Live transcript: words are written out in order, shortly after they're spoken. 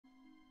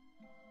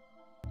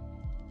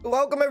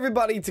Welcome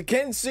everybody to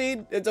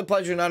Kynseed. It's a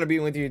pleasure and honor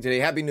being with you today.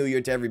 Happy New Year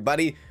to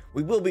everybody.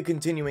 We will be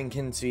continuing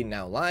Kynseed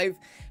now live.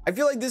 I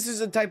feel like this is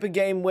a type of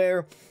game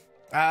where,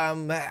 I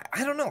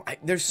don't know,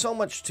 there's so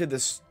much to the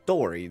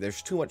story.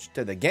 There's too much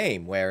to the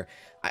game where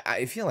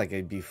I feel like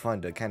it'd be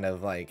fun to kind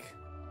of like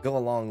go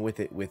along with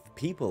it with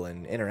people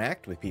and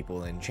interact with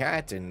people and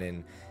chat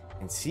and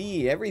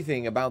see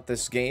everything about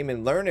this game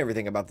and learn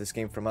everything about this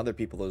game from other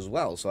people as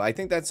well. So I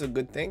think that's a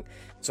good thing.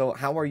 So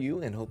how are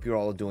you? And hope you're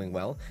all doing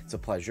well. It's a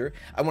pleasure.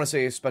 I want to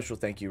say a special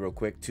thank you real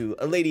quick to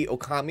Lady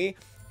Okami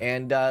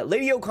and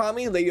Lady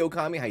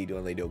Okami, how you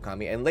doing, Lady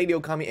Okami? And Lady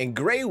Okami and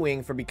Grey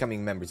Wing for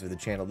becoming members of the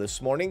channel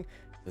this morning.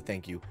 So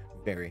thank you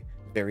very,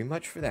 very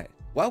much for that.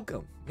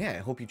 Welcome. Yeah, I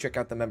hope you check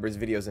out the members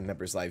videos and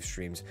members live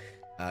streams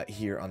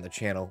here on the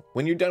channel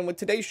when you're done with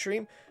today's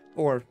stream,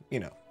 or,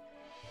 you know,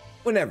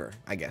 whenever,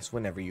 I guess,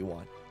 whenever you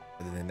want.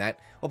 Other than that,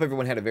 hope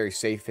everyone had a very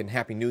safe and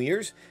happy New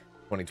Year's.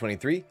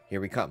 2023,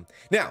 here we come.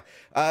 Now,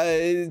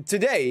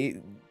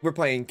 today, we're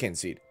playing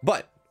Kynseed,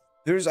 but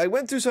I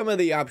went through some of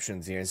the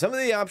options here, and some of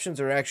the options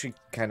are actually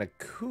kind of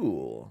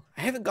cool.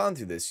 I haven't gone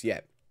through this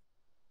yet.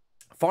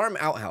 Farm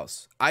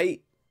Outhouse. I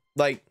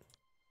like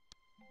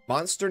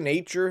Monster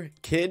Nature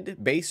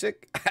Kid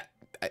Basic.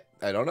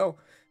 I don't know.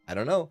 I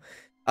don't know.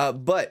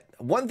 But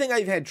one thing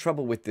I've had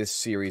trouble with this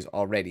series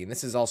already, and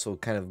this is also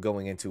kind of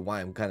going into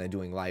why I'm kind of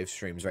doing live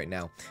streams right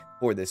now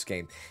for this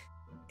game,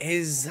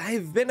 is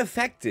I've been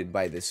affected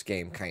by this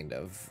game, kind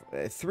of.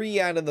 3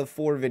 out of the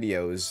 4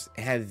 videos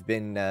have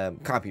been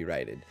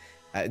copyrighted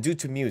due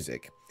to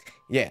music.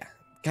 Yeah,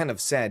 kind of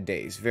sad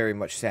days, very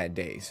much sad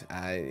days.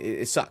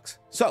 It sucks.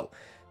 So,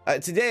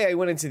 today I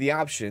went into the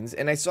options,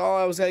 and I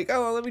was like, oh,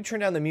 well, let me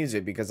turn down the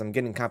music because I'm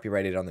getting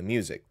copyrighted on the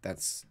music.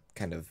 That's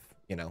kind of,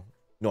 you know,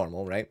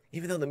 normal, right?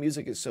 Even though the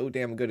music is so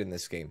damn good in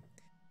this game.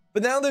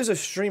 But now there's a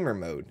streamer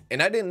mode,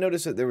 and I didn't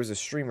notice that there was a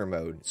streamer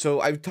mode.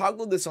 So I've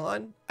toggled this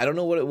on. I don't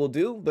know what it will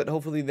do, but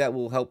hopefully that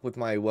will help with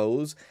my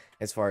woes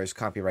as far as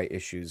copyright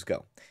issues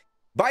go.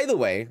 By the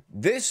way,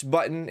 this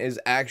button is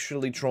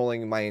actually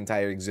trolling my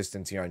entire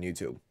existence here on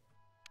YouTube.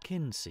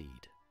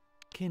 Kynseed.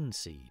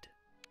 Kynseed.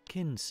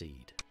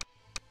 Kynseed.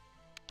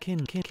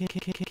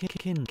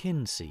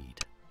 Kynseed.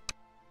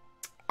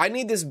 I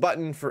need this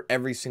button for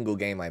every single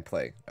game I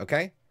play,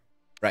 okay?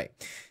 Right.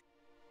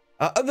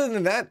 Other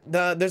than that,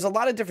 there's a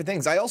lot of different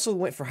things. I also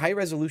went for high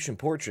resolution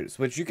portraits,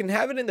 which you can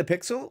have it in the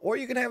pixel or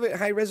you can have it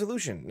high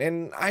resolution.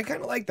 And I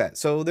kind of like that.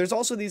 So there's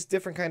also these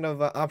different kind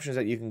of options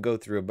that you can go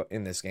through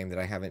in this game that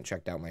I haven't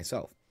checked out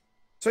myself.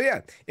 So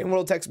yeah,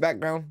 in-world text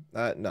background.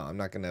 No, I'm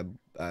not going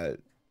to,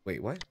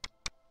 wait, what?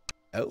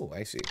 Oh,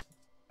 I see.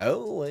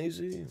 Oh, I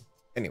see.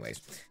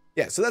 Anyways,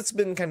 yeah, so that's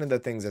been kind of the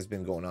things that's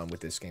been going on with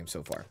this game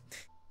so far.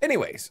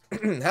 Anyways,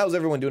 how's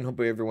everyone doing? Hope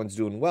everyone's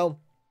doing well.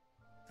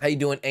 How you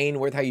doing,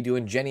 Ainsworth? How you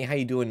doing, Jenny? How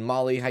you doing,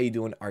 Molly? How you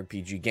doing,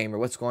 RPG Gamer?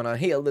 What's going on?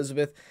 Hey,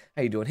 Elizabeth.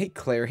 How you doing? Hey,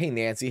 Claire. Hey,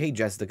 Nancy. Hey,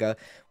 Jessica.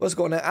 What's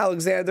going on,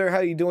 Alexander?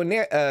 How you doing,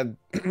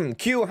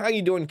 Q? How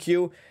you doing,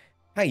 Q?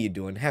 How you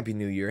doing? Happy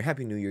New Year.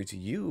 Happy New Year to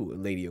you,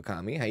 Lady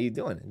Okami. How you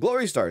doing?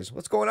 Glory Stars.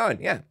 What's going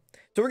on? Yeah.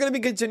 So we're going to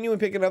be continuing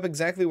picking up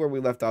exactly where we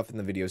left off in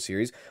the video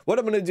series. What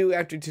I'm going to do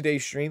after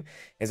today's stream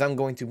is I'm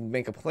going to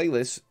make a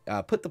playlist,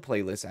 put the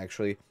playlist,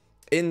 actually,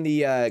 in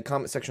the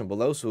comment section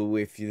below. So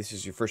if this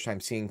is your first time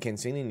seeing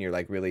Kynseed and you're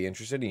like really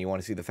interested and you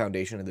want to see the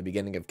foundation of the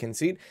beginning of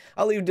Kynseed,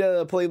 I'll leave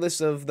the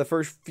playlist of the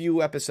first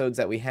few episodes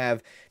that we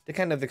have to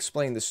kind of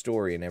explain the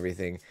story and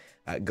everything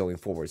going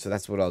forward. So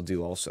that's what I'll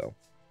do also.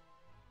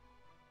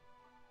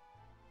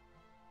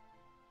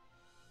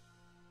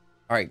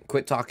 All right,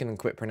 quit talking and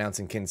quit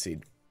pronouncing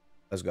Kynseed.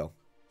 Let's go.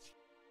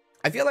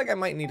 I feel like I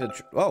might need to,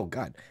 oh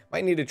God,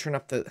 might need to turn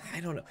up the,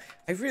 I don't know.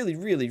 I really,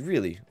 really,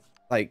 really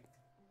like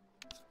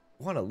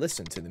want to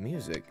listen to the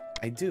music.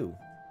 I do,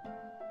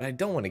 but I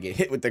don't want to get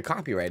hit with the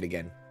copyright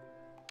again.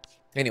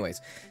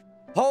 Anyways,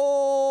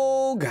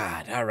 oh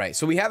God. All right,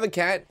 so we have a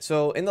cat.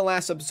 So in the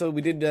last episode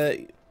we did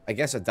I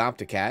guess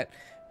adopt a cat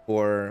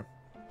for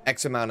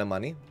X amount of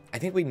money. I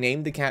think we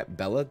named the cat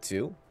Bella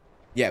too.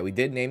 Yeah, we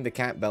did name the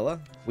cat Bella.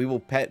 We will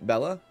pet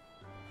Bella.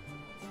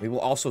 We will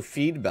also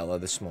feed Bella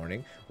this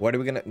morning. What are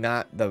we gonna,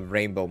 not the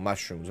rainbow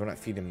mushrooms. We're not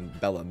feeding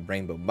Bella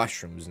rainbow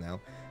mushrooms now.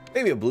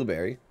 Maybe a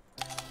blueberry.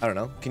 I don't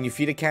know. Can you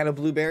feed a cat a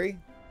blueberry?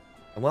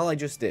 Well, I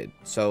just did.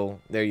 So,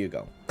 there you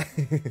go.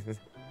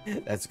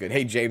 That's good.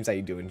 Hey, James. How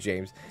you doing,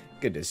 James?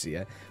 Good to see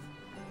you.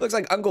 Looks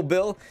like Uncle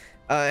Bill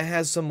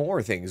has some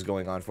more things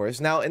going on for us.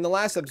 Now, in the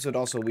last episode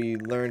also, we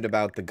learned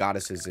about the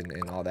goddesses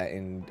and all that.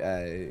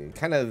 And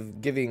kind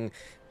of giving,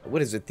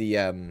 what is it?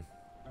 The,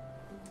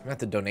 not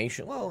the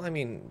donation. Well, I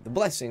mean, the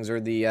blessings or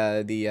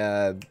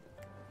the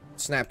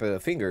snap a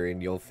finger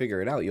and you'll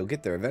figure it out. You'll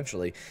get there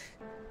eventually.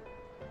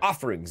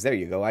 Offerings, there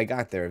you go. I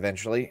got there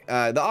eventually.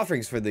 The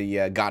offerings for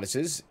the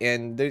goddesses,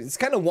 and it's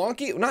kind of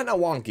wonky. Not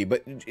wonky,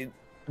 but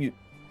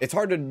it's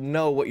hard to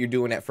know what you're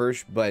doing at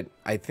first. But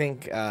I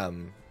think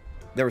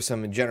there were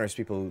some generous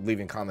people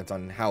leaving comments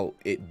on how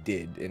it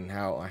did and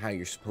how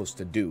you're supposed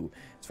to do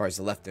as far as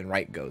the left and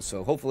right goes.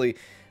 So hopefully,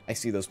 I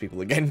see those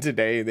people again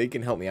today. They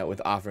can help me out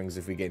with offerings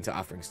if we get into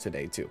offerings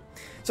today too.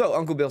 So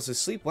Uncle Bill says,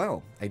 sleep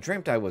well. I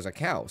dreamt I was a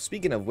cow.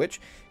 Speaking of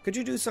which, could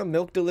you do some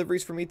milk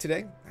deliveries for me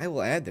today? I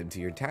will add them to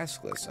your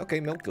task list. Okay,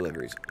 milk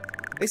deliveries.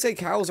 They say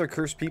cows are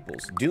cursed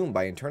peoples, doomed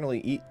by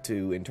internally eat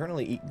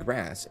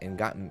grass and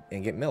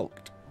get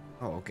milked.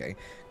 Oh, okay.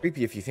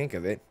 Creepy if you think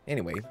of it.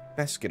 Anyway,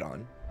 best get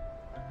on.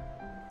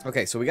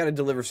 Okay, so we got to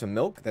deliver some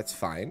milk. That's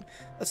fine.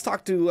 Let's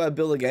talk to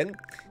Bill again.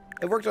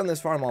 I've worked on this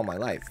farm all my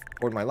life.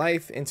 Poured my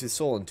life into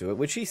soul into it,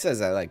 which he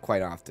says I like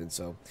quite often.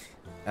 So,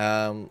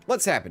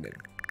 what's happening?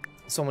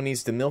 Someone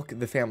needs to milk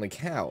the family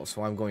cow,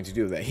 so I'm going to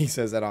do that. He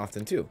says that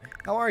often too.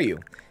 How are you?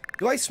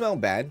 Do I smell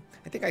bad?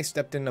 I think I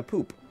stepped in a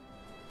poop.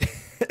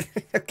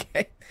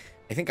 Okay.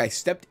 I think I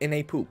stepped in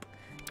a poop.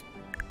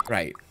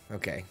 Right.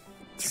 Okay.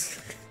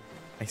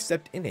 I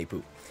stepped in a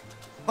poop.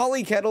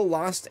 Holly Kettle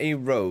lost a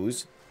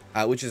rose,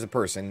 which is a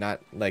person,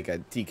 not like a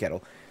tea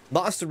kettle.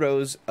 Lost a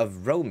rose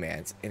of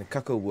romance in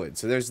Cuckoo Wood.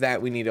 So there's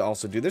that we need to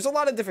also do. There's a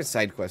lot of different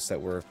side quests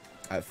that we're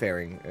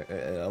faring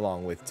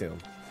along with too.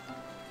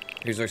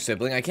 Here's our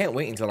sibling. I can't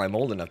wait until I'm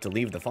old enough to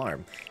leave the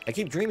farm. I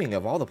keep dreaming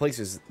of all the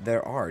places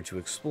there are to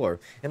explore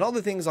and all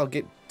the things I'll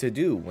get to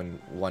do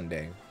one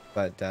day.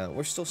 But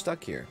we're still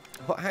stuck here.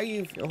 How are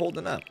you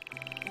holding up?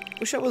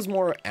 Wish I was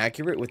more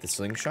accurate with the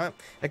slingshot.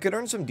 I could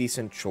earn some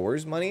decent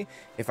chores money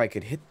if I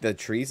could hit the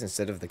trees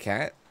instead of the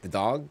cat, the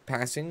dog,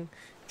 passing,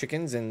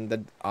 chickens, and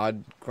the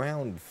odd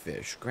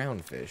groundfish.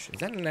 Groundfish. Is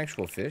that an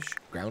actual fish?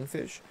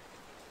 Groundfish?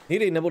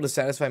 Need a nibble to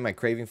satisfy my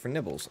craving for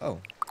nibbles. Oh.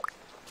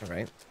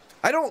 Alright.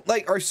 I don't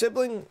like our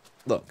sibling.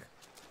 Look.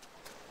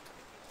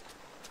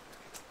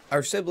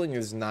 Our sibling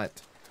is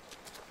not.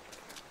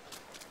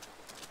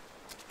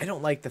 I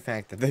don't like the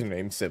fact that they're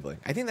named sibling.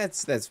 I think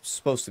that's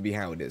supposed to be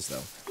how it is,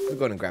 though. We'll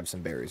go ahead and grab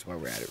some berries while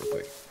we're at it real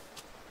quick.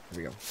 Here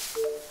we go.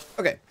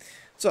 Okay.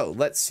 So,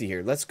 let's see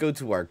here. Let's go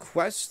to our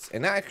quest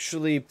and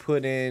actually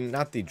put in,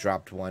 not the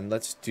dropped one.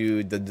 Let's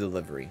do the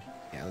delivery.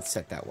 Yeah, let's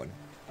set that one.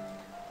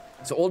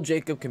 So, old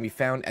Jacob can be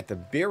found at the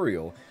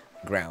burial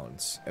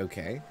grounds.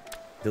 Okay.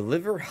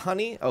 Deliver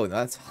honey. Oh,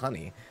 that's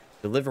honey.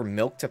 Deliver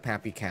milk to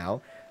Pappy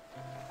Cow.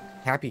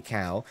 Happy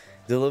Cow.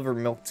 Deliver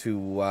milk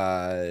to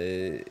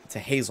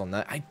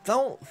Hazelnut. I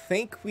don't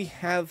think we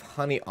have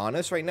honey on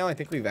us right now. I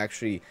think we've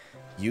actually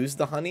used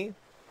the honey.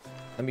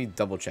 Let me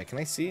double check. Can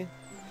I see?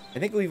 I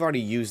think we've already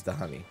used the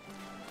honey.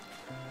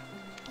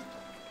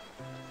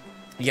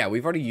 Yeah,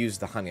 we've already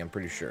used the honey, I'm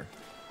pretty sure.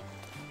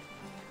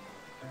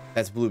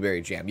 That's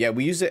blueberry jam. Yeah,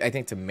 we use it, I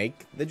think, to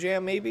make the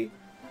jam, maybe?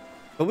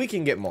 But we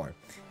can get more.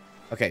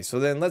 Okay, so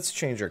then let's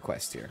change our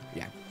quest here.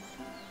 Yeah.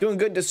 Doing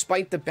good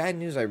despite the bad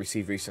news I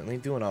received recently.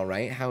 Doing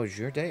alright. How was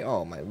your day?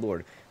 Oh, my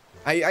lord.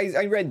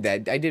 I read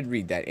that. I did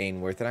read that,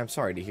 Ainsworth, and I'm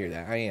sorry to hear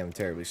that. I am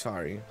terribly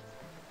sorry.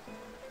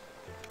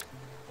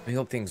 I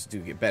hope things do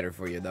get better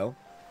for you, though.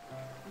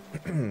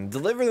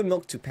 Deliver the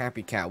milk to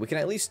Pappy Cow. We can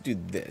at least do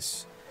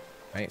this,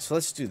 right? So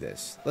let's do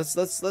this.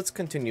 Let's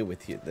continue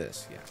with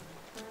this. Yeah.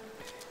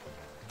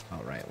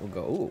 All right, we'll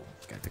go. Ooh,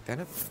 gotta pick that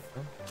up.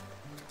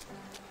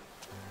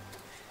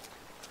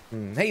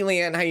 Hey,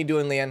 Leanne, how you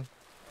doing, Leanne?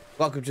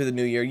 Welcome to the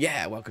new year.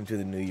 Yeah, welcome to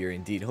the new year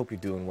indeed. Hope you're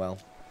doing well.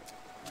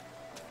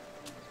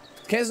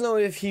 Can't know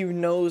if he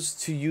knows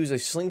to use a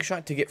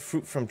slingshot to get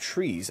fruit from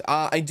trees.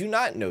 I do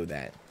not know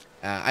that.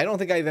 I don't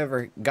think I've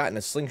ever gotten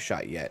a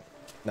slingshot yet.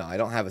 No, I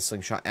don't have a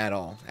slingshot at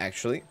all,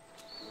 actually.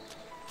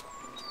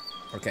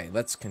 Okay,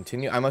 let's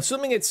continue. I'm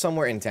assuming it's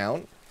somewhere in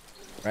town,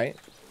 right?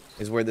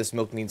 Is where this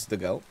milk needs to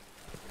go.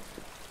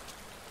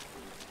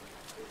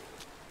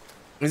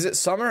 Is it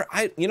summer?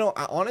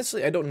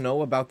 Honestly, I don't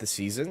know about the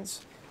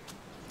seasons.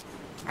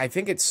 I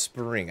think it's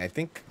spring. I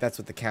think that's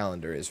what the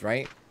calendar is,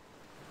 right?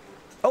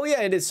 Oh,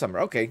 yeah, it is summer.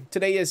 Okay,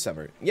 today is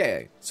summer.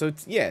 Yeah. So,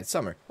 yeah, it's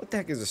summer. What the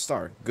heck is a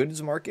star?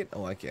 Goods market?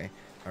 Oh, okay.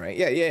 All right,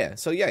 yeah.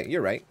 So, yeah,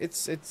 you're right.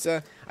 It's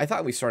I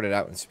thought we started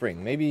out in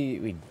spring. Maybe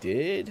we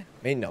did?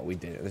 Maybe, no, we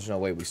didn't. There's no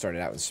way we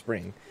started out in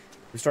spring.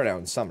 We started out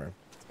in summer.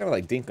 It's kind of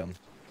like Dinkum,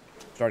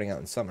 starting out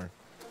in summer.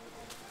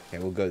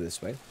 Okay, we'll go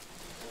this way.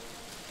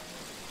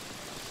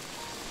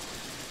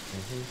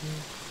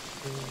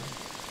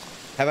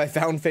 Have I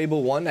found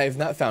Fable 1? I have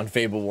not found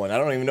Fable 1. I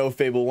don't even know if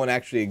Fable 1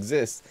 actually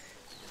exists.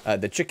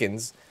 The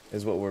chickens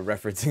is what we're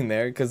referencing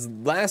there. Because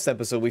last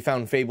episode we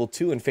found Fable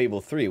 2 and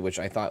Fable 3, which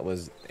I thought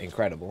was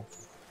incredible.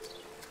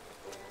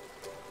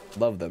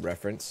 Love the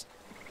reference.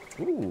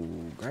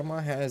 Ooh, Grandma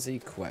has a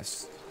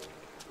quest.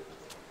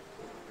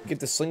 Get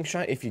the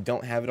slingshot. If you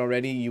don't have it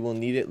already, you will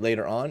need it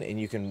later on, and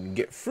you can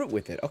get fruit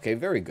with it. Okay,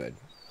 very good.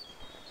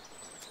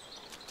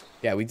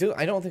 Yeah, we do.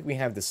 I don't think we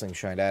have the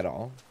slingshot at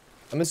all.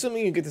 I'm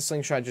assuming you get the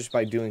slingshot just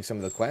by doing some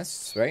of the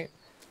quests, right?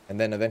 And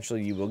then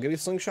eventually you will get a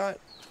slingshot?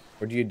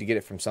 Or do you have to get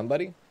it from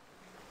somebody?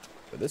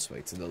 Go this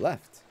way, to the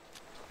left.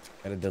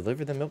 Gotta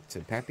deliver the milk to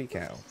Pappy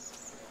Cow.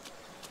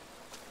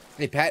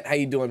 Hey, Pat. How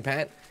you doing,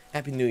 Pat?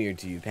 Happy New Year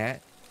to you,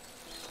 Pat.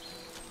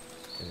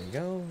 There we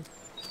go.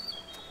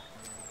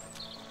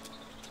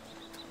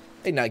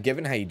 Hey, Not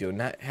Given. How you doing?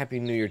 Not Happy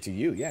New Year to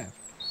you, yeah.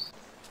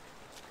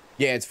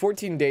 Yeah, it's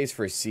 14 days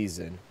for a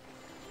season.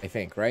 I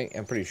think, right?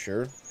 I'm pretty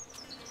sure.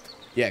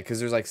 Yeah, because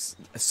there's like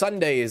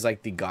Sunday is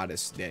like the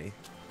goddess day.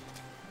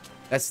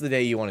 That's the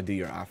day you want to do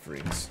your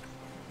offerings.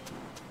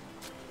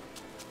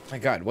 My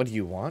God, what do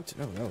you want?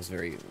 Oh, that was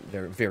very,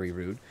 very, very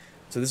rude.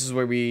 So this is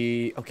where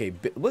we... Okay,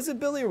 was it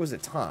Billy or was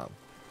it Tom?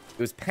 It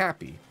was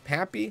Pappy.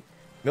 Pappy?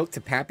 Milk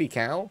to Pappy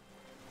cow?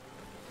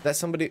 That's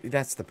somebody...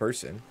 That's the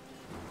person.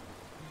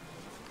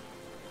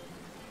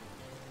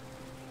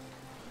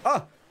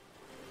 Oh!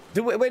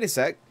 Wait a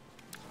sec.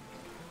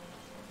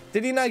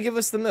 Did he not give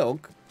us the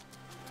milk?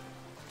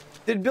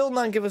 Did Bill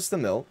not give us the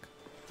milk?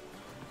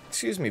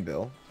 Excuse me,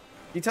 Bill.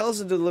 You tell us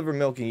to deliver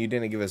milk and you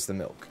didn't give us the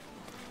milk.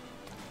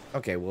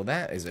 Okay, well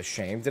that is a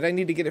shame. Did I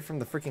need to get it from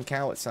the freaking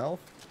cow itself?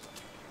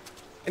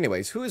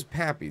 Anyways, who is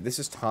Pappy? This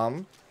is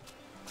Tom.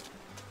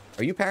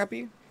 Are you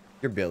Pappy?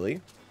 You're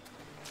Billy.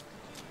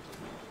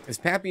 Is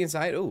Pappy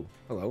inside? Oh,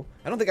 hello.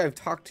 I don't think I've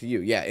talked to you.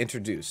 Yeah,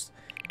 introduced.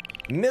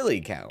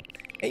 Millie cow.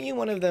 Ain't you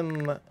one of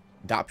them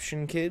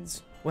adoption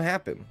kids? What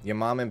happened? Your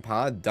mom and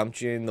pa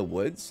dumped you in the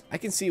woods? I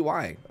can see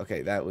why.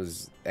 Okay, that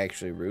was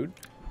actually rude.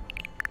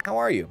 How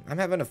are you? I'm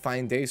having a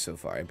fine day so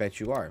far. I bet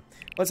you are.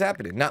 What's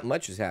happening? Not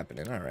much is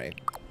happening. All right.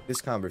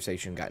 This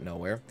conversation got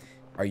nowhere.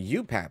 Are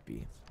you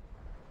Pappy?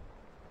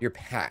 You're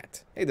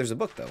Pat. Hey, there's a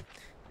book, though.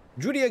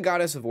 Drudia,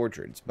 Goddess of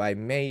Orchards by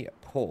May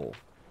Pole.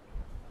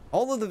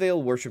 All of the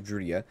Vale worship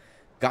Drudia,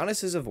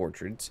 goddesses of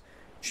orchards.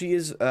 She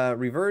is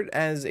revered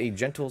as a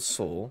gentle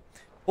soul,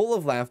 full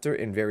of laughter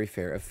and very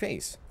fair of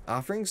face.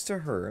 Offerings to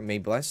her may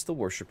bless the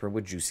worshipper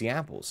with juicy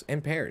apples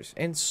and pears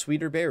and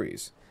sweeter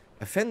berries.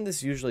 Offend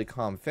this usually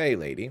calm fey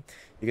lady,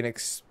 you can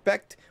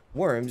expect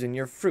worms in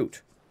your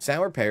fruit,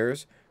 sour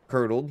pears,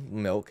 curdled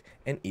milk,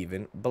 and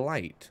even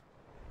blight.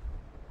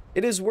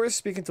 It is worth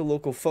speaking to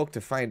local folk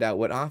to find out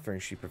what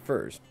offerings she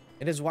prefers.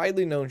 It is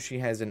widely known she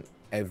has an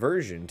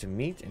aversion to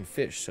meat and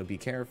fish, so be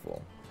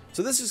careful.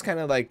 So this is kind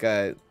of like,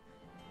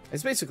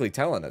 it's basically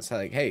telling us,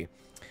 like, hey,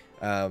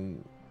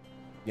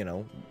 you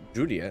know,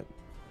 Drudia,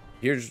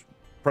 here's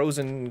pros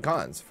and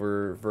cons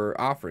for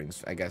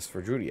offerings, I guess,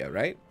 for Drudia,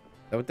 right?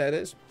 Is that what that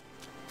is?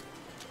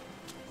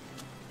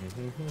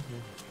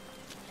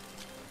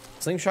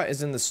 Slingshot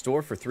is in the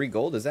store for 3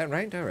 gold, is that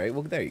right? All right,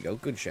 well, there you go.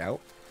 Good shout.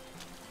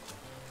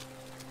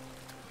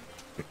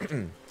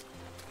 I'm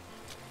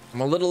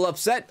a little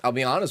upset, I'll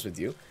be honest with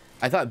you.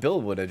 I thought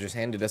Bill would have just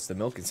handed us the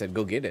milk and said,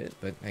 go get it,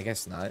 but I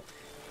guess not.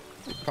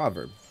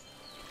 Proverb.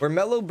 Where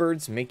mellow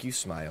birds make you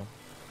smile,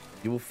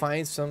 you will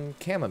find some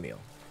chamomile.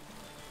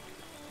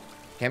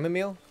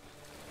 Chamomile?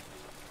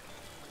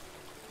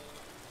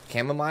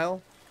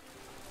 Chamomile?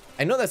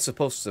 I know that's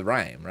supposed to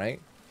rhyme, right?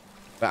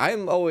 But I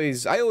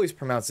always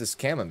pronounce this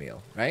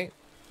chamomile, right?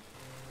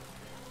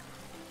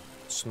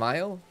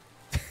 Smile?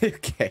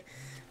 Okay.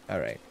 All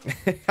right.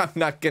 I'm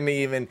not going to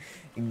even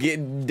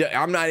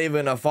I'm not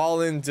even gonna fall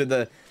into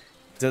the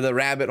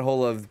rabbit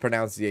hole of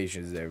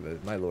pronunciations there,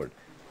 but my lord.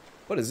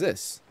 What is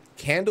this?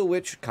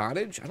 Candlewitch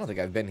Cottage? I don't think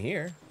I've been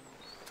here.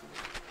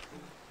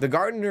 The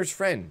Gardener's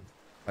Friend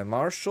by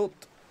Marshalt,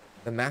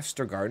 the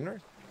Master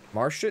Gardener.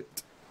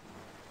 Marshalt.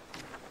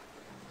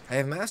 I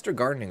have mastered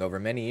gardening over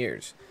many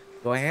years,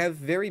 though I have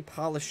very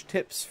polished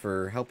tips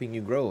for helping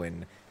you grow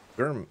and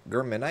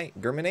germinate.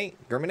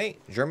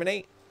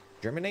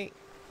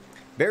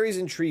 Berries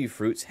and tree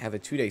fruits have a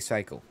 2-day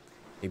cycle,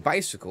 a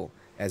bicycle,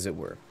 as it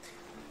were.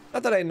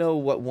 Not that I know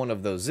what one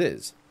of those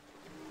is.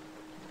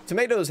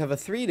 Tomatoes have a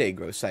 3-day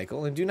growth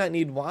cycle and do not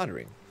need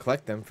watering.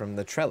 Collect them from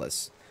the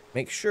trellis.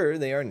 Make sure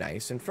they are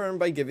nice and firm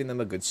by giving them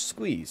a good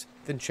squeeze.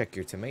 Then check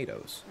your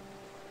tomatoes.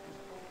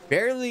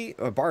 Barley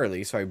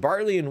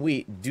and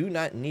wheat do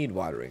not need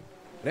watering,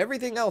 but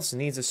everything else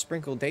needs a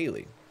sprinkle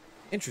daily.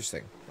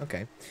 Interesting.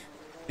 Okay.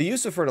 The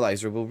use of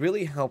fertilizer will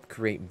really help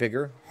create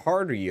bigger,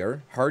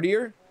 hardier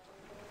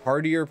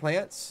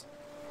plants.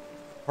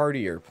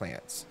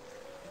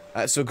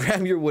 So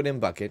grab your wooden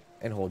bucket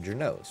and hold your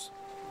nose.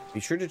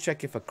 Be sure to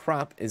check if a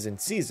crop is in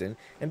season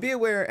and be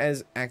aware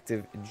as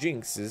active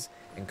jinxes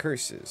and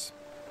curses.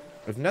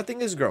 If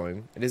nothing is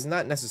growing, it is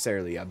not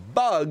necessarily a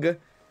bug.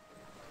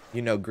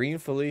 You know,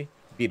 greenfully,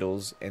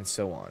 beetles, and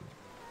so on.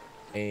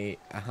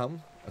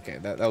 Okay,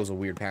 that was a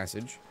weird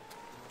passage.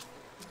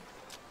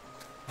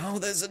 Oh,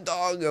 there's a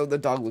dog. Oh, the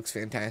dog looks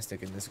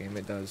fantastic in this game.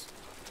 It does.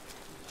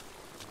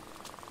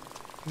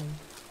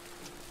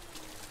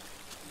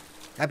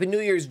 Happy New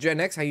Year's, Gen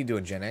X. How you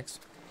doing, Gen X?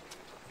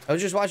 I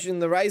was just watching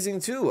The Rising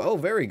 2. Oh,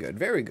 very good.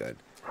 Very good.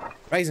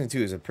 Rising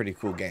 2 is a pretty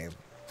cool game.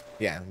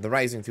 Yeah, The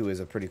Rising 2 is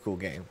a pretty cool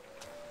game.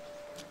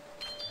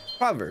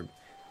 Proverb.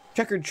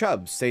 Checkered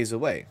chub stays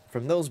away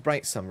from those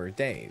bright summer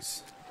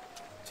days.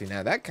 See,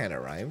 now that kind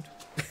of rhymed.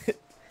 The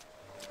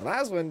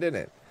last one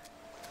didn't.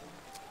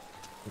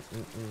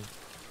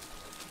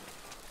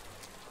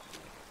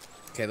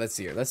 Okay, let's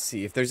see here. Let's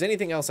see if there's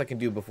anything else I can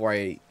do before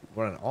I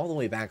run all the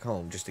way back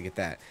home just to get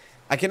that.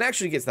 I can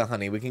actually get the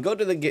honey. We can go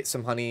to get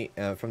some honey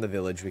from the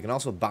village. We can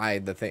also buy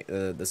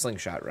the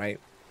slingshot, right?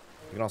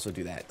 We can also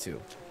do that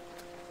too.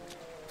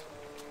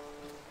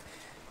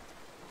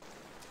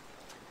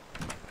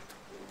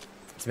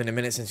 It's been a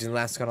minute since you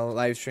last got on the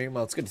live stream.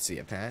 Well, it's good to see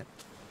you, Pat.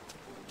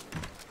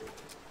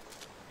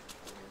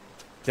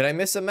 Did I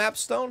miss a map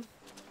stone?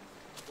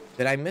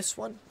 Did I miss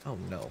one? Oh,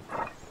 no.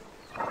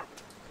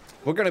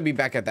 We're going to be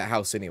back at that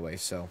house anyway,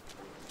 so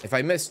if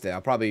I missed it,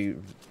 I'll probably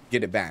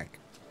get it back.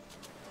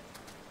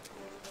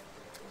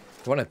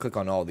 I want to click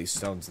on all these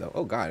stones, though.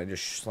 Oh, God, I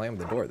just slammed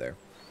the door there.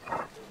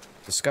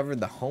 Discovered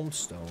the home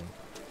stone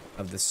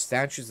of the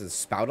statues of the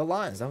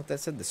Spout-a-lot. Is that what that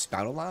said? The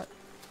Spout-a-lot?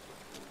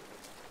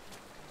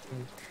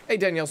 Hey,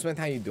 Danielle Smith,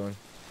 how you doing?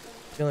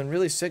 Feeling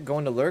really sick,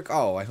 going to lurk?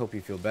 Oh, I hope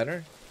you feel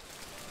better.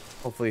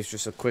 Hopefully it's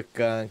just a quick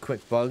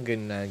bug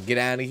and get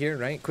out of here,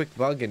 right? Quick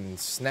bug and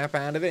snap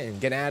out of it and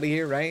get out of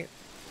here, right?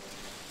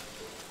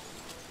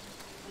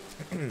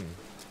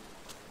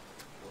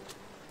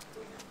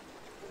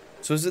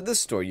 So is it this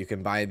store you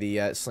can buy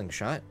the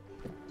slingshot?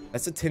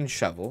 That's a tin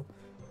shovel.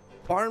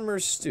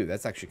 Farmer's stew.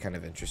 That's actually kind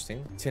of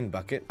interesting. Tin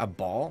bucket. A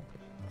ball.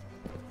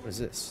 What is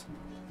this?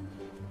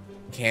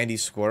 Candy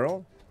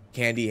squirrel.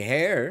 Candy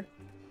hair.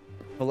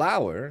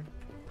 Flower.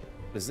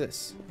 What is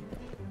this?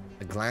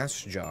 A glass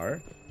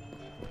jar.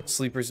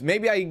 Sleepers.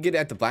 Maybe I can get it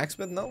at the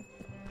blacksmith? No.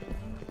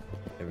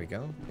 There we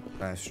go.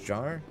 Glass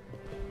jar.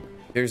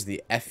 There's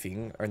the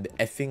effing or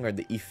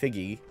the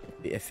effigy.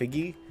 The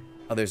effigy.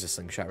 Oh, there's a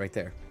slingshot right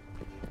there.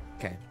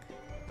 Okay.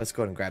 Let's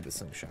go ahead and grab the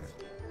slingshot.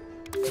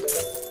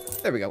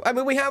 There we go. I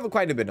mean, we have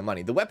quite a bit of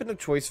money. The weapon of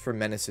choice for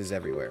menaces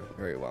everywhere.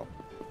 Very well.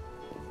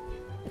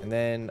 And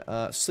then,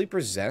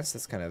 Sleeper's Zest.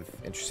 That's kind of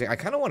interesting. I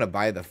kind of want to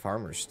buy the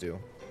farmer's stew.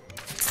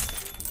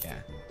 Yeah.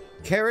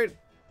 Carrot,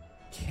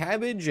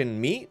 cabbage,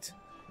 and meat.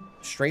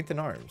 Strength and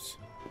arms.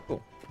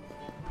 Cool.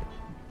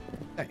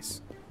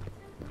 Nice.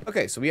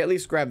 Okay, so we at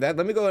least grabbed that.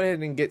 Let me go ahead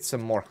and get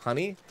some more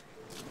honey.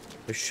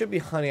 There should be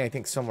honey, I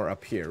think, somewhere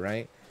up here,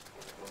 right?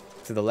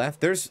 To the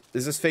left. Is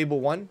this Fable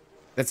 1?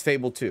 That's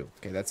Fable 2.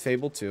 Okay, that's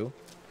Fable 2.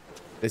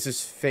 This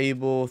is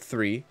Fable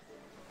 3.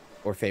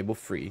 Or Fable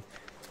 3.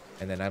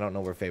 And then I don't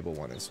know where Fable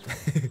 1 is.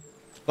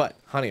 But,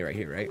 honey right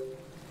here, right?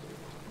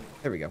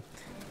 There we go.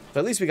 So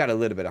at least we got a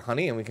little bit of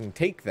honey, and we can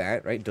take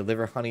that, right?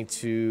 Deliver honey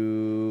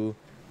to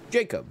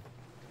Jacob.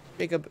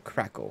 Jacob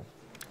Crackle.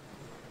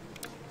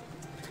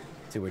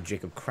 Let's see where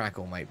Jacob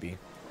Crackle might be.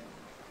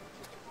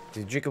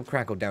 Is Jacob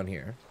Crackle down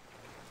here?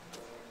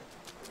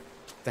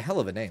 It's a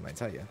hell of a name, I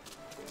tell you.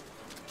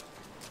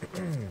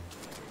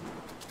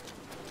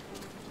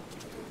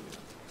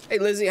 Hey,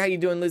 Lizzie. How you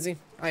doing, Lizzie?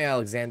 Hi,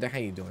 Alexander. How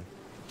you doing?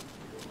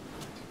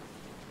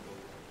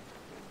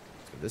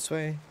 Let's go this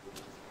way.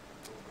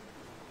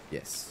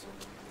 Yes.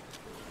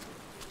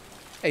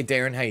 Hey,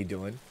 Darren. How you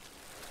doing?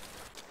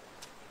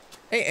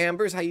 Hey,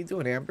 Ambers. How you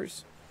doing,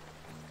 Ambers?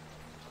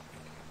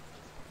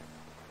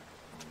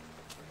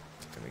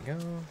 There we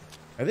go.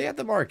 Are they at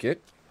the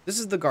market? This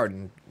is the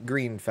Garden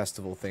Green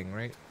Festival thing,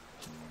 right?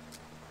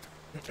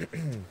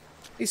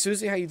 Hey,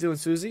 Susie. How you doing,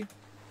 Susie?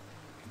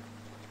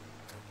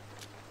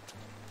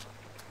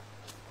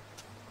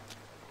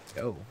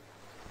 Oh.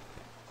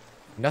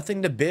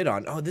 Nothing to bid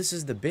on. Oh, this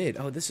is the bid.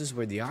 Oh, this is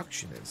where the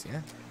auction is,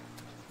 yeah?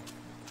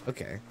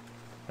 Okay.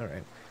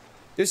 Alright.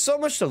 There's so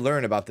much to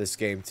learn about this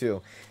game,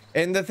 too.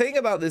 And the thing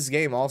about this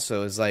game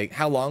also is, like,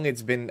 how long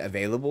it's been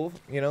available,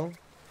 you know,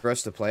 for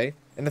us to play.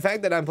 And the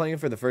fact that I'm playing it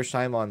for the first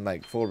time on,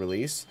 like, full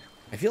release,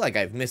 I feel like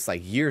I've missed,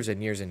 like, years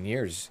and years and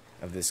years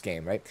of this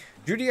game, right?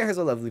 Drudia has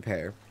a lovely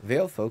pair.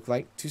 Veil folk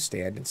like to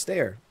stand and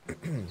stare.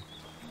 Go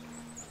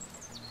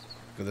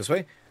this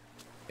way?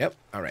 Yep.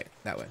 All right.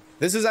 That way.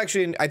 This is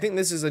actually, I think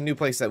this is a new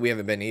place that we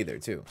haven't been either,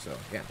 too. So,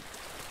 yeah.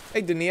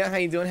 Hey, Dania. How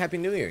you doing? Happy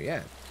New Year.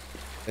 Yeah.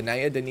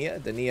 Dania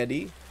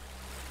D.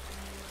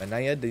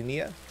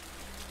 Dania.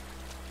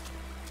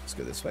 Let's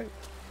go this way.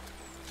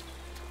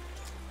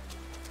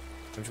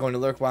 I'm just going to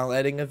lurk while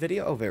editing a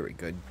video. Oh, very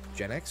good.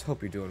 Gen X.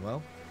 Hope you're doing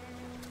well.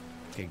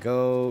 Okay,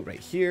 go right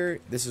here.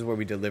 This is where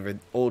we delivered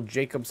Old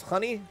Jacob's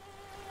honey.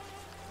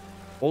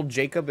 Old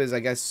Jacob is,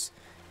 I guess,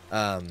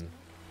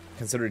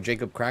 considered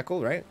Jacob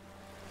Crackle, right?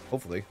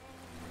 Hopefully.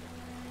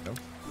 No?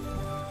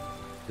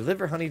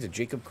 Deliver honey to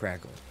Jacob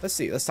Crackle. Let's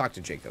see. Let's talk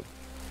to Jacob.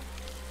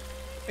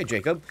 Hey,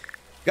 Jacob.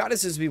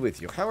 Goddesses be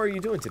with you. How are you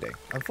doing today?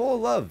 I'm full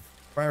of love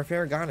for our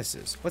fair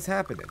goddesses. What's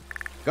happening?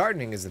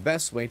 Gardening is the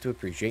best way to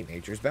appreciate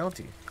nature's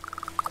bounty.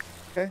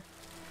 Okay.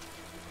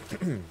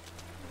 And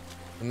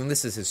then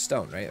this is his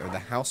stone, right? Or the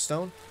house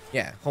stone?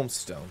 Yeah, home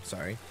stone.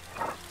 Sorry.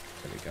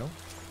 There we go.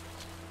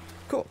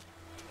 Cool.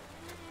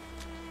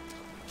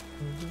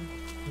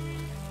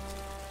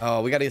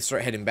 Oh, we gotta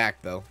start heading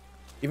back, though.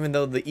 Even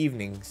though the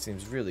evening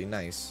seems really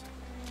nice.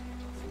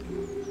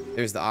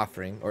 There's the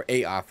offering. Or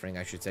a offering,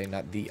 I should say.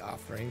 Not the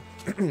offering.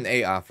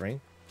 A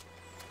offering.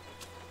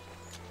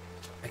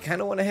 I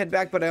kind of want to head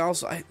back, but I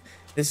also...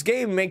 this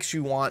game makes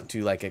you want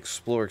to, like,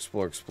 explore.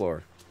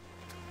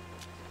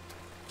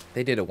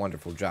 They did a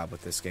wonderful job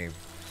with this game.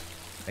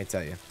 I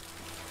tell you.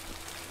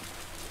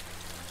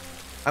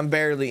 I'm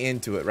barely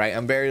into it, right?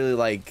 I'm barely,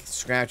 like,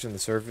 scratching the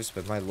surface,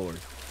 but my lord.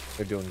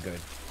 They're doing good.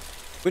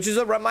 Which is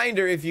a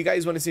reminder, if you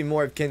guys want to see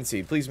more of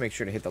Kynseed, please make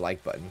sure to hit the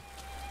like button.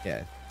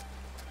 Yeah.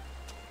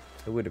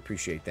 I would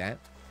appreciate that.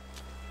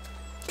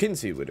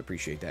 Kynseed would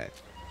appreciate that.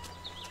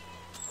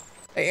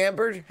 Hey,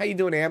 Amber. How you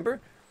doing,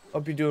 Amber?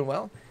 Hope you're doing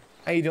well.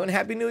 How you doing?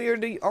 Happy New Year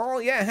to you. Oh,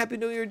 yeah, Happy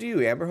New Year to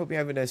you, Amber. Hope you're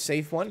having a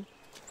safe one.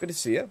 Good to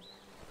see you.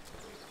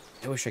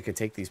 I wish I could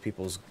take these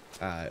people's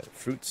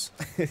fruits.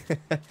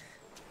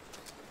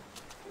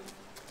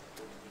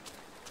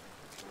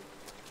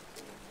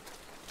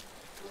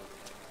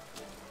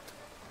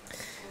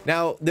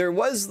 Now, there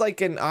was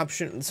like an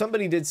option.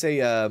 Somebody did say,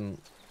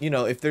 you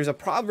know, if there's a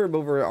proverb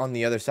over on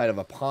the other side of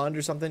a pond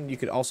or something, you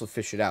could also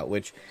fish it out,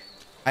 which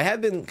I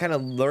have been kind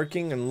of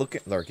looking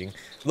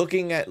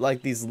at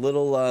like these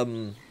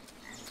little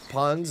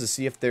ponds to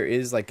see if there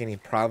is like any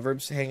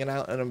proverbs hanging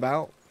out and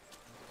about.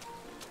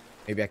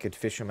 Maybe I could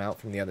fish them out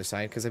from the other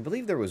side, because I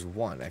believe there was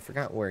one. I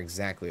forgot where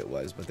exactly it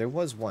was, but there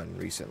was one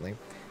recently.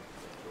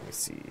 Let me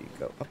see.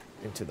 Go up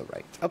and to the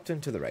right. Up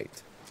and to the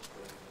right.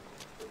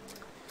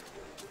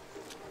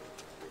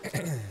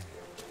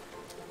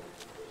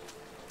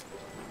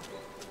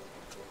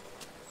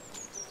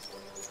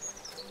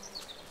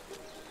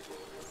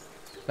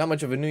 Not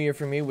much of a new year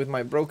for me with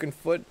my broken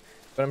foot,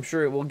 but I'm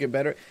sure it will get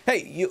better.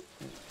 Hey, you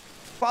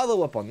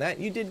follow up on that.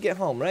 You did get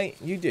home, right?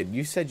 You did.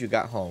 You said you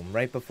got home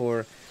right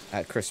before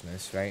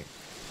Christmas, right?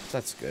 So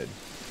that's good.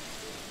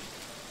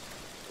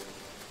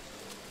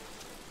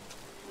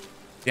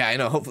 Yeah, I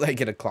know. Hopefully I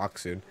get a clock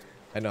soon.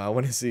 I know. I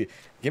want to see.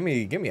 Give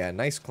me a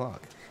nice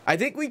clock. I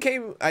think we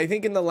came. I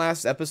think in the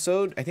last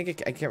episode. I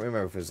can't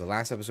remember if it was the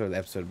last episode or the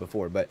episode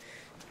before, but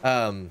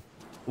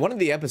one of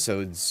the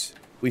episodes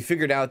we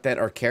figured out that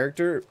our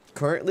character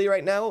currently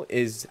right now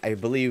is, I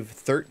believe,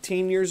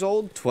 13 years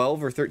old,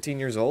 12 or 13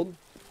 years old,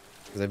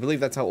 because I believe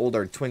that's how old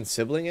our twin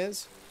sibling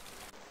is.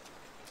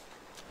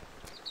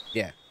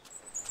 Yeah.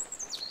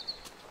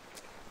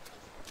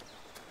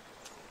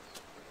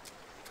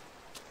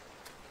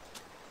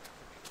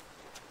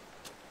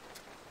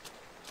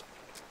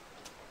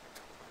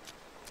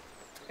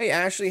 Hey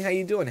Ashley, how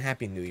you doing?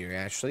 Happy New Year,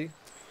 Ashley.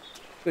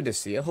 Good to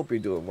see you. Hope you're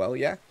doing well,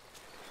 yeah?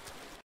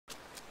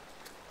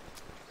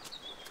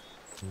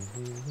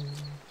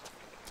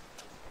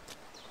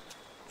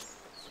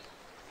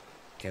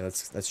 Okay,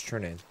 let's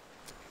turn in.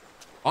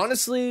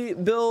 Honestly,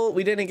 Bill,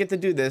 we didn't get to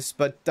do this,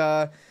 but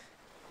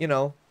you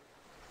know,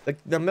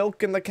 the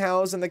milk and the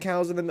cows and the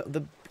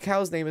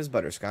cow's name is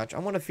Butterscotch. I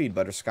want to feed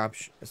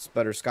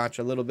Butterscotch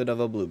a little bit of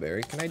a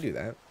blueberry. Can I do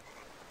that?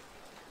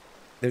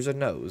 There's a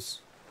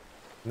nose.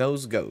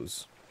 Nose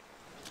goes.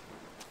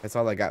 That's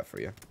all I got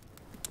for you.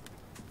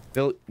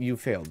 Bill, you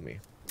failed me.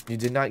 You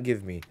did not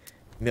give me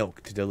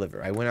milk to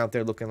deliver. I went out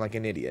there looking like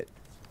an idiot.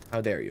 How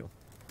dare you?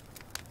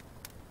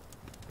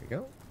 There you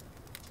go.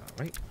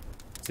 Alright.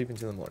 Sleep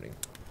until the morning.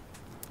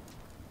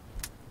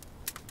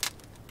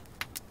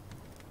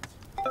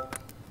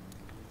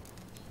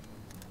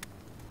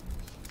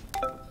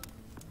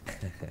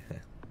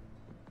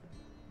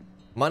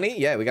 Money?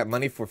 Yeah, we got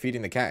money for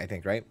feeding the cat, I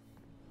think, right?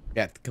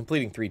 Yeah,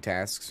 completing 3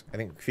 tasks. I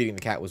think feeding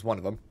the cat was one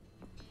of them.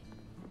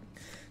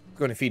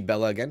 Going to feed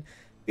Bella again.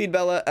 Feed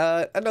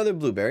Bella another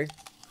blueberry.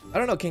 I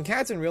don't know. Can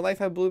cats in real life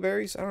have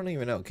blueberries? I don't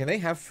even know. Can they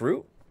have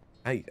fruit?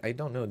 I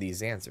don't know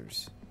these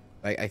answers.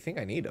 I think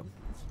I need them.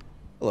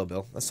 Hello,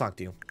 Bill. Let's talk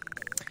to you.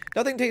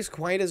 Nothing tastes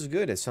quite as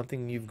good as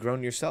something you've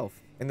grown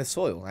yourself. In the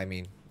soil, I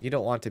mean. You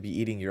don't want to be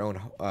eating your own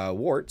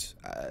warts.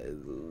 I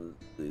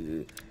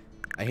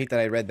hate that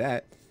I read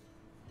that.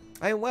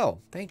 I am well,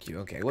 thank you.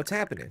 Okay, what's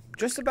happening?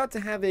 Just about to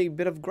have a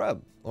bit of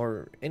grub,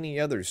 or any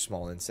other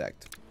small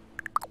insect.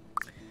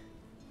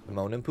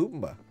 Timon and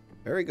Pumbaa.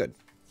 Very good.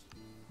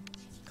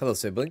 Hello,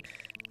 sibling.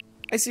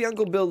 I see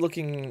Uncle Bill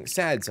looking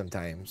sad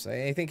sometimes.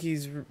 I think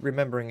he's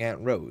remembering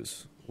Aunt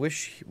Rose.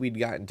 Wish we'd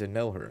gotten to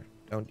know her,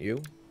 don't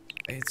you?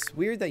 It's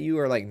weird that you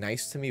are, like,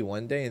 nice to me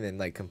one day and then,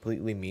 like,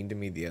 completely mean to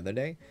me the other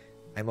day.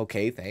 I'm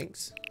okay,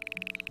 thanks.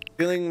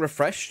 Feeling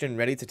refreshed and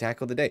ready to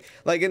tackle the day.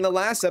 Like, in the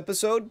last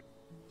episode...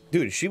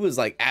 Dude, she was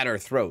like at our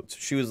throats.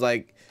 She was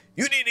like,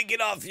 you need to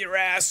get off your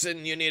ass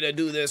and you need to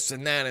do this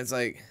and that. It's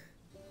like,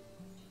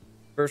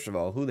 first of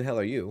all, who the hell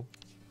are you?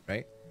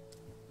 Right?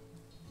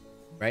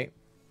 Right?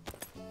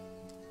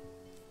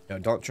 No,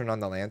 don't turn on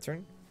the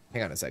lantern.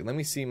 Hang on a sec. Let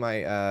me see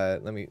my, no.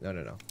 Let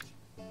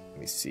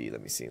me see.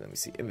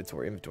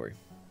 Inventory.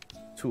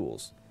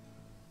 Tools.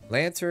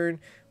 Lantern.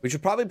 We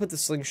should probably put the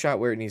slingshot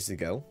where it needs to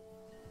go.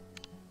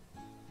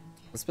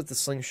 Let's put the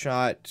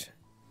slingshot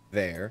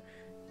there.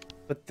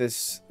 Put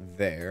this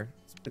there.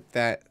 Let's put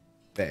that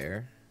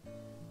there.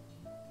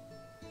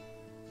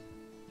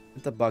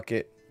 Put the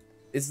bucket.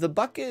 Is the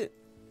bucket...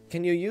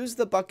 Can you use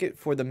the bucket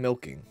for the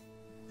milking?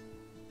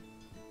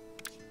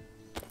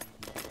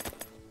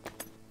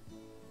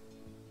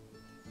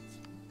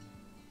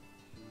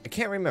 I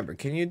can't remember.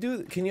 Can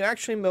you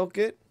actually milk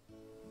it?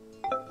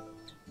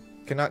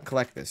 Cannot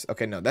collect this.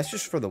 Okay, no. That's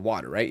just for the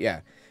water, right?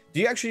 Yeah. Do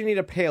you actually need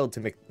a pail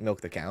to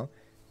milk the cow?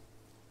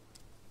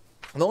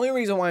 The only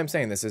reason why I'm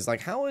saying this is,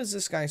 like, how is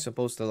this guy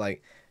supposed to,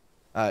 like,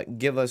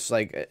 give us,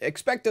 like,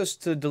 expect us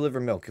to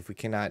deliver milk if we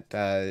cannot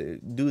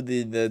do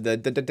the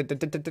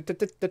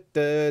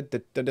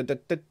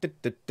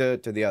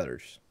to the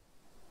others?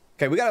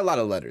 Okay, we got a lot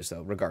of letters,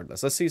 though,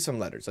 regardless. Let's see some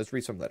letters. Let's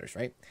read some letters,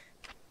 right?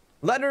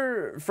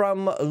 Letter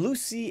from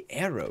Lucy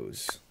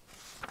Arrows.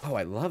 Oh,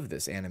 I love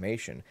this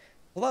animation.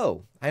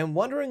 Hello, I am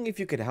wondering if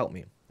you could help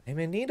me. I am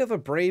in need of a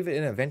brave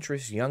and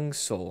adventurous young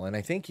soul, and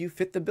I think you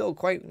fit the bill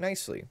quite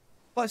nicely.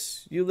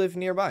 Plus, you live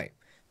nearby.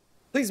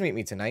 Please meet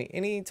me tonight,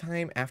 any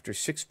time after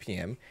 6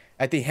 p.m.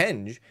 at the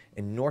Henge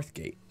in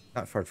Northgate,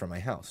 not far from my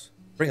house.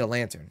 Bring a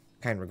lantern.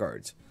 Kind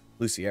regards,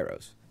 Lucy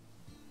Arrows.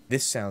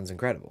 This sounds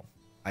incredible.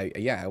 I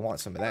want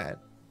some of that.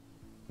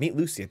 Meet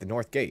Lucy at the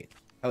North Gate.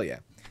 Hell yeah.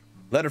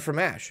 Letter from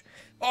Ash.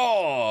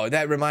 Oh,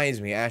 that reminds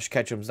me. Ash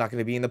Ketchum's not going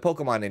to be in the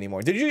Pokemon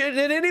anymore. Did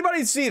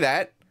anybody see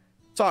that?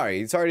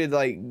 Sorry to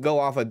like go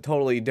off a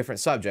totally different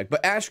subject,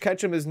 but Ash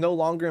Ketchum is no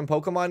longer in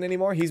Pokemon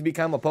anymore. He's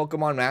become a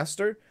Pokemon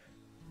master.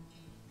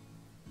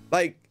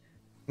 Like,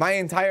 my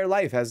entire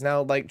life has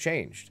now like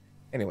changed.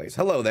 Anyways,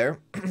 hello there.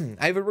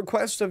 I have a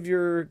request of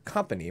your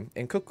company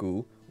in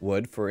Cuckoo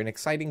Wood for an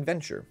exciting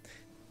venture.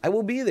 I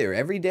will be there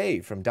every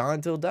day from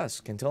dawn till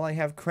dusk until I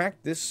have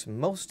cracked this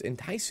most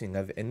enticing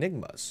of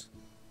enigmas.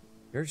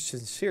 Yours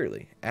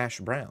sincerely, Ash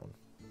Brown.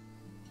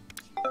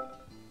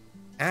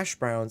 Ash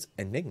Brown's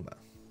Enigma.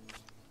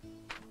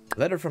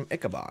 Letter from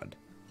Ichabod.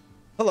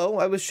 Hello,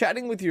 I was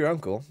chatting with your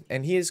uncle,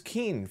 and he is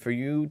keen for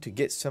you to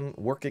get some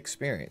work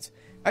experience.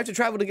 I have to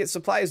travel to get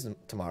supplies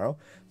tomorrow,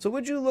 so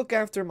would you look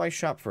after my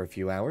shop for a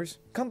few hours?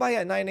 Come by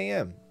at 9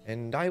 a.m.,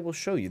 and I will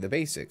show you the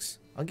basics.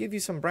 I'll give you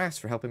some brass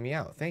for helping me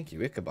out. Thank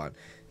you, Ichabod.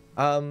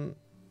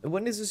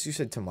 When is this? You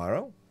said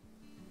tomorrow?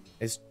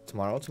 Is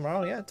tomorrow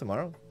tomorrow? Yeah,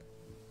 tomorrow.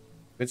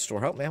 Good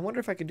store help, man. I wonder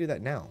if I could do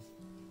that now.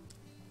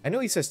 I know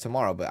he says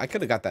tomorrow, but I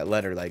could have got that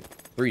letter like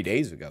 3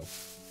 days ago.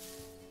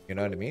 You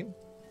know what I mean?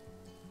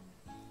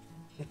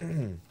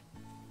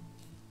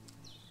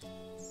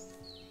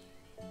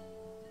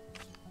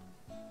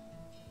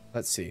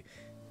 Let's see.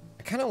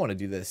 I kind of want to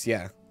do this,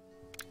 yeah.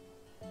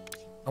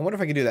 I wonder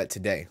if I can do that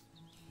today.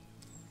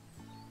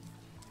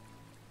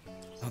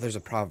 Oh, there's a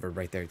proverb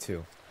right there,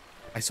 too.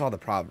 I saw the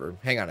proverb.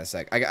 Hang on a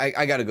sec.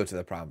 I gotta go to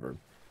the proverb.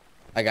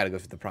 I gotta go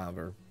to the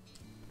proverb.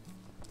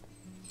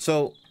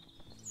 So,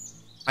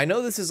 I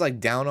know this is like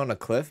down on a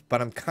cliff,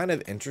 but I'm kind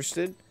of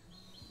interested.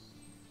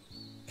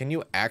 Can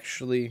you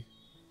actually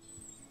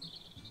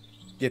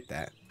get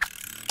that?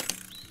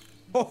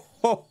 Ho,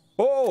 ho,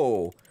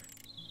 ho!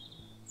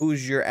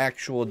 Who's your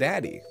actual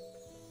daddy?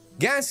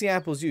 Gassy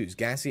apples use.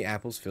 Gassy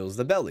apples fills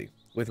the belly.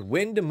 With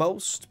wind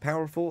most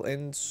powerful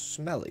and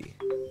smelly.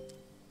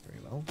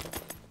 Very well.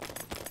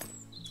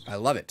 I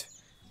love it.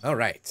 All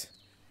right.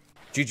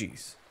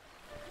 GG's.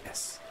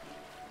 Yes.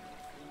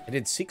 I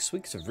did 6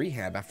 weeks of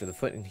rehab after the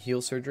foot and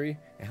heel surgery.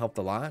 It helped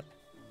a lot.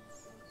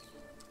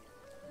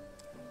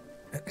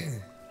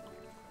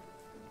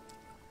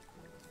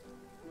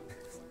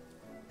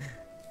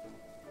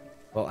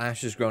 Well,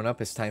 Ash has grown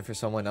up. It's time for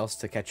someone else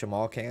to catch 'em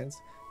all cans.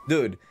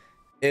 Dude,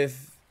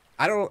 if...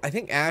 I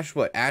think Ash,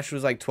 Ash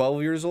was like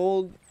 12 years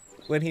old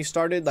when he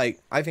started.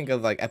 Like, I think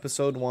of like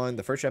episode 1,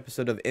 the first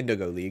episode of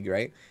Indigo League,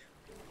 right?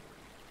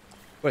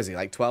 What is he,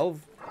 like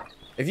 12?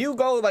 If you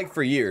go like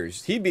for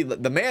years,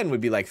 the man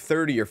would be like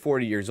 30 or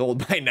 40 years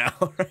old by now,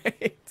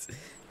 right?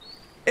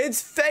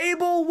 It's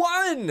Fable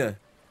 1!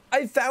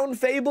 I found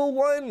Fable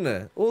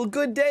 1! Well,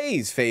 good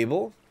days,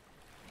 Fable.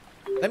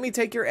 Let me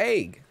take your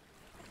egg.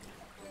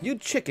 You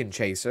chicken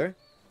chaser.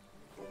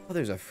 Oh,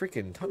 there's a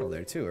freaking tunnel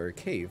there too, or a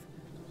cave.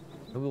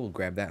 Maybe we'll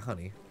grab that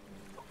honey.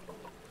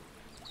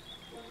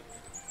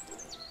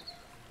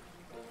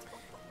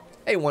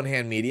 Hey, One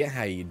Hand Media,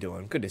 how you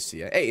doing? Good to see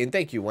you. Hey, and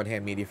thank you, One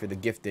Hand Media, for the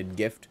gifted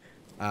gift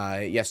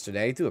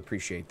yesterday. I do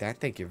appreciate that.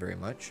 Thank you very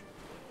much.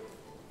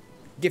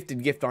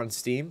 Gifted gift on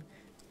Steam.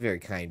 Very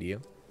kind of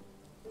you.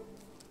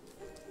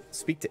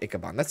 Speak to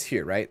Ichabod. That's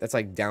here, right? That's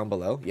like down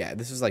below. Yeah,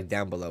 this is like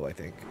down below, I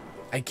think.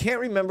 I can't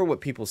remember what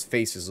people's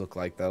faces look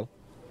like, though.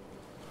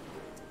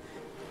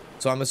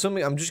 So I'm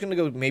assuming I'm just going to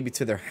go maybe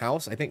to their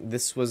house. I think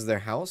this was their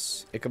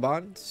house,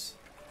 Ichabod's.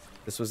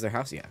 This was their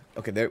house? Yeah.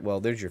 Okay, there. Well,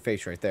 there's your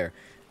face right there.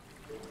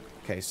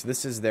 Okay, so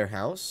this is their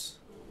house.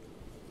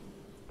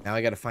 Now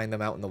I got to find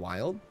them out in the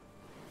wild.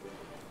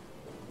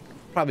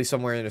 Probably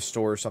somewhere in a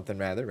store or something,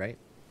 rather, right?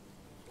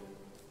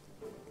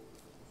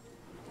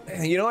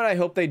 You know what I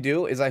hope they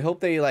do? Is I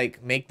hope they,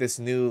 like, make this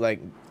new, like...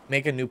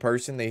 make a new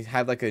person. They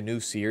have like a new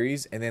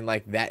series, and then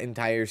like that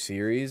entire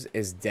series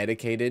is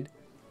dedicated.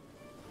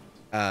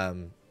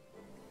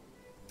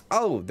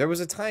 Oh, there was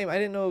a time. I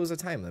didn't know it was a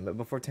time limit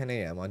before 10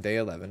 a.m. on day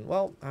 11.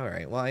 Well, all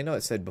right. Well, I know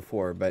it said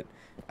before, but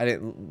I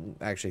didn't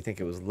actually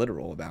think it was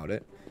literal about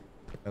it.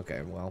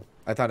 Okay, well,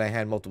 I thought I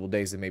had multiple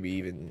days to maybe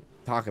even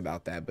talk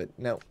about that, but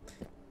no,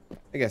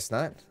 I guess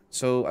not.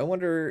 So I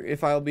wonder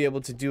if I'll be able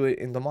to do it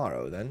in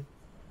tomorrow then.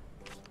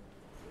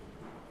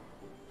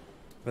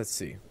 Let's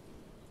see.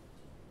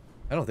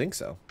 I don't think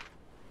so.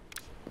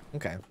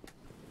 Okay.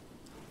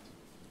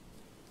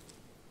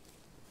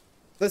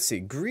 Let's see.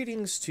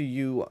 Greetings to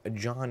you,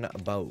 John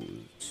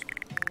Bowes.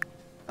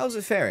 How's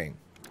it faring?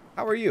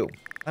 How are you?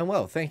 I'm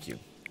well, thank you.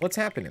 What's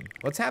happening?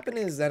 What's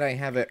happening is that I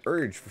have an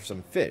urge for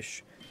some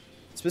fish.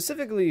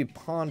 Specifically,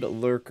 pond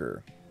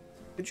lurker.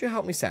 Could you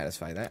help me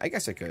satisfy that? I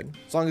guess I could.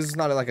 As long as it's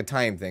not like a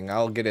time thing,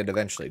 I'll get it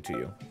eventually to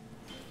you.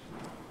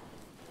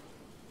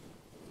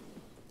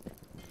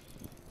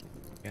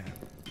 Yeah.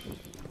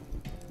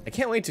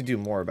 can't wait to do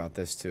more about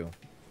this too.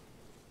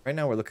 Right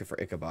now we're looking for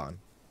Ichabod.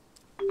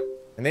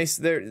 And it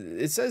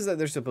says that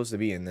they're supposed to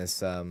be in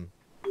this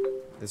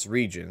this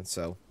region,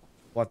 so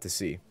we'll have to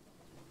see.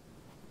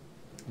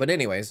 But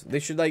anyways, they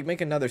should like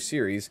make another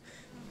series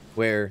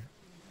where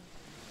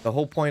the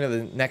whole point of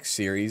the next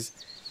series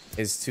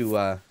is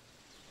to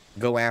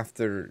go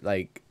after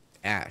like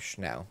Ash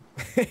now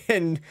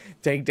and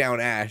take down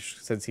Ash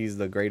since he's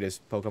the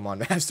greatest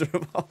Pokemon master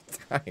of all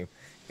time.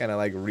 Kind of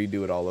like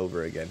redo it all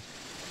over again.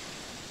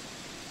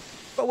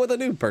 But with a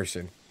new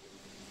person.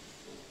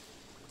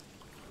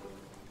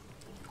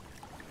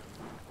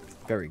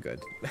 Very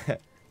good. I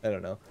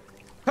don't know.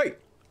 Hey!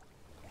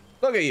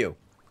 Look at you!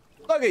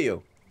 Look at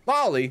you!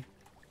 Molly!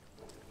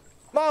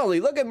 Molly,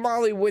 look at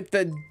Molly with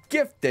the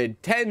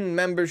gifted 10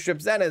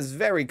 memberships. That is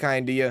very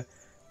kind of you.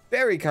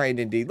 Very kind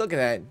indeed. Look at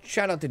that.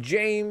 Shout out to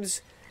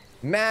James,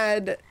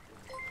 Mad,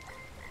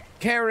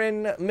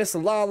 Karen, Miss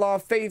Lala,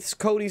 Faiths,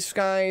 Cody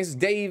Skies,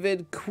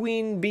 David,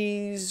 Queen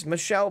Bees,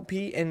 Michelle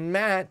P, and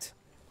Matt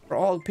for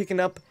all picking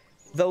up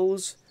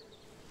those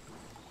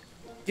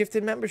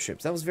gifted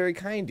memberships. That was very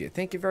kind of you.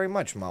 Thank you very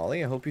much,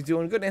 Molly. I hope you're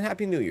doing good, and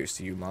Happy New Year's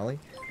to you, Molly.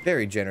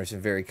 Very generous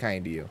and very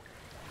kind to you.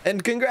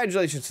 And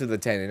congratulations to the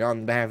 10. And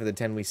on behalf of the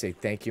 10, we say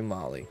thank you,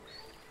 Molly.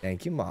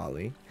 Thank you,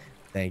 Molly.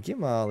 Thank you,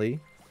 Molly.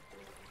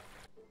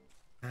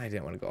 I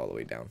didn't want to go all the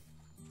way down.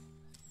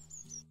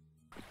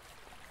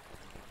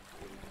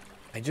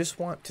 I just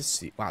want to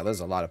see. Wow,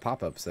 there's a lot of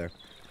pop-ups there.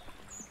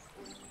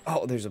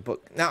 Oh, there's a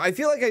book. Now, I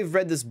feel like I've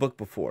read this book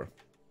before.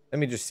 Let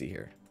me just see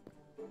here.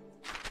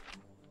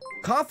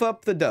 Cough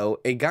Up the Dough,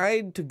 A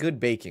Guide to Good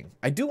Baking.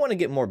 I do want to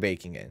get more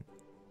baking in.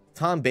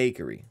 Tom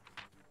Bakery.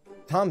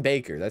 Tom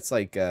Baker. That's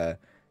like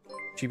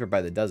cheaper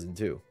by the dozen,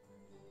 too.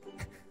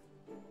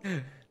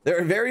 There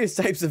are various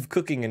types of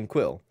cooking in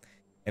Quill,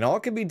 and all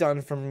can be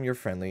done from your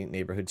friendly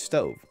neighborhood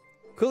stove.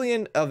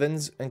 Quillian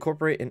ovens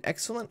incorporate an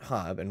excellent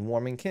hob and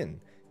warming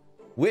kin,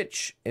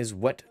 which is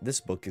what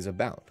this book is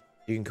about.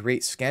 You can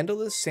create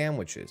scandalous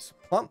sandwiches,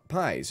 plump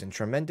pies, and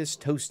tremendous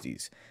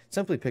toasties.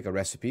 Simply pick a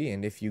recipe,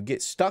 and if you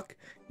get stuck,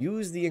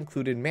 use the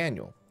included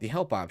manual, the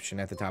help option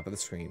at the top of the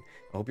screen.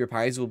 I hope your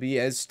pies will be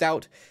as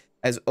stout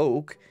as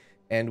oak,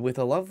 and with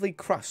a lovely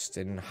crust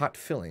and hot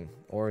filling,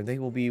 or they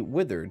will be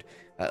withered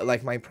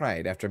like my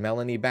pride after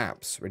Melanie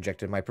Baps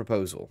rejected my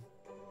proposal.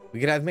 We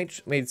could have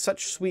made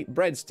such sweet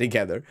breads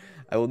together.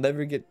 I will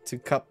never get to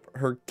cup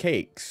her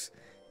cakes.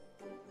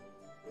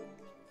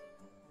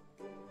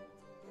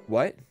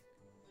 What?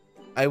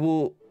 I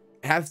will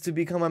have to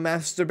become a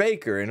master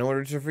baker in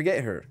order to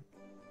forget her.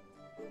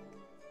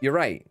 You're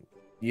right.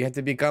 You have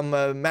to become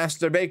a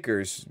master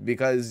bakers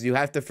because you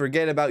have to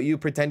forget about you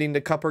pretending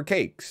to cup her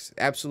cakes.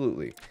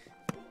 Absolutely.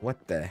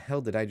 What the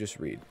hell did I just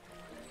read?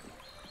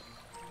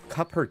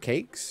 Cup her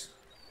cakes?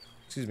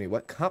 Excuse me,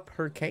 what? Cup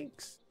her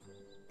cakes?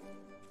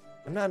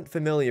 I'm not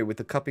familiar with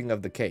the cupping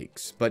of the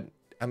cakes, but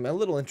I'm a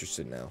little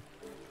interested now.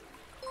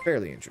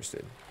 Fairly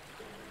interested.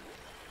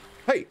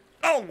 Hey!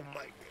 Oh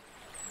my...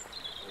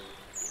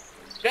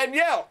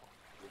 Danielle!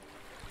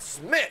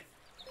 Smith!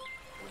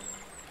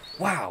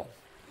 Wow.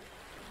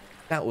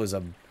 That was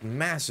a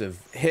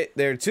massive hit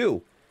there,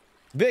 too.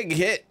 Big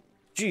hit.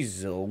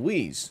 Jeez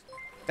Louise.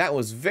 That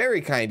was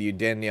very kind of you,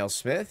 Danielle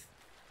Smith.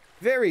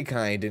 Very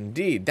kind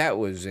indeed. That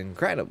was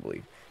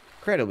incredibly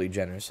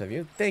generous of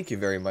you. Thank you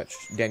very much,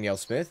 Danielle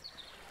Smith.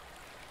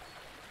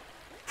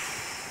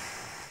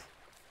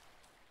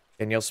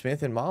 Danielle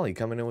Smith and Molly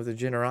coming in with a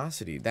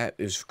generosity. That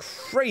is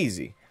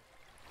crazy.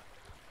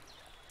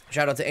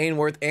 Shout out to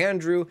Ainsworth,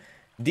 Andrew,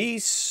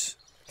 Deese.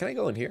 Can I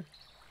go in here?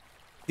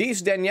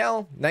 Deese,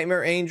 Danielle,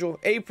 Nightmare Angel,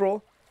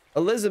 April,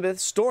 Elizabeth,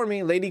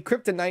 Stormy, Lady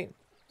Kryptonite,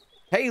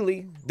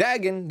 Haley,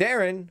 Dagon,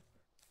 Darren,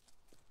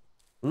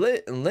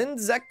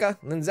 Linzeka,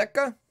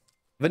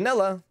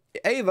 Vanilla,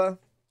 Ava,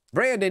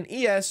 Brandon,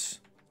 ES.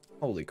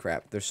 Holy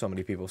crap, there's so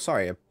many people.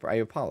 Sorry, I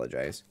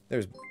apologize.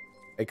 There's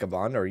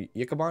Ichabod or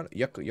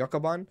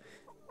Yukabon.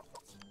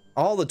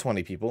 All the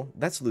 20 people.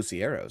 That's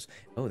Lucy Arrows.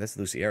 Oh, that's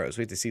Lucy Arrows.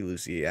 We have to see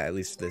Lucy at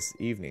least this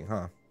evening,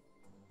 huh?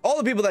 All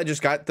the people that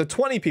just got, the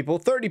 20 people,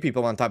 30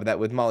 people on top of that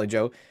with Molly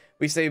Joe.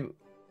 We say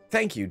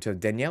thank you to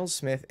Danielle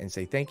Smith and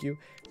say thank you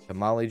to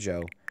Molly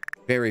Joe.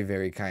 Very,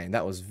 very kind.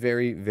 That was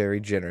very, very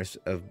generous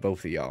of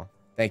both of y'all.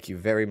 Thank you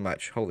very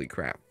much. Holy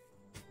crap.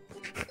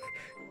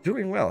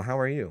 Doing well. How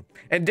are you?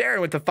 And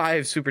Darren with the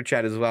 5 super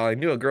chat as well. I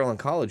knew a girl in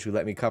college who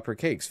let me cup her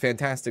cakes.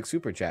 Fantastic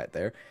super chat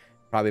there.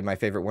 Probably my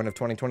favorite one of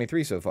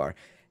 2023 so far.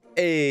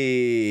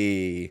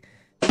 Hey.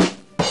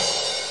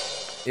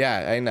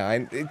 Yeah, I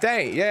know.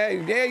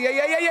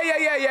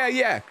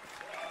 Yeah.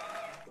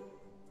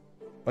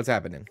 What's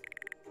happening?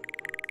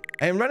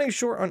 I am running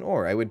short on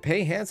ore. I would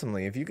pay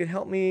handsomely if you could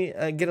help me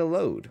get a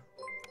load.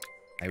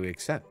 I would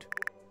accept.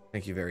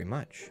 Thank you very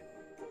much.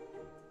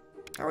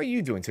 How are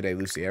you doing today,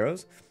 Lucy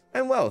Arrows?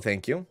 I'm well,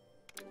 thank you.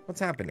 What's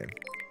happening?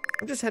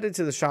 I'm just headed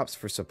to the shops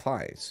for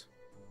supplies.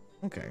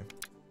 Okay.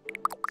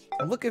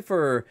 I'm looking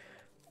for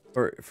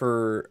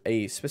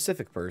a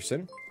specific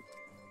person.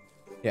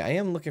 Yeah, I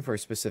am looking for a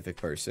specific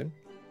person.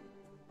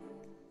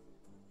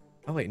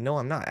 Oh, wait, no,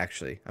 I'm not,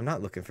 actually. I'm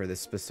not looking for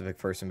this specific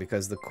person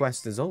because the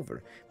quest is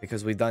over.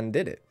 Because we done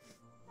did it.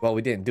 Well,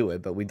 we didn't do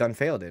it, but we done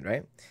failed it,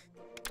 right?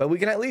 But we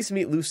can at least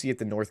meet Lucy at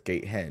the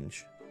Northgate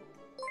Henge.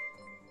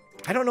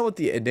 I don't know what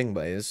the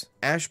enigma is.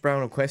 Ash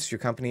Brown requests your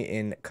company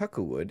in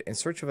Cuckoowood in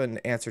search of an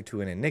answer to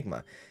an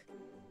enigma.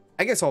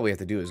 I guess all we have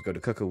to do is go to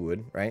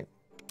Cuckoowood, right?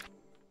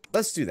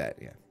 Let's do that,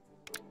 yeah.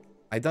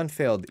 I done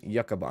failed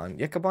Yucabon.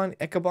 Yucabon?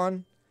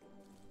 Ekabon?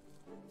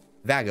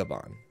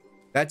 Vagabond.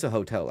 That's a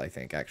hotel, I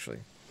think,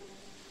 actually.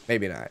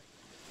 Maybe not.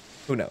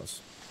 Who knows?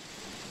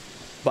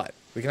 But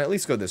we can at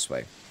least go this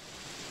way.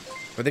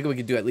 I think we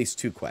could do at least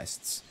 2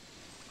 quests.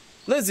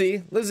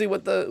 Lizzie,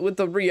 with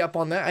the re-up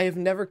on that. I have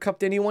never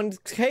cupped anyone's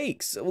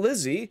cakes.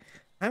 Lizzie,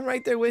 I'm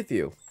right there with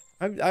you.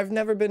 I've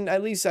never been,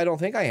 at least I don't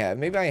think I have.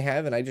 Maybe I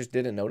have and I just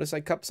didn't notice I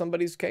cupped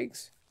somebody's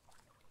cakes.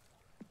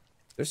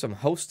 There's some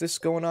hostess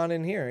going on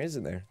in here,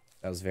 isn't there?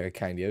 That was very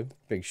kind of you.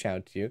 Big shout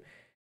out to you.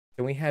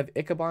 Can we have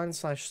Ichabod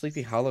 /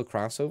 Sleepy Hollow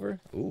crossover?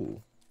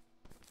 Ooh.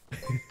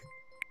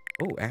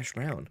 Oh, Ash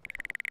Brown.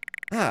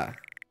 Ah,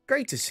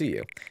 great to see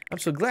you. I'm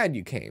so glad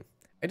you came.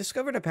 I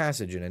discovered a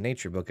passage in a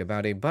nature book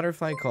about a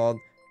butterfly called...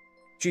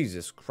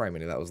 Jesus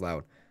criminy, that was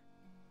loud.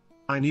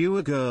 I knew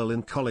a girl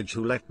in college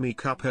who let me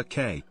cup her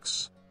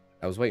cakes.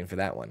 I was waiting for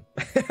that one.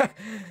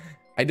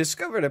 I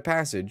discovered a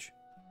passage...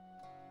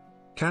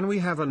 Can we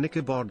have a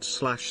Nicobod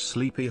 /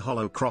 Sleepy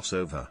Hollow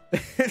crossover?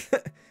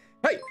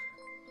 Hey!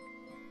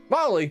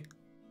 Molly!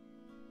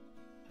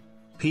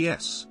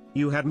 P.S.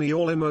 You had me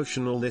all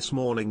emotional this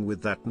morning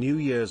with that New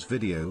Year's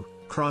video,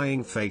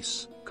 crying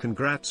face.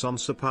 Congrats on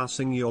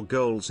surpassing your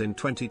goals in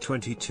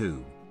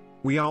 2022.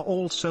 We are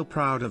all so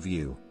proud of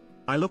you.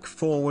 I look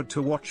forward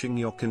to watching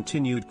your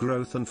continued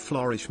growth and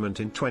flourishment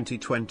in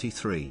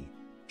 2023.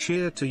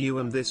 Cheer to you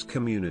and this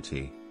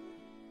community.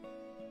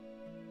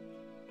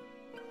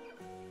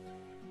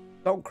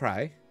 Don't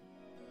cry.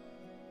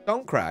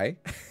 Don't cry.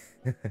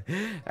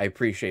 I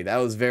appreciate that.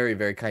 That was very,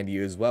 very kind of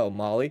you as well,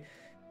 Molly.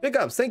 Big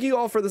ups. Thank you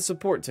all for the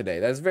support today.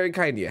 That's very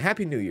kind of you.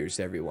 Happy New Year's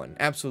to everyone.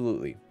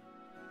 Absolutely.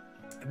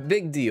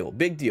 Big deal.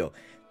 Big deal.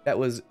 That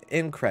was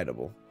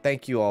incredible.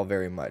 Thank you all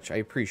very much. I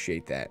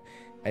appreciate that.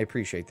 I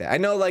appreciate that. I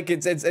know, like,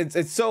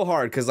 it's so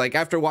hard because, like,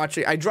 after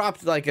watching, I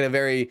dropped, like, in a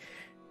very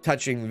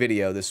touching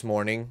video this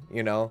morning,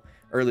 you know,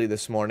 early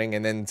this morning,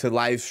 and then to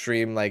live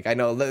stream, like, I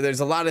know there's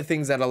a lot of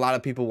things that a lot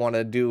of people want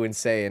to do and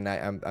say, and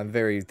I'm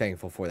very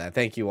thankful for that.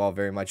 Thank you all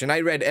very much. And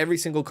I read every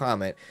single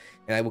comment,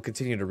 and I will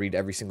continue to read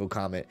every single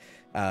comment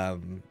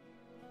on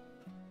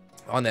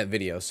that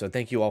video. So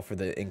thank you all for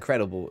the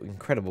incredible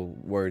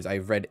words.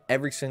 I've read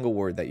every single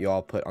word that you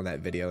all put on that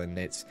video, and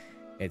it's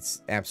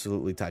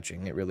absolutely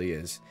touching. It really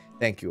is.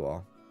 Thank you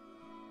all.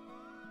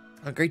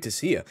 Oh, great to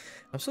see you.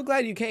 I'm so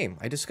glad you came.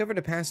 I discovered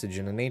a passage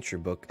in a nature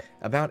book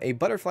about a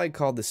butterfly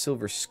called the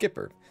silver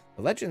skipper.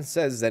 The legend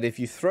says that if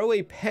you throw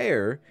a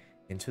pear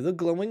into the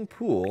glowing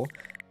pool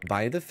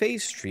by the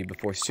face tree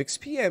before 6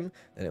 p.m.,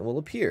 then it will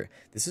appear.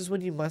 This is when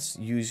you must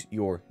use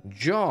your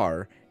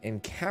jar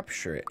and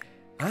capture it.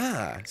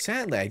 Ah,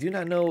 sadly, I do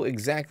not know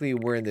exactly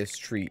where this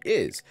tree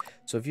is.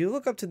 So if you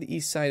look up to the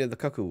east side of the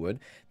Cuckoowood,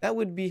 that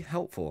would be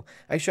helpful.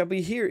 I shall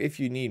be here if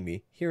you need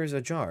me. Here is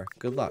a jar.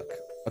 Good luck.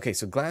 Okay,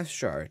 so glass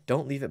jar.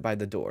 Don't leave it by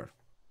the door.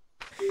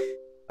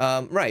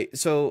 Right.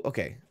 So,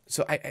 okay.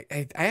 So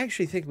I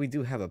actually think we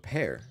do have a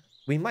pair.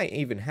 We might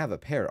even have a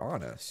pair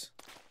on us.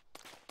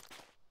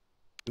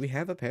 Do we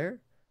have a pair?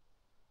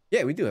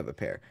 Yeah, we do have a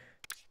pair.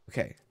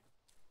 Okay.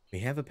 We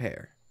have a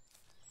pair.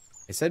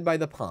 It said by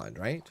the pond,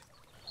 right?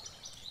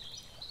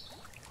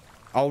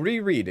 I'll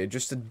reread it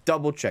just to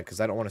double check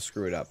because I don't want to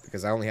screw it up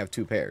because I only have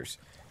 2 pairs.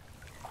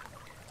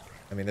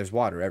 I mean, there's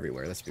water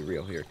everywhere. Let's be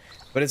real here.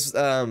 But it's,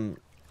 I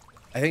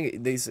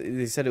think they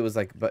said it was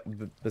like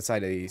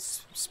beside a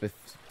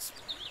specific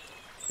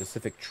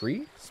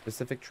tree?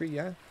 Specific tree,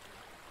 yeah.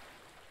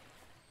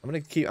 I'm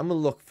gonna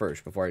look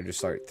first before I just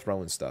start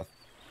throwing stuff.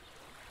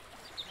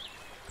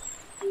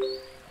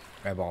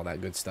 Grab all that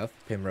good stuff.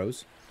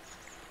 Primrose.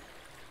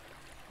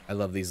 I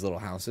love these little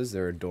houses.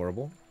 They're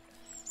adorable.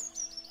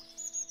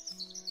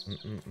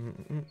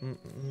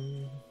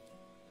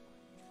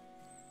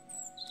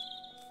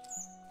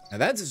 Now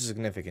that's a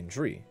significant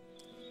tree.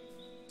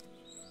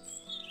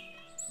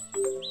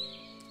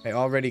 I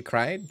already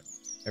cried.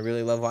 I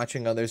really love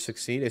watching others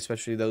succeed,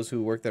 especially those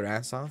who work their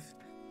ass off.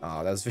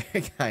 Oh, that was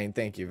very kind.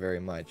 Thank you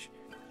very much.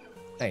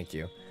 Thank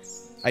you.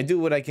 I do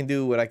what I can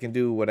do, what I can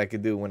do, what I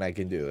can do when I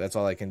can do. That's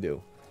all I can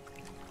do.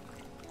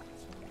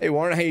 Hey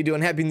Warren, how you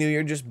doing? Happy New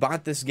Year. Just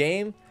bought this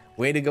game.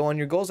 Way to go on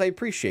your goals. I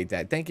appreciate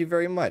that. Thank you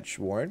very much,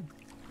 Warren.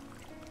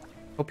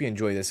 Hope you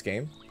enjoy this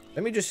game.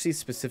 Let me just see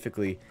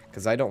specifically,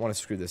 because I don't want to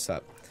screw this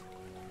up.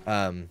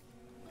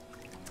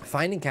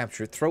 Find and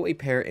capture. Throw a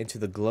pear into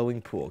the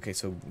glowing pool. Okay,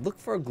 so look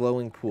for a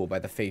glowing pool by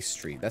the face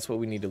tree. That's what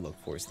we need to look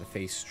for, is the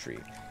face tree.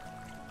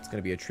 It's going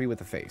to be a tree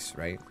with a face,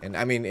 right? And,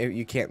 I mean,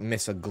 you can't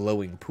miss a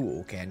glowing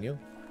pool, can you?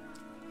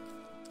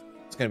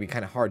 It's going to be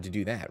kind of hard to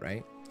do that,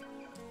 right?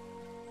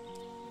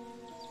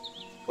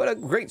 What a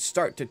great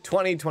start to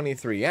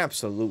 2023.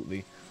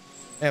 Absolutely.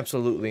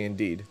 Absolutely,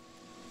 indeed.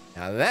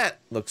 Now that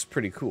looks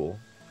pretty cool.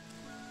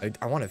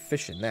 I want to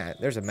fish in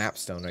that. There's a map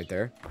stone right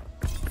there.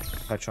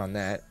 Touch on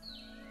that.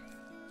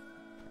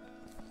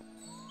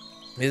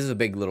 This is a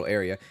big little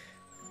area.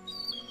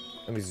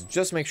 Let me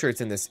just make sure it's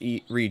in this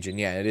region.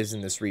 Yeah, it is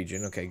in this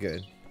region. Okay,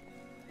 good.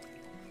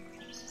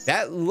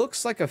 That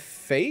looks like a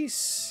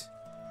face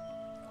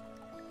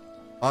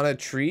on a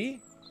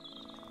tree.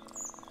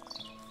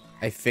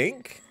 I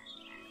think.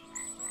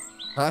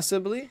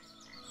 Possibly.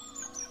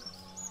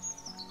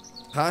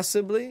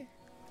 Possibly.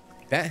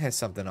 That has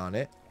something on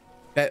it.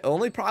 That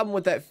only problem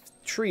with that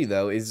tree,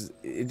 though, is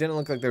it didn't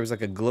look like there was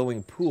like a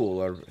glowing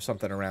pool or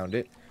something around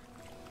it.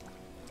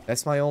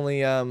 That's my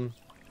only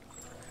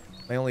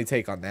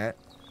take on that.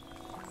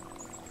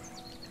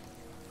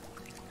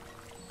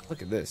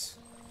 Look at this.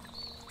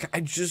 I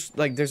just,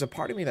 like, there's a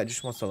part of me that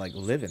just wants to, like,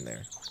 live in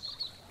there.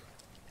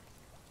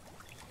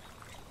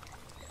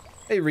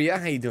 Hey, Rhea.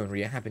 How you doing,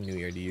 Rhea? Happy New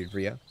Year to you,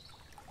 Rhea.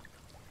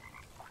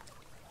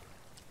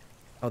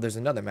 Oh, there's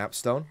another map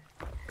stone.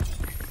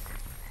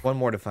 One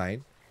more to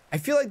find. I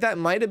feel like that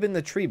might have been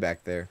the tree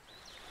back there.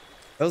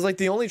 That was, like,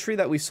 the only tree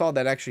that we saw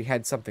that actually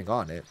had something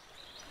on it.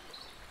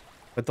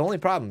 But the only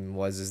problem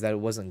is that it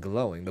wasn't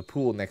glowing. The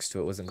pool next to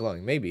it wasn't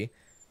glowing. Maybe.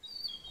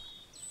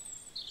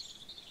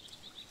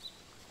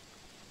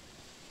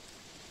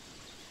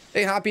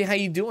 Hey, Hoppy, how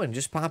you doing?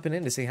 Just popping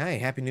in to say hi.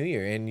 Happy New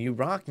Year. And you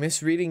rock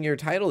misreading your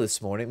title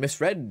this morning.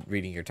 Misread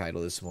reading your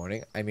title this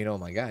morning. I mean, oh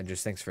my god,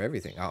 just thanks for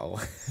everything.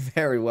 Oh,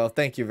 very well.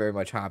 Thank you very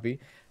much, Hoppy.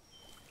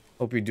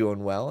 Hope you're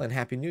doing well, and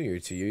Happy New Year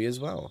to you as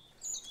well.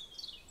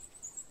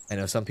 I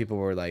know some people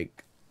were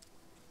like,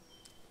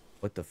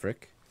 what the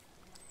frick?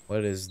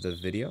 What is the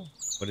video?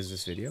 What is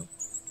this video?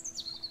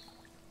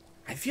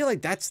 I feel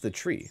like that's the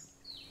tree.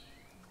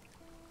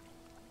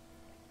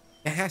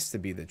 It has to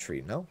be the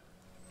tree, no?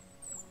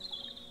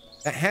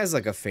 That has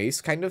like a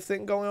face kind of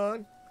thing going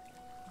on.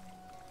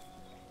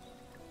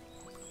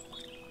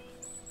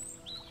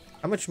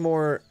 How much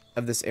more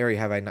of this area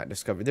have I not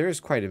discovered? There is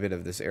quite a bit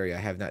of this area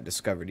I have not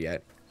discovered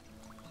yet.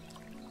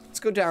 Let's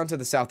go down to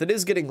the south. It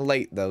is getting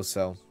late though,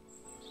 so.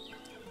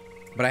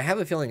 But I have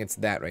a feeling it's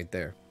that right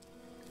there.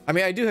 I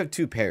mean, I do have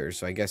 2 pairs,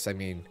 so I guess, I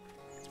mean,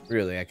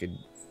 really, I could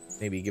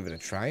maybe give it a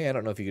try. I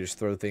don't know if you could just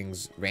throw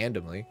things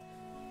randomly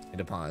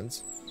into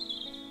ponds.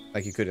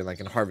 Like you could in, like,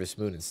 in Harvest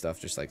Moon and stuff.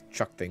 Just, like,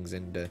 chuck things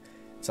into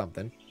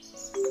something.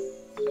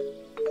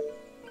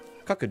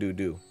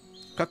 Cockadoo-doo.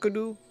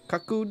 Cockadoo?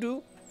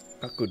 Cockadoo?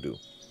 Cockadoo.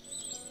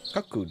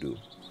 Cockadoo.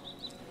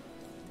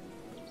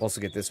 Also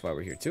get this while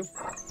we're here, too.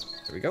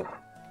 There we go.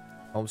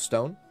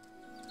 Homestone.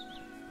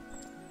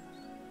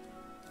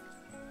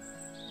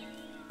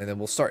 And then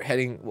we'll start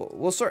heading.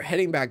 We'll start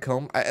heading back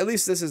home. At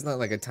least this is not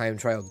like a time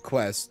trial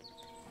quest,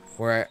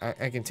 where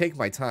I can take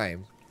my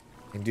time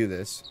and do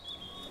this.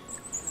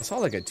 I saw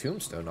like a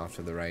tombstone off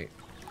to the right.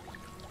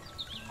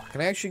 Can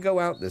I actually go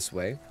out this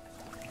way?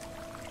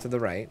 To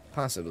the right,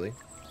 possibly.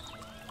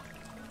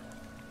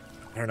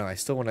 I don't know. I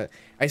still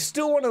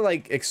want to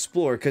like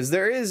explore, because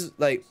there is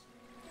like,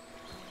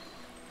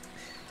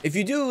 if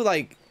you do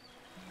like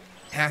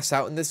pass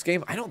out in this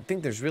game, I don't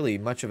think there's really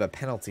much of a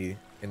penalty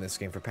in this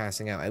game for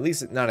passing out. At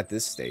least not at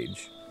this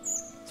stage.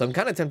 So I'm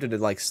kind of tempted to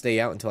like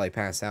stay out until I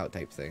pass out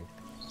type thing.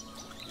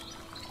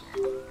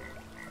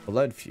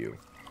 Blood few.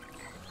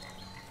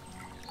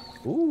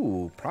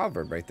 Ooh,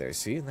 proverb right there.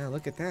 See? Now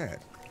look at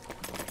that.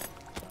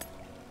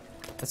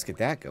 Let's get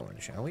that going,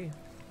 shall we?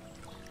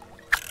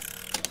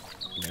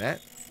 Give me that.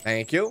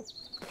 Thank you.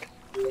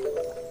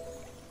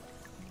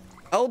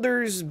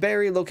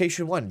 Eldersberry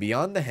Location 1.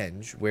 Beyond the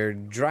Henge, where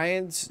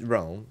dryads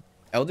roam,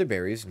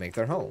 elderberries make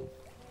their home.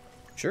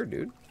 Sure,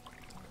 dude.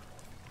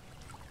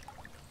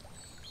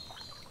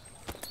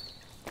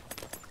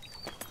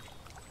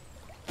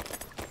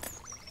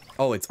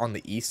 Oh, it's on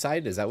the east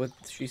side? Is that what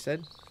she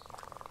said?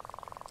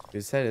 She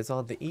said it's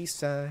on the east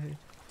side.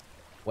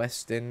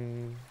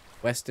 Weston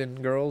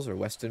girls or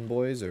Weston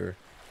boys, or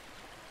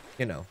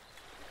you know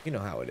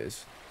how it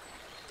is.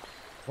 I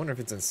wonder if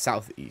it's in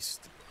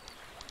southeast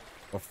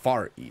or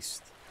far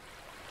east.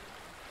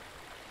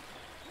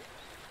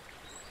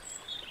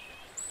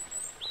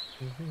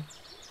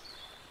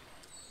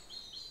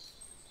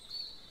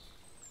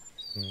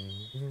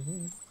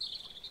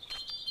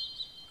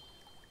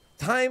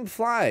 Time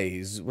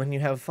flies when you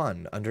have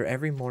fun under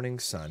every morning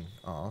sun.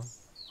 Aw.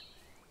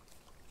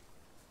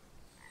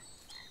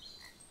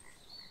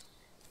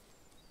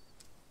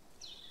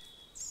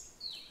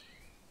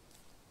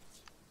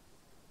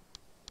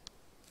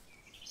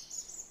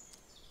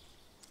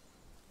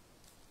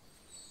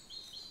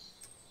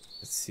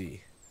 Let's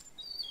see.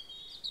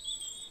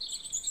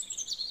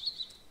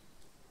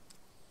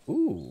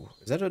 Ooh,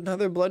 is that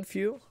another blood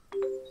few?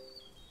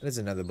 That is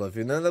another blood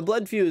few. Now, the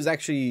blood few is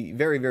actually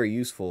very, very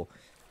useful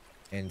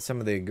in some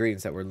of the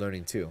ingredients that we're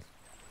learning too.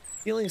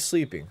 Feeling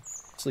sleepy.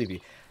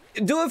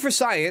 Do it for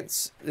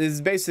science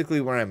is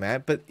basically where I'm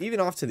at, but even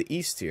off to the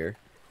east here,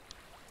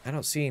 I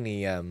don't see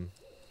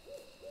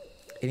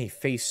any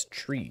face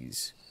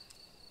trees.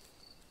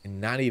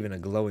 And not even a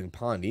glowing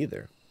pond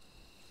either.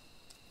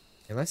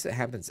 Unless it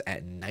happens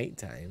at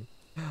nighttime.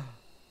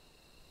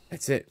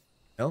 That's it.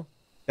 No?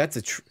 That's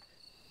a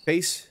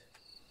face.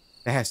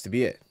 That has to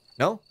be it.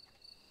 No?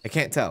 I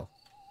can't tell.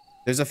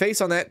 There's a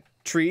face on that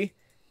tree.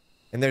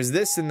 And there's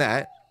this and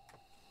that.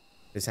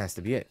 This has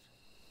to be it.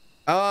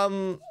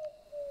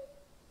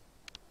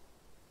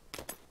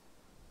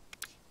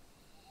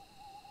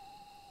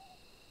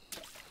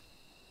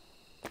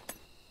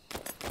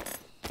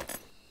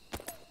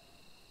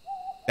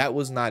 That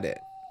was not it.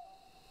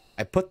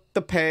 I put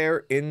the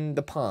pear in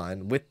the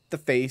pond with the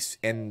face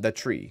and the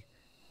tree.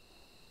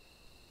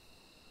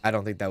 I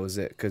don't think that was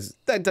it, because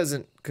that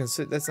doesn't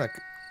consider. That's not.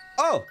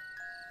 Oh!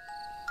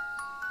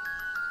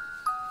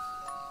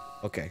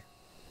 Okay.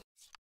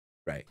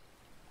 Right.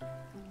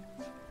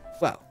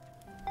 Well.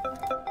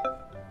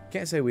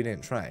 Can't say we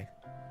didn't try.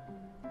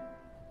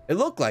 It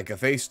looked like a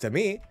face to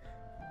me.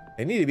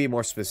 They need to be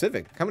more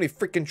specific. How many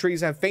freaking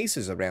trees have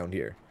faces around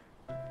here?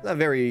 It's not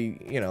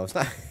very, you know, it's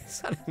not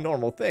a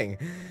normal thing.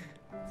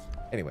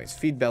 Anyways,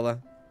 feed Bella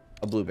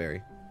a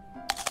blueberry.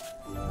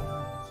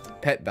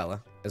 Pet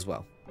Bella as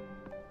well.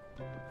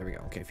 There we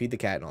go. Okay, feed the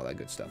cat and all that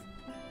good stuff.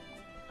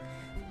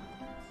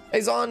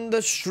 He's on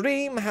the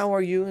stream. How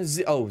are you?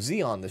 Z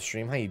on the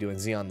stream. How you doing,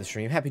 Z on the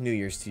stream? Happy New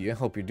Year's to you.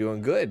 Hope you're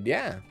doing good.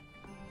 Yeah.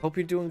 Hope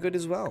you're doing good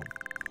as well.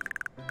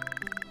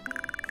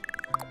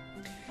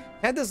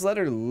 Had this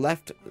letter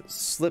left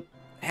slipped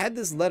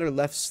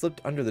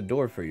under the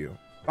door for you.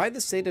 By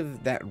the state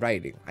of that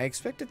writing, I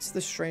expect it's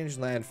the strange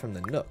lad from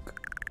the Nook.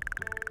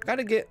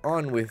 Gotta get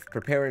on with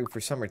preparing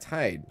for summer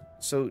tide,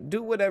 so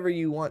do whatever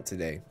you want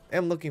today.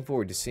 I'm looking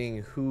forward to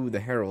seeing who the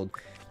herald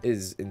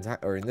is in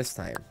this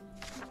time.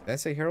 Did I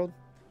say herald?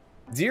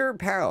 Dear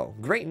pal,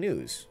 great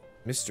news.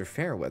 Mr.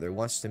 Fairweather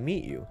wants to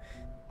meet you.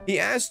 He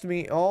asked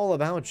me all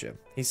about you.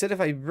 He said if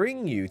I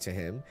bring you to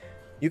him,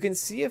 you can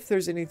see if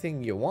there's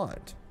anything you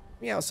want.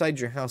 Meet me outside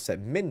your house at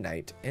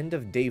midnight, end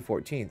of day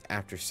 14th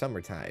after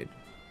summertide.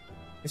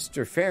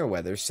 Mr.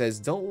 Fairweather says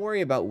don't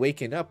worry about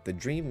waking up, the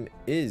dream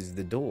is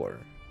the door.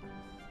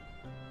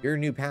 Your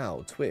new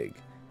pal, Twig.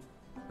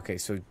 Okay,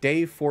 so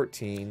day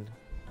 14,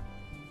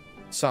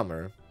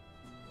 summer,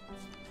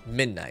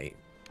 midnight,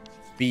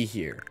 be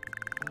here.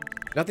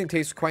 Nothing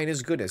tastes quite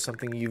as good as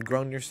something you've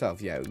grown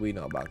yourself. Yeah, we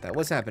know about that.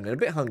 What's happening? A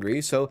bit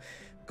hungry, so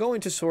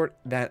going to sort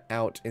that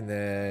out in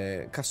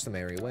the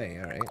customary way,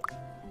 alright?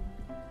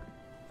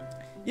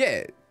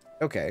 Yeah,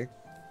 okay.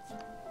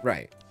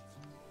 Right.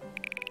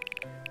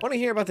 Want to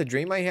hear about the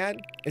dream I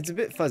had? It's a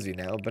bit fuzzy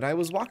now, but I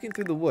was walking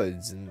through the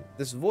woods, and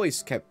this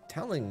voice kept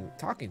talking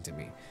to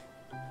me.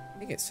 I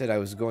think it said I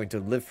was going to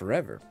live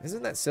forever.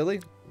 Isn't that silly?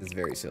 It's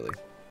very silly.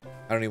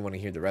 I don't even want to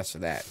hear the rest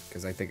of that,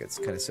 because I think it's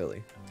kind of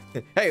silly.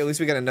 Hey, at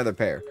least we got another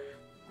pair.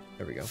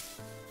 There we go.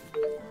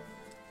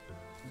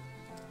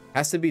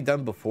 Has to be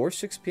done before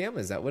 6 p.m.?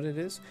 Is that what it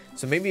is?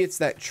 So maybe it's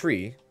that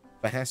tree,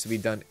 but has to be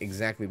done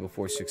exactly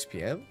before 6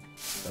 p.m.?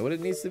 Is that what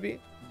it needs to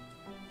be?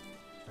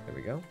 There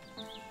we go.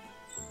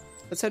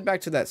 Let's head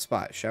back to that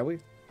spot, shall we?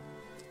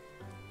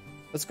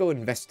 Let's go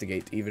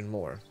investigate even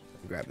more.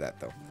 Grab that,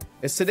 though.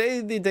 Is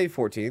today the day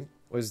 14th?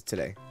 What is it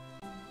today?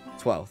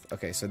 12th.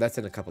 Okay, so that's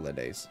in a couple of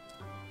days.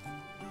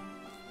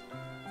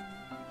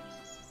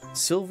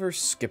 Silver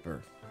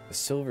Skipper. The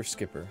Silver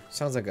Skipper.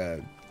 Sounds like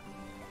a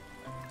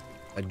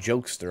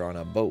jokester on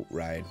a boat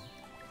ride.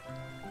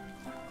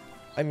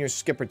 I'm your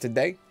skipper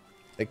today.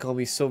 They call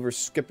me Silver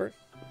Skipper.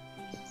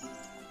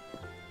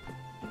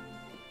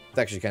 It's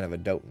actually kind of a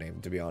dope name,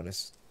 to be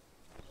honest.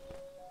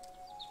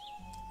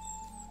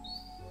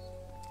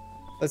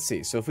 Let's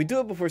see. So if we do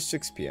it before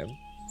 6 p.m.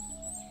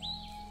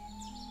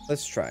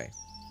 Let's try.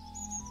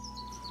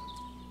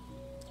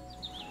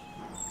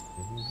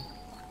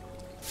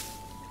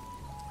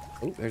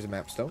 Oh, there's a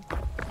map stone.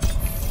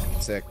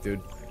 Sick,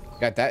 dude.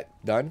 Got that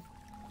done.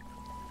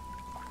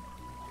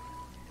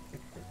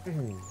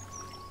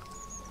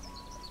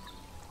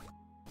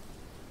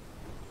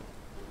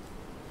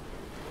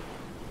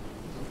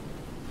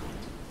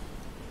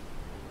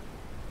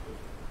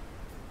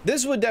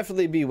 This would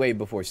definitely be way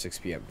before 6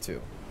 p.m.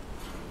 too.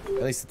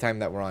 At least the time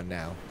that we're on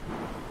now.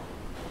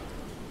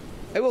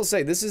 I will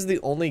say, this is the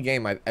only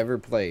game I've ever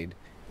played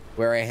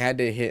where I had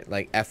to hit,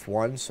 like,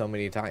 F1 so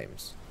many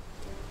times.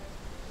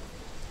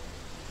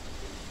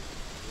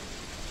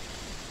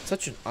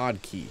 Such an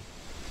odd key.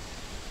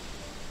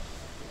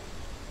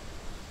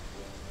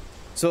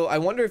 So, I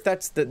wonder if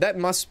that's the... That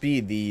must be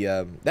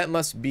the, that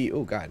must be...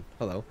 Oh, God.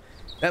 Hello.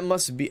 That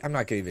must be... I'm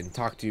not gonna even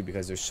talk to you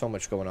because there's so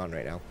much going on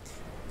right now.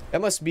 That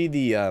must be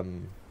the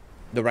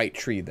right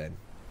tree, then.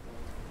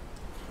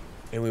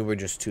 And we were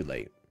just too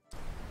late.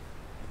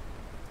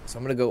 So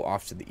I'm going to go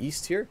off to the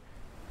east here.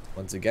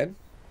 Once again.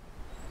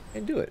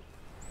 And do it.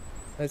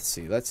 Let's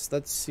see. Let's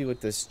see what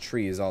this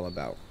tree is all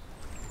about.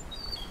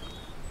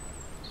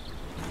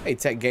 Hey,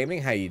 Tech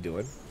Gaming. How you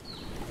doing?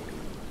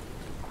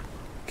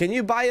 Can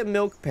you buy a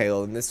milk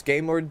pail in this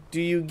game? Or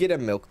do you get a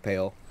milk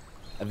pail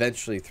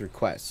eventually through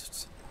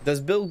quests?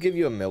 Does Bill give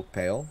you a milk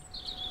pail?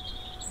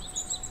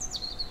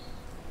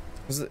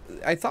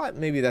 I thought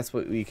maybe that's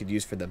what we could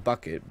use for the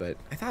bucket, but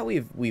I thought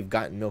we've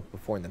gotten milk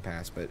before in the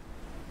past, but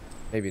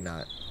maybe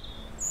not.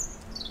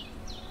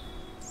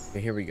 Okay,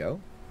 here we go.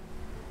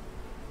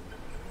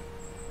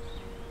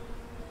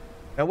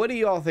 Now, what do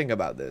you all think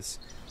about this?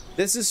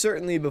 This is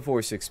certainly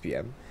before 6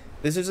 p.m.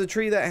 This is a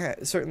tree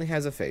that certainly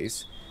has a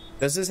face.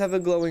 Does this have a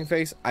glowing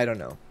face? I don't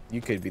know.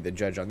 You could be the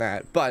judge on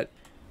that, but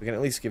we can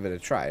at least give it a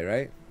try,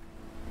 right?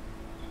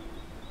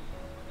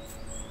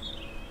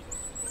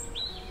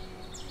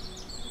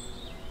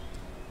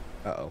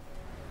 Uh-oh.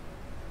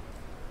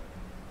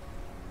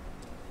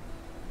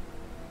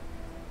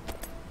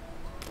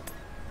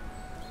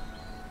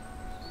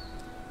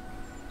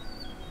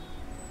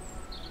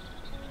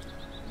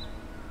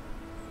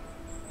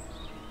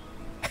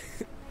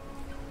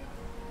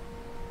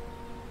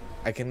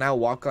 I can now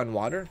walk on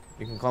water.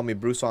 You can call me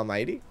Bruce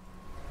Almighty.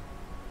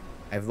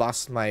 I've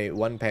lost my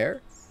one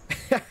pair.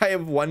 I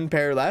have one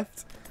pair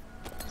left.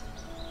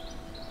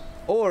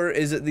 Or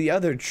is it the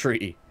other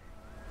tree?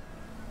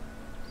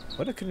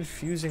 What a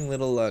confusing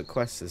little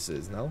quest this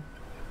is, no?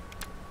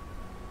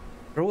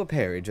 Throw a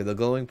pear into the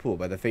glowing pool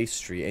by the face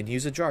tree and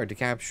use a jar to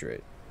capture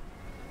it.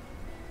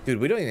 Dude,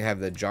 we don't even have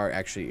the jar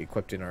actually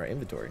equipped in our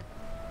inventory.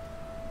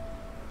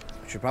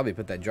 We should probably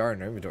put that jar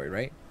in our inventory,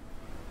 right?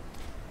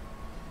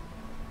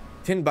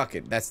 Tin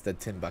bucket. That's the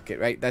tin bucket,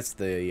 right? That's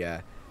the,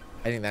 I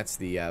think that's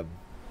the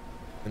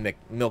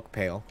milk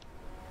pail.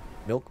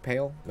 Milk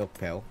pail? Milk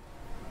pail.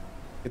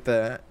 Get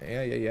the,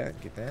 yeah,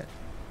 get that.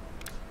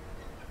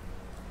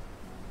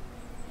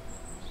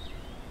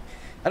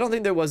 I don't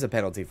think there was a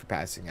penalty for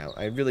passing out.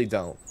 I really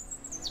don't.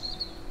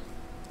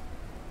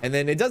 And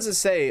then it doesn't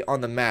say on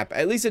the map,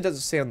 at least it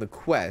doesn't say on the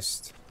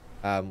quest,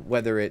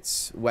 whether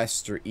it's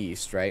west or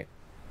east, right?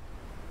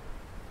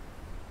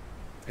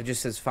 It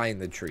just says find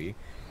the tree.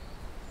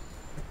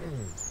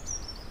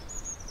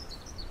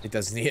 It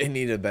does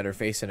need a better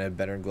face and a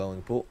better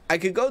glowing pool. I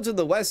could go to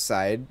the west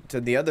side, to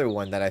the other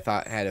one that I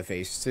thought had a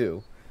face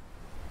too,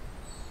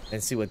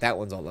 and see what that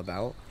one's all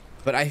about.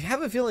 But I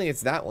have a feeling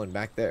it's that one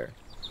back there.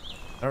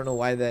 I don't know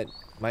why that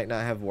might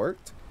not have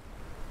worked.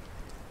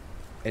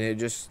 And it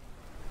just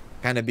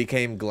kind of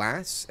became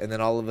glass, and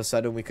then all of a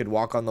sudden we could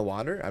walk on the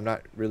water. I'm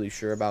not really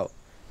sure about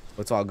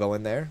what's all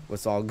going there,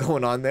 what's all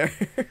going on there.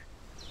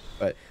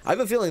 But I have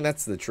a feeling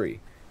that's the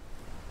tree.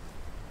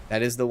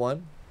 That is the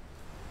one?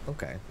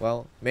 Okay,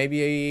 well,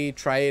 maybe I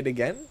try it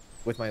again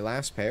with my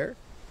last pair,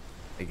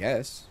 I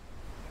guess.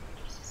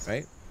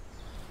 Right?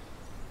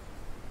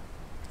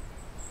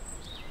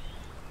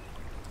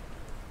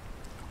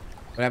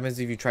 What happens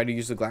if you try to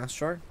use the glass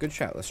jar? Good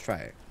shot, let's try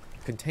it.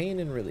 Contain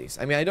and release.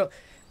 I mean, I don't...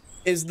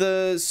 Is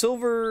the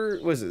silver...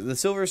 What is it? The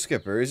silver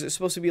skipper, is it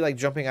supposed to be like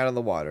jumping out of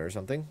the water or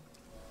something?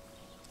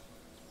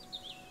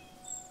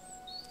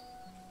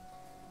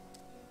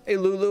 Hey,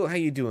 Lulu. How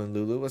you doing,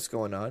 Lulu? What's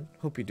going on?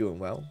 Hope you're doing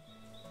well.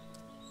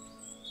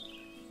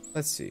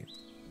 Let's see.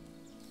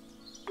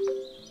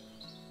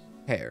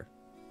 Hair.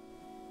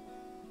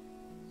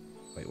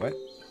 Wait, what?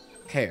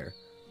 Hair.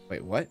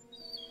 Wait, what?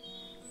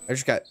 I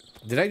just got...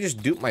 Did I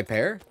just dupe my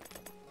pair?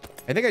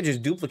 I think I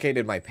just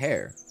duplicated my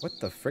pair. What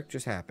the frick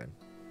just happened?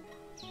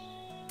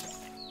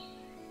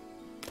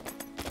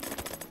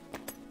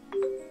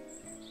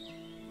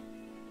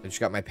 I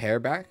just got my pair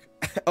back?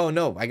 Oh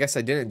no, I guess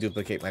I didn't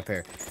duplicate my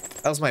pair.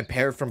 That was my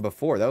pair from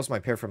before. That was my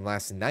pair from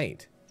last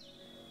night.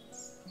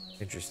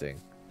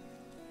 Interesting.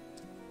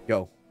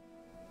 Yo.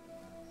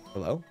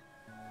 Hello?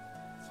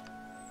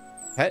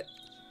 Pet?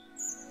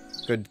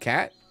 Good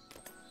cat?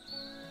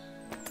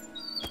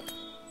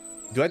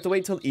 Do I have to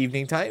wait till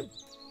evening time?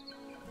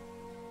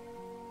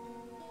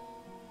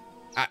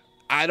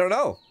 I don't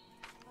know.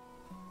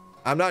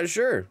 I'm not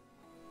sure.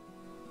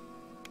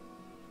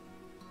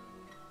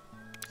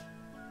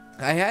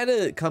 I had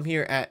to come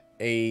here at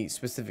a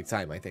specific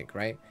time, I think,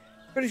 right?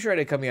 Pretty sure I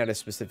had to come here at a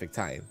specific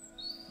time.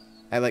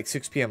 At like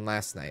 6 p.m.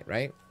 last night,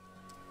 right?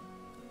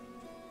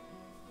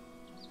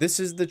 This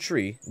is the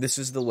tree. This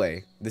is the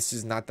way. This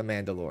is not the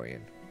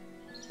Mandalorian.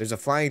 There's a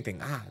flying thing.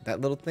 Ah,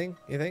 that little thing,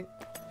 you think?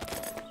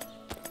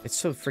 It's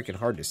so freaking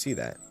hard to see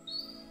that.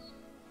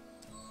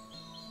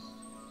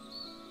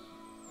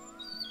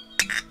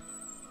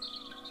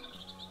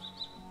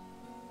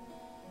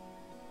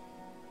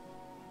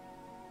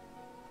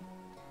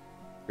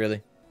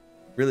 Really?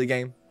 Really,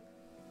 game?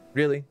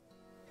 Really?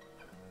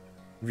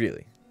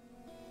 Really?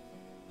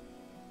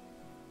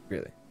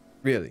 Really?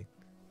 Really?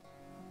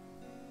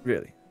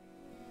 Really?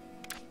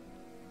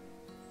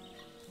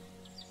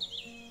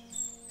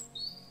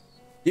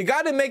 You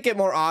gotta make it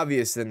more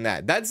obvious than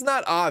that. That's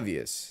not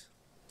obvious.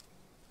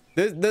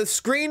 The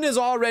screen is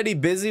already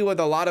busy with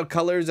a lot of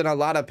colors and a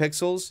lot of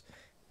pixels.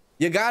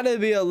 You gotta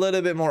be a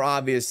little bit more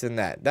obvious than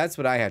that. That's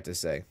what I have to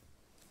say.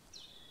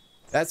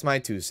 That's my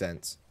 2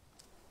 cents.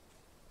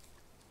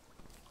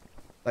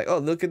 Like, oh,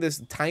 look at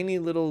this tiny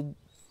little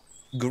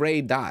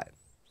gray dot.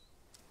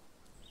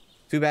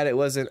 Too bad it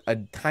wasn't a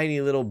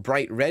tiny little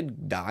bright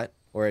red dot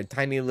or a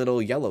tiny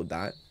little yellow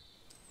dot.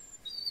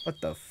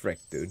 What the frick,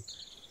 dude?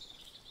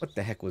 What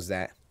the heck was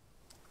that?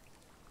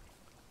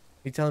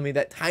 You telling me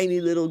that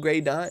tiny little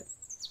gray dot?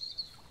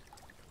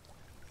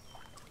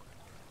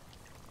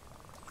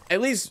 At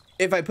least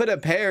if I put a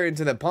pear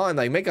into the pond,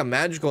 like make a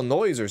magical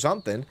noise or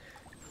something.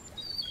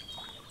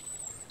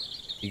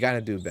 You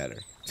gotta do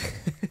better.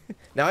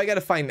 Now I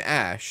gotta find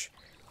Ash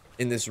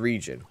in this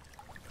region.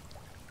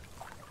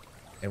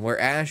 And where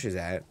Ash is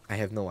at, I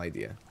have no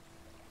idea.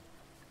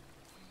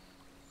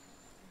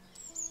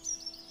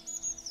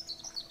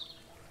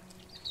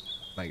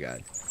 My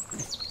god.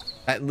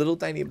 That little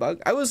tiny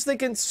bug. I was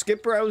thinking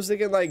skipper. I was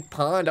thinking like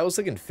pond. I was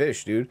thinking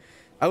fish, dude.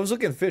 I was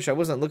looking fish. I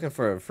wasn't looking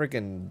for a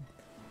freaking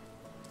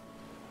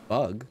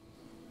bug.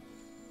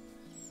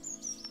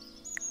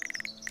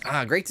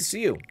 Ah, great to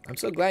see you. I'm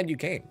so glad you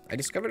came. I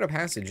discovered a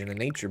passage in a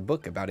nature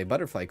book about a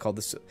butterfly called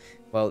the...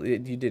 Well,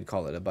 you did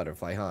call it a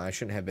butterfly, huh? I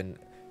shouldn't have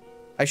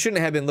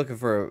been looking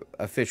for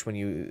a fish when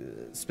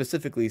you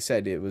specifically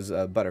said it was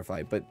a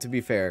butterfly. But to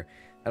be fair,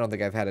 I don't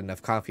think I've had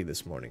enough coffee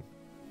this morning.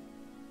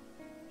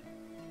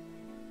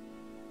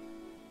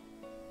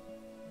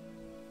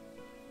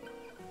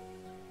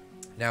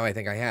 Now I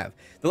think I have.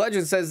 The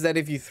legend says that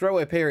if you throw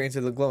a pear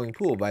into the glowing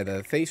pool by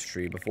the face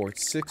tree before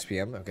 6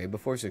 p.m., okay,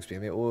 before 6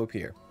 p.m., it will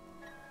appear.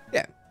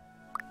 Yeah.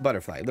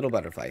 Butterfly, little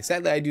butterfly.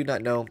 Sadly, I do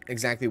not know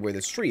exactly where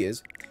this tree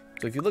is.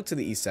 So if you look to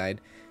the east side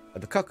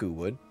of the cuckoo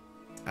wood,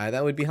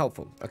 that would be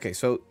helpful. Okay,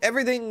 so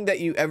everything that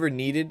you ever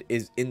needed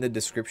is in the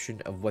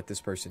description of what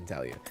this person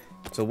tell you.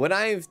 So what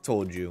I've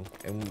told you,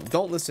 and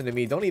don't listen to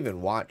me, don't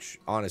even watch,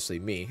 honestly,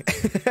 me.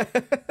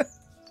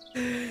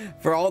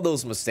 For all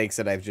those mistakes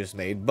that I've just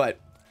made, but...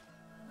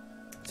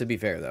 To be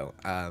fair, though,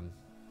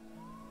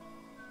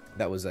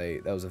 that was a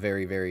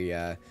very, very,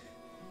 it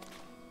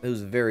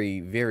was a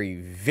very, very,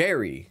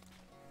 very,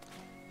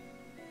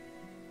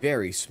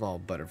 very small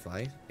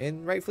butterfly,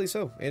 and rightfully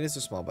so. It is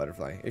a small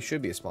butterfly. It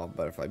should be a small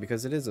butterfly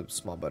because it is a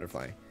small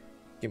butterfly.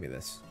 Give me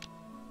this.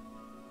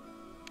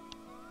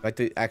 Do I have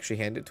to actually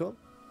hand it to him?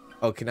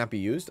 Oh, cannot be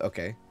used?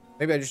 Okay.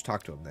 Maybe I just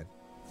talk to him then.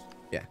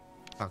 Yeah,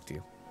 talk to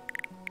you.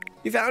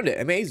 You found it.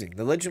 Amazing.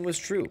 The legend was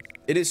true.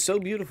 It is so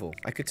beautiful.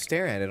 I could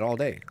stare at it all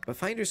day. But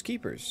finders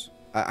keepers.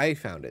 I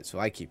found it, so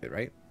I keep it,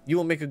 right? You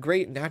will make a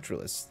great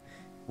naturalist.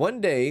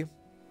 One day,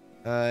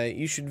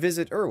 you should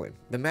visit Irwin,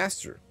 the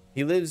master.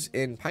 He lives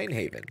in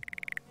Pinehaven,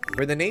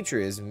 where the nature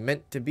is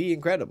meant to be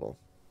incredible.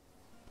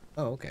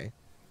 Oh, okay.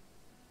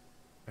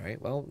 All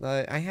right, well,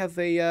 I have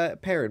a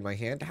pear in my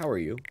hand. How are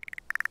you?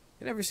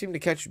 I never seem to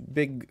catch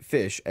big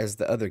fish as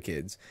the other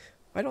kids.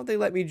 Why don't they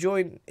let me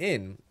join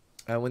in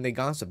when they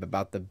gossip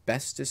about the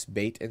bestest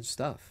bait and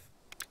stuff?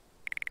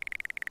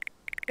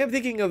 I'm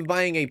thinking of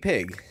buying a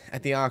pig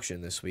at the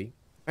auction this week.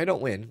 If I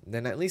don't win,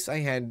 then at least I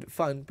had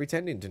fun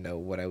pretending to know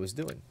what I was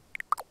doing.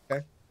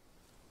 Okay?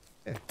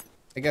 Yeah,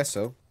 I guess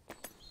so.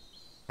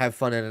 Have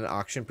fun at an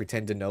auction,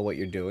 pretend to know what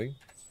you're doing.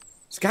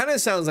 This kind of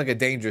sounds like a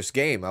dangerous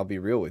game, I'll be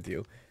real with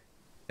you.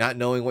 Not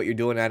knowing what you're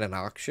doing at an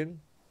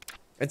auction.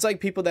 It's like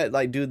people that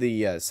like do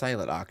the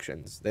silent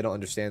auctions. They don't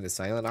understand the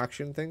silent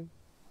auction thing.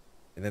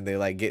 And then they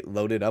like get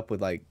loaded up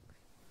with like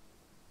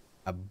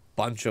a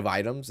bunch of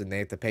items, and they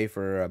have to pay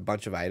for a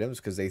bunch of items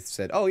because they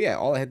said, oh yeah,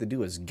 all I had to do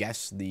was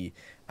guess the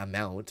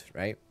amount,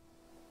 right?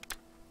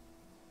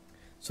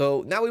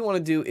 So now we want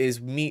to do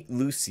is meet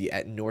Lucy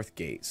at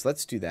Northgate. So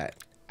let's do that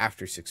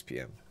after 6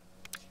 p.m.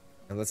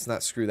 And let's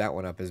not screw that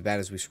one up as bad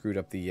as we screwed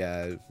up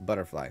the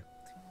butterfly.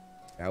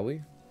 Shall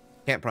we?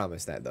 Can't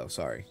promise that though,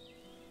 sorry.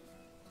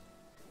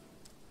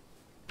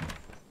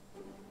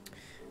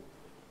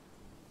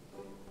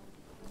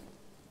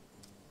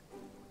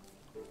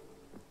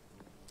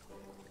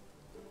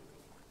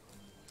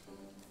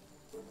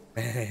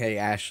 Hey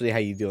Ashley, how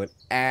you doing?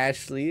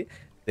 Ashley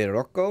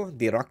Rocco.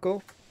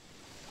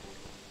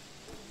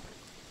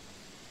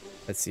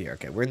 Let's see here.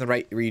 Okay, we're in the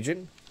right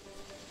region.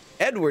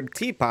 Edward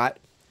Teapot,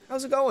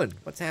 how's it going?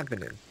 What's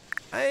happening?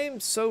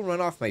 I'm so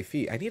run off my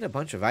feet. I need a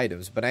bunch of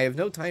items, but I have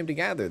no time to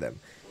gather them.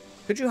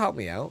 Could you help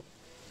me out?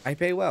 I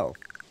pay well.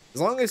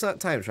 As long as it's not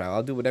time trial,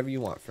 I'll do whatever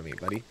you want from me,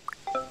 buddy.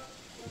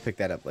 We'll pick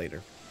that up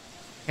later.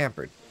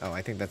 Hampered. Oh,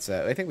 I think that's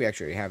I think we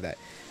actually already have that.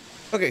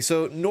 Okay,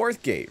 so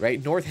Northgate, right?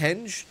 North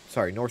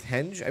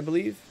Henge, I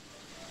believe.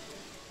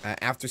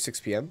 After 6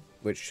 p.m.,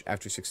 which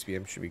after 6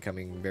 p.m. should be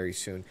coming very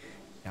soon.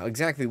 Now,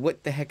 exactly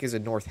what the heck is a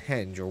North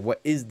Henge, or what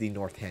is the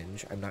North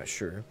Henge? I'm not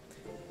sure.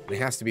 It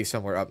has to be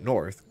somewhere up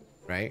north,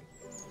 right?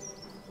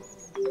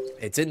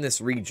 It's in this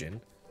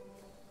region.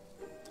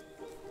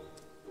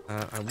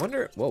 I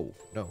wonder... Whoa,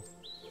 no.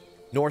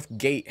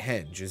 Northgate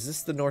Henge. Is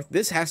this the North...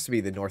 This has to be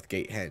the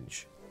Northgate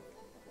Henge.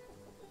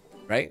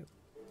 Right?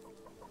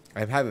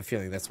 I have a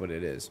feeling that's what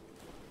it is.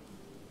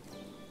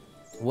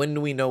 When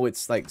do we know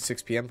it's like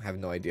 6 p.m.? I have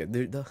no idea.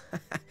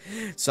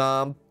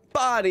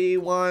 Somebody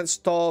once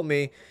told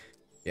me.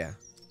 Yeah.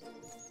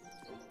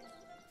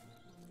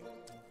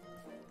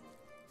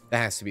 That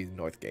has to be the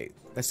North Gate.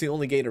 That's the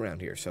only gate around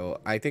here. So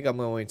I think I'm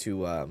going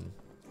to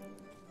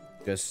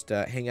just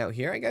hang out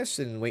here, I guess,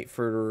 and wait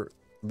for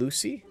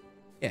Lucy.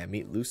 Yeah,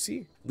 meet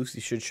Lucy. Lucy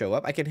should show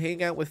up. I can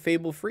hang out with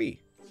Fable Free.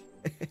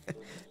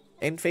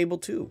 And Fable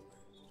 2.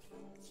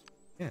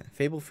 Yeah,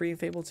 Fable Free and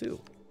Fable 2.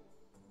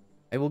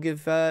 I will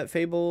give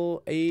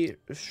Fable a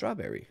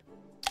strawberry.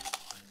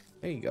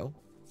 There you go.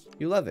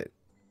 You love it.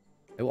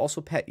 I will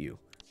also pet you,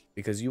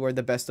 because you are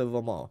the best of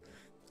them all.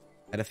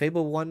 At a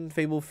Fable 1,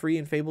 Fable Free,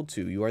 and Fable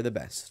 2, you are the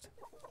best.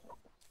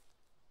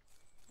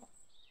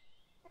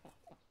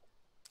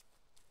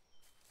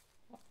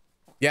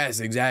 Yes,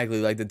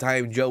 exactly. Like the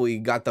time Joey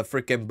got the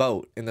freaking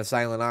boat in the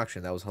silent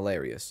auction. That was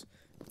hilarious.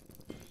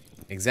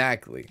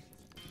 Exactly.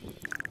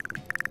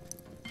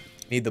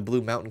 Need the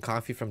Blue Mountain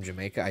coffee from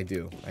Jamaica? I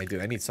do. I do.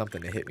 I need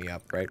something to hit me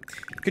up, right?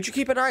 Could you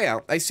keep an eye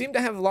out? I seem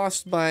to have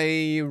lost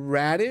my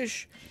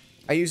radish.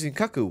 I using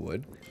cuckoo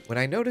wood. When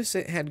I noticed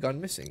it had gone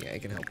missing. Yeah, I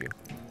can help you.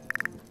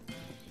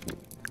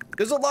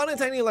 There's a lot of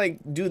tiny, like,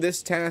 do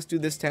this task,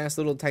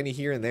 little tiny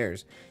here and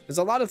there's. There's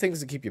a lot of things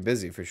to keep you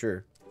busy, for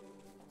sure.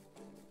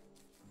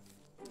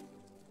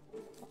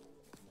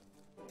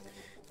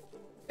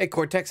 Hey,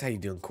 Cortex. How you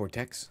doing,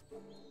 Cortex?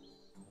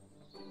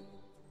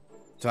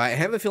 So I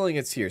have a feeling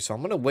it's here. So I'm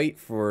going to wait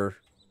for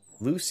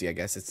Lucy, I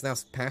guess. It's now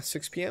past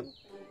 6 p.m.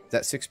 Is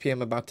that 6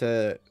 p.m. about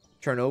to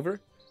turn over?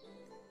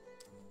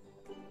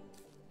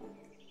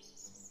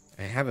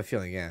 I have a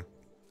feeling, yeah.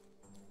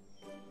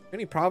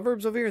 Any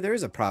proverbs over here? There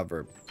is a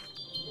proverb.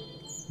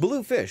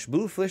 Blue fish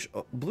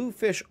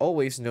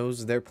always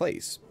knows their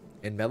place.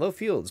 In mellow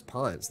fields,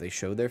 ponds, they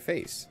show their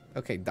face.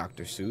 Okay,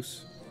 Dr.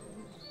 Seuss.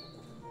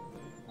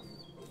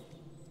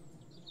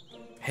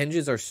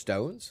 Henges are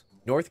stones?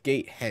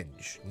 Northgate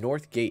Henge.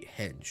 Northgate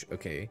Henge.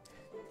 Okay.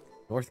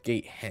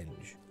 Northgate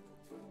Henge.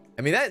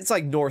 I mean, that's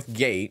like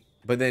Northgate,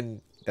 but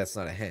then that's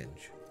not a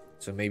henge.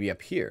 So maybe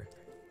up here.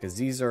 Because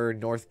these are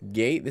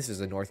Northgate. This is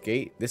a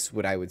Northgate. This,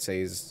 what I would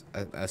say, is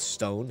a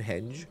stone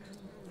henge.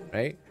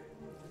 Right?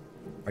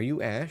 Are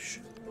you Ash?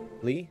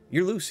 Lee?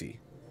 You're Lucy.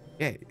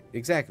 Yeah,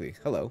 exactly.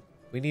 Hello.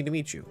 We need to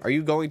meet you. Are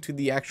you going to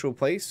the actual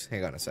place?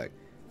 Hang on a sec.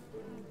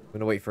 I'm going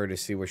to wait for her to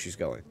see where she's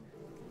going.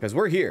 Because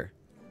we're here.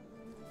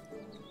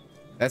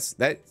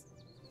 That.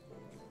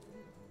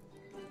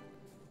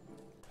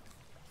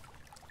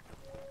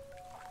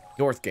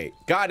 Northgate.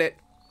 Got it.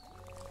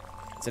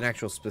 It's an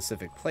actual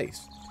specific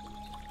place.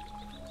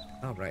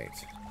 All right.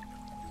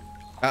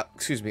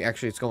 Excuse me.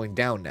 Actually, it's going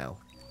down now.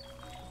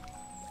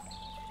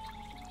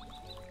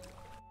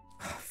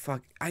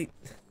 Fuck. I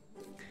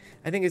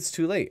think it's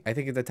too late. I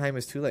think the time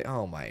is too late.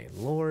 Oh my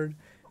lord.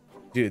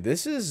 Dude,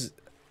 this is...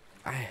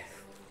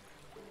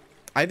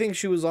 I think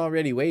she was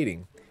already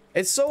waiting.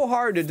 It's so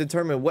hard to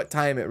determine what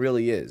time it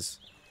really is.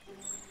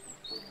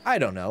 I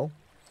don't know.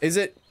 Is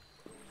it...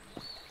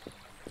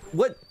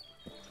 What...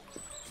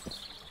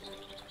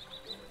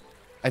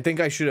 I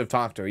think I should have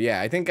talked to her. Yeah,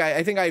 I think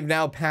I've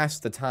now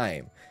passed the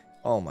time.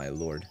 Oh my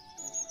lord.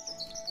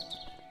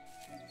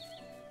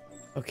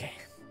 Okay.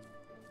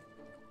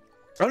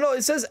 Oh no,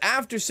 it says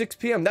after 6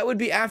 p.m. That would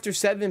be after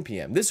 7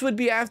 p.m. This would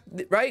be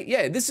after, right?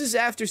 Yeah, this is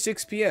after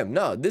 6 p.m.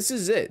 No, this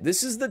is it.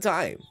 This is the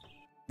time.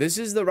 This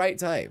is the right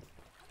time.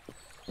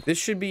 This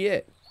should be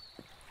it.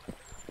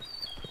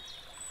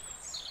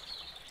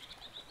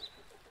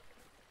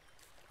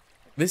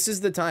 This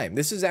is the time.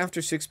 This is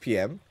after 6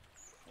 p.m.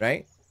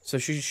 Right? So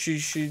she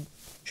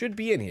should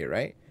be in here,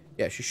 right?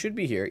 Yeah, she should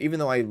be here, even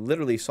though I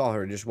literally saw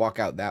her just walk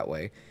out that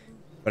way.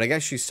 But I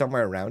guess she's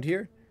somewhere around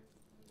here.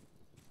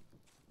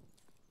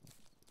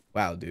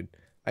 Wow, dude.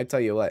 I tell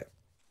you what.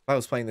 If I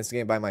was playing this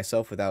game by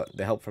myself without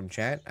the help from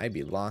chat, I'd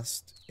be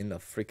lost in the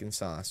freaking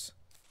sauce.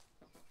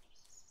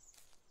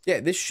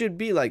 Yeah, this should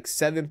be like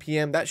 7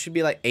 p.m. That should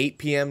be like 8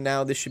 p.m.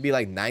 now. This should be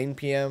like 9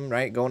 p.m.,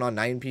 right? Going on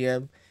 9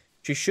 p.m.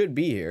 She should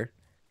be here.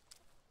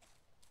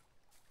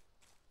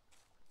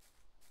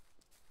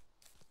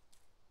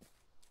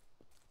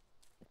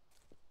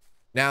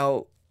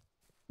 Now,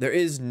 there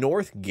is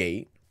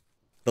Northgate,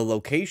 the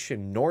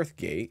location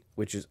Northgate,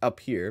 which is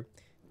up here.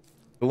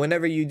 But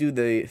whenever you do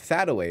the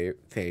Thataway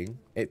thing,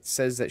 it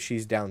says that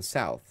she's down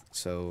south.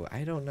 So,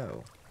 I don't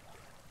know.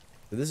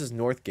 So this is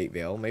Northgate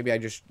Vale. Maybe I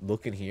just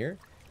look in here.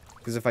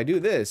 Because if I do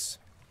this,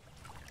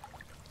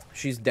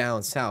 she's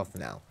down south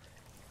now.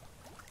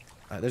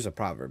 There's a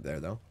proverb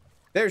there, though.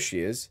 There she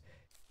is.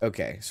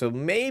 Okay, so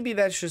maybe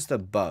that's just a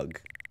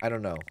bug. I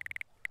don't know.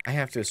 I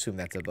have to assume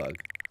that's a bug.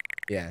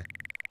 Yeah.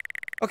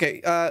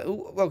 Okay,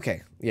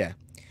 okay, yeah.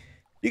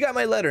 You got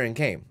my letter and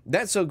came.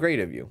 That's so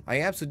great of you.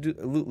 I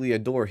absolutely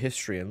adore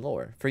history and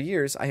lore. For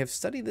years, I have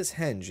studied this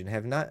henge and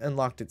have not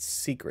unlocked its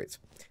secrets.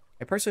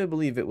 I personally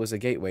believe it was a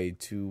gateway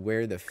to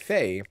where the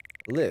Fae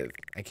live.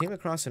 I came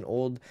across an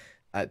old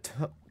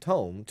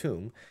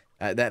tomb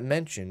that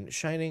mentioned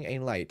shining a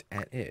light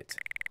at it.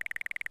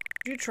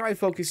 Could you try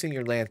focusing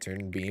your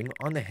lantern beam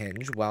on the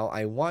henge while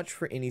I watch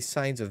for any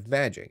signs of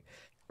magic?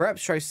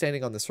 Perhaps try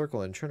standing on the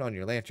circle and turn on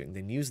your lantern,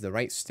 then use the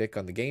right stick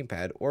on the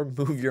gamepad or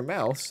move your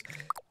mouse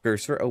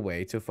cursor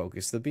away to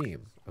focus the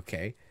beam.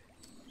 Okay.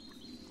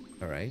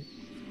 Alright.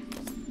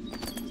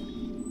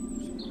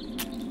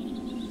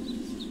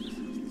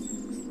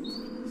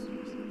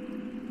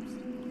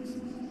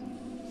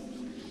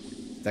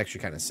 It's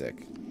actually kind of sick.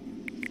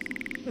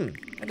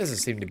 That doesn't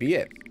seem to be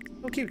it.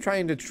 I'll keep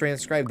trying to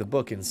transcribe the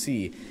book and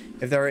see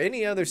if there are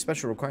any other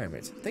special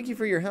requirements. Thank you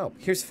for your help.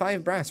 Here's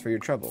 5 brass for your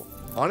trouble.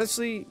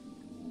 Honestly,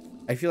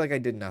 I feel like I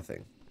did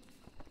nothing.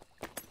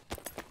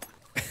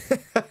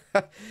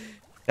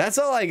 That's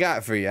all I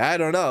got for you. I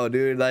don't know,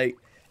 dude. Like,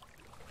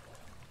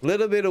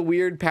 little bit of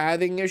weird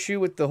pathing issue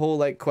with the whole,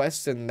 like,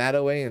 quest and that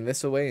away and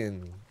this away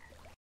and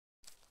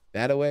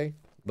that away.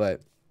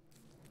 But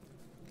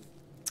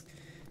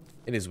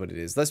It is what it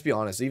is. Let's be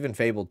honest. Even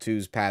Fable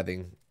 2's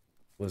pathing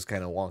was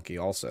kind of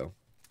wonky also.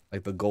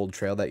 Like the gold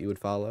trail that you would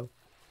follow.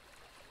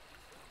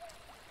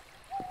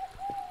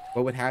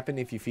 What would happen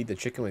if you feed the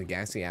chicken with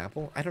gassy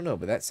apple? I don't know,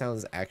 but that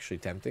sounds actually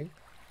tempting.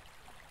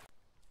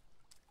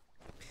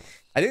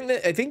 I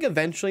think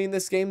eventually in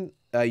this game,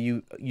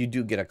 you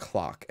do get a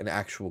clock, an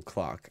actual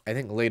clock. I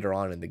think later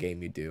on in the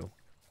game you do.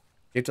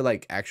 You have to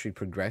like actually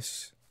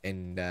progress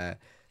and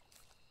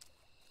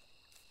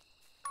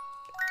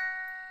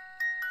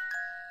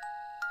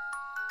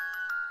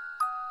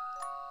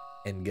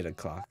get a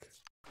clock.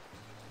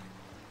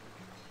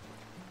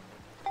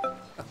 Oh.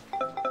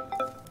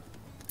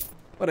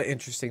 What an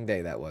interesting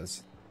day that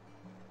was.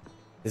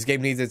 This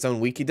game needs its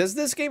own wiki. Does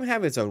this game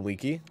have its own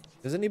wiki?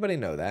 Does anybody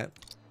know that?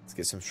 Let's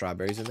get some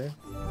strawberries in there.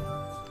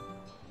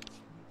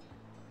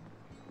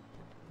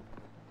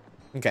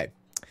 Okay.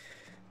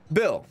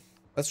 Bill,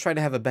 let's try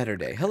to have a better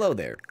day. Hello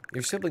there.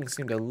 Your siblings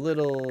seemed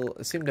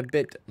a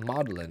bit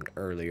maudlin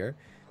earlier.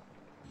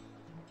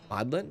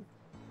 Maudlin?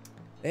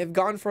 They have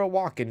gone for a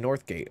walk in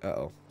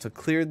Northgate, to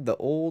clear the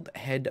old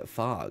head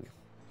fog.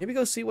 Maybe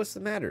go see what's the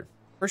matter.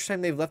 First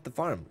time they've left the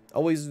farm.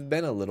 Always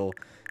been a little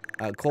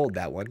cold,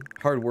 that one.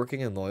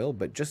 Hardworking and loyal,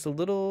 but just a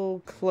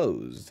little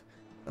closed.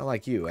 Not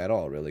like you at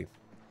all, really.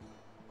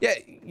 Yeah,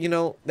 you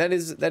know, that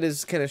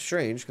is kind of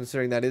strange,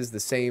 considering that is the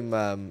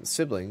same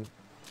sibling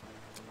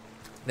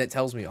that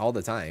tells me all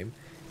the time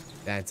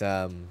that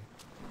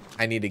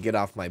I need to get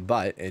off my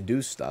butt and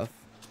do stuff.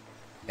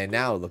 And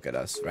now look at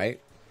us,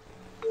 right?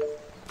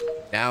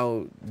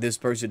 Now this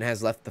person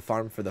has left the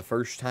farm for the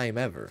first time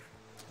ever.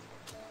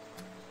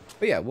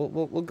 But yeah,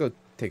 we'll go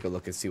take a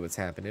look and see what's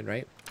happening,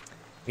 right?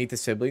 Meet the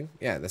sibling.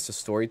 Yeah, that's a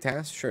story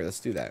task. Sure, let's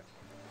do that.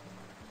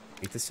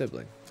 Meet the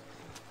sibling.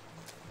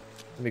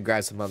 Let me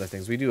grab some other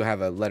things. We do have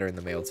a letter in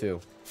the mail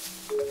too.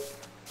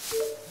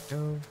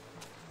 No.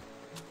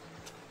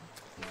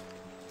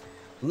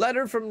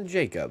 Letter from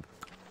Jacob.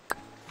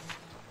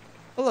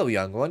 Hello,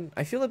 young one.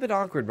 I feel a bit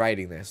awkward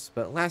writing this,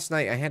 but last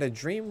night I had a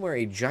dream where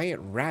a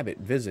giant rabbit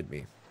visited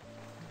me.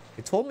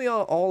 It told me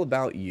all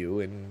about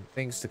you and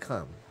things to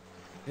come.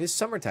 It is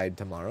summertime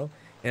tomorrow,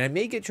 and I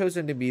may get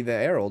chosen to be the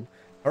herald.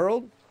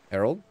 Herald?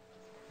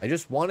 I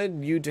just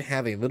wanted you to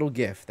have a little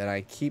gift that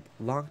I keep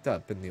locked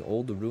up in the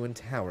old ruined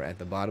tower at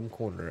the bottom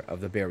corner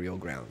of the burial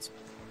grounds.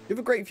 You have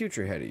a great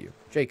future ahead of you.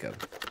 Jacob.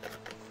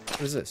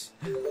 What is this?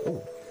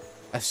 Oh,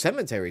 a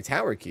cemetery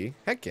tower key?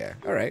 Heck yeah.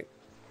 All right.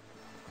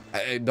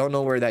 I don't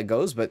know where that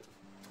goes, but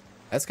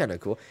that's kind of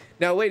cool.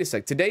 Now, wait a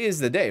sec. Today is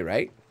the day,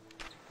 right?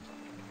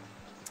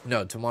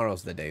 No,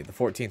 tomorrow's the day. The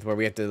 14th, where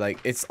we have to, like...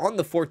 It's on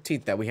the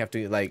 14th that we have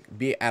to, like,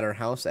 be at our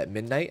house at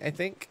midnight, I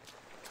think.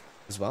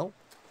 As well.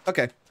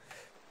 Okay.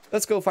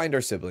 Let's go find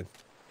our sibling.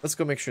 Let's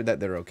go make sure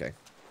that they're okay.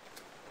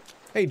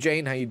 Hey,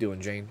 Jane. How you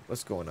doing, Jane?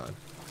 What's going on?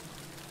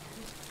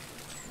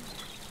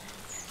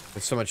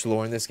 There's so much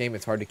lore in this game,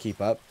 it's hard to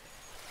keep up.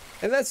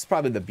 And that's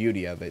probably the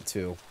beauty of it,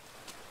 too.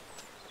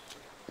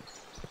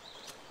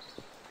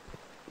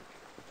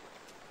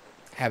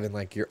 Having,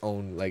 like, your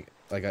own, like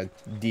a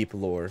deep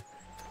lore.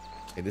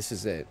 Okay, this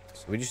is it.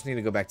 So we just need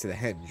to go back to the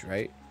henge,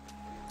 right?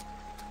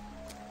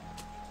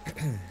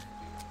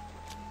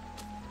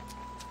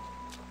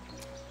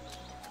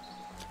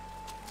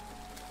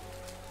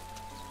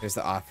 There's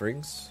the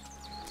offerings.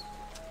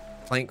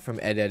 Plank from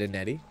Ed, Ed, and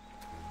Eddie.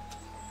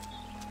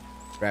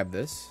 Grab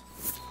this.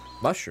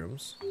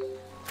 Mushrooms.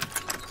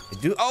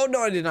 Oh,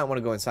 no, I did not want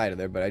to go inside of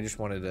there, but I just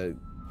wanted to,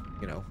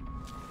 you know,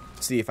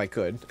 see if I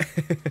could.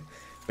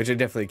 Which I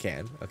definitely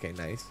can. Okay,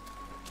 nice.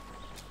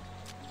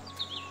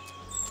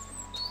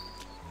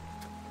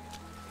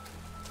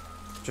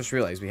 Just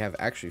realized we have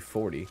actually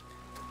 40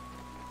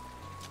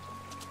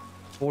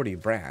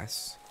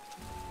 brass.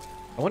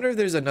 I wonder if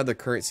there's another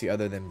currency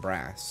other than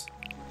brass.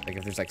 Like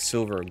if there's like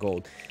silver or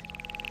gold.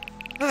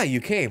 Ah,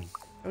 you came.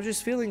 I was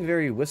just feeling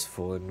very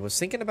wistful and was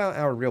thinking about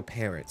our real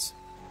parents.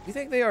 Do you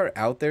think they are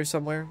out there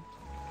somewhere?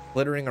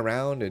 Flittering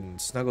around and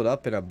snuggled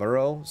up in a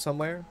burrow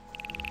somewhere?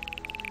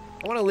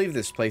 I want to leave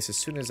this place as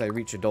soon as I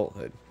reach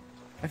adulthood.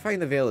 I find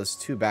the veil is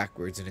too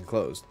backwards and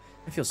enclosed.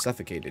 I feel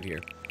suffocated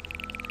here.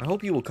 I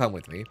hope you will come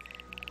with me,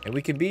 and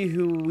we can be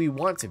who we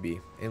want to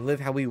be and live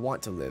how we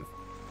want to live.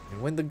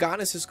 And when the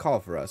goddesses call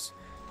for us,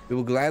 we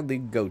will gladly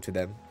go to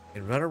them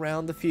and run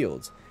around the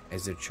fields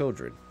as their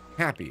children,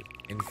 happy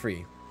and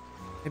free.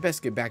 I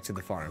best get back to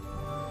the farm.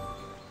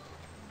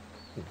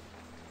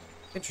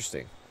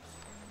 Interesting.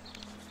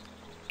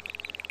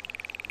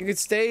 You could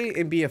stay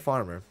and be a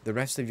farmer the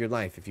rest of your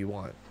life if you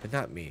want, but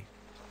not me.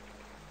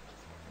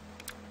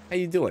 How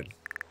you doing?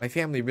 My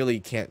family really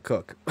can't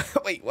cook.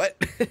 Wait, what?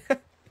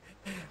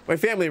 My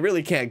family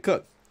really can't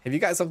cook. Have you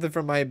got something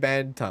from my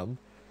bad tum?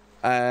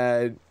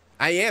 I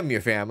am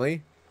your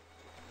family.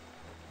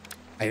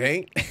 I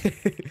think.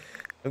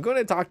 I'm going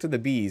to talk to the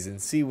bees and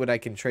see what I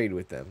can trade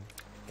with them.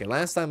 Okay,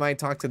 last time I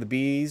talked to the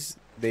bees,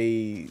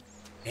 they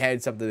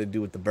had something to do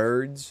with the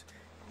birds.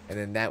 And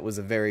then that was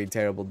a very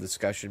terrible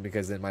discussion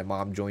because then my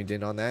mom joined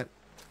in on that.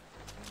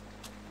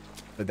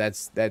 But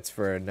that's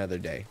for another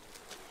day.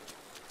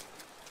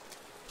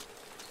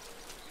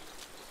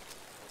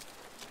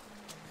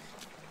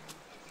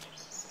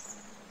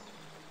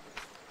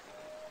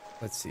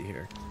 Let's see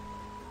here.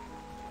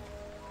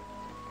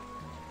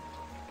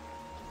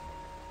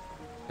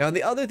 Now,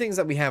 the other things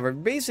that we have are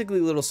basically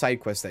little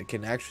side quests that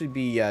can actually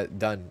be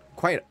done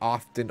quite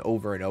often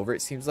over and over.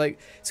 It seems like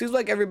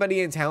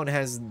everybody in town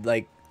has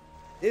like,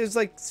 it's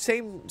like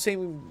same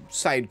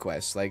side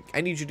quests. Like, I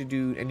need you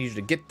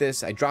to get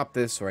this, I dropped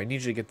this, or I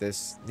need you to get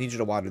this, need you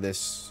to water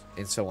this,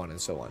 and so on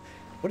and so on.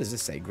 What does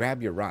this say?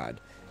 Grab your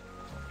rod.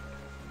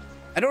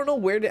 I don't know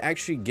where to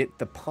actually get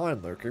the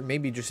pond lurker.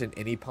 Maybe just in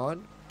any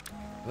pond,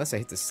 unless I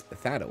hit this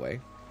that away.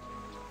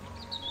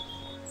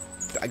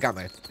 I got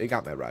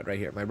my rod right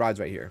here. My rod's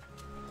right here.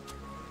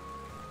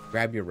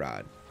 Grab your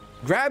rod.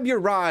 Grab your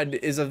rod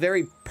is a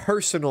very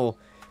personal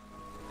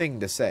thing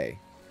to say.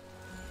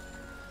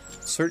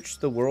 Search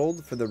the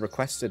world for the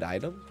requested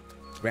item.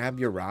 Grab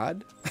your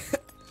rod.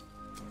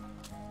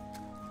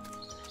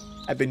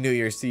 Happy New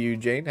Year's to you,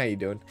 Jane. How you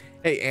doing?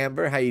 Hey,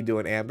 Amber. How you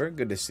doing, Amber?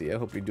 Good to see you.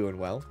 Hope you're doing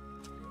well.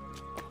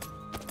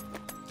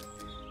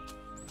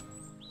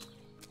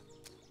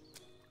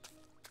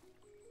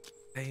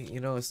 Hey, you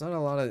know, it's not a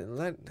lot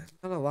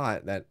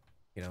that,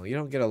 you know, you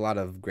don't get a lot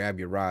of grab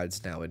your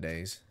rods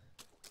nowadays.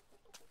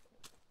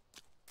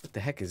 What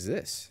the heck is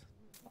this?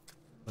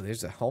 Oh,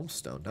 there's a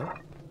homestone, no?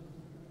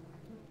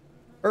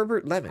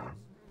 Herbert Lemon.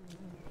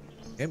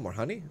 And more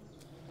honey.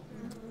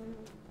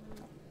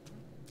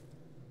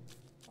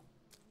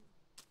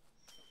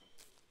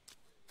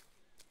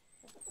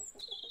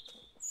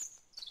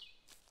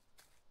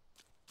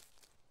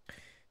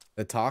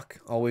 The talk,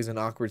 always an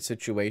awkward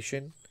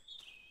situation.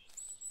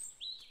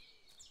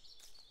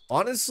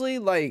 Honestly,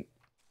 like,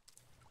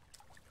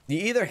 you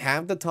either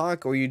have the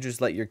talk or you just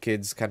let your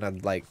kids kind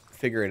of like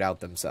figure it out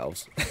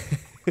themselves.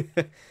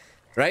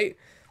 Right?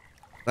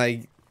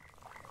 Like,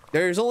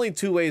 there's only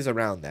two ways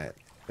around that.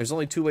 There's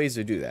only two ways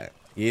to do that.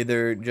 You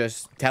either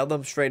just tell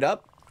them straight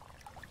up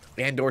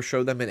and or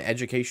show them an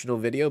educational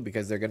video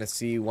because they're going to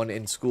see one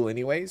in school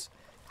anyways.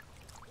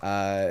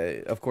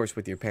 Of course,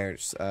 with your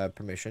parents'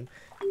 permission.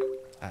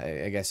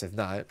 I guess if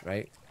not,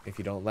 right? If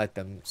you don't let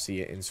them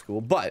see it in school.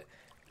 But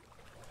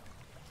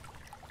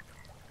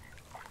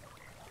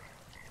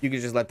you can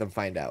just let them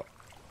find out.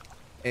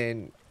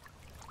 And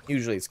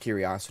usually it's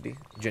curiosity,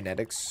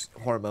 genetics,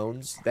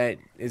 hormones. That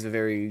is a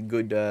very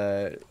good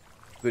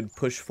good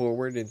push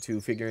forward into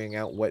figuring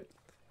out what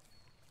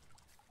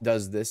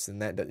does this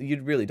and that.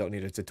 You really don't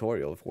need a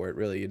tutorial for it,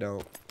 really. You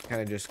don't.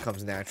 Kind of just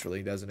comes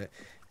naturally, doesn't it?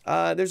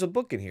 There's a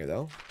book in here,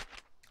 though.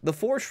 The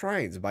Four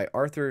Shrines by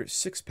Arthur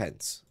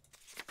Sixpence.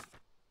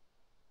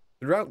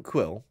 Throughout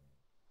Quill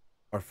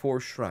are 4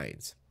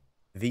 shrines.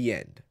 The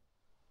end.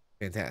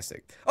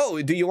 Fantastic.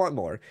 Oh, do you want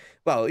more?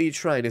 Well, each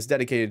shrine is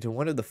dedicated to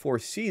one of the 4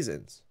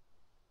 seasons.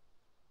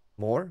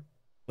 More?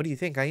 What do you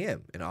think I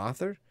am? An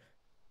author?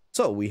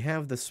 So, we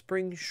have the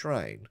Spring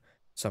Shrine,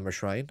 Summer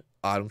Shrine,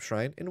 Autumn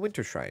Shrine, and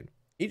Winter Shrine.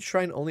 Each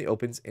shrine only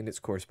opens in its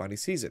corresponding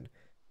season.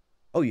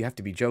 Oh, you have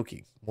to be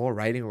joking. More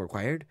writing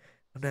required?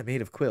 I'm not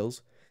made of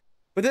quills.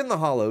 Within the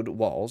hollowed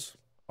walls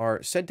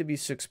are said to be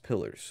 6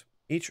 pillars,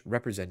 each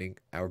representing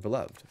our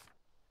beloved.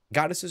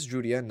 Goddesses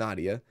Drudia,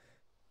 Nadia,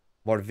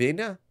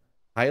 Morvina,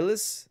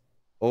 Hylas,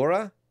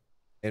 Aura,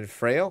 and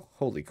Frail.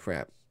 Holy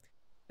crap.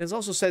 It is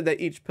also said that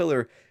each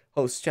pillar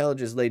hosts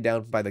challenges laid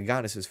down by the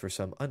goddesses for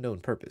some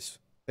unknown purpose.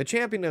 The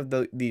champion of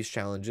these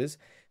challenges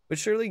would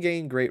surely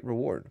gain great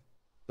reward,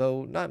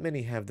 though not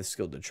many have the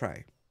skill to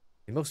try.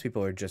 And most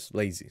people are just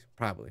lazy,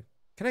 probably.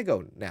 Can I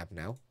go nap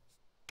now?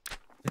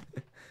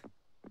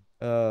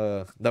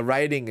 The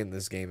writing in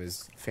this game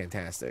is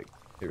fantastic.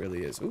 It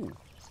really is. Ooh.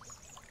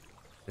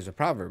 There's a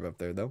proverb up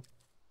there, though.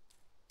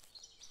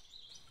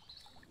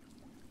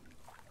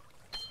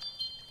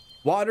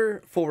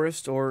 Water,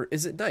 forest, or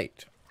is it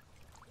night?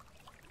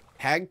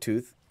 Hag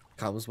tooth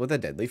comes with a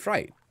deadly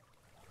fright.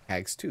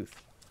 Hag's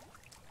tooth.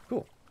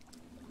 Cool.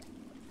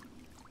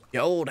 You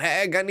old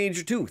hag, I need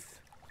your tooth.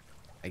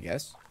 I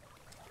guess.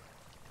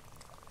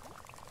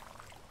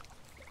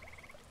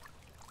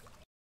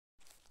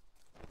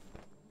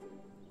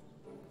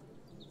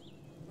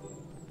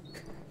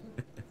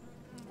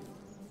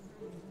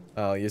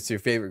 Oh, it's your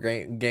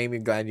favorite game.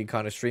 You're glad you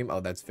caught a stream. Oh,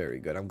 that's very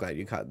good. I'm glad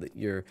you caught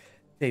your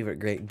favorite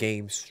great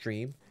game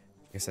stream.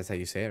 I guess that's how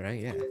you say it,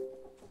 right? Yeah.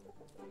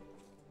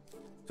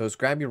 So it's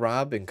grab your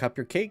rod and cup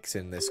your cakes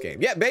in this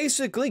game. Yeah,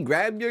 basically,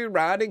 grab your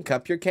rod and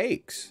cup your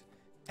cakes.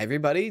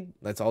 Everybody,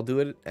 let's all do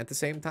it at the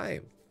same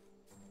time.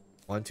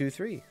 1, 2,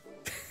 3.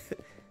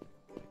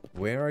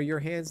 Where are your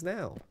hands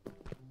now?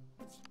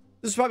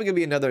 This is probably going to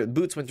be another...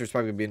 Boots Winter's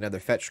probably going to be another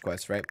fetch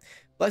quest, right?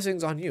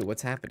 Blessings on you.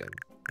 What's happening?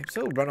 I'm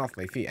so run off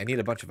my feet. I need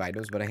a bunch of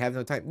items, but I have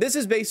no time. This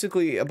is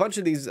basically... A bunch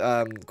of these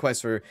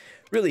quests are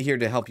really here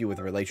to help you with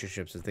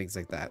relationships and things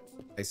like that.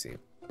 I see.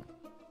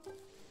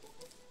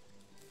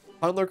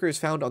 Pond Lurker is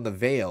found on the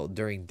Vale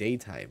during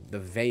daytime. The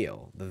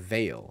Vale. The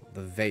Vale.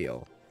 The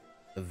Vale.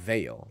 The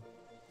Vale.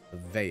 The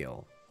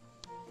Vale.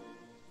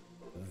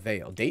 The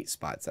Vale. Date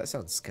spots. That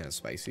sounds kind of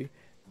spicy.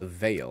 The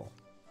Vale.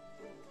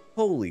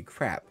 Holy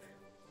crap.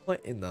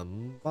 What in the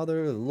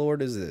mother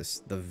lord is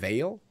this? The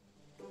Vale?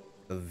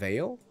 The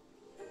Vale?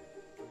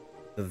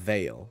 The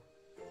Vale.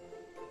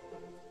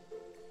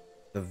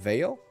 The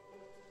Veil?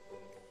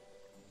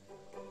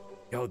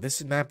 Yo,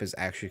 this map is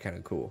actually kind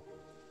of cool.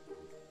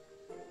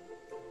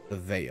 The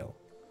Veil.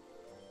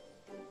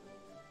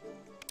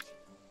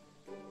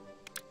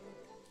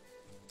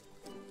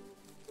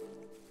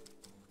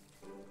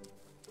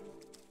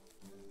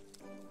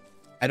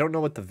 I don't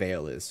know what the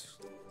Veil is.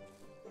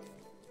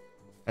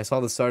 I saw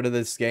the start of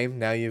this game.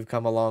 Now you've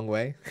come a long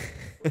way.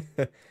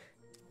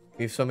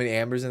 We have so many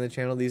Ambers in the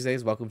channel these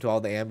days. Welcome to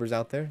all the Ambers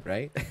out there,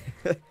 right?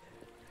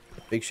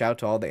 Big shout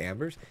to all the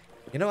Ambers.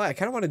 You know what? I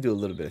kind of want to do a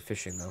little bit of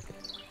fishing, though.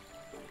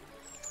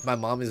 My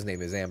mom's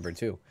name is Amber,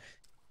 too.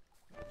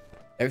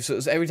 So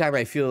every time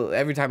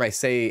I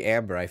say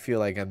Amber, I feel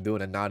like I'm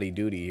doing a naughty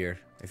duty here.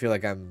 I feel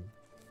like I'm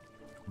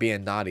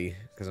being naughty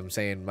because I'm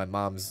saying my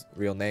mom's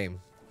real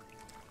name.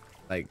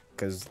 Like,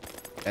 because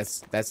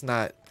that's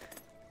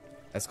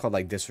called,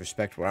 like,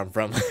 disrespect where I'm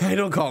from. I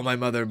don't call my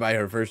mother by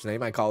her first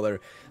name. I call her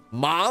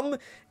Mom,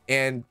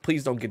 and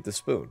please don't get the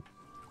spoon.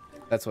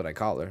 That's what I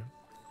call her.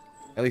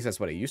 At least that's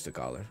what I used to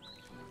call her.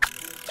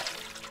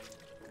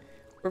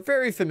 We're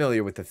very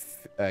familiar with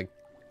the,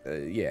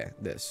 yeah,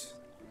 this.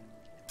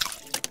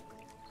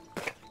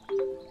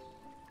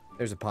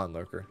 There's a pond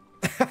lurker.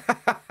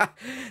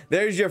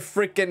 There's your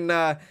freaking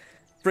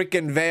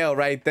veil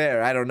right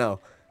there. I don't know.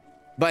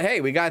 But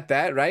hey, we got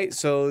that, right?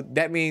 So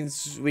that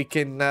means we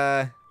can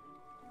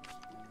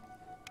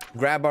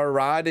grab our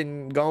rod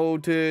and go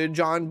to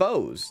John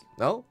Bowes.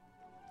 No?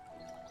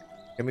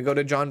 Can we go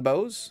to John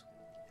Bowes?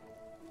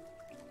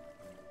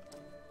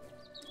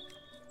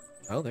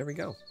 Oh, there we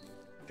go.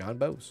 John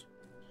Bowes.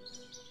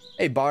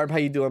 Hey, Barb. How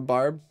you doing,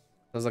 Barb?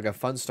 Sounds like a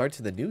fun start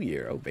to the new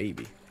year. Oh,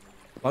 baby.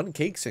 Fun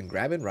cakes and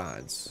grabbing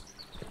rods.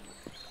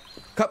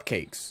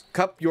 Cupcakes.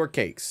 Cup your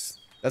cakes.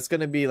 That's going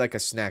to be like a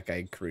snack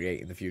I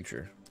create in the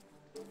future.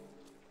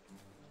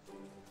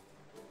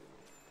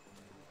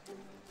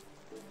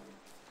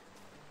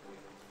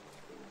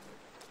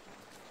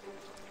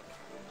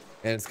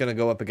 And it's going to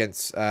go up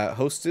against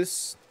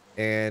Hostess.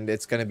 And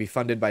it's going to be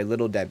funded by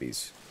Little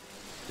Debbie's.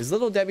 Is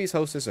Little Debbie's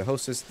Hostess or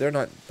Hostess? They're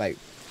not like...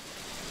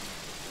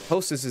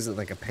 Hostess isn't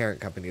like a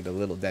parent company to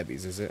Little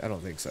Debbie's, is it? I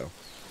don't think so.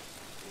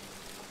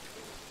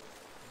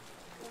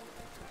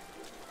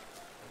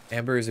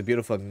 Amber is a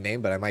beautiful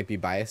name, but I might be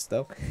biased,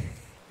 though.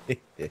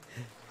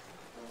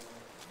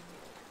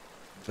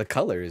 The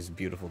color is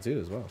beautiful, too,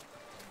 as well.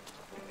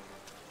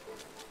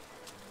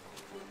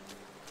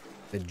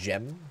 The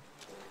gem.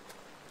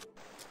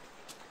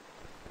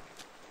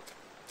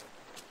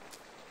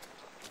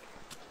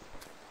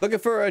 Looking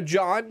for a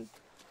John.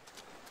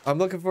 I'm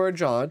looking for a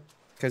John,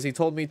 because he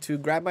told me to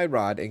grab my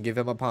rod and give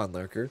him a pond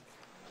lurker.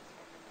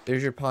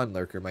 There's your pond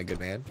lurker, my good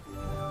man.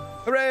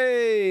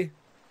 Hooray!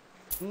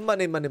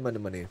 Money, money, money,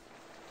 money.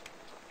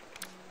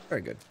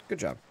 Very good. Good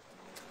job.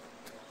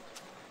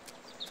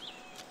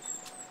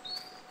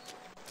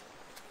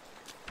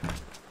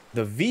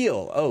 The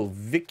veal. Oh,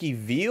 Vicky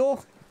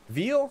Veal?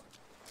 Veal?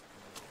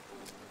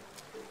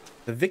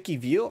 The Vicky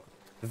Veal?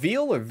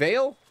 Veal or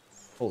Veil?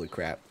 Holy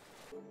crap.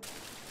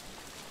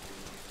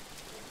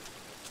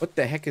 What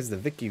the heck is the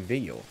Vicky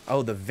Veal?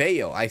 Oh, the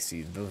Veil. I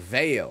see. The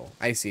Veil.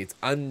 I see. It's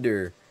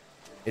under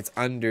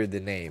the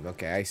name.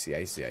 Okay, I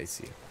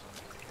see.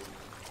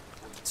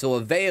 So a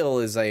veil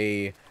is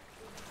I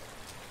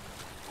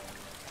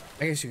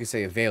guess you could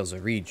say a veil's a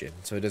region,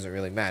 so it doesn't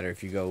really matter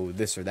if you go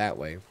this or that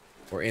way,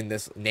 or in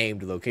this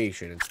named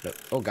location. It's the,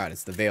 oh god,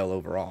 it's the veil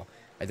overall.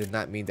 I did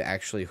not mean to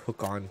actually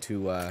hook on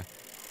to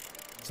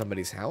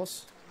somebody's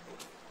house.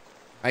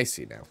 I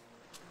see now.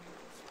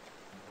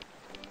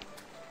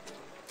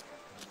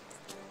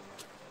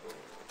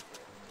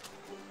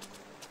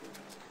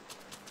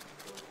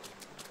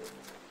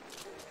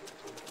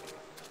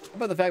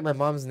 How about the fact my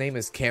mom's name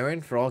is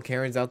Karen? For all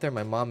Karens out there,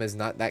 my mom is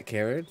not that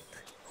Karen.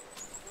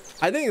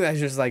 I think that's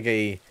just like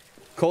a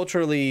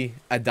culturally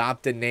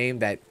adopted name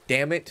that,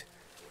 damn it,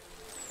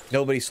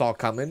 nobody saw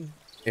coming.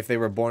 If they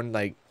were born,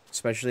 like,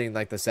 especially in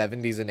like the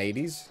 70s and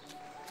 80s.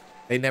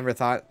 They never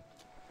thought,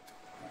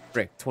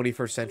 frick,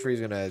 21st century is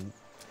gonna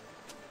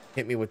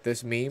hit me with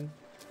this meme.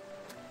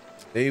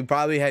 They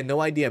probably had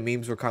no idea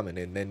memes were coming,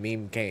 and then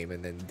meme came,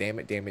 and then damn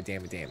it, damn it,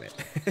 damn it, damn it.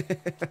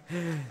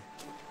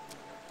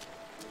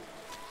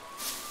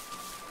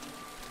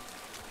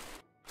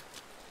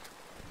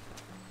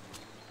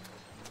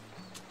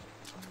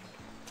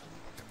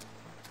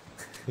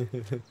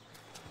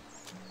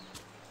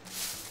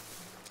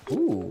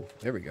 Ooh,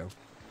 there we go.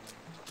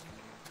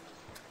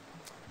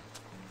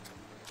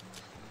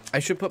 I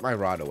should put my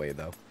rod away,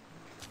 though.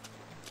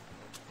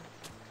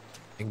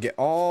 And get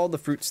all the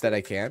fruits that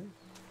I can.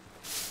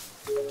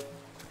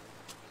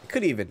 I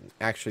could even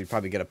actually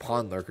probably get a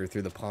pond lurker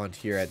through the pond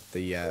here at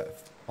the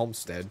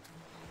homestead.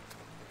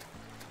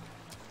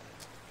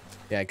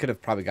 Yeah, I could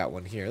have probably got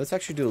one here. Let's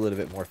actually do a little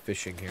bit more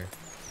fishing here.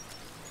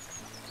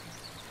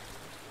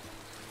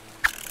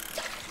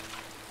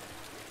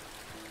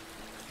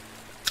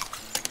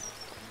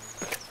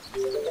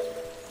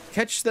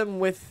 Catch them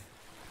with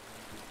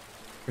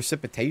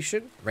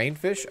precipitation?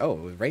 Rainfish? Oh,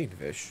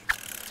 rainfish.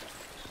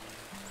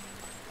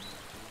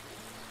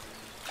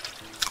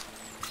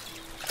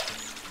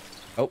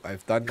 Oh,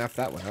 I've done enough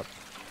that one up.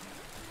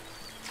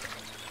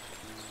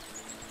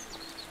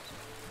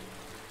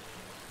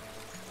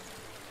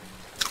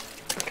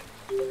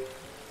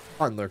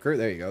 Pond lurker,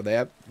 there you go.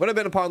 They would have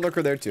been a pond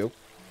lurker there too.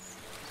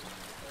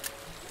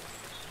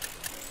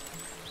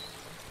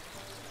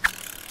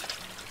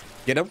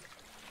 Get him.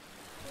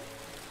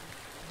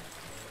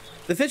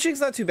 The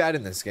fishing's not too bad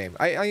in this game.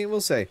 I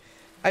will say,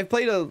 I've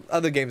played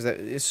other games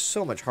that is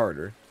so much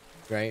harder,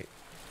 right?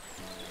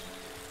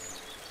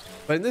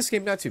 But in this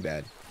game, not too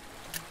bad.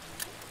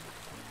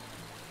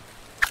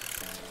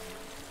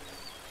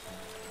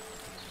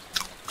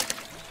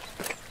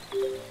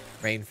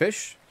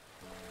 Rainfish.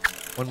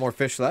 One more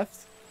fish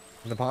left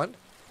in the pond.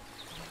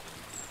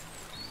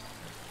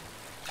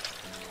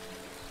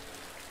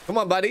 Come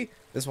on, buddy.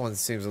 This one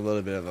seems a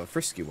little bit of a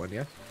frisky one,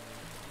 yeah?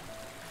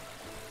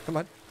 Come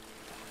on.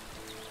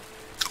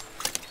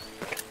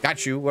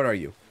 Got you. What are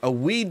you? A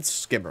weed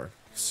skimmer.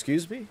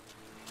 Excuse me?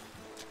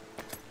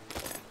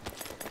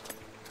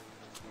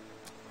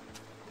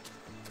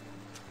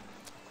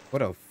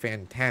 What a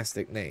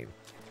fantastic name.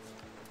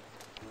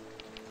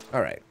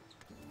 All right.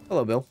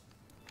 Hello, Bill.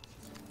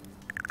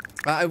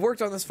 I've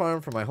worked on this farm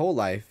for my whole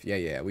life.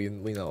 Yeah, we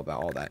know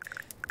about all that.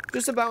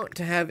 Just about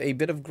to have a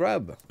bit of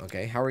grub.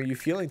 Okay, how are you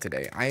feeling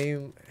today? I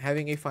am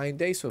having a fine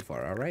day so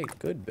far. All right,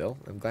 good, Bill.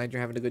 I'm glad you're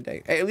having a good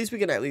day. Hey, at least we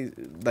can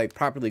like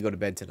properly go to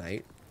bed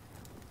tonight.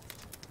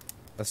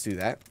 Let's do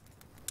that.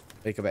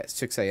 Wake up at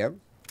 6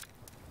 a.m.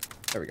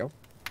 There we go.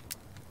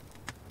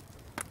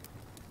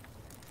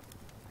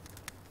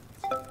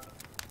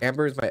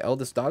 Amber is my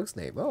eldest dog's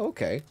name. Oh,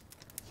 okay.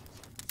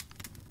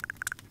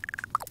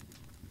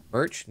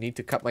 Merch, need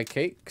to cut my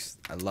cakes.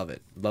 I love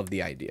it. Love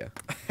the idea.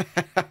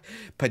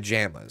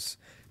 Pajamas.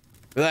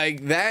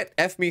 Like that,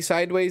 F me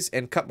sideways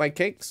and cut my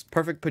cakes.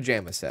 Perfect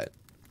pajama set.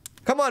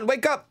 Come on,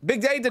 wake up.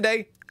 Big day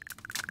today.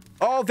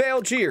 All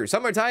veil cheer.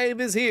 Summertime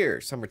is here.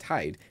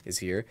 Summertide is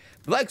here.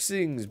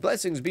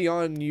 Blessings be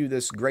on you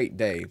this great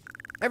day.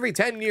 Every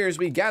 10 years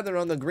we gather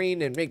on the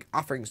green and make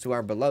offerings to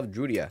our beloved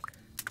Drudia.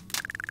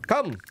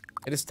 Come,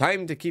 it is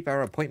time to keep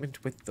our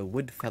appointment with the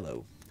wood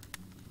fellow.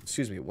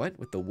 Excuse me, what?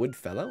 With the wood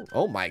fellow?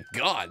 Oh my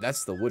god,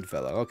 that's the wood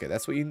fellow. Okay,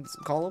 that's what you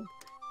call him?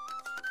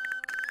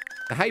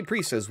 The high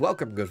priest says,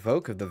 welcome, good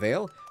folk of the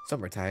Vale.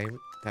 Summertime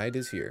tide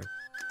is here.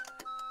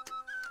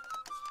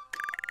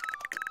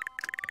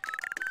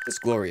 This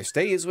glorious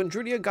day is when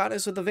Drudia,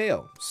 goddess of the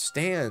Vale,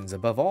 stands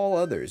above all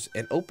others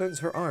and opens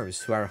her arms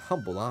to our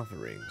humble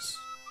offerings.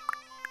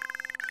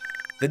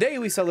 The day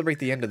we celebrate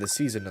the end of the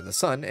season of the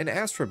sun and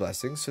ask for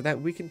blessings so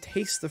that we can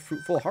taste the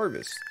fruitful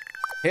harvest.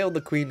 Hail the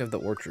queen of the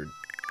orchard.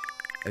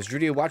 As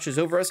Drudia watches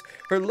over us,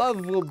 her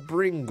love will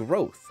bring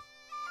growth.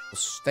 Will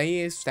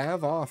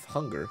stave off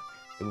hunger.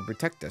 It will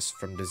protect us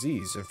from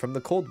disease and from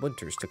the cold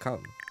winters to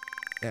come.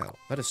 Now,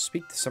 let us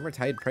speak the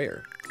summertide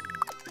prayer.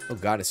 O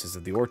goddesses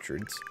of the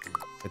orchards,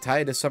 the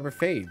tide of summer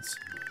fades.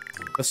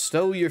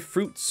 Bestow your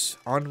fruits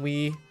on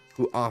we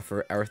who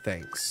offer our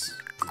thanks.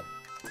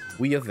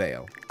 We of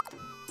Vale,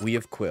 we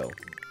of Quill,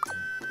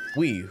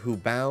 we who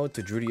bow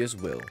to Drudia's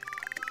will.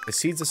 The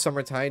seeds of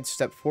summertide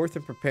step forth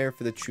and prepare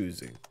for the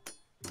choosing.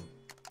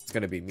 It's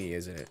gonna be me,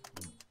 isn't it?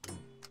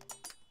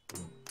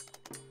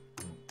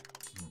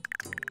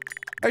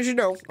 As you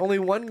know, only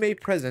one may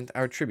present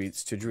our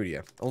tributes to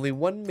Drudia. Only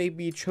one may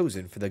be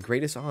chosen for the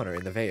greatest honor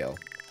in the Vale.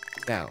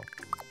 Now,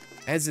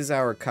 as is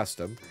our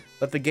custom,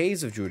 let the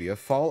gaze of Drudia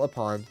fall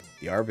upon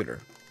the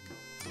Arbiter.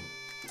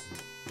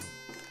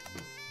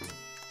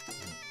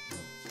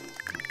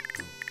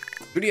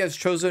 Drudia has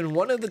chosen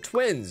one of the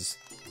twins.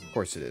 Of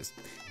course it is.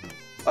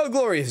 Oh,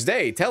 glorious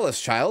day! Tell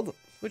us, child.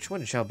 Which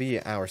one shall be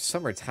our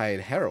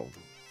Summertide Herald?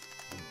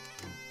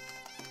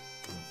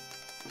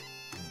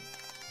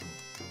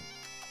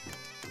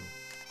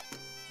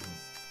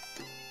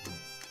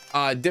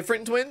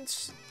 Different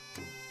twins?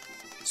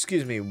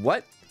 Excuse me,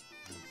 what?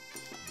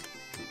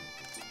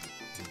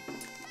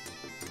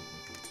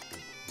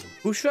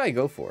 Who should I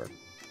go for?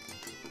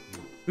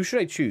 Who should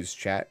I choose,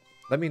 chat?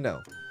 Let me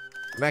know.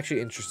 I'm actually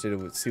interested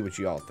to see what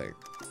you all think.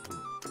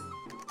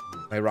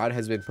 My rod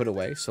has been put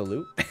away.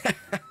 Salute.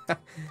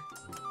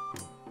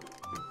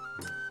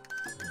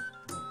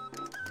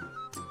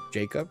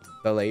 Jacob,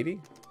 the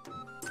lady.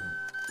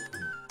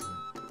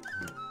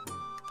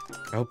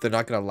 I hope they're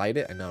not gonna light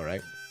it. I know,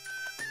 right?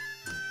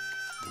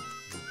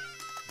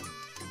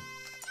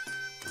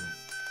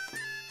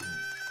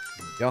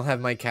 Y'all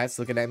have my cats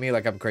looking at me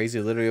like I'm crazy,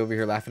 literally over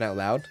here laughing out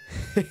loud.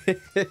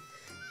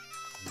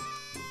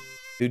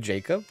 Dude,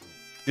 Jacob?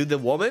 Dude, the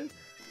woman?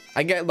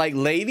 I got like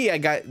lady, I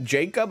got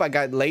Jacob, I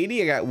got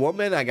lady, I got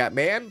woman, I got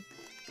man.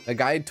 The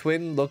guy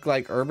twin looked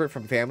like Herbert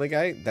from Family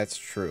Guy. That's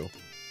true.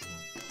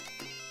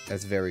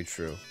 That's very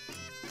true.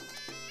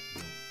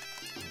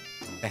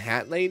 The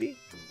hat lady?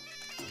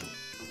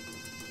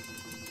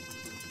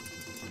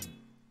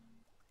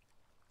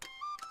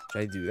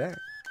 Should I do that?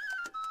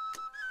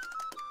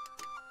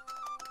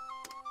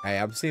 Hey,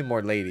 I'm seeing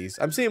more ladies.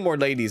 I'm seeing more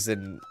ladies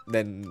than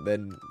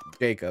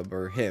Jacob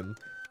or him.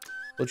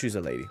 We'll choose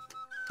a lady.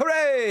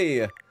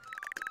 Hooray!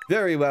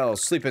 Very well.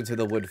 Sleep into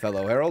the wood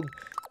fellow, Herald.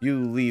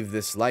 You leave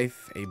this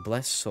life a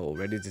blessed soul,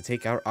 ready to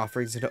take our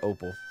offerings into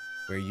Opal,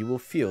 where you will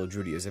feel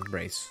Drudia's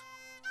embrace.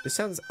 This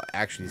sounds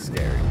actually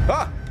scary.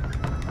 Ah!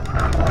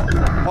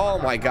 Oh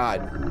my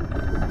god.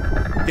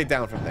 Get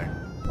down from there.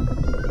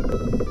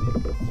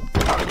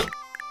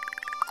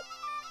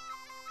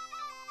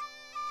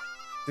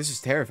 This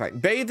is terrifying.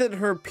 Bathe in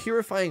her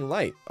purifying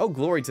light. Oh,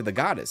 glory to the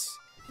goddess.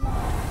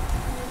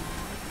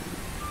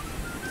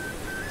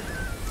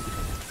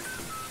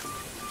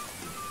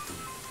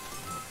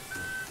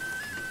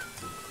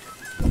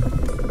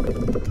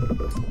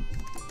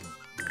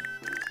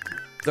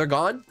 They're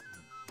gone?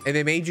 And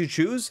they made you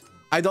choose?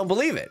 I don't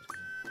believe it.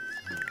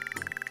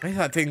 I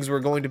thought things were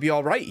going to be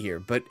all right here,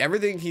 but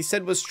everything he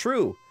said was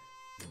true.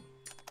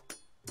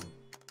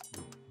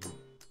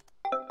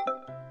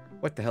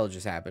 What the hell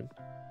just happened?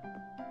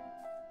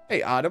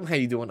 Hey, Autumn. How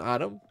you doing,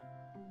 Autumn?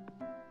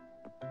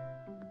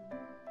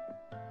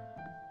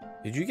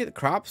 Did you get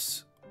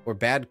crops or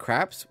bad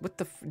craps? What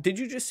the did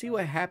you just see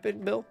what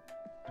happened, Bill?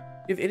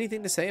 You have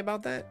anything to say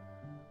about that?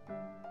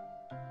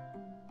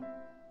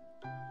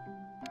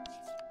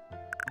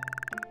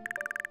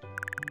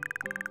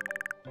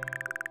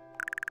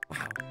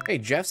 Wow. Hey,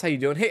 Jeffs. How you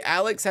doing? Hey,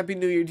 Alex. Happy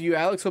New Year to you,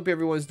 Alex. Hope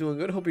everyone's doing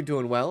good. Hope you're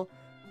doing well.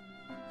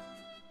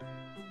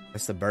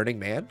 That's the Burning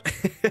Man.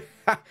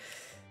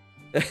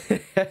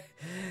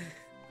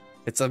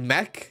 It's a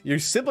mech. Your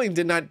sibling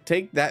did not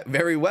take that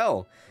very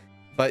well,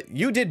 but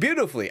you did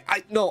beautifully.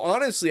 No,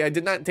 honestly, I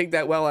did not take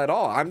that well at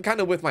all. I'm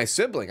kind of with my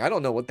sibling. I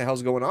don't know what the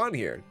hell's going on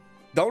here.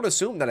 Don't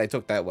assume that I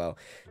took that well.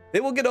 They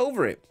will get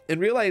over it and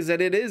realize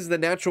that it is the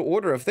natural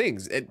order of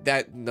things.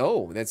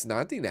 No, that's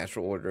not the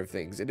natural order of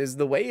things. It is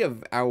the way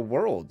of our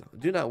world.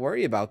 Do not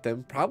worry about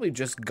them. Probably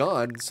just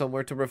gone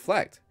somewhere to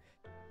reflect.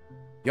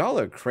 Y'all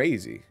are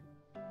crazy.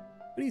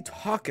 What are you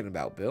talking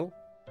about, Bill?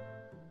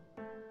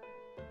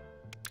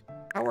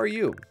 How are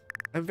you?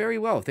 I'm very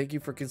well. Thank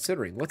you for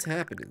considering. What's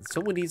happening?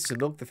 Someone needs to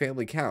milk the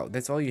family cow.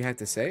 That's all you have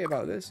to say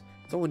about this?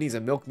 Someone needs to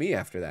milk me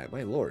after that.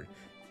 My lord.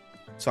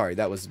 Sorry,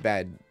 that was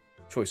bad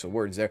choice of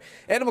words there.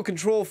 Animal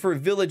Control for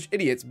Village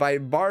Idiots by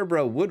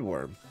Barbara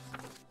Woodworm.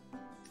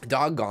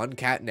 Dog gone,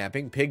 cat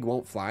napping, pig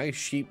won't fly,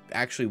 sheep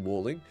actually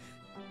wooling.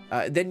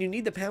 Then you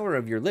need the power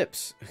of your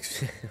lips.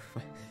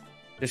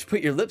 Just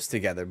put your lips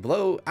together,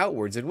 blow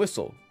outwards and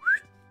whistle.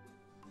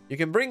 You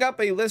can bring up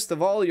a list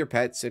of all your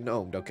pets and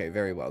owned. Okay,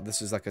 very well.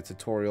 This is like a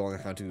tutorial on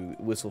how to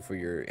whistle for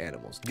your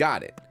animals.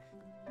 Got it.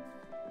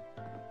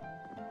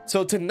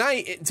 So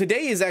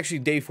today is actually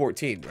day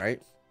 14,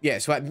 right? Yeah,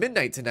 so at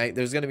midnight tonight,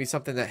 there's going to be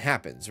something that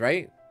happens,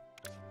 right?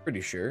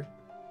 Pretty sure.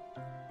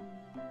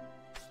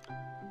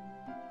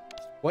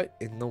 What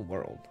in the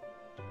world?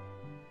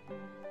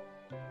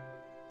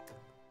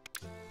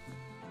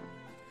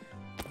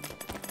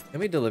 Let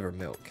me deliver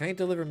milk. Can I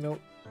deliver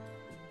milk?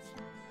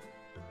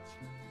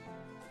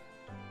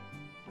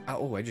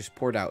 Oh, I just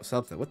poured out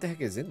something. What the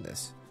heck is in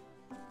this?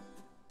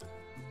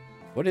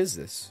 What is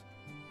this?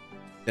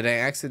 Did I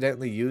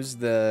accidentally use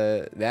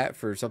that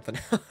for something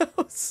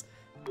else?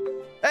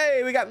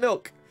 Hey, we got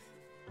milk.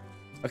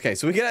 Okay,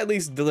 so we can at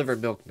least deliver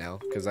milk now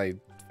because I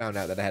found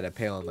out that I had a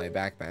pail in my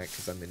backpack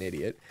because I'm an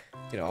idiot.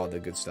 You know, all the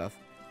good stuff.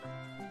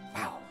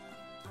 Wow.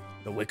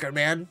 The Wicker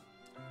Man?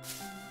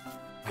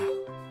 Wow.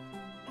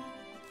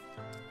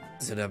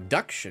 It's an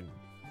abduction.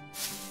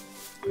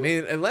 I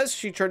mean, unless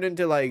she turned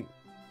into, like,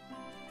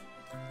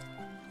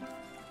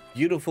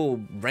 beautiful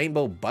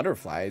rainbow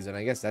butterflies, and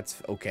I guess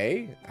that's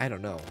okay. I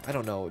don't know. I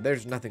don't know.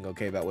 There's nothing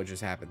okay about what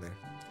just happened there.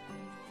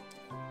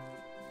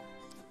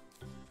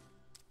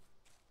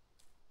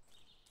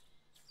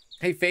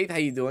 Hey, Faith, how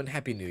you doing?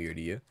 Happy New Year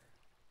to you.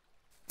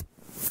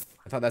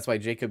 I thought that's why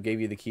Jacob gave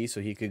you the key so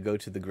he could go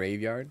to the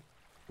graveyard.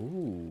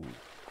 Ooh.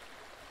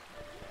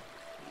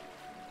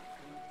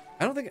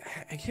 I don't think...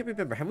 I can't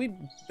remember. Have we...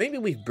 Maybe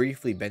we've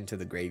briefly been to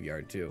the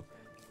graveyard, too.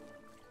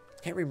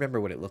 Can't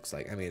remember what it looks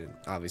like. I mean,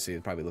 obviously,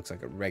 it probably looks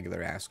like a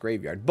regular-ass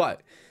graveyard.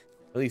 But,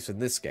 at least in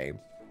this game...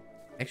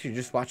 Actually,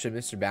 just watched a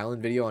Mr.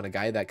 Ballin video on a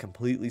guy that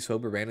completely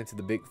sober ran into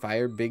the big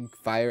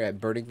fire at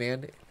Burning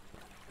Man.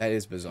 That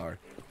is bizarre.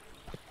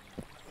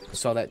 You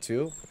saw that,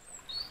 too?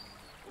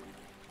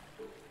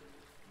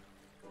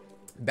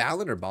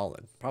 Ballin or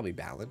Ballin? Probably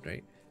Ballin,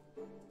 right?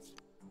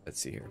 Let's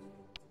see here.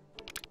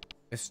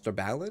 Mr.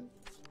 Ballin?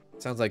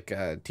 Sounds like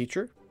a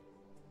teacher.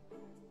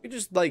 You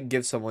just, like,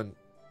 give someone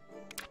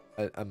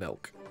a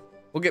milk.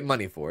 We'll get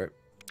money for it.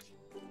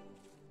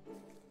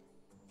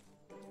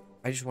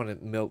 I just want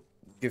to milk.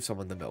 Give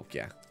someone the milk,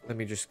 yeah. Let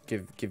me just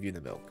give you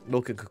the milk.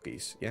 Milk and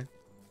cookies, yeah?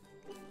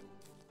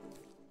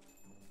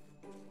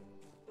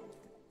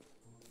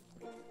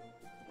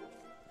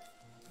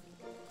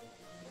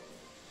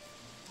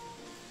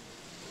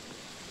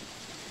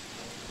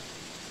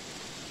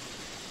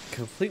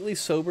 Completely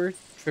sober,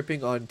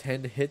 tripping on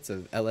 10 hits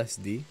of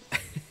LSD.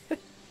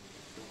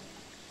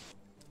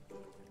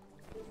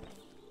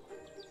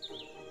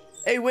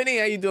 Hey, Winnie,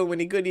 how you doing,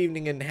 Winnie? Good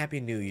evening and Happy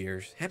New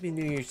Year's. Happy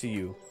New Year's to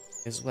you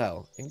as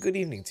well. And good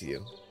evening to you.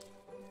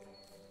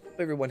 Hope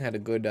everyone had a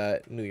good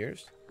New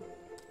Year's.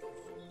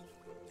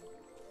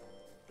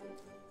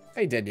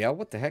 Hey, Danielle,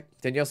 what the heck?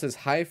 Danielle says,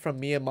 hi from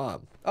me and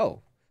mom.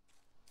 Oh.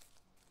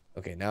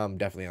 Okay, now I'm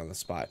definitely on the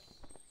spot.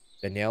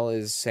 Danielle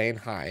is saying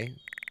hi,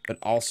 but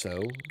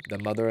also the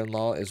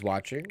mother-in-law is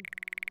watching.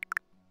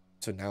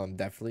 So now I'm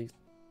definitely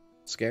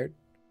scared.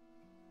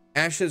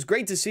 Ash says,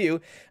 great to see you.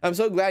 I'm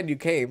so glad you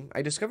came.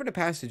 I discovered a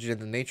passage in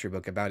the nature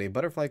book about a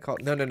butterfly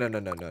called... No.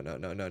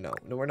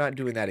 No, we're not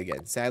doing that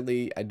again.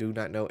 Sadly, I do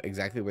not know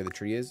exactly where the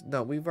tree is.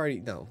 No, we've already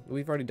done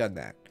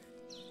that.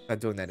 Not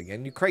doing that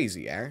again. You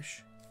crazy,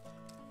 Ash.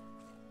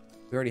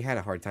 We already had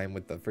a hard time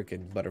with the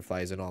freaking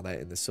butterflies and all that,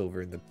 and the silver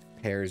and the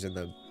pears and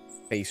the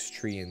face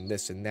tree and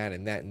this and that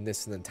and that and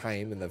this and the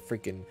time and the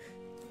freaking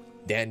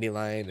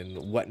dandelion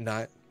and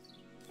whatnot.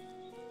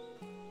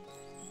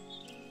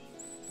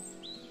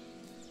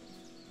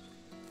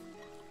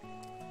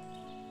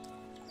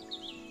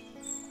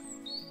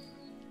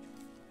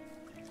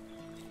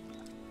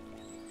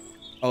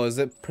 Oh, is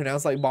it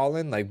pronounced like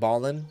ballin'? Like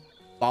ballin'?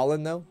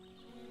 Ballin' though?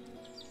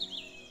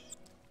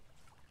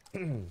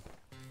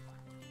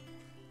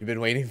 You've been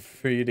waiting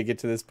for you to get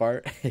to this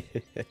part?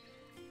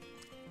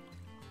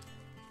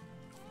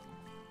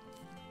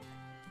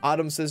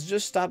 Autumn says,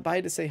 just stop by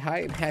to say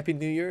hi and Happy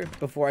New Year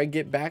before I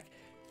get back.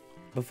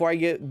 Before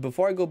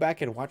I go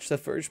back and watch the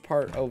first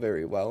part. Oh,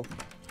 very well.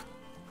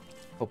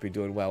 Hope you're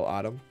doing well,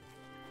 Autumn.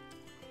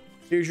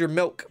 Here's your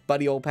milk,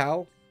 buddy old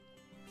pal.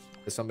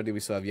 There's somebody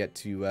we still have yet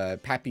to,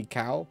 Pappy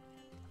Cow.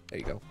 There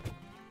you go.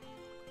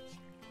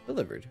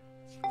 Delivered.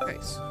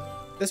 Nice.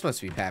 This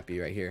must be Pappy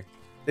right here.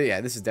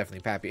 Yeah, this is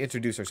definitely Pappy.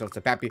 Introduce ourselves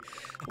to Pappy.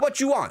 What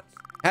you want?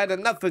 Had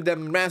enough of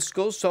them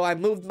rascals, so I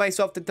moved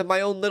myself into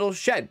my own little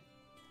shed.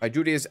 My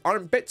duty is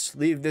armpits.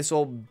 Leave this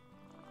old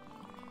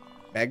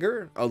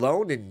beggar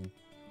alone and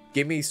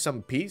give me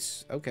some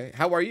peace. Okay,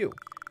 how are you?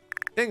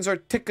 Things are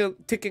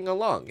ticking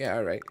along. Yeah,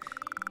 all right.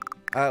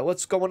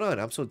 What's going on?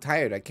 I'm so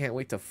tired. I can't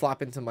wait to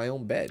flop into my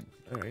own bed.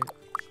 All right.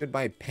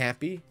 Goodbye,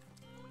 Pappy.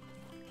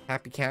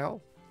 Happy Cow.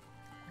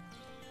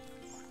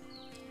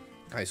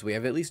 All right, so we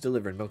have at least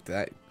delivered milk to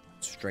that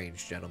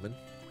strange gentleman.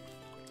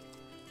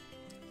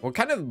 We're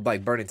kind of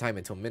like burning time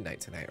until midnight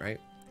tonight, right?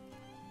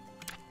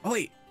 Oh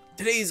wait,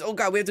 oh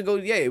god, we have to go.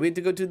 Yeah, we have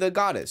to go to the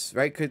goddess,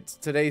 right? 'Cause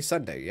today's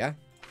Sunday, yeah.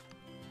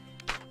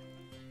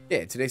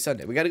 Yeah, today's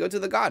Sunday. We got to go to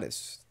the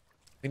goddess.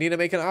 We need to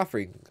make an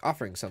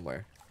offering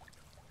somewhere,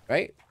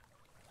 right?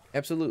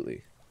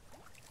 Absolutely.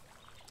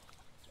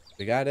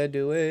 We gotta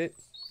do it.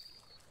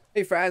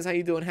 Hey, Fraz, how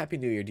you doing? Happy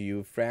New Year to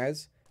you,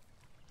 Fraz.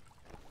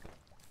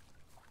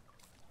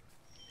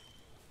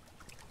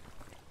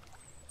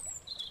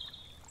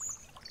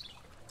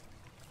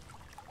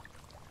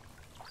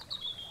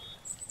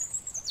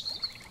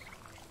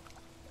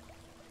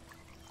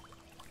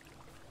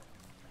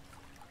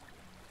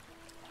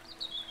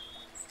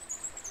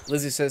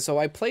 Lizzie says, so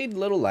I played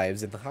Little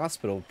Lives in the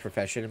hospital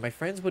profession, and my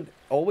friends would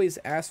always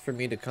ask for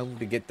me to come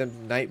to get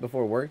them night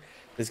before work.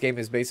 This game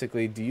is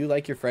basically, do you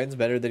like your friends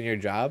better than your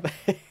job?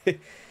 And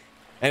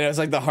it was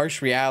like the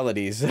harsh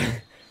realities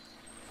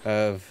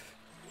of,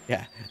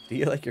 yeah, do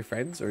you like your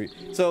friends? Or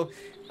so,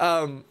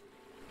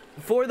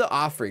 for the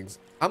offerings,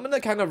 I'm going to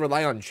kind of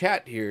rely on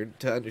chat here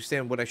to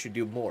understand what I should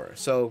do more.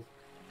 So,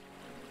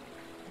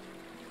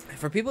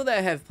 for people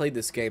that have played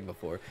this game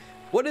before,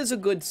 what is a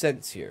good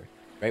sense here?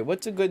 Right,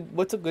 what's a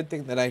good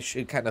thing that I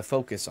should kind of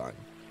focus on?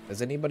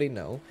 Does anybody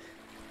know?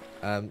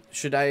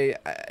 Should I,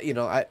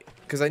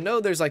 because I know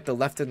there's like the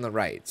left and the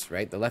rights,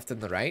 right? The left and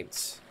the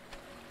rights,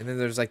 and then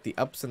there's like the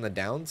ups and the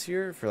downs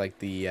here for like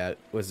the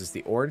was this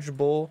the orange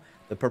bowl,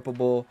 the purple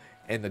bowl,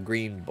 and the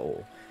green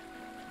bowl?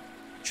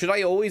 Should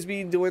I always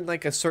be doing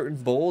like a certain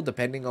bowl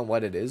depending on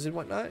what it is and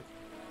whatnot?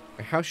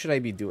 Or how should I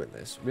be doing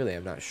this? Really,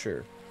 I'm not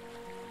sure.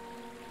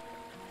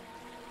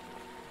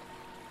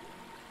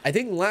 I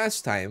think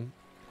last time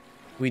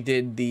we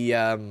did the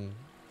I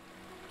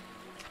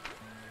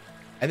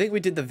think we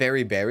did the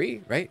very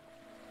berry, right?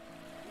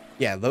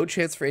 Yeah, low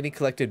chance for any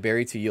collected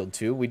berry to yield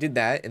 2. We did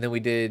that, and then we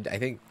did, I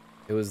think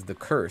it was the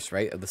curse,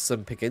 right? Of the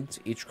slim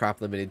pickings, each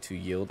crop limited to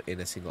yield in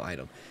a single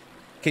item.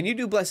 Can you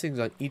do blessings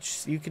on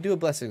each? You can do a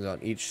blessings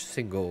on each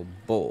single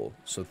bowl.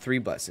 So 3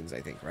 blessings,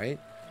 I think, right?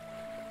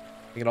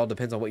 I think it all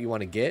depends on what you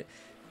want to get.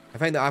 I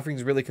find the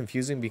offerings really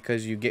confusing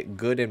because you get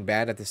good and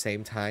bad at the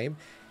same time.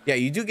 Yeah,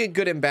 you do get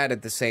good and bad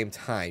at the same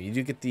time. You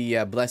do get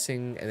the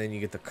blessing, and then you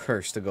get the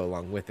curse to go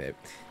along with it.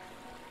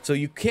 So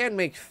you can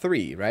make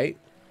 3, right?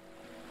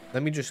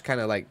 Let me just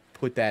kind of like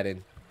put that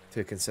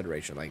into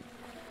consideration, like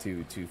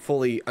to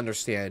fully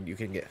understand you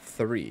can get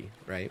 3,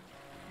 right?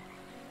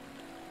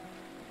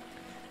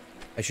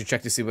 I should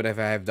check to see what I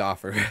have to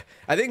offer.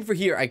 I think for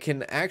here, I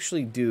can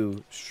actually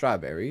do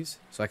strawberries.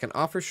 So I can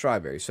offer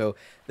strawberries. So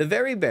the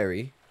very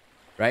berry,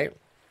 right?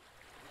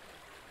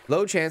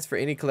 Low chance for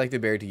any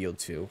collected berry to yield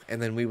 2.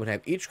 And then we would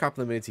have each crop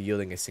limited to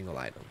yielding a single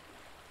item.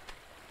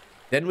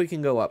 Then we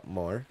can go up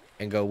more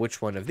and go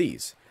which one of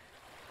these.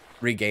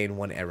 Regain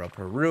 1 arrow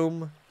per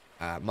room.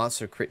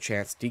 Monster crit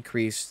chance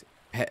decreased.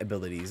 Pet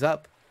abilities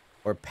up.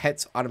 Or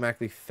pets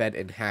automatically fed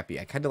and happy.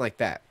 I kind of like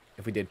that.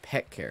 If we did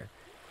pet care,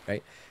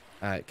 right?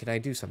 Can I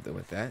do something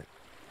with that?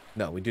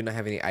 No, we do not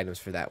have any items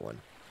for that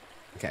one.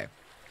 Okay.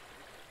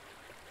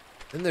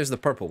 Then there's the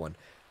purple one.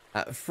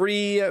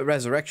 Free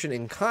resurrection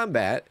in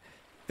combat,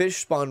 fish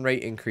spawn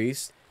rate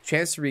increase,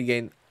 chance to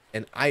regain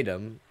an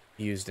item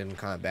used in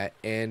combat,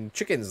 and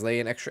chickens lay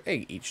an extra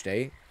egg each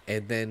day.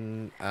 And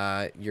then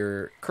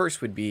your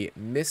curse would be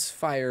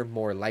misfire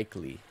more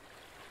likely.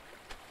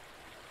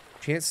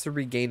 Chance to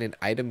regain an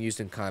item used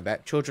in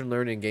combat. Children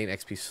learn and gain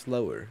XP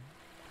slower.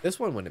 This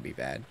one wouldn't be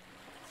bad.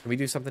 Can we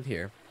do something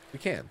here? We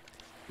can.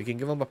 We can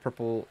give them a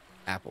purple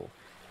apple.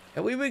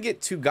 And we would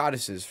get 2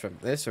 goddesses from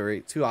this, or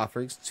 2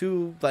 offerings,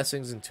 2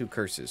 blessings, and 2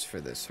 curses for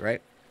this,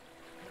 right?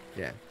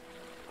 Yeah.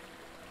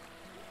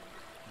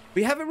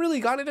 We haven't really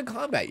gone into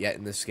combat yet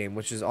in this game,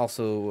 which is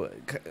also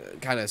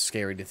kind of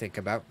scary to think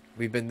about.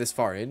 We've been this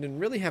far in and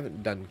really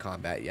haven't done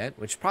combat yet,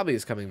 which probably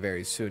is coming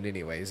very soon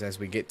anyways, as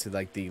we get to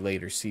like the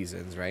later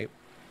seasons, right?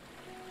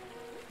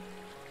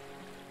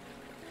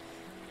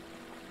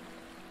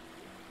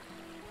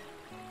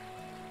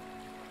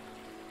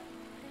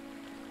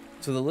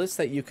 So the list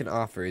that you can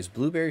offer is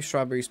blueberries,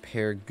 strawberries,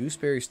 pear,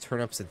 gooseberries,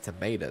 turnips, and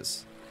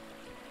tomatoes.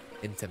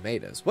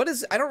 What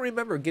is... I don't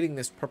remember getting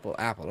this purple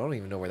apple. I don't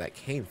even know where that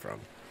came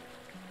from.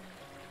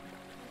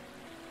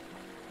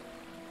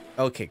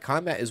 Okay,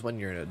 combat is when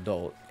you're an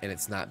adult, and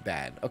it's not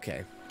bad.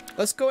 Okay.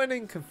 Let's go ahead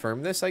and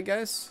confirm this, I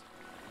guess.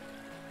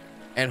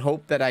 And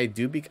hope that I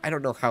do be... I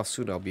don't know how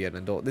soon I'll be an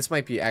adult. This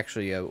might be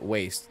actually a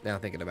waste, now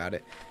thinking about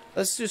it.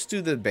 Let's just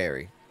do the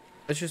berry.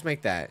 Let's just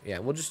make that. Yeah,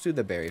 we'll just do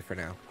the berry for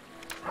now.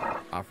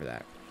 Offer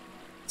that.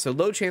 So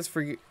low chance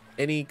for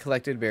any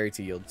collected berry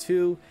to yield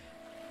 2.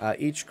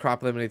 Each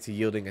crop limited to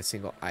yielding a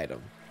single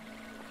item.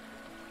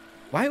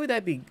 Why would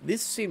that be?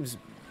 This seems...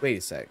 Wait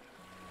a sec.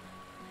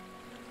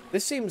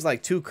 This seems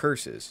like 2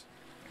 curses.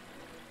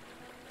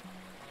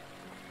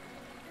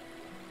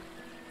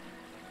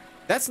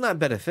 That's not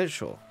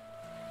beneficial.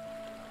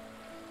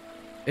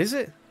 Is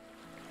it?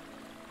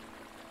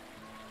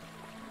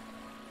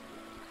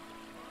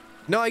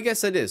 No, I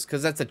guess it is,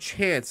 because that's a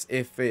chance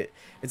if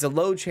it's a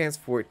low chance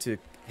for it to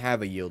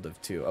have a yield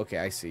of 2. Okay,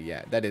 I see.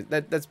 Yeah,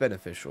 that's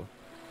beneficial.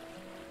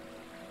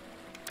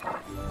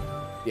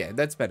 Yeah,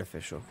 that's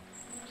beneficial.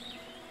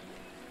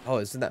 Oh,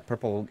 isn't that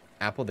purple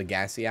apple the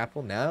gassy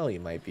apple? Now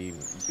you might be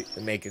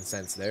making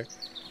sense there.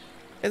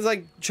 It's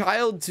like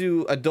child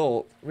to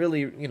adult really,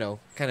 you know,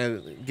 kind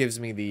of gives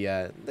me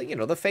the you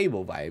know, the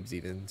Fable vibes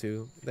even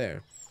too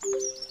there.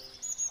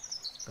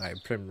 All right,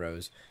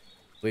 Primrose.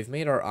 We've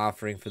made our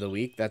offering for the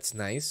week. That's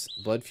nice.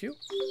 Bloodfew?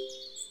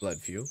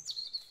 Bloodfew.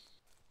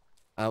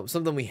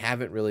 Something we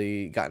haven't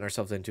really gotten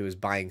ourselves into is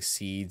buying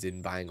seeds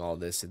and buying all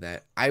this and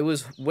that. I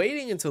was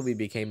waiting until we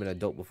became an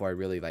adult before I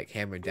really like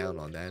hammered down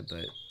on that,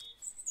 but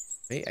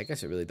hey, I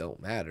guess it really don't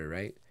matter,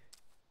 right?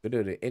 We do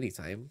it at any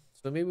time.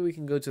 So maybe we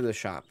can go to the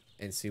shop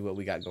and see what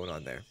we got going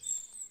on there.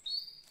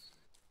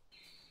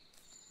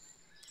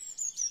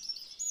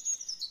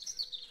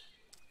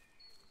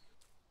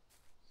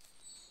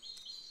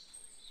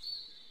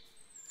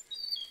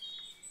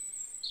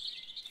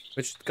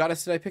 Which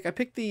goddess did I pick? I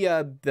picked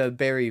the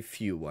berry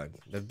few one.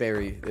 The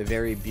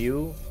berry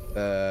view.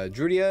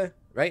 Drudia,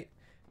 right?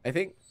 I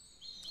think.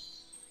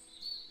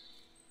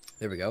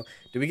 There we go.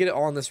 Did we get it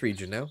all in this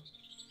region now?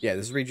 Yeah,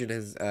 this region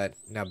has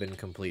now been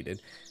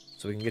completed.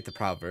 So we can get the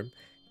proverb.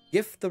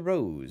 Gift the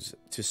rose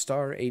to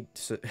start a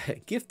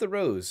gift the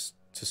rose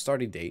to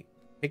start a date.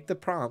 Take the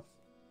prompt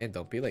and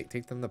don't be late.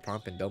 Take them the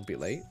prompt and don't be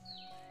late.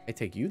 I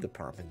take you the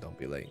prompt and don't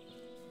be late.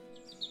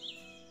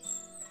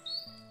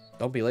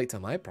 Don't be late to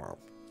my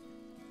prompt.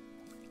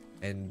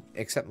 And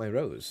accept my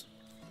rose.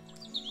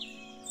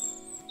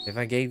 If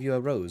I gave you a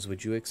rose,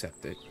 would you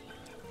accept it?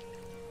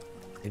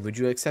 And would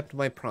you accept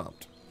my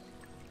prompt?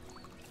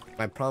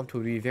 My prompt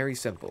would be very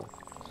simple.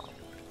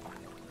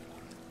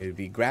 It would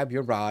be grab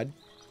your rod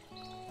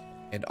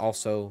and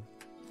also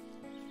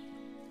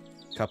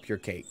cup your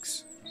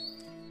cakes.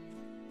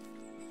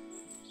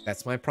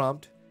 That's my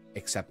prompt.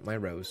 Accept my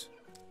rose.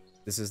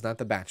 This is not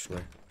The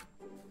Bachelor.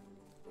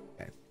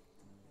 Okay.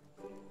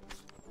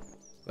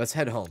 Let's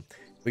head home.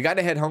 We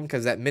gotta head home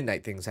because that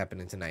midnight thing's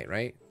happening tonight,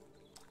 right?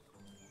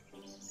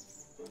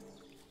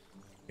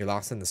 You're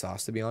lost in the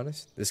sauce, to be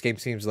honest. This game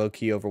seems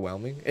low-key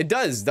overwhelming. It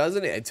does,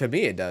 doesn't it? To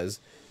me, it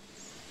does.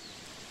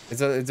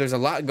 There's a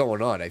lot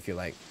going on, I feel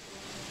like.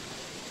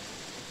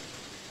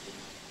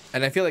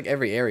 And I feel like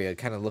every area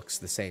kind of looks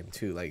the same,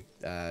 too. Like,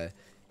 I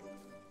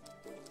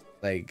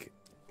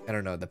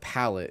don't know, the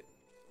palette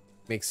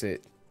makes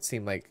it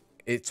seem like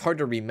it's hard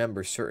to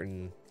remember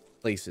certain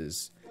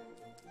places.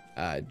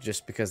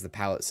 Just because the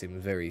palette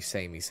seems very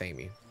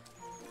samey.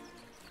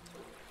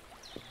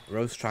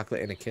 Rose,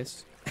 chocolate, and a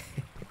kiss.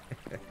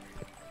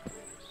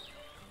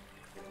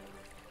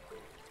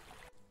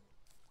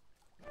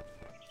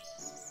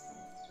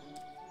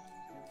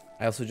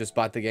 I also just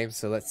bought the game,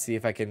 so let's see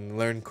if I can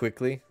learn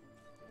quickly.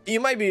 You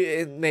might be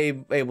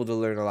able to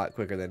learn a lot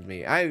quicker than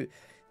me. I'm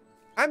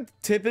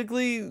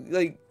typically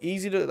like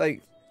easy to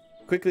like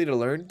quickly to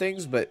learn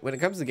things, but when it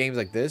comes to games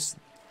like this,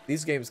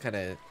 these games kind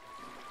of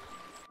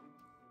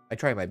I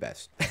try my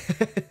best.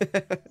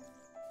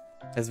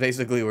 That's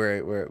basically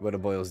what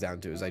it boils down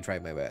to, is I try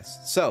my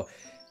best. So,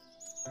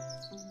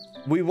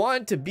 We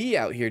want to be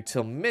out here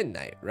till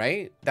midnight,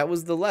 right? That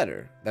was the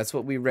letter. That's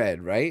what we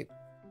read, right?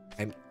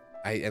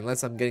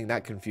 Unless I'm getting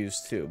that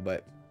confused too,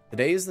 but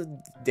today is the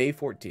day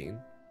 14,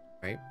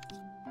 right?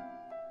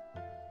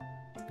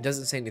 It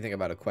doesn't say anything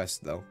about a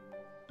quest though.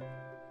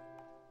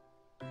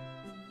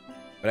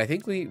 But I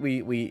think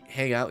we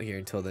hang out here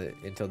until the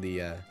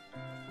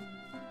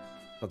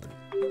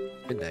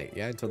midnight,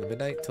 yeah, until the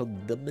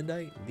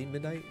midnight,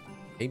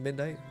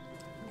 midnight.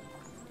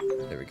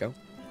 There we go.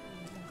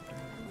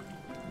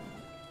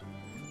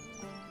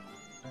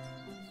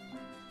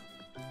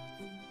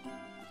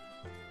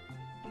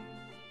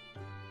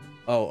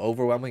 Oh,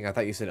 overwhelming? I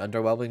thought you said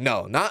underwhelming.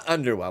 No, not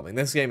underwhelming.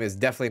 This game is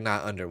definitely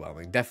not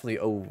underwhelming. Definitely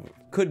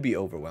could be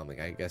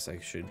overwhelming. I guess I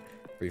should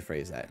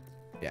rephrase that.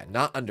 Yeah,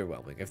 not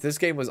underwhelming. If this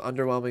game was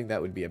underwhelming,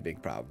 that would be a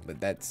big problem.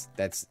 But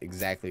that's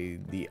exactly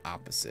the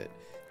opposite.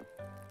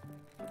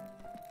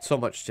 So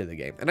much to the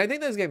game. And I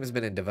think this game has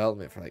been in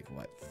development for like,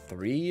 what,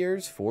 3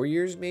 years? 4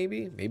 years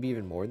maybe? Maybe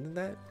even more than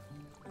that?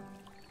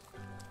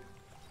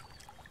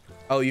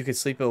 Oh, you could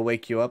sleep, it'll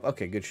wake you up?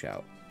 Okay, good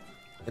shout.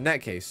 In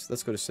that case,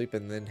 let's go to sleep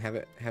and then have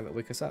it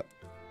wake us up.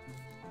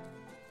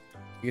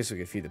 I guess we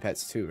could feed the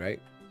pets too, right?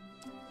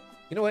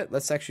 You know what?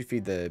 Let's actually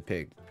feed the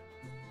pig.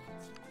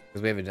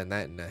 Because we haven't done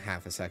that in a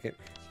half a second.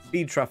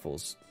 Feed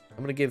Truffles. I'm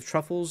going to give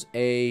Truffles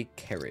a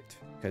carrot.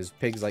 Because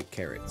pigs like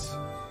carrots.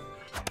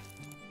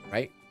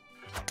 Right?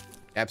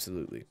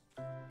 Absolutely.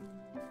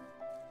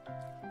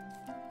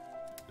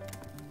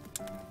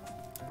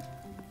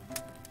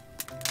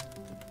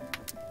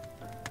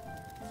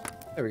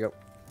 There we go.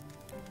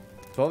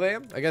 12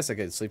 a.m.? I guess I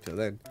could sleep till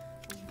then.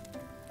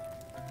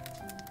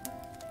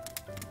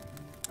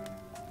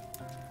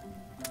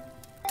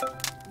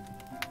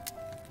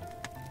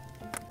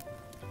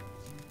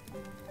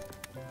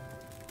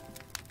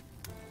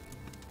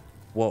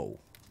 Whoa.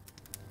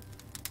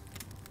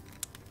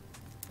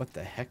 What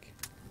the heck?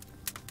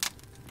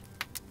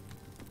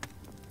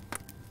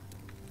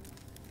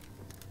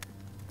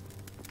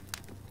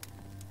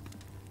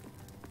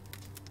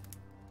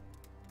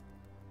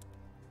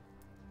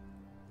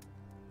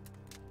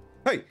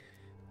 Hey,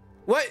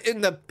 what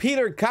in the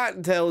Peter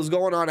Cottontail is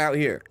going on out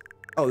here?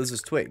 Oh, this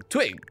is Twig.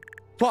 Twig!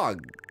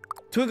 Plug!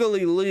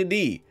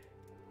 Twiggly-liddy!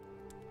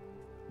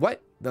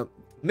 What? The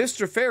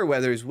Mr.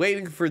 Fairweather's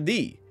waiting for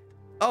thee.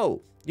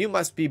 Oh, you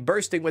must be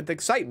bursting with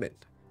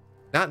excitement.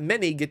 Not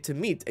many get to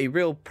meet a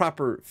real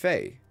proper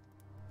fae.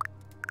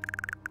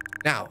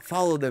 Now,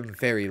 follow them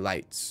fairy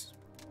lights.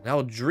 And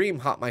I'll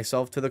dream hop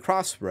myself to the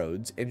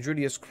crossroads and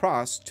Drudius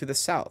Cross to the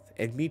south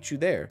and meet you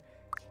there.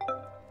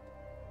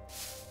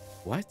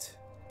 What?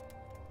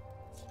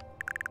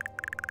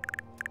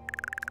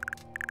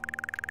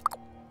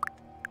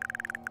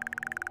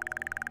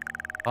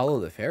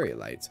 Follow the fairy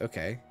lights.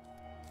 Okay.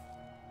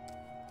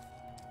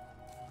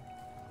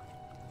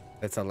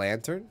 That's a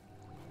lantern?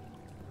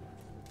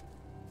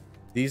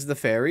 These the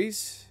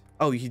fairies?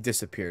 Oh, he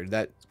disappeared.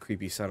 That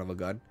creepy son of a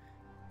gun.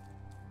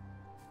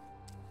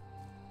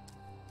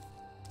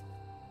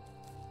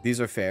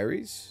 These are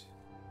fairies?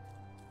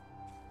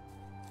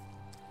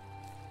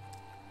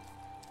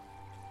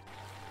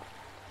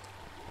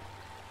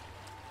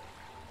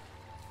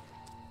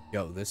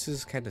 Yo, this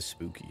is kind of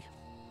spooky.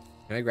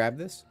 Can I grab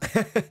this?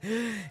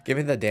 Give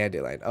me the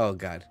dandelion. Oh,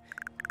 God.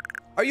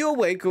 Are you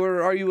awake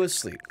or are you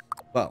asleep?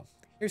 Well,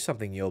 here's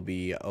something you'll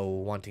be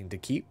wanting to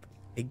keep.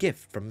 A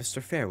gift from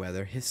Mr.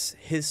 Fairweather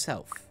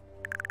himself.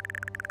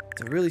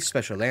 It's a really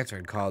special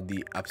lantern called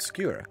the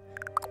Obscura.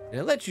 And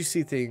it lets you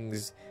see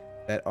things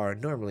that are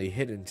normally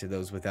hidden to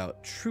those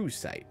without true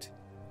sight.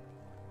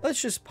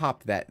 Let's just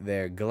pop that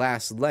there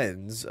glass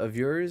lens of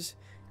yours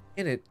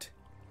in it.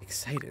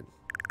 Excited.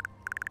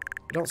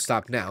 Don't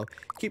stop now.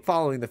 Keep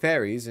following the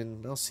fairies,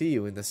 and I'll see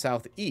you in the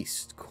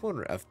southeast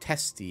corner of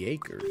Testy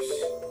Acres.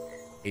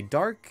 A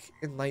dark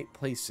and light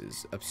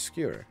places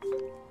obscure.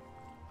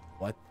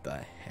 What the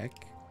heck?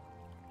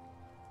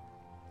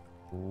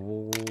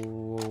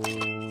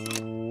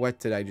 What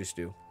did I just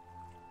do?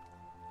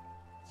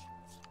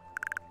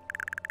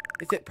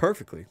 It fit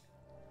perfectly.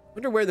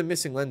 Wonder where the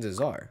missing lenses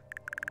are.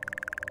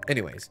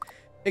 Anyways,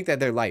 take that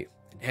there light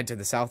and head to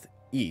the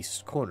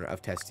southeast corner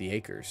of Testy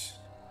Acres.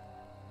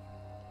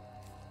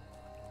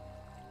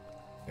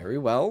 Very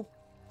well.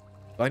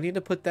 Do I need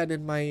to put that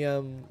in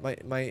my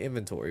my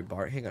inventory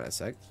bar? Hang on a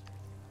sec.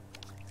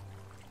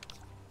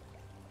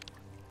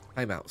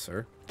 I'm out,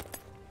 sir.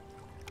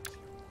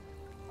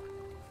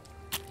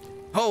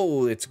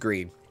 Oh, it's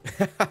green.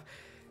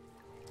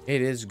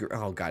 It is.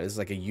 Oh God, it's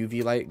like a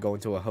UV light going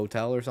to a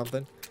hotel or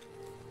something.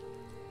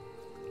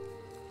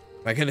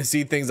 Am I gonna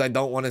see things I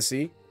don't want to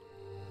see? Do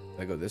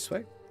I go this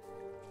way?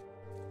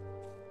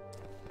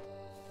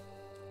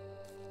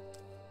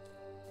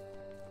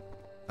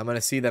 I'm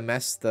gonna see the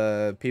mess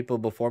the people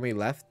before me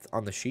left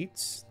on the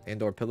sheets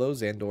and or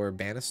pillows and or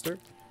banister.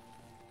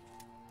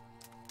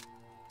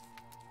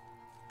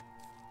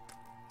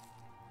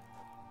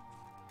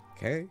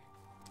 Okay.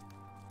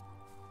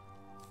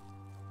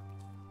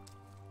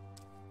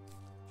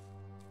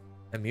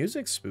 The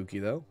music's spooky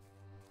though.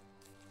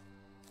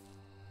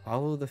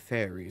 Follow the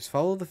fairies.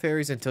 Follow the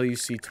fairies until you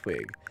see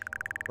Twig.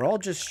 We're all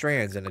just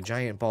strands in a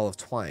giant ball of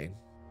twine,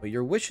 but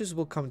your wishes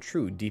will come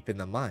true deep in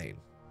the mine.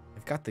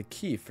 I've got the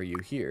key for you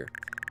here.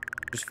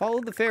 Just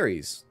follow the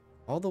fairies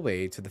all the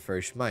way to the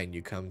first mine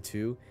you come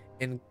to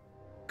in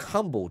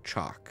Crumble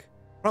Chalk.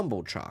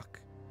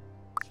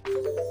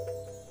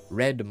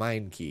 Red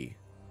mine key.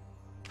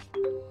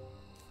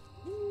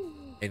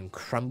 In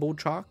Crumble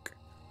Chalk?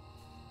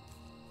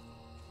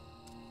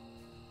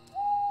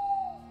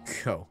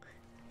 Oh,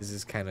 this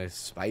is kind of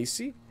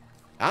spicy.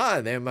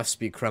 Ah, there must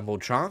be Crumble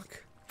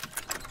Chalk.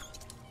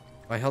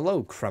 Why,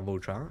 hello, Crumble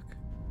Chalk.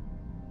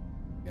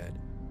 Good.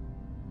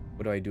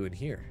 What do I do in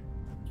here?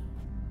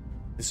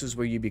 This is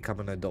where you become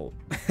an adult.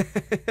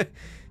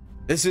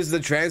 This is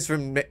the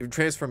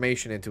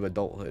transformation into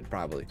adulthood,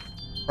 probably.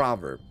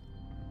 Proverb.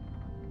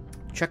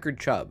 Checkered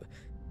chub.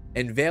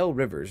 And veil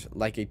rivers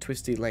like a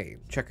twisty lane.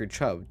 Checkered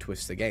chub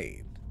twists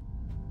again.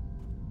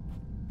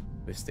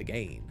 Twist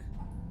again.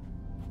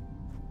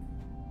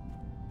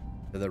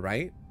 To the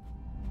right?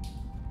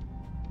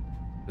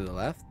 To the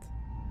left?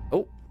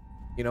 Oh,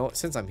 you know what?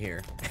 Since I'm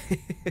here.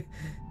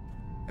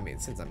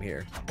 Since I'm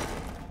here.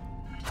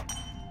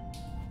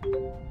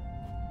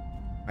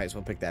 Might as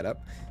well pick that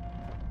up.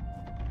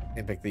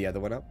 And pick the other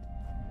one up.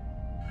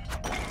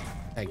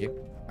 Thank you.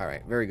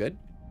 Alright, very good.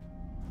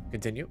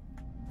 Continue.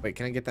 Wait,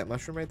 can I get that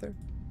mushroom right there?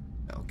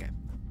 Oh, okay.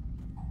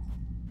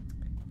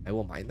 I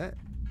will mind that.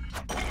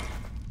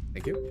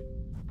 Thank you.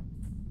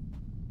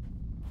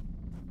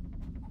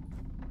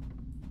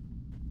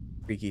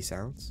 Creaky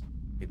sounds.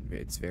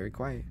 It's very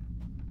quiet.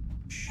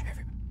 Shh,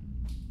 everybody.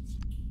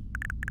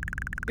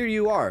 Here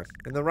you are,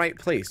 in the right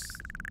place,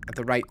 at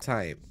the right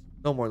time.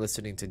 No more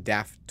listening to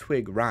daft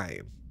twig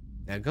rhyme.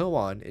 Now go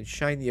on and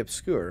shine the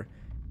obscure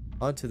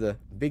onto the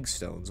big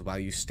stones while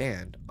you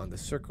stand on the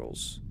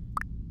circles.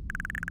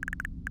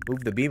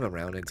 Move the beam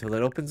around until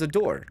it opens a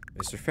door.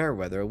 Mr.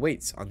 Fairweather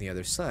awaits on the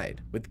other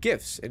side, with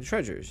gifts and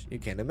treasures you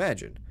can't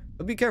imagine.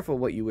 But be careful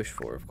what you wish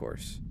for, of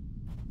course.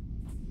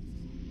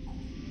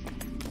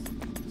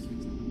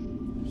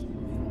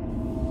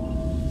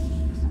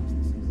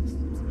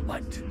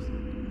 What?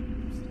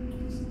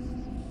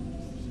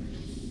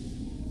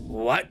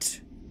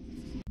 What?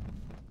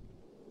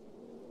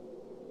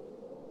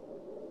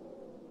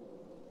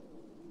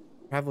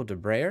 Travel to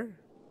Briar?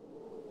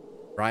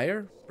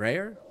 Briar?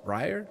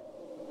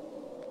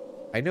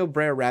 I know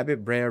Briar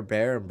Rabbit, Briar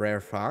Bear, and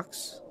Briar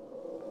Fox.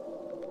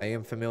 I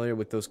am familiar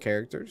with those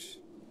characters.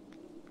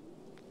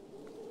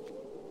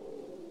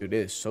 Dude, it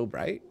is so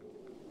bright.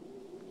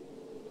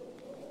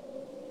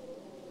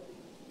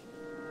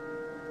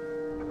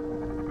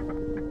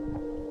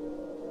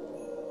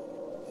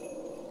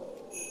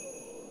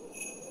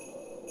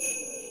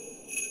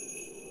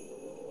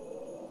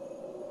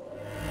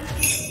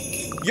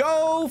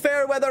 Yo,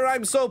 Fairweather,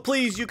 I'm so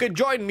pleased you could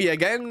join me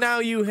again. Now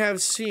you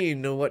have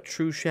seen what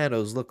true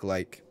shadows look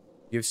like.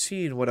 You've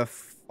seen what a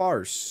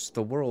farce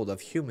the world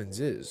of humans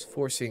is,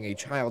 forcing a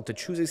child to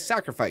choose a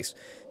sacrifice.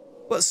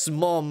 What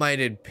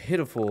small-minded,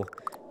 pitiful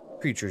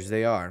creatures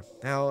they are.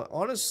 Now,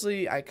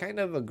 honestly, I kind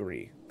of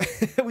agree.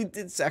 We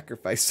did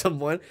sacrifice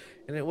someone,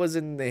 and it was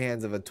in the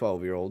hands of a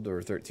 12-year-old or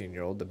a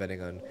 13-year-old,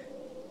 depending on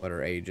what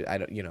her age is. I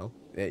don't, you know,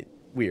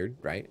 weird,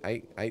 right?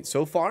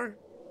 So far,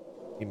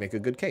 you make a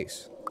good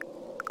case.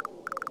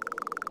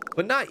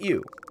 But not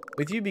you.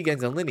 With you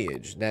begins a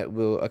lineage that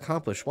will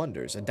accomplish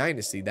wonders, a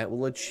dynasty that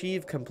will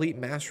achieve complete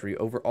mastery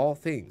over all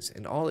things,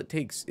 and all it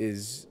takes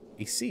is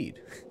a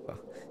seed. Well,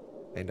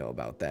 I know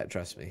about that,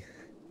 trust me.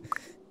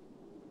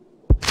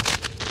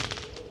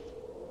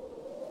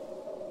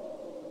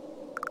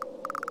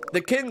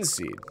 The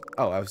Kynseed.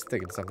 Oh, I was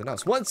thinking something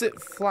else. Once it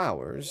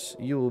flowers,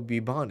 you will be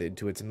bonded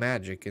to its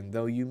magic, and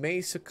though you may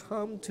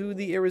succumb to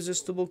the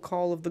irresistible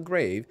call of the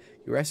grave,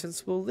 your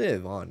essence will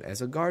live on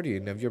as a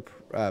guardian of your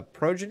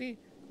progeny,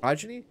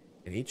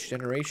 and each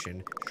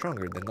generation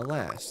stronger than the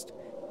last.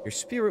 Your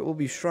spirit will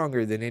be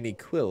stronger than any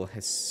quill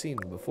has seen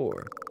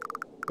before.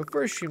 But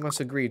first you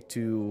must agree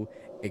to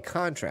a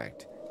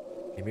contract.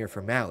 A mere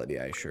formality,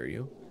 I assure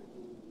you.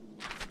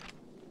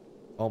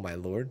 Oh my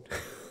lord.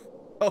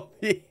 Oh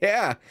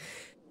yeah!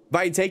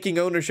 By taking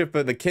ownership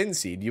of the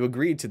Kynseed, you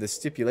agreed to the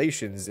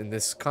stipulations in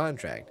this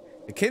contract.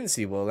 The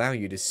Kynseed will allow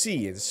you to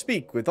see and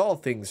speak with all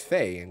things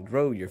Fae and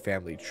grow your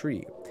family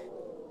tree.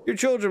 Your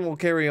children will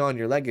carry on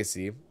your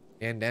legacy,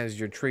 and as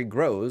your tree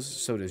grows,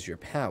 so does your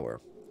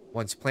power.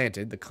 Once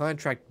planted, the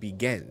contract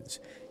begins.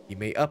 You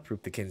may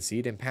uproot the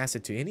Kynseed and pass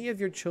it to any of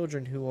your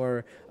children who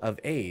are of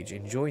age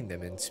and join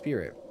them in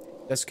spirit,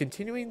 thus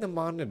continuing to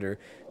monitor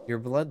your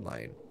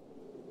bloodline.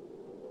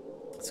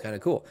 It's kind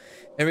of cool.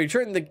 In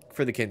return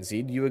for the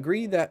Kynseed, you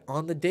agree that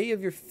on the day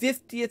of your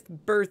 50th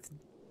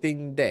birthday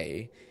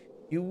day,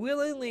 you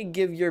willingly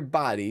give your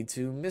body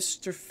to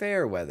Mr.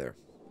 Fairweather.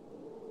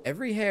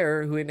 Every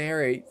heir who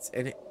inherits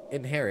the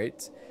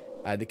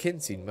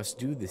Kynseed must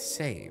do the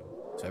same.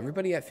 So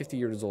everybody at 50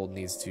 years old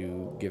needs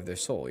to give their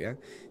soul, yeah?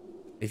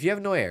 If you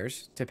have no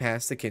heirs to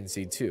pass the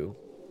Kynseed to, you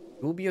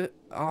will be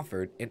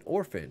offered an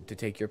orphan to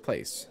take your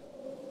place.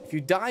 If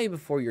you die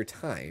before your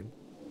time,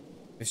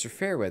 Mr.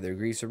 Fairweather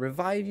agrees to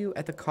revive you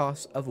at the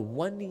cost of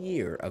 1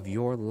 year of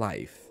your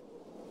life.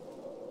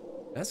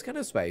 That's kind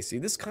of spicy.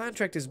 This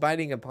contract is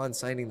binding upon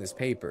signing this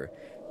paper.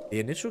 The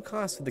initial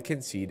cost of the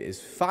Kynseed is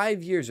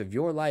 5 years of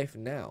your life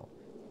now,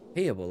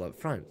 payable up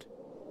front.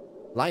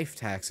 Life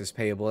tax is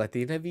payable at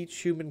the end of each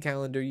human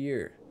calendar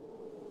year.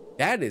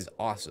 That is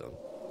awesome,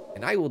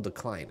 and I will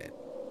decline it.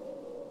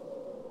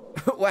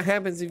 What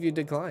happens if you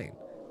decline?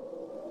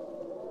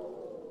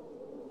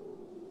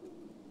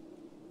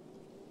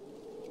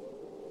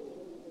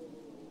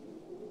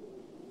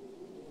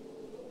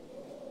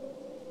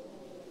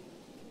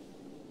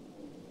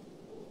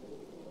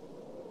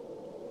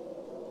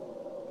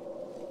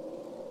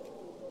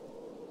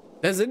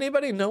 Does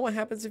anybody know what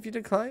happens if you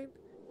decline?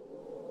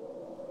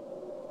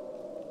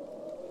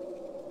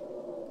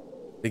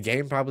 The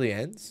game probably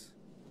ends.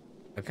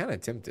 I'm kind of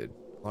tempted,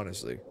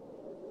 honestly.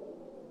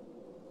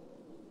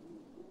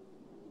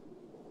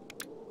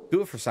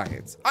 Do it for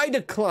science. I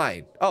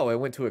decline. Oh, I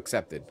went to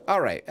accepted.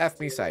 All right,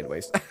 F me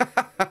sideways.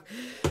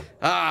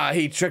 Ah,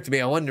 he tricked me.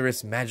 A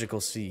wondrous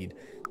magical seed.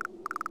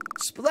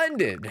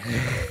 Splendid.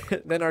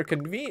 Then our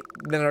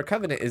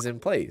covenant is in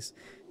place.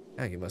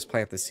 Now you must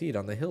plant the seed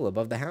on the hill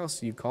above the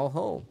house you call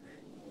home.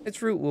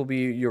 Its root will be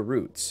your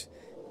roots,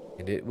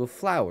 and it will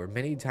flower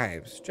many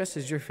times, just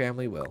as your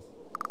family will.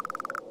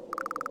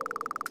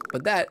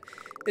 But that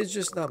is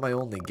just not my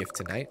only gift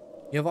tonight.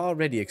 You have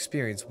already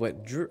experienced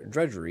what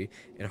drudgery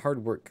and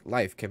hard work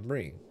life can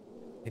bring,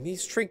 and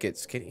these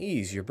trinkets can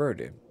ease your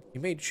burden. You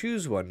may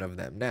choose one of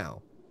them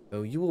now,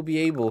 though you will be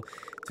able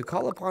to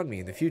call upon me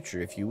in the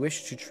future if you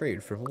wish to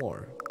trade for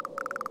more.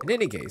 In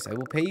any case, I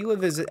will pay you a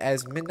visit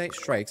as midnight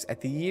strikes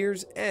at the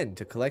year's end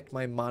to collect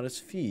my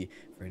modest fee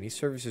for any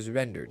services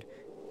rendered.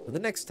 Till the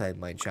next time,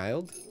 my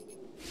child.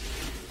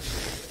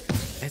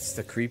 That's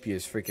the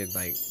creepiest freaking,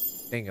 like,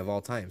 thing of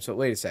all time. So,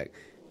 wait a sec.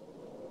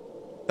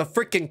 The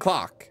freaking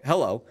clock.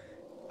 Hello.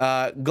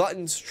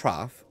 Glutton's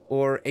Trough,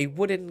 or a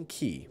wooden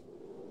key.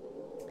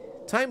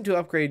 Time to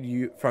upgrade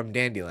you from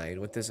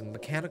Dandelion with this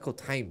mechanical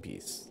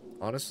timepiece.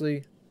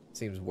 Honestly,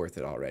 seems worth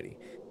it already.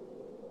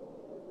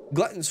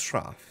 Glutton's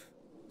Trough.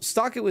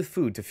 Stock it with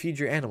food to feed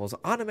your animals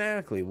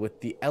automatically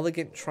with the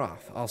elegant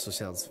trough. Also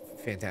sounds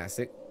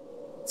fantastic.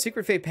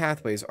 Secret Fate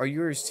pathways are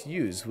yours to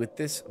use with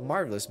this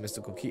marvelous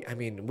mystical key. I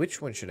mean, which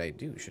one should I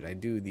do? Should I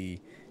do the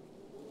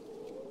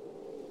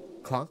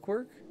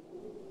clockwork?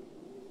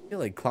 I feel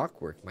like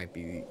clockwork might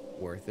be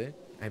worth it.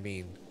 I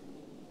mean,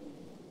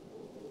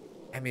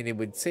 it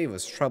would save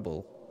us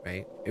trouble,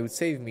 right? It would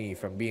save me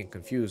from being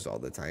confused all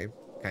the time,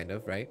 kind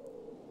of, right?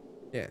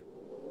 Yeah.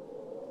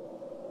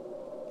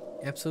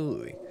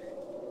 Absolutely.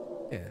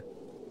 Yeah.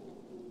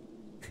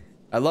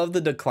 I love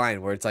the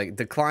decline where it's like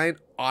decline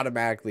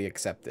automatically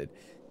accepted.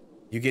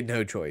 You get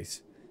no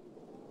choice.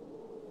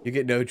 You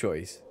get no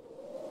choice.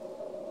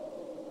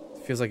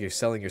 It feels like you're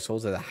selling your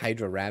souls to the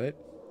Hydra Rabbit.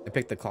 I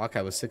picked the clock.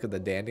 I was sick of the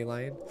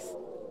Dandelion.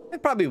 I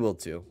probably will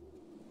too.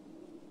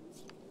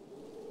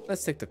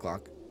 Let's take the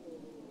clock.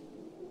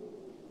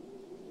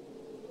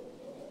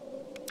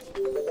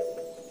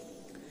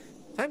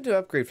 Time to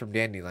upgrade from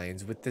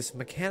Dandelions with this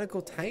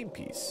mechanical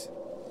timepiece.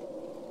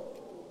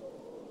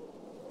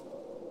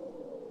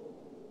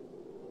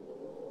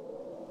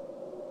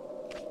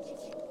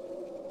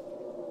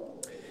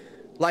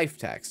 Life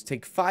tax.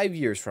 Take 5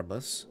 years from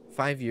us.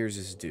 5 years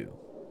is due.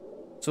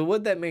 So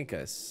what'd that make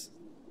us?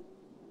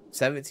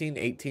 17,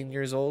 18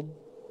 years old?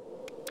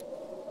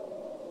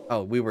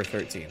 Oh, we were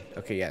 13.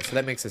 Okay, yeah, so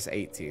that makes us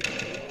 18.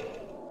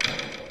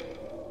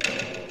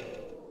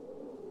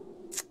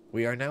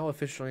 We are now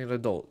officially an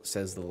adult,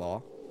 says the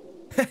law.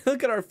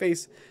 Look at our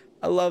face.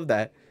 I love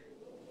that.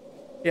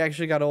 He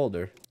actually got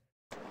older.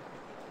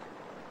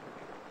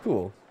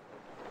 Cool.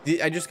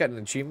 I just got an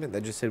achievement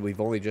that just said we've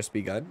only just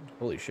begun.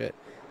 Holy shit.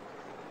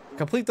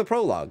 Complete the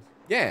prologue.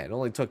 Yeah, it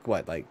only took,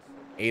 what, like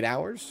 8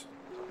 hours?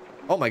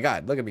 Oh my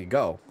god, look at me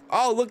go.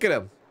 Oh, look at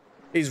him.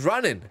 He's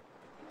running.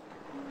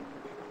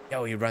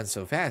 Yo, he runs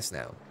so fast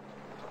now.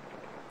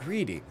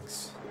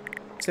 Greetings.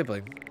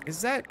 Sibling,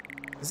 is that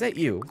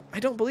you?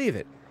 I don't believe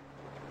it.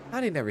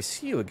 I didn't ever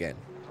see you again.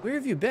 Where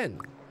have you been?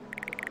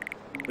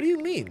 What do you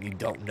mean you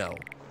don't know?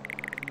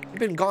 You've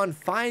been gone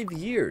 5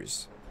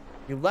 years.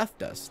 You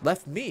left us,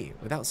 left me,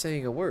 without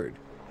saying a word.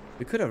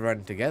 We could have run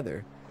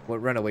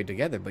away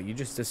together, but you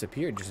just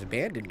disappeared, just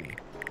abandoned me.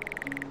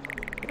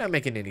 You're not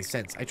making any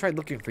sense. I tried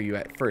looking for you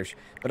at first,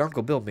 but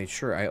Uncle Bill made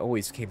sure I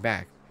always came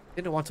back.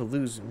 Didn't want to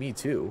lose me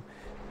too.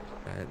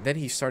 Then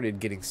he started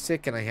getting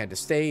sick and I had to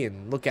stay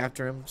and look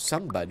after him.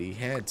 Somebody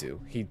had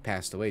to. He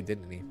passed away,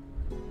 didn't he?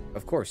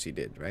 Of course he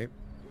did, right?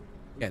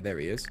 Yeah, there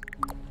he is.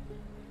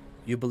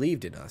 You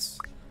believed in us.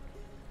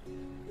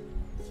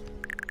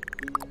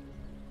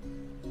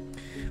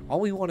 All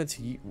we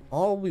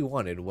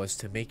wanted was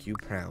to make you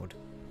proud.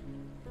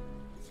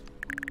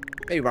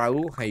 Hey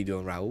Raul, how you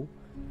doing, Raul?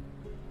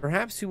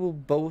 Perhaps you will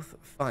both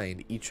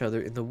find each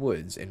other in the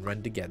woods and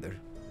run together.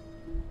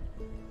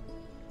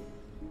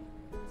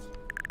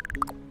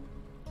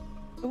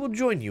 I will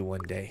join you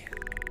one day.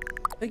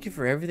 Thank you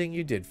for everything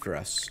you did for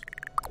us.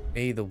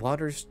 May the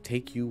waters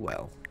take you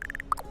well.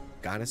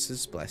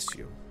 Goddesses bless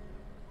you.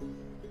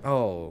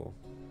 Oh.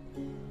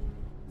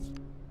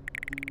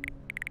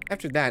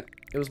 After that,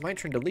 it was my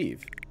turn to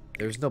leave.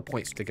 There was no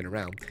point sticking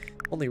around.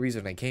 Only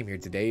reason I came here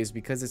today is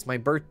because it's my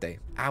birthday.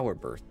 Our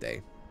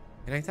birthday.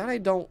 And I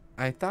don't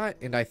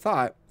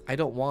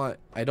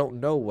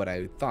know what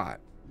I thought.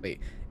 Wait.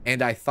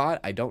 And I thought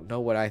I don't know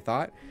what I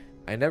thought.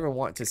 I never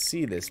want to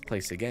see this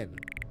place again.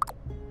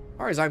 As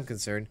far as I'm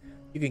concerned,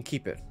 you can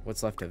keep it.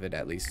 What's left of it,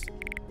 at least.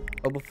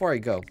 Oh, before I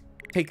go,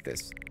 take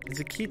this. It's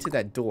a key to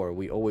that door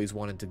we always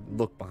wanted to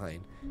look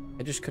behind.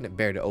 I just couldn't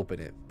bear to open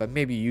it, but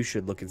maybe you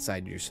should look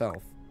inside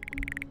yourself.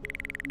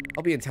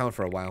 I'll be in town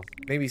for a while.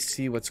 Maybe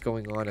see what's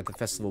going on at the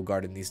festival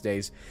garden these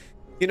days.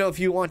 You know, if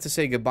you want to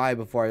say goodbye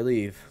before I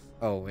leave.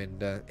 Oh,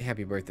 and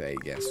happy birthday,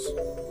 I guess.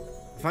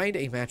 Find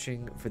a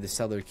matching for the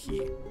cellar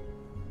key.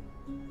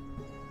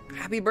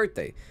 Happy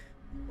birthday.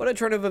 What a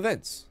turn of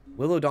events.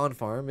 Willow Dawn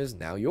Farm is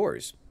now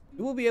yours.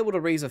 You will be able to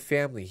raise a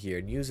family here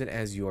and use it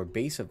as your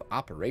base of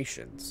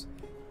operations.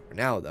 For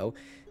now, though,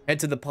 head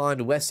to the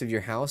pond west of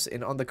your house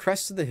and on the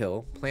crest of the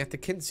hill, plant the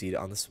Kynseed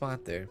on the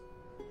spot there.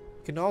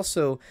 You can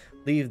also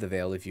leave the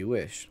Vale if you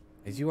wish,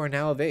 as you are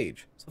now of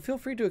age, so feel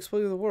free to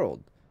explore the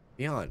world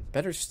beyond.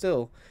 Better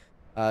still,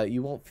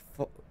 you won't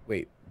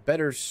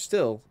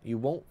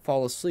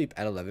fall asleep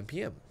at 11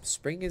 p.m.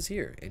 Spring is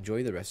here.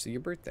 Enjoy the rest of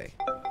your birthday.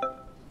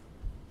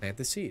 Plant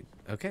the seed.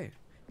 Okay.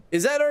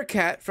 Is that our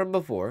cat from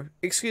before?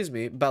 Excuse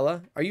me,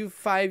 Bella, are you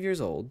 5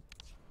 years old?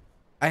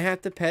 I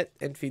have to pet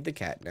and feed the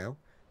cat now.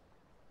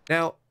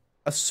 Now,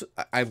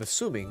 I'm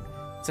assuming,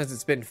 since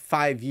it's been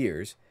 5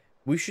 years,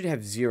 we should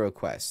have 0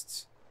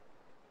 quests.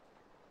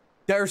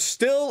 They're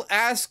still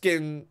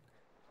asking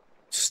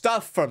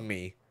stuff from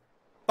me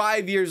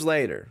 5 years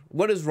later.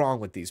 What is wrong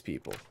with these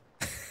people?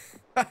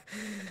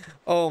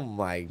 Oh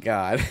my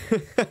god.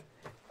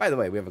 By the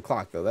way, we have a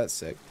clock though. That's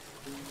sick.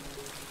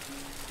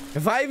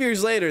 5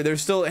 years later, they're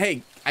still,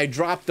 hey, I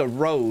dropped a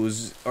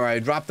rose or I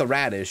dropped a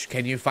radish.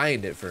 Can you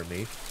find it for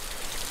me?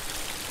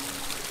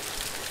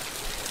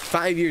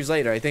 5 years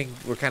later, I think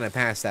we're kind of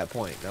past that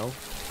point, no?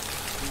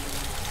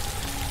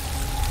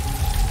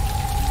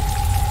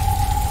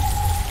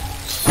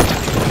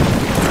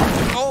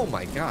 Oh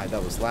my god,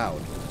 that was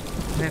loud.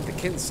 And the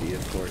Kynseed,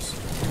 of course.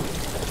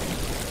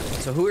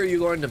 So who are you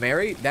going to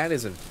marry? That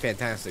is a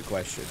fantastic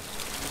question.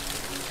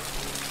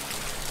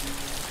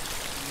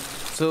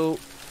 So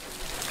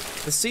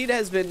the seed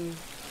has been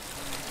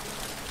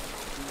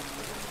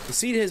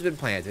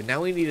planted.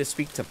 Now we need to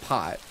speak to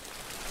Pot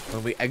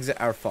when we exit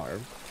our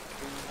farm.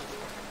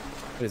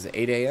 What is it,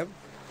 8 a.m.?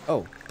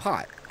 Oh,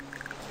 Pot.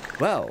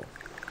 Well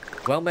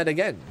met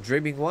again.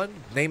 Dreaming one,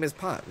 name is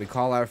Pot.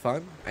 Recall our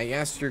fun? I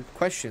asked your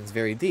questions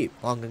very deep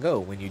long ago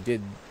when you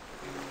did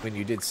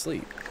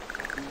sleep.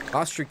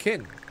 Lost your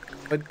kin,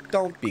 but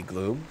don't be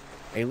gloom.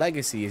 A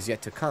legacy is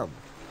yet to come.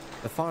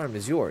 The farm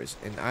is yours,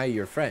 and I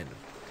your friend.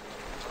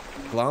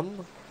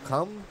 Glum?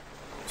 Come?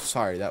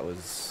 Sorry, that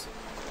was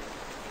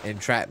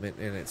entrapment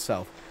in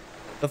itself.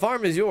 The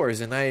farm is yours,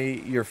 and I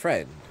your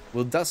friend.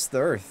 We'll dust the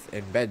earth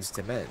and beds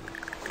to mend.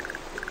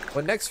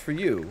 What next for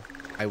you,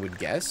 I would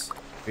guess?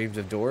 Dreams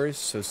of doors,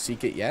 so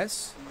seek it,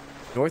 yes?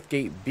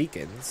 Northgate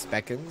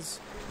beckons,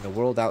 in the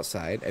world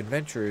outside,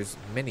 adventures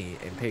many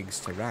and pigs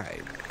to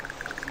ride.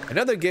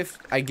 Another gift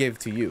I give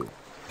to you,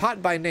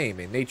 Pot by name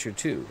and nature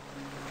too.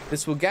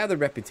 This will gather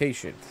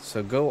reputation,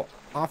 so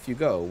off you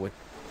go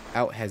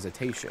without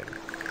hesitation.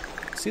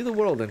 See the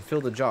world and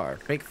fill the jar,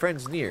 make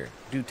friends near,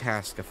 do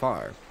task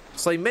afar.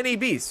 Slay many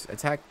beasts,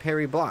 attack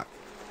parry block,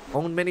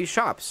 own many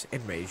shops,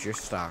 and raise your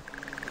stock.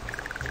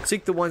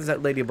 Seek the ones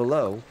that lay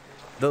below,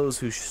 those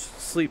who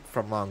sleep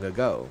from long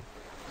ago.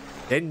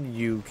 Then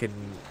you can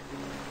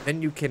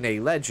a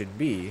legend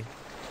be.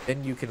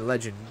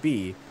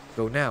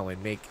 Go now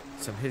and make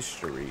some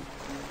history.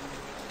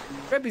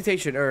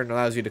 Reputation earned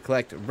allows you to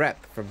collect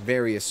rep from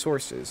various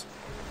sources.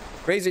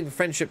 Raising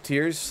friendship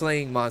tiers,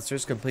 slaying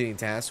monsters, completing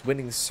tasks,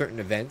 winning certain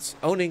events,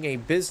 owning a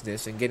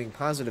business, and getting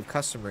positive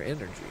customer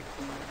energy.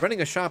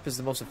 Running a shop is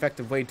the most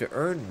effective way to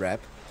earn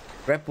rep.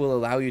 Rep will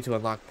allow you to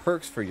unlock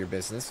perks for your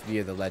business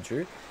via the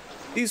ledger.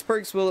 These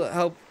perks will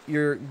help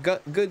your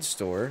goods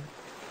store,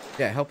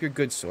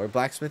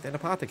 blacksmith, and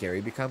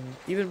apothecary become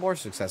even more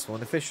successful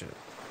and efficient,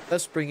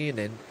 thus bringing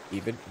in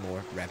even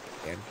more rep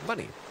and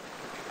money.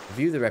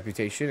 View the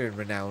reputation and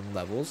renown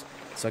levels.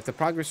 Select the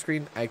progress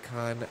screen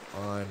icon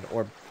on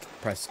or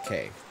press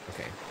K.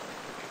 Okay.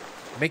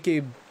 Make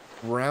a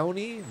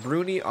brownie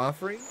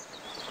offering.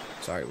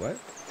 Sorry, what?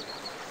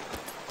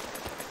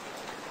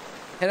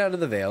 Head out of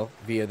the Vale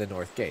via the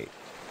North Gate.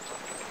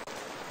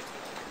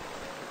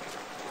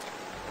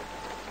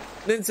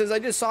 Lynn says, I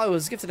just saw I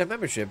was gifted a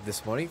membership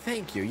this morning.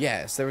 Thank you.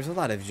 Yes, there was a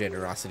lot of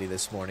generosity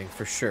this morning,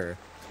 for sure.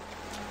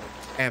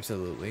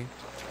 Absolutely.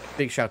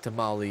 Big shout to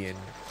Molly and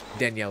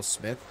Danielle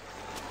Smith.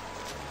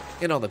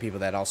 And all the people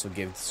that also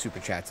give super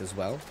chats as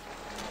well.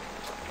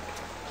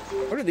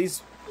 What are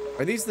these?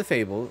 Are these the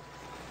Fable?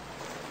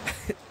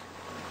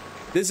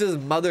 This is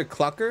Mother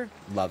Clucker.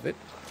 Love it.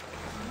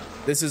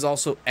 This is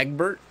also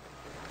Egbert.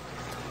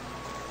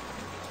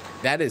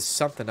 That is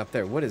something up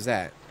there. What is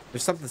that?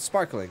 There's something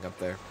sparkling up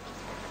there.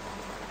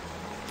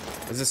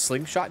 Is this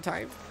slingshot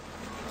time?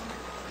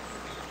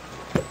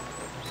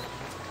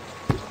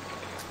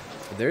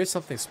 There is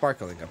something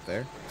sparkling up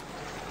there.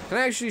 Can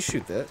I actually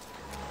shoot that?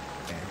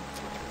 Okay.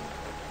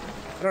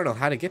 I don't know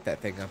how to get that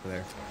thing up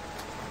there.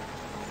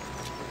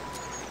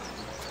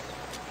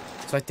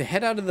 So I have to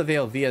head out of the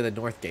Vale via the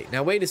North Gate.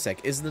 Now, wait a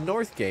sec. Is the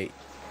North Gate...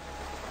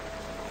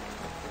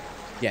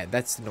 Yeah,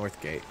 that's the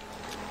North Gate.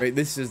 Right,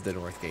 this is the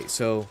North Gate.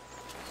 So,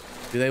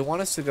 do they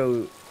want us to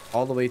go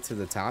all the way to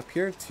the top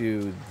here?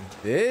 To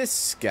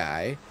this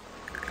guy?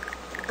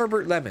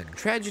 Herbert Lemon.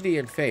 Tragedy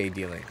and Fey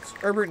dealings.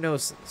 Herbert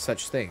knows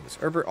such things.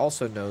 Herbert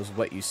also knows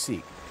what you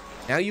seek.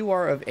 Now you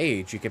are of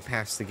age, you can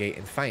pass the gate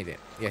and find it.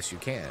 Yes, you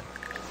can.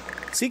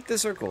 Seek the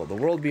circle. The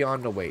world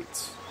beyond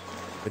awaits.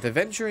 With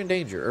adventure and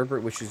danger,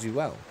 Herbert wishes you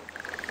well.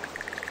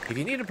 If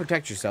you need to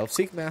protect yourself,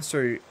 seek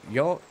Master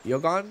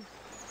Yogon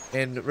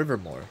in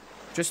Rivermore.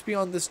 Just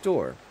beyond this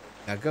door.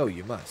 Now go,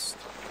 you must.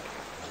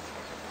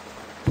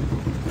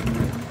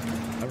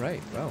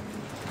 Alright, well.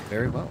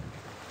 Very well.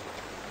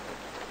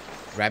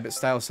 Rabbit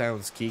style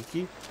sounds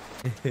kiki.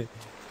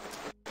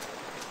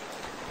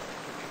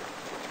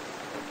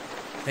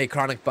 Hey,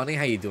 Chronic Bunny,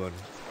 how you doing?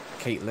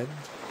 Caitlin,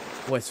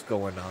 what's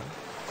going on?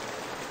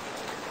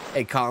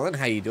 Hey, Colin,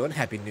 how you doing?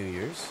 Happy New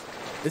Year's.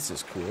 This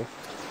is cool.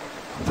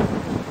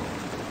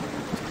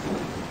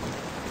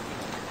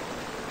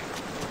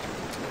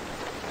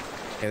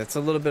 Okay, that's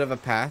a little bit of a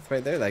path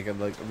right there, like a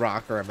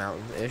rock or a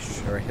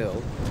mountain-ish, or a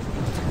hill.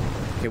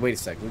 Okay, wait a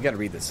second. We gotta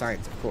read the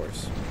signs, of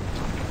course.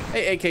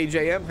 Hey,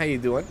 AKJM, how you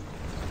doing?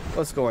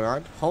 What's going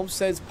on?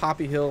 Homesteads,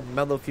 Poppy Hill,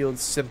 Mellowfields,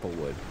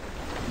 Simplewood.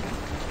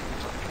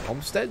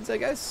 Homesteads, I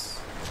guess?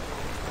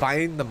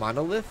 Find the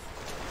monolith?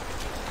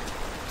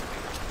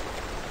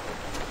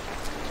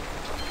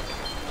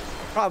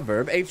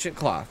 Proverb, ancient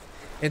cloth.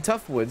 In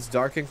tough woods,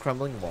 dark and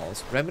crumbling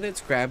walls,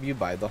 remnants grab you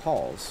by the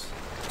halls.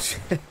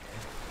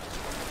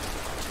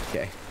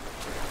 Okay.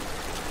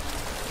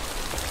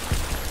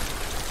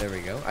 There we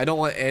go. I don't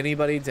want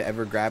anybody to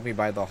ever grab me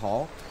by the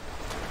hall.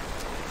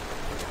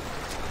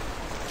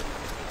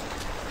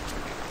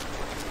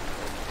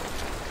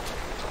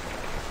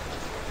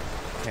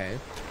 Okay.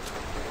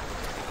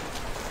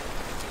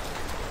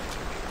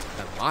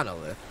 The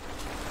monolith.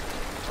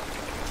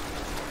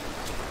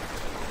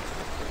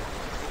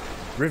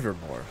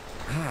 Rivermore.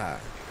 Ah.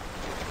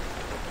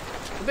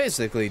 We're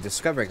basically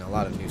discovering a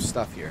lot of new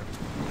stuff here.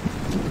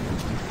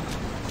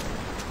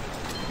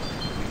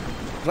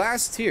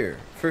 Last tier,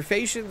 for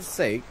fashion's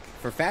sake,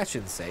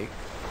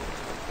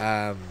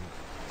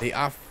 they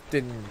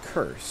often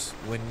curse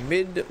when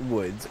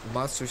mid-woods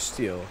monsters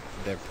steal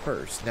their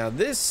purse. Now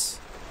this,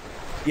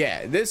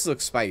 yeah, this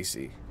looks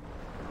spicy.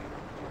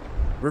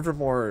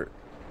 Rivermore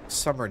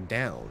Summer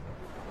Down.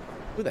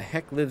 Who the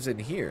heck lives in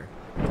here?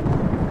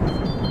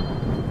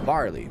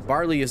 Barley.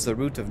 Barley is the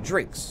root of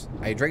drinks.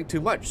 I drink too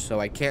much, so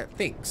I can't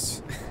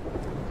thinks.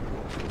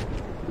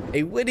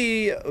 A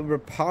witty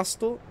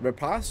repose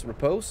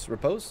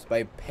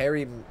by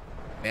Perry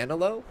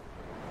Manilow?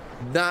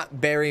 Not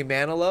Barry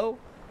Manilow?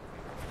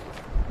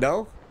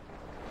 No?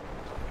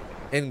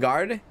 En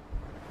garde?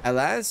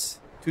 Alas?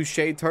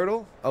 Touche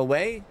turtle?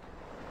 Away?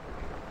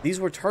 These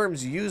were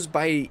terms used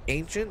by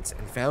ancients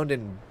and found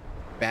in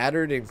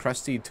battered and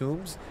crusty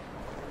tombs,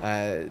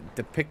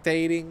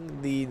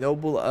 depicting the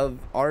noble of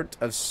art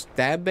of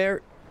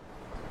stabbertry?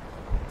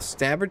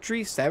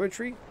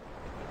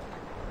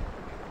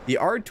 The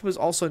art was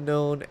also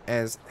known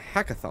as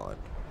hackathon,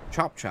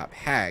 chop chop,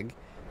 hag,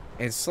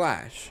 and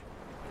slash.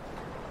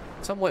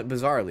 Somewhat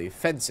bizarrely,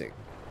 fencing.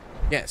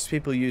 Yes,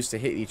 people used to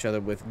hit each other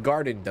with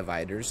garden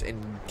dividers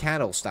and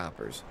cattle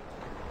stoppers.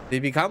 To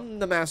become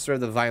the master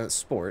of the violent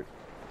sport,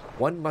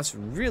 one must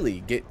really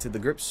get to the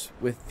grips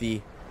with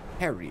the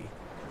parry.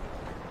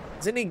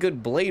 As any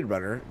good blade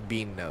runner,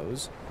 Bean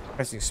knows,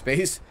 pressing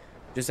space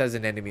just as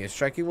an enemy is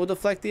striking will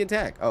deflect the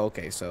attack. Oh,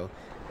 okay, so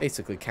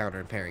basically counter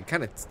and parrying.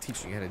 Kind of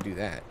teaching you how to do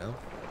that, no?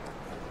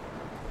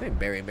 Hey,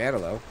 Barry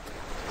Manilow.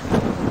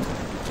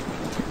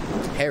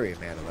 Harry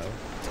Manilow.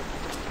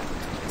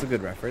 It's a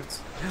good reference.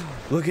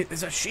 Look at,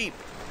 there's a sheep.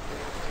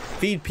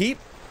 Feed Peep.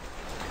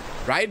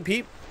 Ride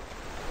Peep.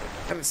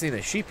 Haven't seen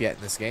a sheep yet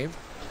in this game.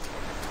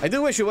 I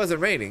do wish it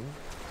wasn't raining.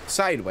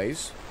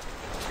 Sideways.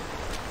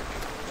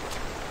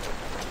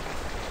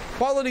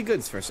 Quality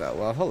goods for sale.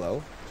 Well,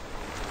 hello.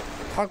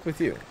 Talk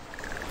with you.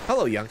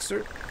 Hello,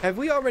 youngster. Have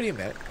we already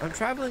met? I'm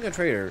traveling a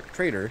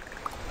trader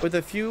with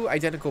a few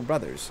identical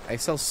brothers. I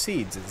sell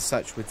seeds and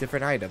such with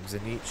different items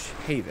in each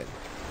haven.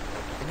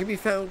 It can be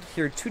found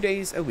here 2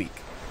 days a week.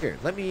 Here,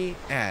 let me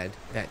add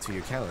that to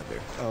your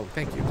calendar. Oh,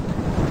 thank you.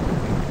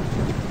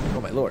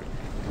 Oh, my lord.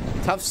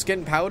 Tough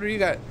skin powder. You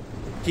got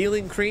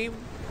healing cream,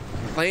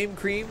 flame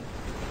cream,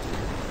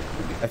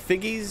 a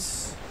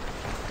figgies.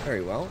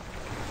 Very well.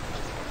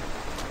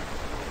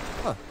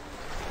 Huh.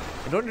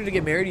 In order to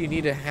get married, you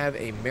need to have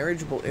a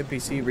marriageable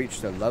NPC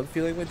reach the love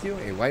feeling with you.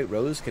 A white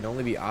rose can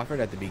only be offered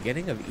at the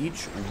beginning of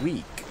each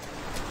week.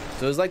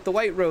 So it's like the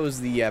white rose,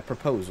 the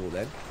proposal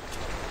then.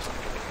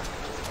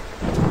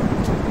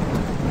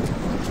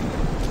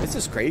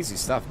 This is crazy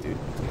stuff, dude.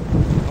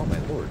 Oh my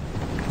lord.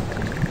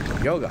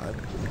 Yogan.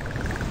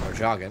 Or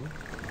jogging.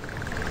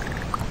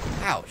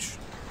 Ouch.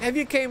 Have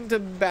you came to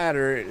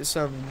batter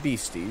some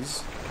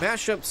beasties,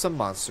 mash up some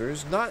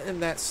monsters, not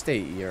in that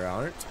state you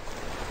aren't.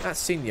 Not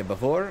seen you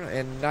before,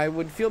 and I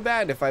would feel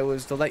bad if I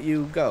was to let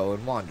you go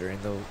and wander in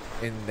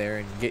there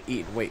and get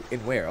eaten. Wait,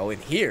 in where? Oh, in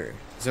here.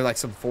 Is there like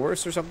some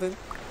forest or something?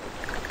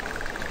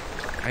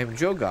 I am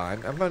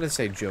Jogon. I'm going to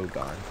say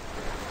Jogon.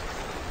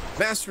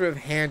 Master of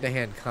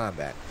hand-to-hand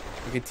combat.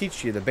 I can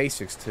teach you the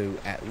basics to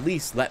at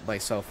least let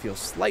myself feel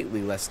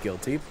slightly less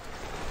guilty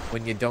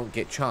when you don't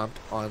get chomped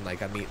on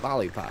like a meat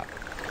lollipop.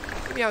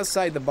 Meet me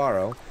outside the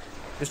barrow,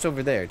 just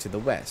over there to the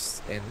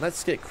west, and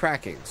let's get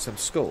cracking some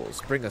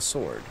skulls. Bring a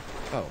sword.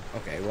 Oh,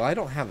 okay. Well, I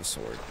don't have a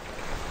sword.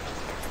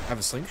 I have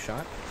a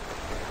slingshot.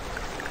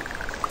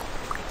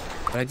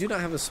 But I do not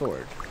have a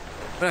sword.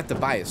 I'm gonna have to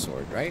buy a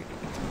sword, right?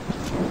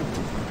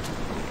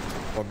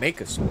 Or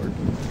make a sword.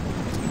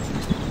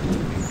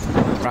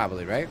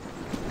 Probably, right?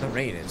 The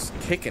rain is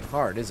kicking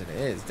hard, isn't it?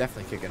 It is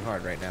definitely kicking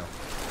hard right now.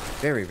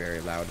 Very, very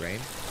loud rain.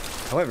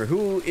 However,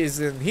 who is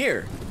in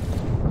here?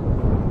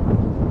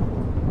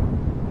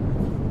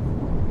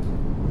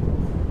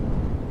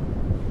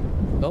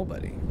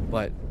 Nobody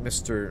but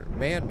Mr.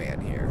 Man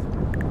here.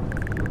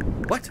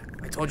 What?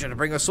 I told you to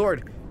bring a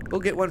sword.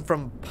 We'll get one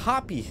from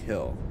Poppy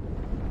Hill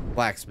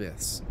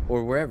Blacksmiths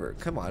or wherever.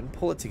 Come on,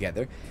 pull it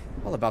together.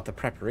 All about the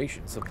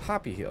preparation. So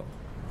Poppy Hill.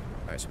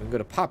 All right, so we can go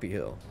to Poppy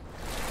Hill.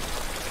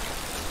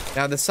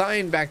 Now the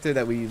sign back there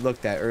that we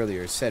looked at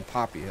earlier said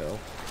Poppy Hill.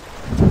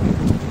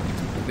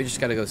 We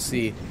just gotta go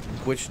see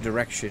which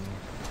direction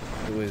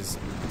it was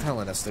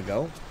telling us to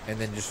go, and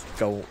then just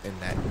go in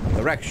that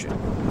direction.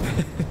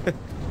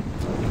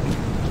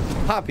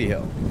 Poppy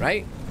Hill,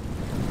 right?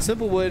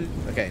 Simple wood.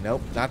 Okay,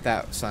 nope, not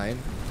that sign.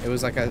 It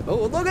was like a,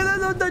 oh, look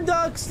at the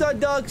ducks,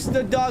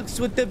 the ducks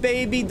with the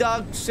baby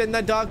ducks, and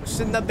the ducks,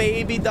 and the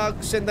baby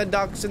ducks, and the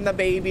ducks, and the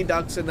baby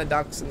ducks, and the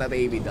ducks, and the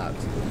baby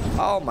ducks.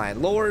 Oh my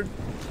lord.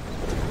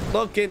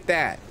 Look at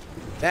that.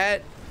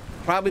 That,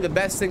 probably the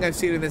best thing I've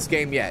seen in this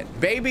game yet.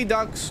 Baby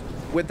ducks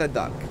with a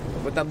duck,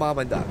 with the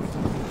mama duck.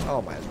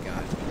 Oh my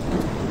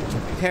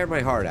god. Tear my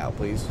heart out,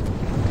 please.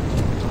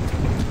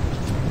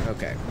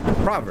 Okay,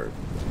 proverb.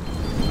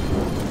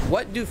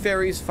 What do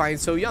fairies find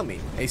so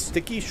yummy? A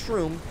sticky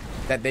shroom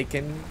that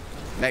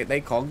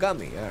they call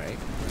gummy. All right.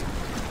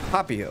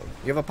 Poppy Hill.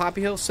 You have a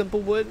Poppy Hill?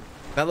 Simple wood?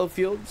 Mellow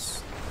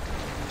fields?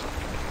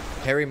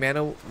 Harry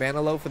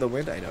Manilow for the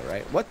wind? I know,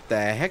 right? What the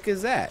heck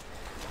is that?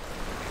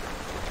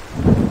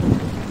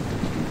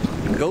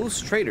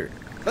 Ghost Trader.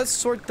 Let's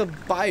sort the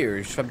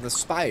buyers from the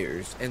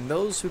spires and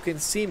those who can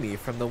see me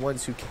from the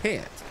ones who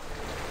can't.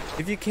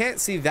 If you can't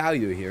see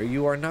value here,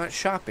 you are not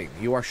shopping.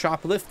 You are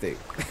shoplifting.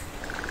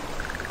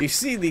 You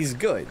see these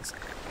goods.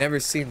 Never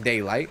seen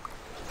daylight.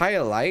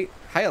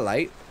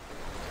 Highlight.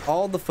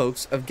 All the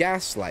folks of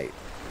Gaslight.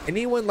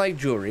 Anyone like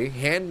jewelry,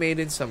 handmade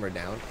in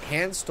Summerdown,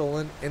 hand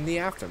stolen in the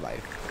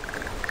afterlife.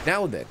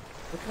 Now then,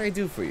 what can I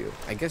do for you?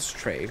 I guess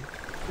trade.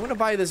 You want to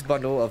buy this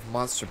bundle of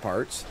monster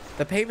parts?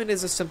 The payment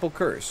is a simple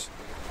curse.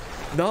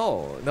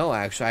 No,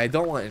 actually, I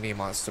don't want any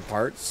monster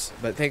parts,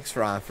 but thanks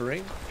for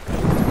offering.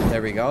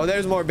 There we go.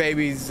 There's more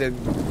babies and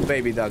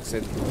baby ducks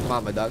and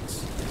mama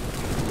ducks.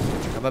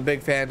 I'm a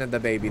big fan of the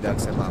baby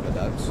ducks and mama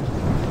ducks.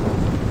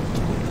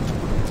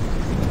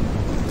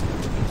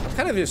 I'm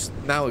kind of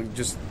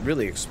just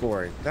really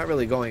exploring, not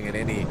really going in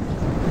any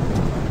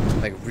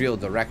like real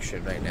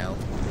direction right now.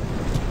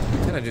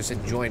 Kind of just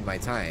enjoying my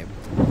time.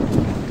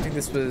 I think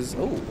this was,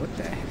 oh, what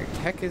the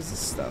heck is this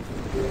stuff?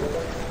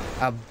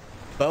 A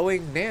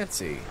Bowing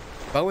Nancy.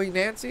 Bowing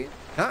Nancy?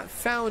 Not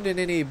found in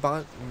any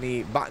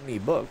botany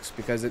books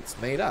because it's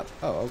made up.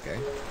 Oh, okay.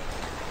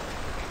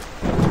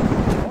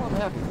 Well, I'm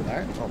happy with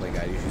that. Oh my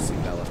god, you should see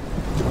Bella.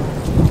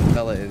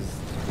 Bella is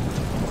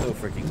so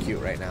freaking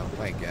cute right now.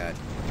 My god.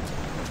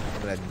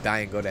 I'm gonna die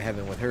and go to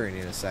heaven with her in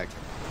a sec.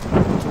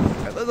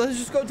 Alright, let's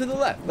just go to the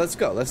left. Let's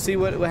go. Let's see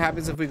what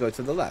happens if we go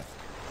to the left.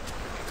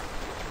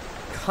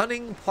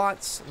 Cunning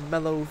Plots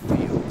Mellow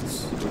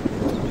Fields.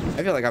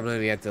 I feel like I'm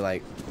gonna have to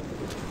like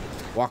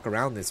walk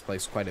around this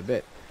place quite a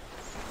bit.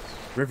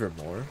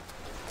 Rivermore.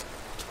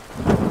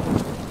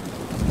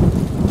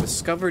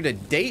 Discovered a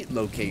date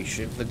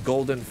location, the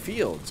Golden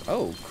Fields.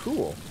 Oh,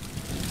 cool.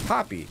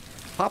 Poppy.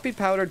 Poppy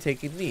powder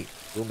taken neat.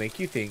 Will make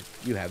you think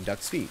you have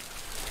duck's feet.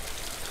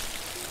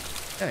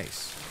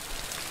 Nice.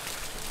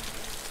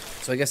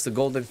 So I guess the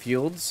Golden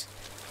Fields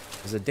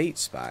is a date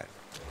spot.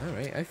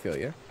 Alright, I feel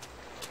you.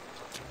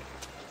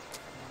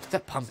 Is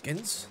that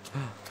pumpkins?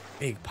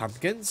 Big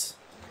pumpkins?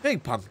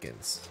 Big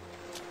pumpkins.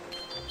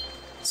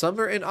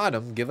 Summer and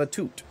autumn give a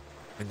toot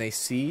when they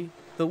see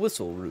the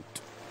whistle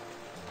root.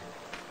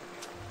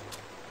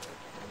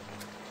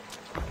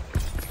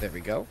 There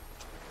we go.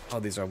 Oh,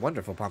 these are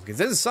wonderful pumpkins.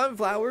 This is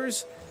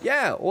sunflowers.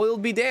 Yeah, oil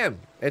be damned.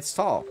 It's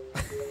tall.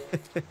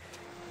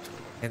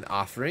 And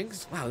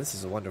offerings. Wow, this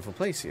is a wonderful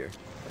place here.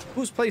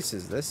 Whose place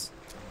is this?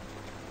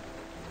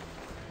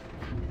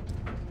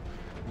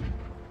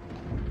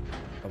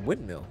 A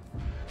windmill.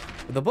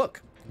 With a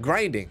book.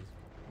 Grinding.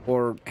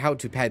 or How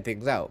to Pad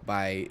Things Out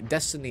by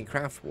Destiny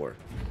Craft War.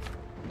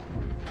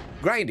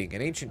 Grinding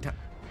in ancient time.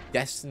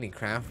 Destiny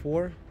Craft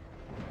War?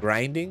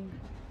 Grinding?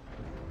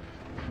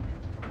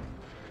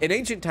 In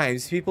ancient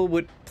times, people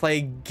would play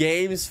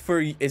games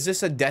for... Is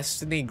this a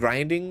Destiny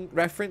grinding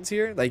reference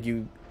here? Like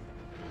you...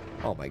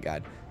 Oh my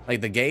god.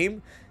 Like the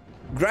game?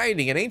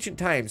 Grinding. In ancient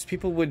times,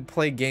 people would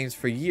play games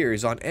for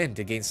years on end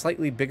to gain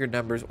slightly bigger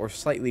numbers or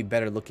slightly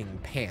better looking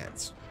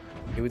pants.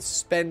 They would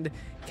spend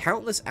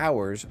countless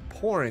hours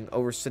poring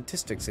over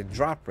statistics and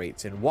drop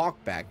rates and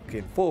walk back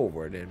and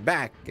forward and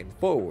back and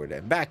forward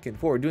and back and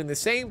forward, doing the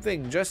same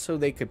thing just so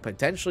they could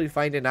potentially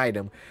find an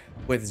item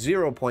with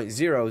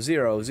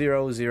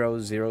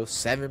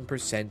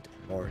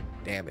 0.00007% more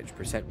damage.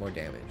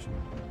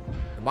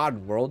 In the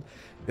modern world,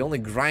 the only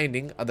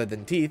grinding other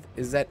than teeth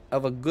is that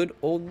of a good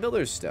old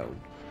miller's stone.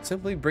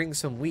 Simply bring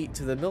some wheat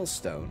to the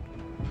millstone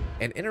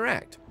and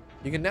interact.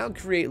 You can now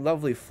create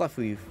lovely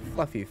fluffy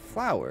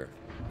flour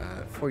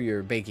for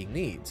your baking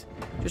needs.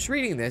 Just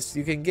reading this,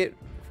 you can get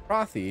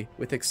frothy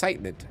with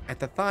excitement at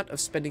the thought of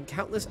spending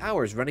countless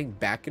hours running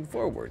back and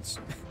forwards.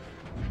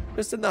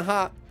 Just in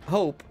the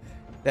hope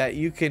that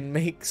you can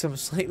make some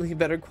slightly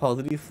better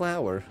quality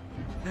flour.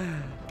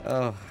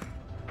 Oh,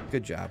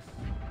 good job.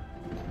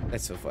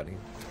 That's so funny.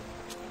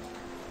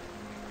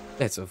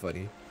 That's so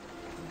funny.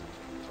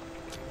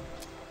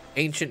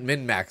 Ancient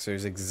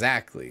min-maxers,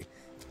 exactly.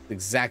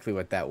 Exactly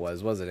what that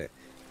was, wasn't it?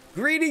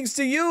 Greetings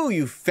to you,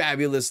 you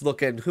fabulous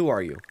looking... Who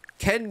are you?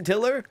 Ken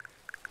Tiller?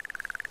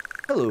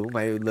 Hello,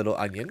 my little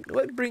onion.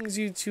 What brings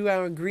you to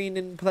our green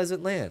and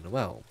pleasant land?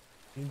 Well,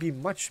 it'd be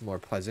much more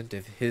pleasant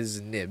if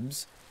his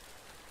nibs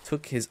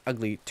took his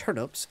ugly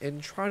turnips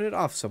and trotted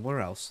off somewhere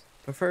else,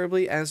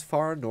 preferably as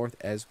far north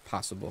as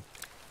possible.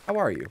 How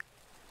are you?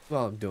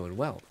 Well, I'm doing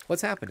well.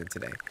 What's happening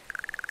today?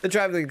 The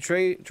traveling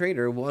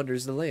trader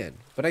wanders the land,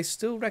 but I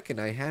still reckon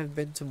I have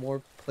been to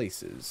more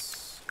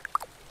places.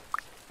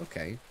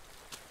 Okay.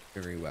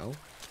 Very well.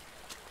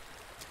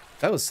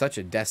 That was such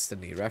a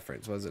Destiny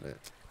reference, wasn't it?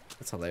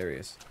 That's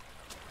hilarious.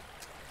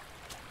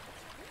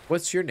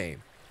 What's your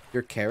name?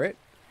 You're Carrot?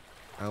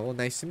 Oh, well,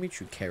 nice to meet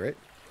you, Carrot.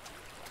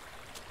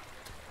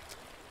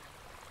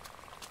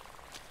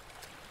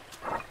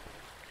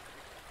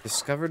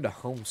 Discovered the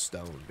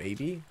homestone,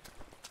 baby.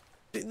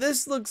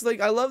 This looks like...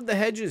 I love the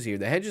hedges here.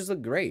 The hedges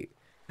look great.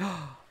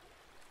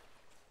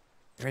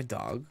 Red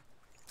dog.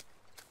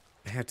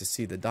 I have to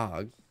see the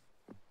dog.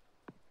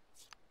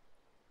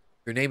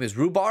 Your name is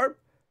Rhubarb?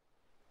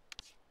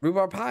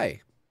 Rhubarb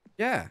pie.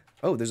 Yeah.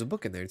 Oh, there's a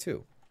book in there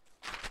too.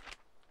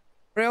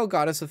 Frail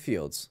goddess of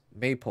fields.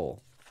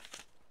 Maypole.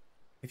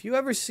 If you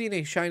ever seen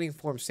a shining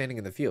form standing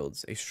in the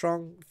fields, a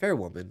strong, fair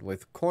woman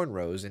with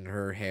cornrows in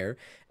her hair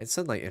and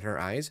sunlight in her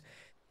eyes,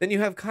 then you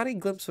have caught a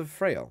glimpse of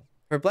Frail.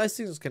 Her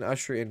blessings can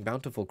usher in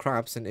bountiful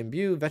crops and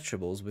imbue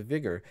vegetables with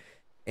vigor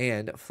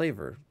and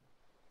flavor.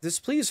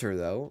 Displease her,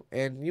 though,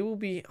 and you will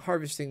be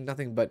harvesting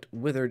nothing but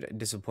withered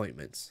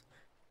disappointments.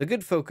 The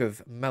good folk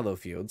of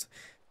Mellowfields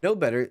know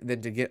better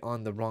than to get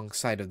on the wrong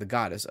side of the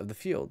goddess of the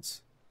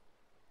fields.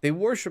 They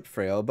worship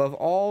Frail above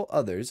all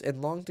others and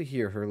long to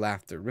hear her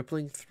laughter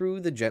rippling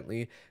through the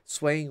gently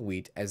swaying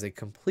wheat as they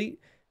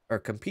compete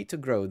to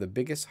grow the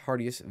biggest,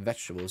 hardiest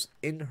vegetables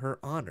in her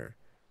honor.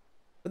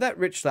 But that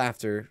rich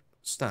laughter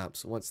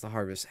stops once the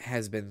harvest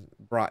has been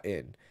brought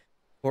in.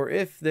 For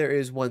if there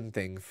is one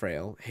thing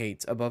Frail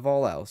hates above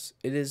all else,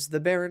 it is the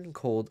barren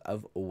cold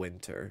of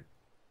winter.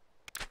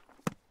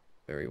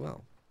 Very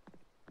well.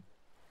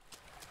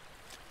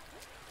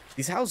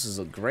 These houses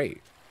look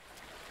great.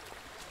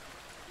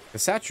 The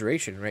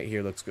saturation right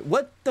here looks good.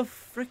 What the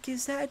frick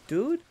is that,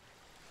 dude?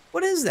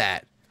 What is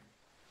that?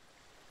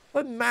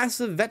 What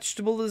massive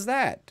vegetable is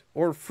that?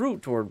 Or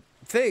fruit or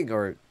thing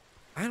or...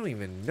 I don't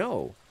even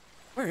know.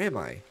 Where am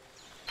I?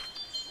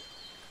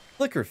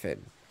 Flickerfin.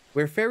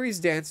 Where fairies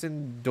dance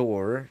and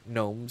door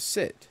gnomes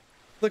sit.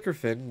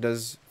 Flickerfin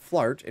does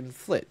flart and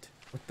flit.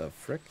 What the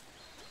frick?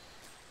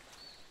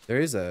 There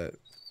is a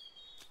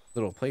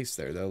little place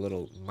there, though. A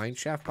little mine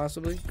shaft,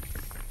 possibly.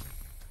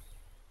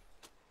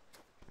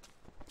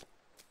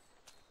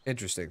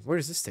 Interesting. Where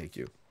does this take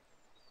you?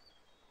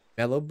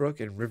 Mellowbrook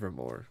and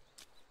Rivermore.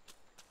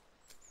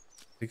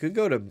 We could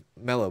go to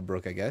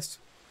Mellowbrook, I guess.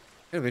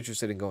 I'm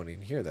interested in going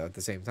in here, though, at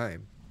the same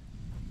time.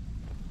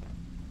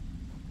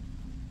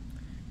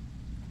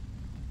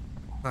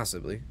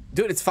 Possibly.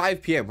 Dude, it's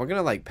 5 p.m. We're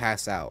gonna, like,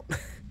 pass out.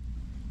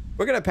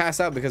 We're gonna pass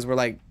out because we're,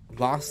 like,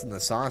 lost in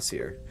the sauce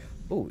here.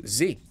 Oh,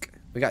 zinc.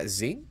 We got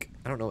zinc?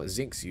 I don't know what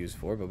zinc's used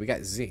for, but we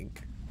got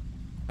zinc.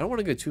 I don't want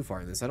to go too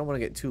far in this. I don't want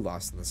to get too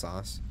lost in the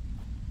sauce.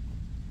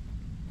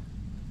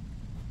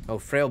 Oh,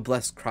 Frail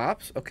blessed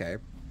crops? Okay.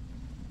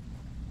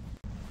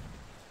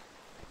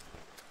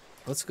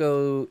 Let's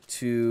go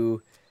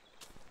to...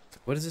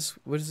 What is this?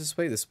 What is this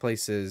way? This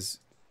place is...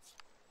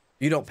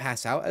 You don't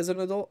pass out as an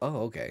adult?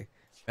 Oh, okay.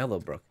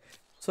 Mellowbrook.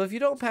 So if you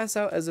don't pass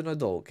out as an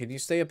adult, can you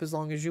stay up as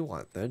long as you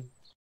want then?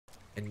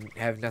 And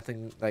have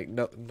nothing, like,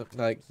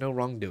 no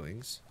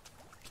wrongdoings.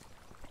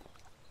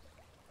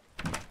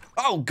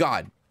 Oh,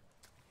 God!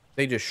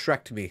 They just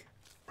shreked me.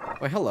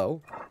 Why,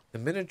 hello. The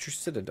miniature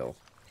citadel.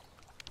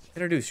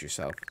 Introduce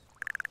yourself.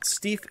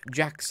 Steve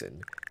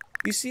Jackson.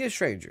 You see a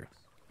stranger.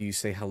 Do you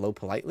say hello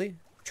politely?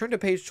 Turn to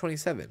page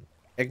 27.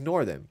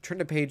 Ignore them. Turn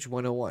to page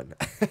 101.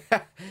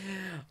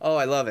 Oh,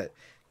 I love it.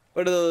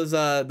 What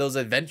are those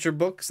adventure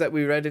books that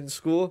we read in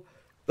school?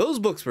 Those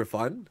books were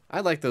fun. I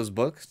like those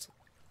books.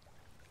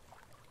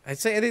 I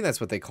think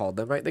that's what they called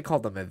them, right? They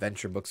called them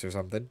adventure books or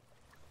something.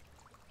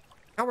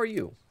 How are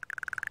you?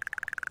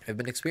 I've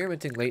been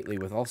experimenting lately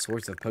with all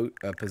sorts of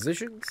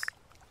positions.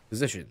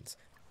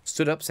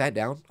 Stood up, sat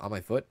down, on my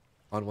foot,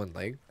 on one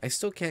leg. I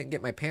still can't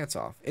get my pants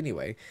off.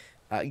 Anyway,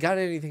 got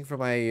anything for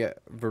my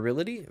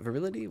virility?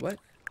 Virility? What?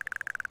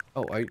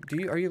 Oh,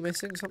 are you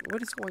missing something?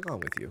 What is going on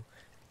with you?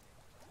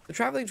 The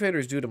traveling trader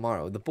is due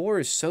tomorrow. The boar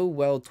is so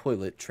well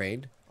toilet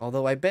trained,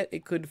 although I bet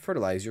it could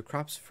fertilize your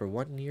crops for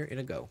 1 year in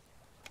a go.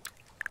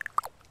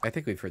 I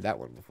think we've heard that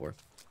one before.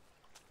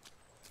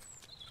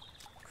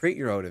 Create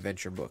your own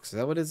adventure books. Is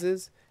that what it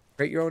is?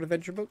 Create your own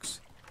adventure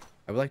books?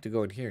 I would like to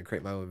go in here and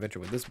create my own adventure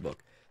with this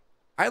book.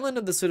 Island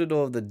of the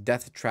Citadel of the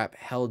Death Trap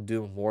Hell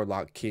Doom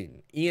Warlock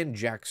King, Ian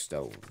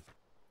Jackstone.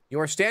 You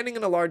are standing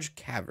in a large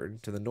cavern.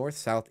 To the north,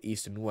 south,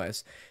 east, and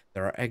west,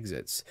 there are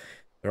exits.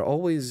 There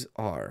always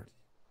are.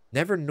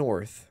 Never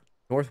north,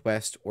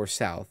 northwest, or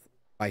south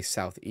by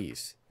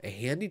southeast. A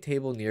handy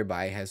table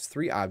nearby has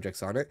 3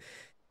 objects on it.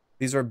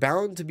 These are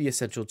bound to be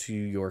essential to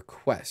your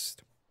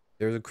quest.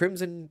 There's a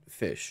crimson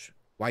fish.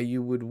 Why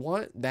you would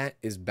want that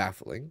is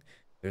baffling.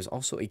 There's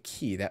also a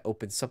key that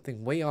opens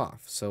something way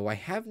off, so I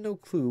have no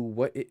clue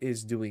what it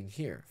is doing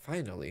here.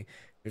 Finally,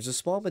 there's a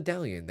small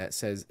medallion that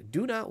says,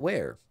 "Do not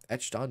wear,"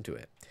 etched onto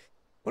it.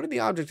 One of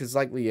the objects is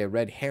likely a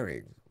red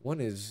herring.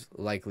 One is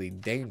likely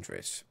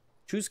dangerous.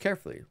 Choose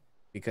carefully,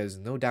 because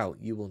no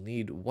doubt you will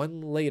need one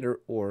later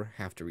or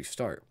have to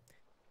restart.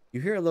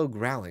 You hear a low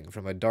growling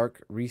from a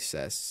dark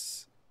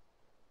recess,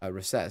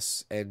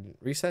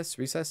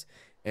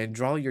 and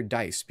draw your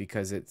dice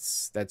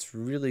because that's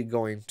really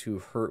going to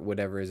hurt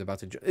whatever is about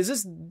to. Is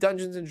this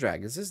Dungeons and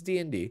Dragons? Is this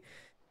D&D?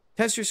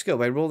 Test your skill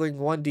by rolling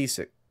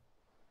 1d6.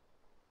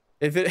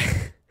 If it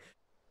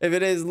if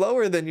it is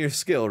lower than your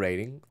skill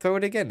rating, throw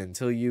it again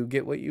until you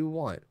get what you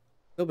want.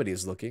 Nobody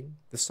is looking.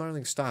 The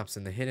snarling stops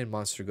and the hidden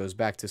monster goes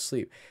back to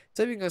sleep,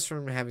 saving us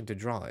from having to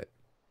draw it.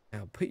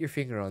 Now put your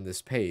finger on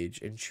this page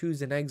and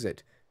choose an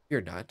exit.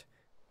 Fear not,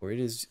 for it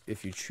is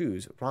if you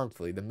choose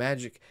wrongfully, the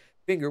magic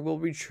finger will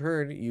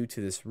return you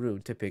to this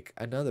room to pick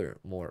another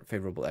more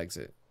favorable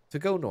exit. To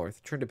go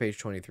north, turn to page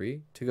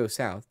 23. To go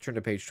south, turn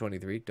to page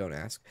 23. Don't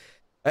ask.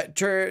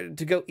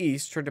 To go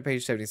east, turn to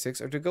page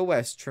 76. Or to go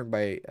west, turn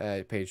by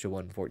page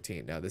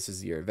 114. Now, this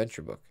is your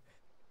adventure book.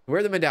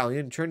 Wear the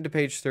medallion, turn to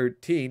page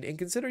 13, and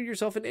consider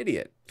yourself an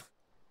idiot.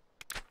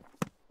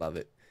 Love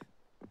it.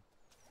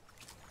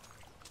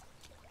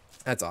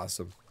 That's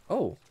awesome.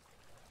 Oh.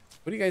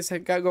 What do you guys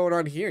got going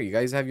on here? You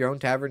guys have your own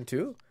tavern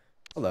too?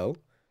 Hello.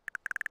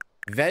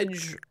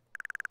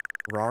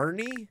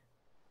 Vedrarny?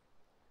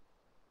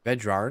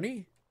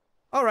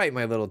 All right,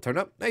 my little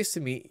turnip. Nice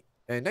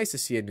to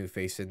see a new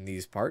face in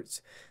these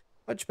parts.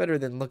 Much better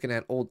than looking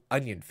at old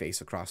onion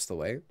face across the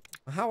way.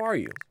 How are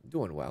you?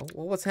 Doing well.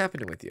 Well, what's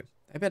happening with you?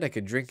 I bet I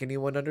could drink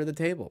anyone under the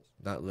table.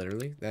 Not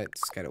literally.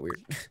 That's kind of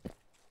weird.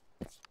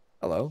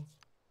 Hello.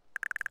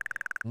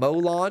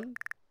 Molon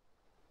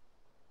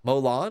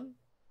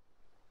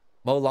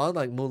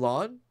like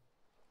Mulan?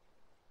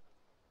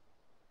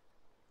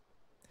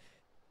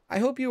 I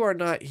hope you are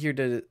not here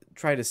to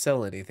try to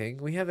sell anything.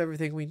 We have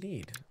everything we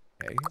need.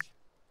 Okay.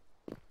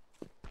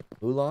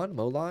 Mulan?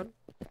 Well,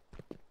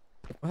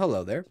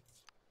 hello there.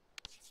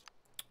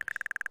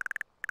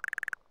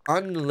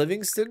 On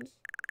Livingston?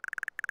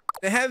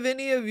 Have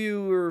any of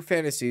your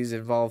fantasies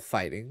involve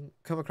fighting?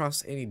 Come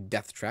across any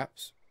death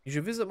traps? You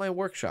should visit my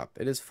workshop.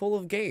 It is full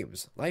of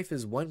games. Life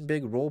is one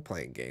big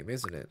role-playing game,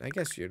 isn't it? I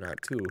guess you're not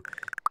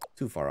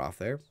too far off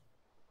there.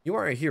 You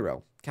are a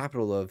hero.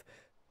 Capital of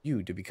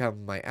you to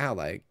become my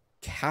ally.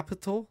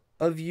 Capital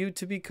of you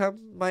to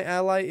become my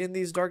ally in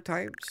these dark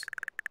times?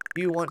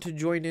 Do you want to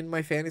join in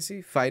my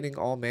fantasy, fighting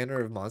all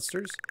manner of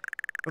monsters?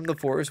 From the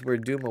forest where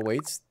doom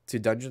awaits, to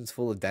dungeons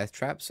full of death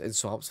traps and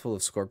swamps full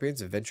of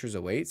scorpions, adventures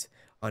await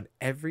on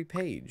every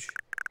page.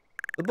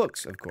 The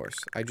books, of course.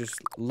 I just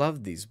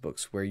love these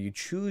books where you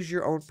choose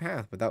your own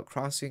path without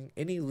crossing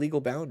any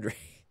legal boundary.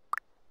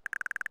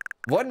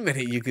 One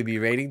minute you could be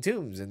raiding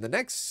tombs, and the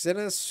next in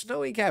a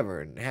snowy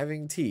cavern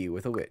having tea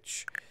with a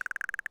witch.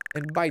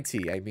 And by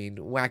tea, I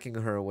mean whacking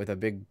her with a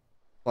big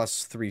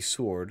 +3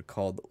 sword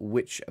called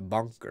Witch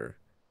Bonker.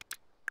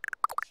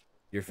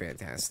 You're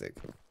fantastic.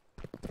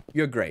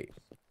 You're great.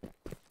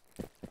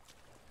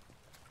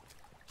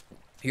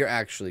 You're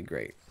actually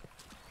great.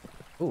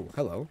 Oh,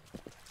 hello.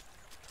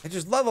 I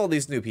just love all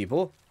these new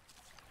people.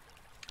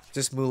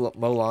 Just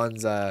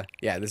Molan's,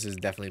 yeah, this is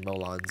definitely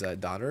Molan's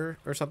daughter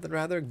or something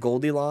rather.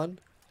 Goldilon.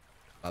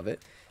 Love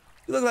it.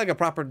 You look like a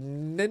proper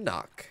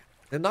Ninok.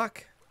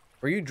 Ninok?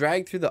 Were you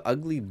dragged through the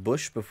ugly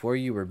bush before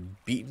you were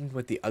beaten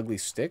with the ugly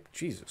stick?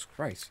 Jesus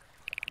Christ.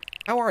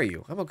 How are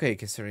you? I'm okay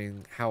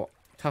considering how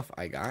tough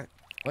I got.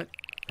 What?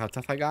 How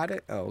tough I got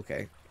it? Oh,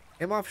 okay.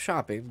 am off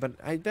shopping, but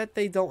I bet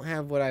they don't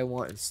have what I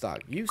want in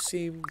stock. You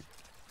seem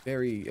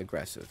very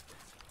aggressive.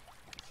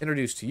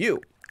 Introduced to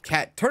you,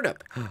 Cat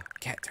Turnip.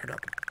 Cat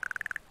Turnip.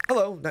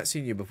 Hello, not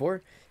seen you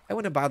before. I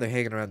wouldn't bother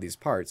hanging around these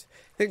parts.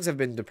 Things have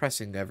been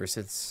depressing ever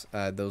since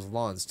those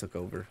lawns took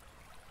over.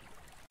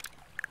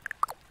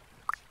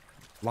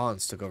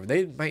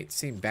 They might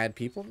seem bad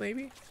people,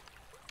 maybe?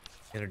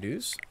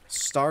 Introduce.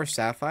 Star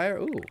Sapphire.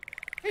 Ooh.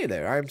 Hey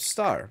there, I'm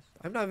Star.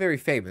 I'm not very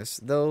famous,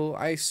 though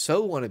I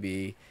so want to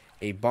be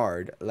a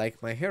bard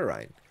like my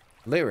heroine.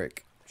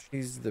 Lyric.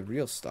 She's the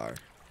real star.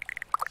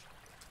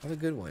 Have a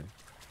good one.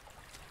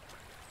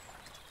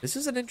 This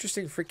is an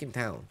interesting freaking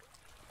town.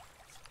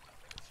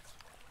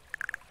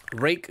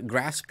 Rake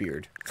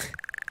Grassbeard.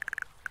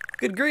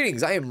 Good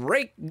greetings, I am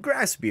Rake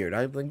Grassbeard.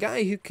 I'm the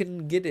guy who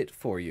can get it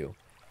for you.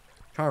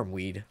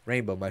 Charmweed,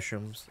 rainbow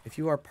mushrooms. If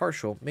you are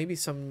partial, maybe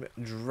some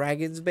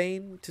dragon's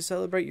bane to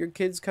celebrate your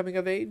kid's coming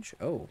of age?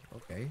 Oh,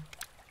 okay.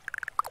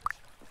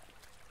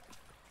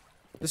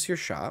 This is your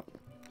shop.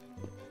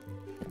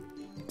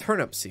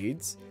 Turnip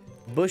seeds.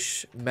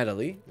 Bush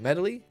medley.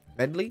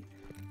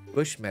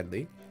 Bush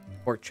medley.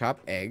 Pork chop,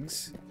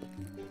 eggs.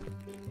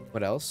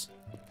 What else?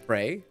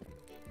 Prey.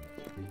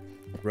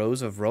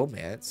 Rose of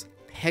romance.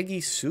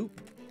 Peggy soup.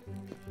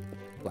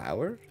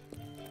 Flour.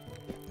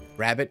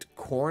 Rabbit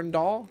corn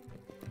doll.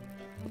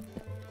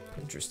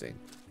 Interesting.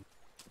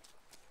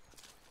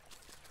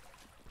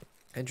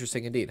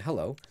 Interesting indeed.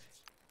 Hello.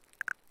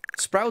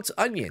 Sprouts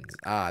onions.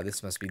 Ah,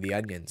 this must be the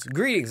onions.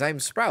 Greetings, I'm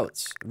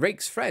Sprouts,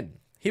 Rake's friend.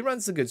 He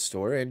runs the goods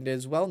store and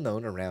is well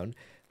known around.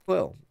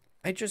 Well,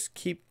 I just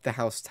keep the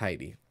house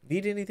tidy.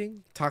 Need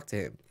anything? Talk to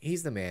him.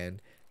 He's the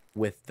man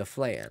with the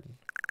flan.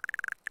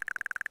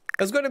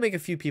 I was going to make a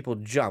few people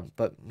jump,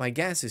 but my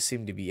gases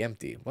seem to be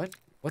empty. What?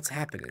 What's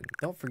happening?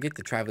 Don't forget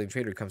the traveling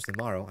trader comes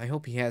tomorrow. I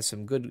hope he has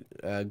some good,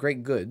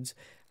 great goods.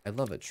 I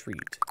love a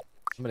treat.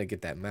 I'm going to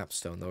get that map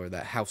stone, though, or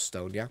that house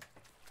stone, yeah?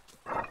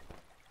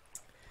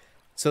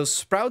 So,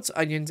 Sprouts,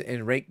 Onions,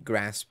 and Rake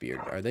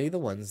Grassbeard. Are they the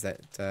ones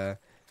that,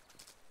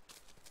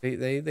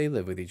 they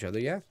live with each other,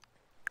 yeah?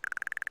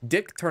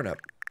 Dick Turnip.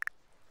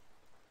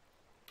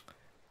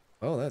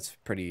 Oh, that's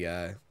pretty,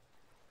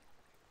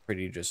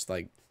 pretty just,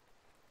 like,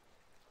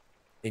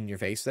 in your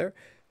face there.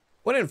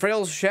 What in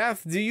Frail's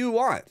Shaft do you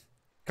want?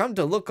 Come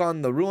to look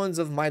on the ruins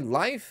of my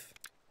life?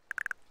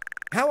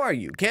 How are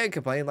you? Can't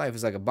complain. Life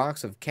is like a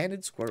box of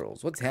candied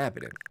squirrels. What's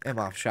happening? I'm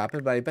off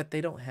shopping, but I bet they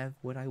don't have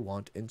what I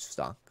want in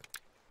stock.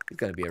 He's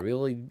gonna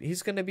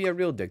be a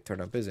real dick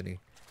turnip, isn't he?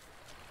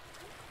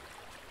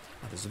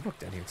 Oh, there's a book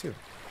down here too.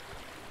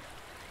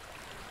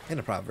 And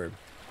a proverb.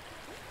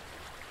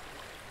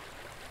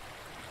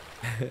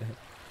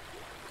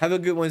 Have a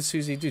good one,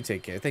 Susie. Do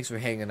take care. Thanks for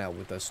hanging out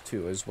with us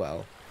too as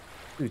well.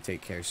 Do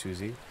take care,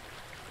 Susie.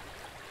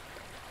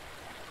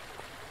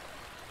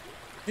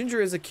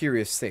 Ginger is a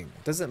curious thing.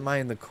 Doesn't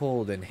mind the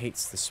cold and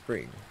hates the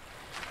spring.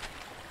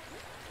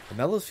 The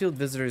Mellowfield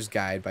Visitor's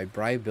Guide by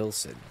Bry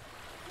Bilson.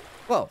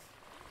 Well,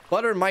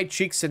 butter my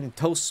cheeks and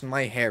toast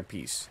my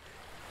hairpiece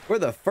were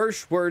the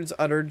first words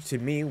uttered to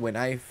me when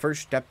I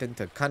first stepped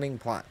into cunning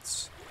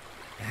plots.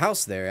 The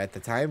house there at the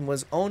time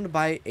was owned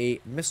by a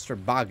Mr.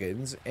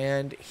 Boggins,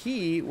 and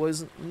he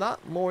was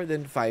not more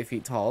than 5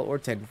 feet tall, or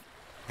 10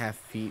 half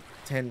feet.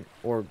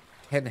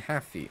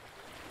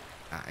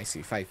 Ah, I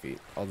see, 5 feet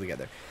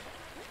altogether.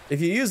 If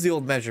you use the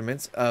old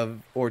measurements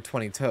of, or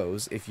 20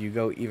 toes, if you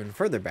go even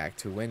further back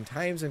to when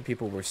times and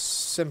people were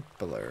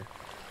simpler.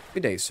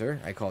 Good day, sir,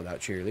 I called out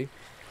cheerily.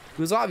 It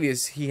was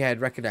obvious he had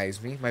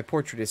recognized me. My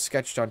portrait is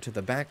sketched onto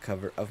the back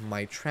cover of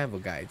my travel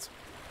guides.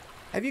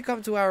 Have you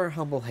come to our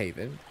humble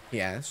haven? He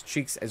asked,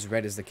 cheeks as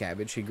red as the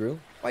cabbage he grew.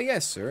 Why,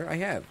 yes, sir, I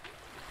have.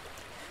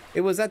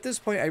 It was at this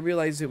point I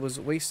realized it was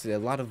wasted a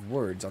lot of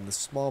words on the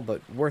small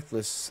but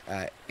worthless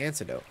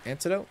antidote.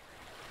 Antidote?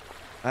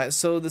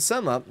 So to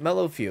sum up,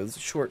 mellow fields,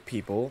 short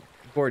people,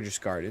 gorgeous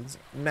gardens,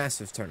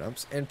 massive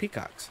turnips, and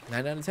peacocks.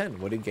 9 out of 10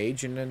 would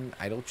engage in an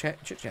idle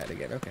chit-chat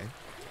again. Okay.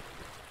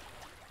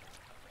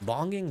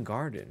 Longing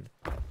garden.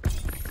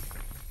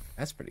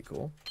 That's pretty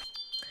cool.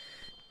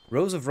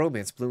 Rose of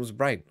romance blooms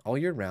bright all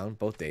year round,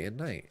 both day and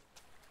night.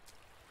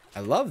 I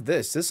love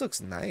this. This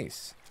looks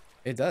nice.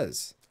 It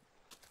does.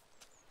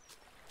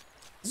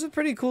 This is a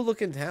pretty cool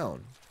looking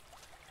town.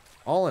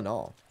 All in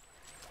all.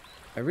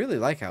 I really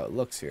like how it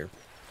looks here.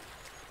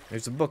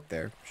 There's a book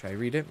there. Should I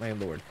read it? My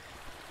lord.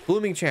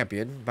 Blooming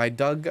Champion by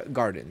Doug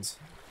Gardens.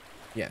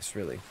 Yes,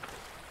 really.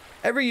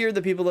 Every year,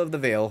 the people of the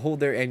Vale hold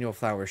their annual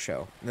flower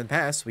show. In the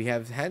past, we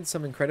have had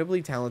some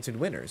incredibly talented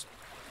winners.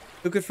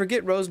 Who could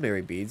forget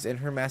Rosemary Beads and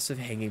her massive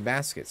hanging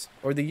baskets?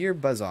 Or the year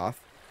Buzz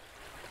Off,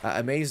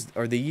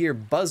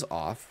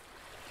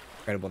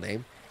 incredible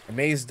name,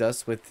 amazed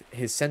us with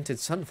his scented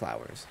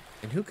sunflowers.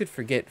 And who could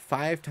forget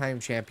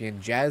 5-time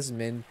champion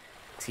Jasmine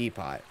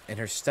Teapot and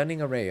her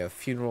stunning array of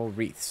funeral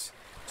wreaths?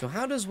 So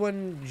how does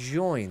one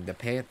join the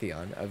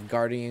pantheon of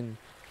guardian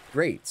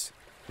greats?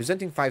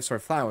 Presenting 5-star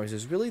flowers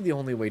is really the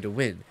only way to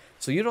win,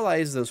 so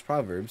utilize those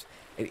proverbs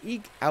and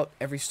eke out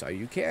every star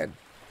you can.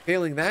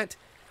 Failing that,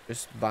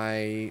 Just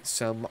buy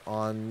some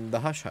on the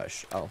hush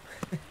hush. Oh.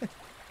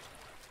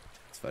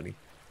 It's funny.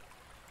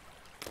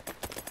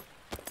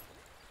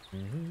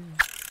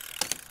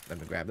 Let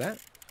me grab that.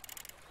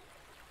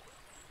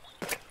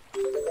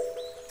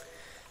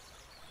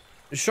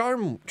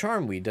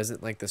 Charmweed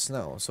doesn't like the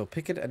snow, so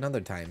pick it another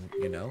time,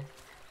 you know?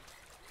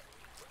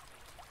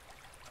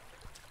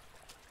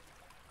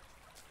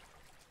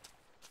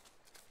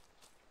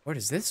 Where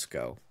does this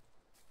go?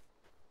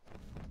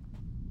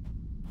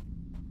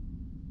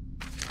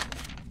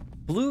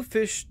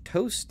 Bluefish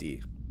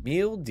toasty.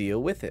 Meal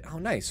deal with it. Oh,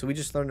 nice. So we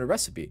just learned a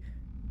recipe.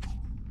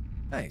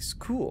 Nice.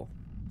 Cool.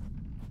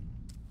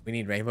 We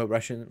need rainbow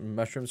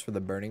mushrooms for the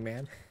Burning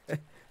Man.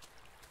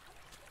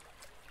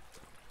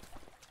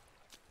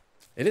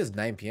 It is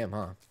 9 p.m.,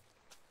 huh?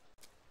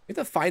 We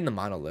have to find the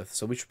monolith,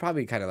 so we should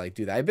probably kind of like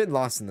do that. I've been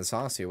lost in the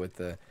sauce here with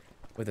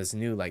this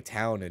new like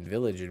town and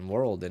village and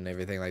world and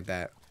everything like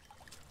that.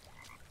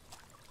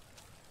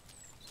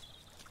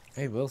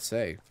 I will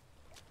say,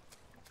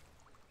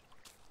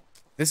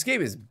 this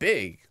game is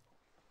big.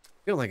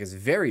 I feel like it's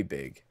very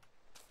big,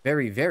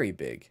 very, very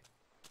big.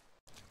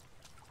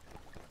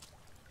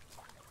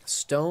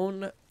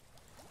 Stone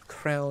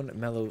Crown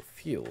Mellow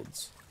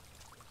Fields.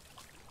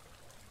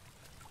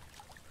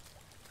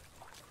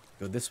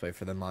 Go this way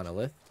for the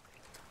monolith.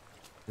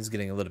 This is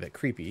getting a little bit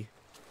creepy.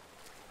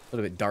 A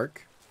little bit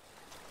dark.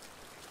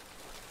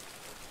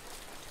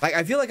 Like,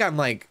 I feel like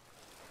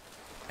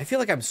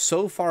I'm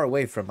so far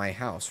away from my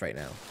house right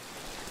now.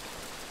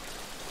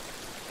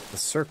 The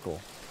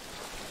circle.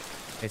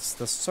 It's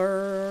the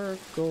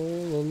circle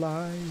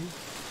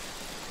alive.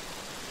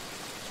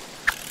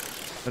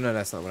 Oh, no,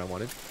 that's not what I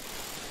wanted.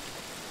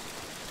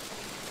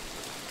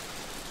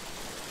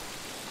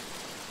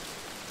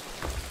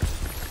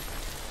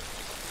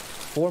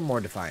 Four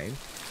more to find.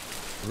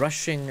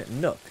 Rushing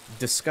Nook.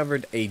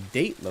 Discovered a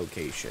date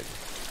location.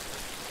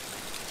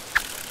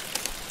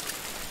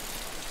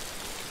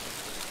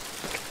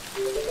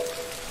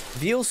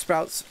 Veal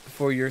sprouts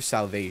for your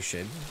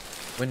salvation.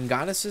 When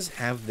goddesses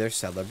have their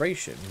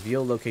celebration.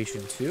 Veal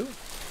location 2.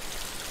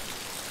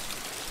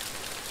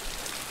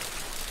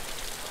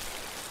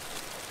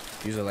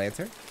 Use a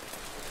lantern.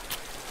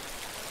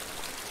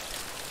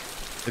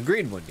 The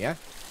green one, yeah?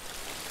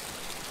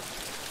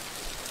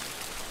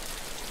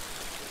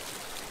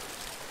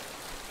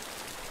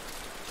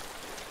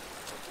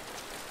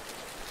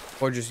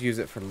 Or just use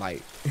it for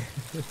light.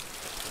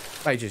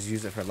 Might just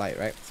use it for light,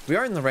 right? We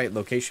are in the right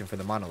location for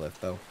the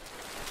monolith, though.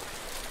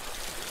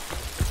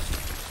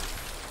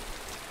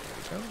 There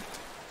we go.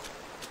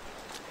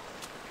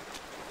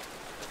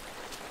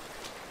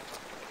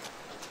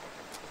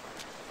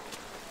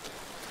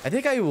 I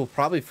think I will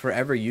probably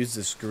forever use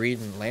this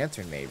green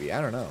lantern, maybe.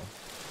 I don't know.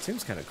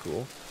 Seems kind of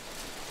cool.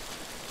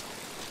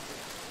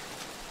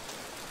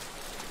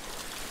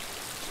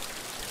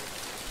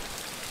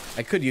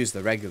 I could use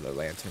the regular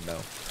lantern,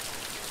 though.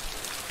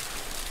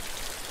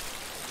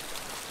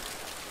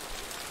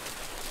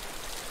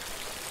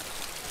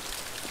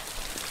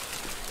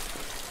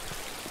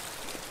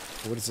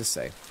 What does this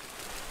say?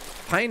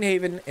 Pine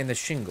Haven in the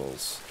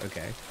Shingles.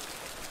 Okay.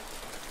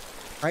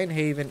 Pine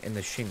Haven in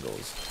the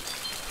Shingles.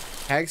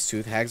 Hag's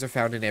Tooth. Hags are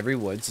found in every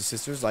woods. The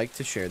sisters like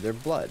to share their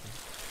blood.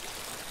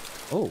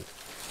 Oh.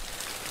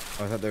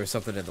 I thought there was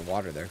something in the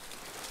water there.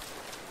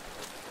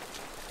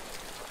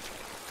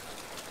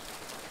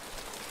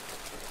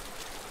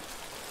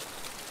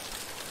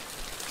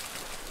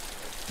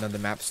 Another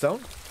map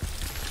stone.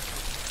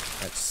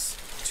 That's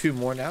 2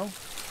 more now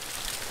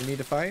we need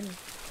to find.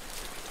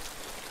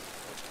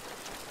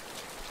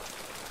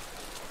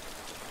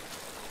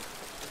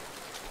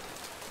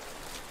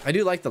 I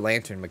do like the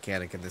lantern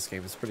mechanic in this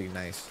game. It's pretty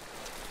nice.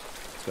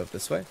 Let's go up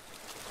this way.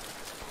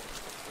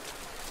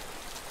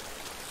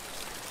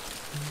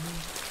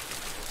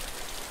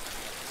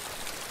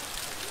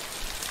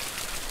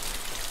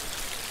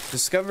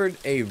 Discovered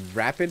a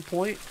rapid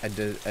point, a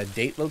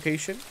date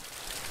location.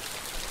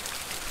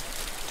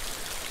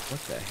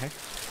 What the heck?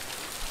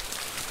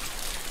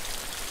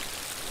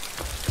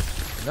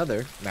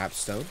 Another map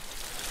stone.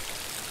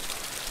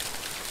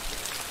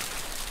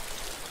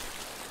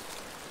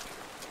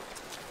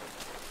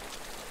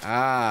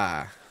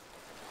 Ah.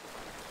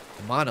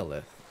 The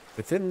monolith.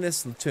 Within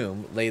this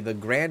tomb lay the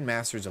Grand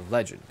Masters of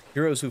Legend,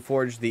 heroes who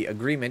forged the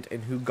agreement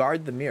and who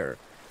guard the mirror.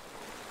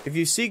 If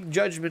you seek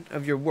judgment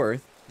of your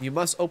worth, you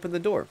must open the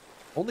door.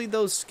 Only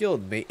those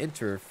skilled may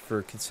enter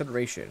for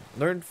consideration.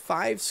 Learn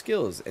 5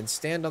 skills and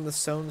stand on the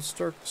stone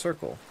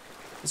circle.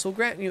 This will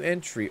grant you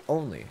entry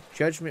only.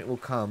 Judgment will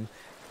come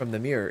from the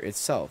mirror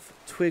itself.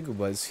 Twig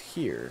was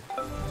here.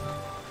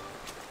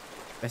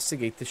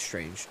 Investigate the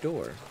strange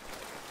door.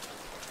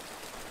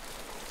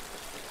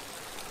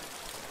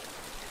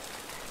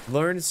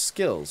 Learn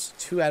skills.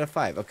 2 out of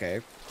 5.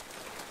 Okay.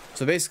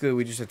 So basically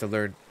we just have to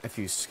learn a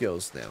few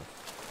skills now.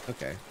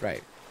 Okay,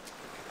 right.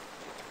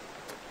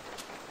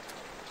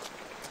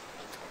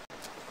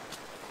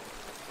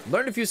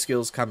 Learn a few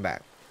skills, come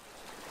back.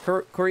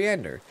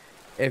 Coriander.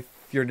 If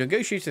your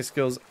negotiation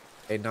skills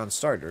a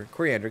non-starter,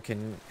 Coriander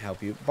can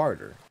help you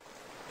barter.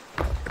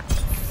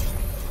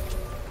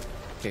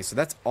 Okay, so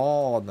that's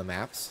all on the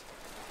maps.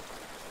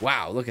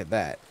 Wow, look at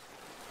that.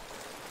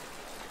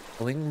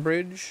 Bling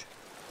bridge.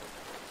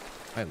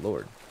 My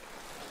lord.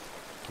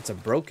 It's a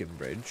broken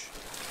bridge.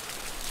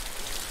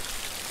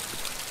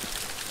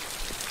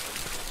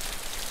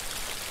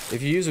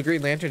 If you use a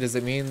green lantern, does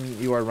it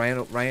mean you are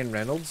Ryan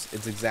Reynolds?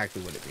 It's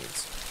exactly what it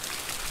means.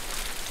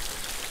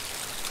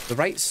 The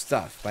Right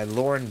Stuff by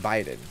Lauren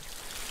Biden.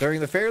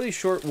 During the fairly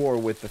short war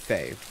with the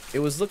Fae, it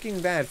was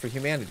looking bad for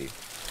humanity.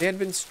 They had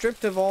been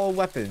stripped of all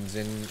weapons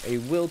and a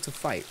will to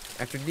fight,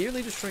 after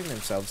nearly destroying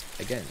themselves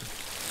again.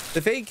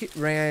 The Fae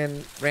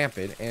ran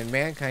rampant, and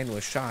mankind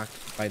was shocked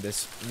by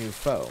this new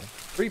foe.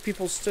 3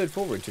 people stood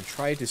forward to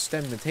try to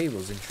stem the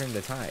tables and turn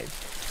the tide.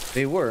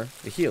 They were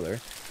the healer,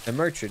 the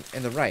merchant,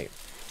 and the Right.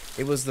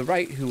 It was the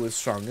Right who was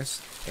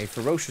strongest, a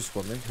ferocious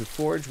woman who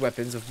forged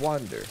weapons of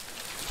wonder.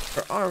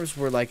 Her arms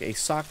were like a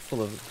sock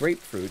full of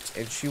grapefruits,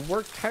 and she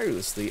worked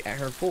tirelessly at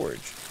her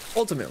forge.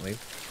 Ultimately,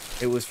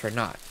 it was for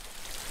naught,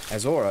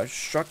 as Aura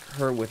struck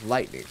her with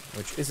lightning,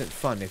 which isn't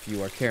fun if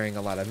you are carrying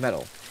a lot of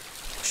metal.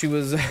 She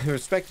was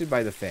respected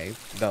by the Fae,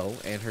 though,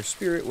 and her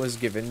spirit was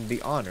given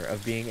the honor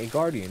of being a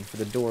guardian for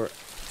the door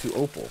to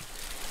Opal.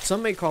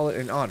 Some may call it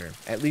an honor,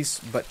 at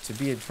least, but to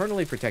be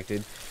eternally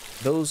protected,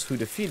 those who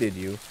defeated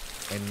you,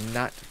 and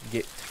not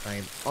get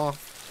time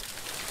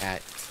off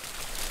at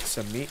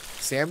Samhain,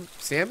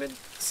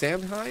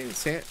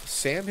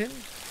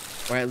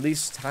 or at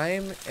least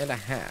time and a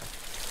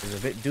half, is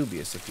a bit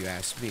dubious if you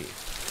ask me.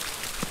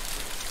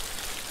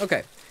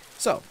 Okay,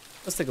 so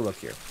let's take a look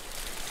here.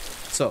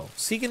 So,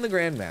 seeking the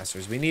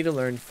Grandmasters, we need to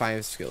learn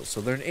 5 skills. So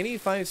learn any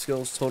 5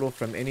 skills total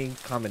from any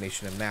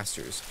combination of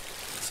masters.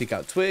 Seek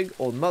out Twig,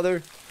 Old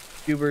Mother,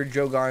 Hubert,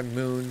 Jogon,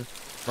 Moon,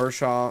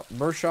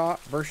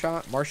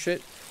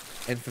 Marshit,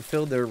 and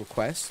fulfill their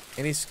requests.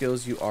 Any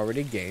skills you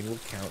already gain will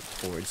count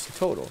towards the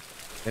total.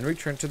 Then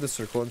return to the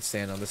circle and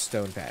stand on the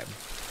stone pad.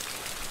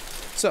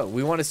 So,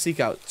 we want to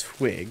seek out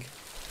Twig,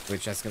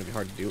 which that's going to be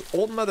hard to do.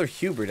 Old Mother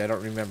Hubert, I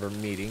don't remember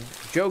meeting.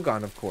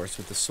 Jogon, of course,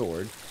 with the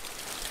sword.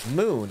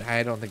 Moon,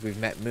 I don't think we've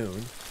met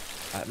Moon.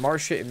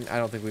 Marshit, and I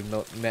don't think we've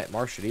met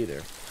Marshit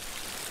either.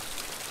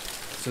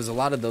 So there's a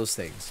lot of those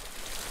things.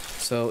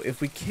 So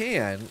if we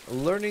can,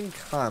 learning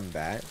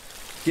combat,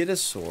 get a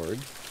sword.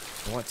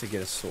 I want to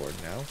get a sword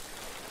now.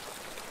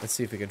 Let's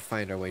see if we can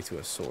find our way to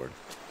a sword.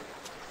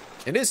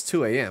 It is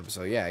 2 a.m.,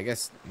 so yeah, I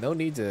guess no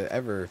need to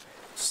ever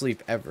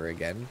sleep ever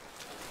again.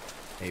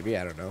 Maybe,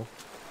 I don't know.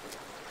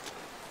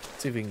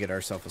 Let's see if we can get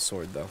ourselves a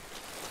sword, though.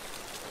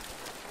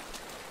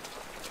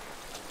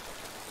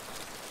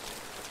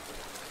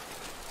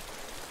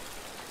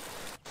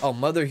 Oh,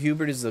 Mother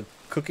Hubert is the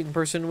cooking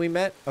person we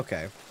met?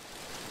 Okay.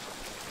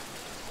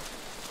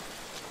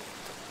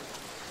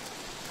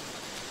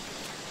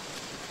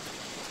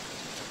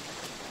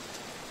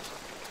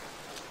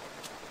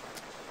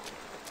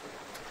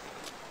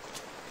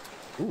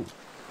 Ooh.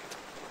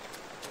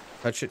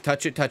 Touch it,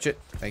 touch it, touch it.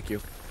 Thank you.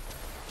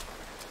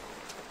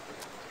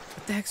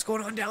 What the heck's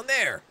going on down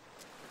there?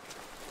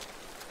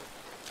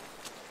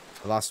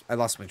 I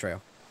lost my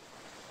trail.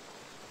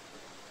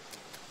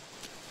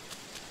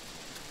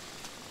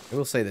 I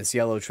will say this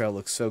yellow trail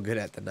looks so good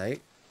at the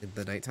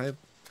nighttime.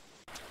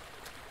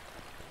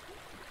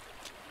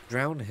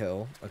 Drown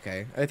Hill.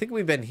 Okay. I think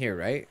we've been here,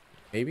 right?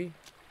 Maybe?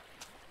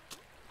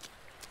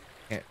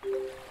 Can't.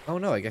 Oh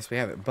no, I guess we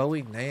have it.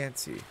 Bowie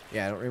Nancy.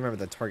 Yeah, I don't remember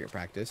the target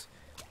practice.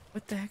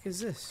 What the heck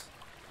is this?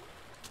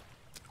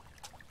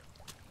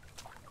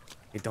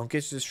 Hey, don't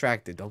get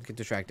distracted. Don't get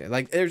distracted.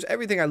 Like, there's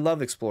everything I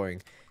love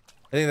exploring.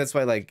 I think that's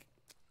why, like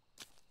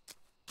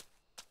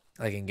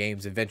in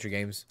games, adventure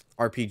games,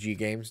 RPG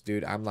games,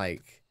 dude, I'm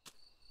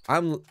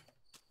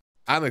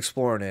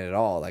exploring it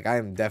all. Like, I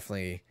am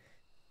definitely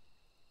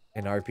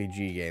in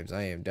RPG games.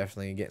 I am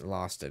definitely getting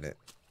lost in it.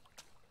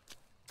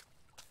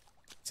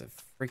 It's a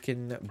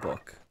freaking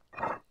book.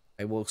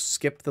 I will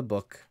skip the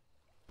book.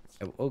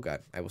 Oh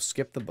god, I will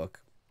skip the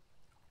book.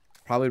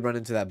 Probably run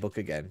into that book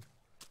again.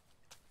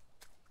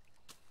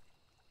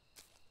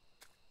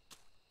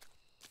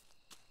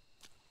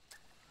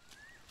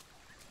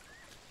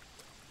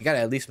 You gotta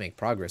at least make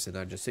progress and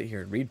not just sit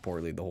here and read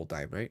poorly the whole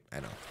time, right? I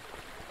know.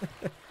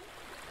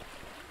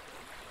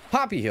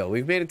 Poppy Hill.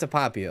 We've made it to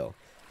Poppy Hill.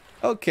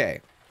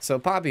 Okay. So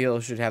Poppy Hill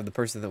should have the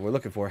person that we're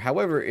looking for.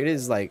 However, it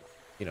is like,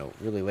 you know,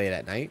 really late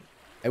at night.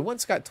 I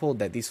once got told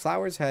that these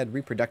flowers had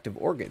reproductive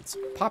organs.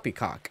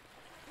 Poppycock.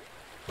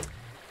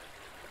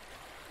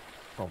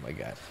 Oh my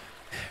god.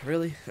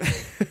 Really?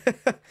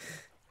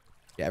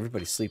 Yeah,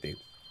 everybody's sleeping.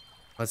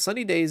 On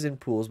sunny days in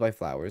pools by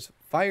flowers,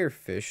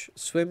 firefish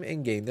swim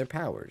and gain their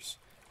powers.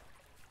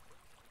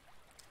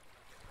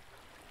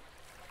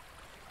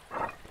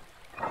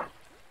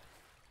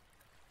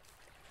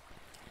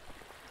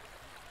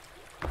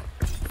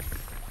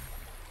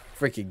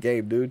 Freaking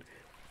game, dude.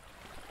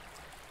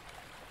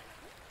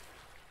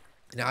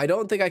 Now, I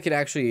don't think I could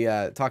actually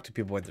talk to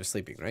people when they're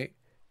sleeping, right?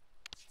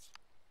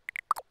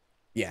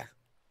 Yeah.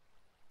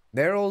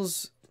 Nair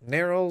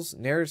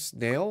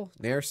Snail?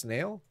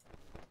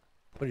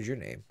 What is your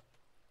name?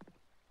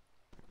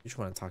 You just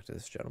want to talk to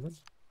this gentleman?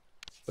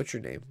 What's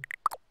your name?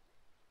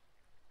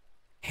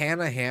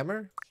 Hannah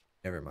Hammer?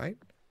 Never mind.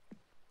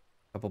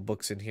 Couple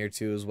books in here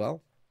too as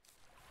well.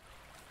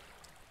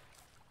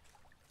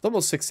 It's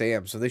almost 6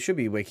 a.m. so they should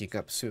be waking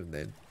up soon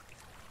then.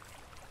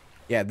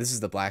 Yeah, this is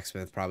the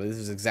blacksmith probably. This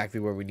is exactly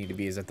where we need to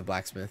be, is at the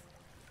blacksmith.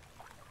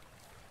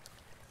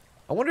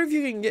 I wonder if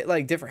you can get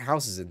like different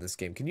houses in this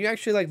game. Can you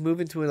actually like move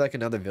into like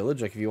another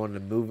village? Like if you wanted to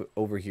move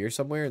over here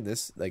somewhere in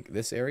this like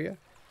this area?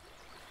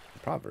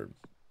 Proverb.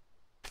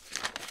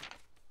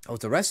 Oh,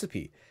 it's a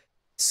recipe.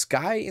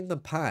 Sky in the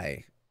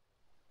pie.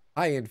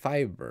 Pie in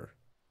fiber.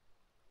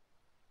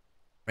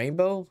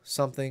 Rainbow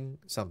something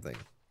something.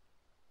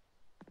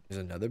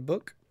 There's another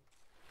book.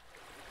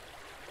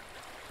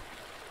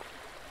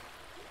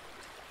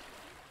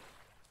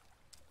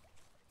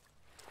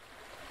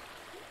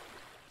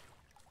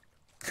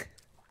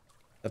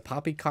 The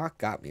poppycock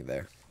got me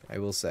there, I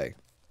will say.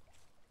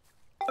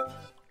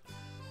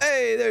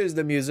 Hey, there's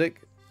the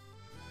music.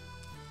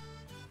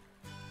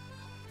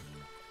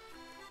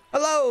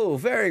 Hello,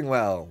 faring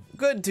well.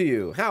 Good to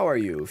you. How are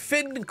you?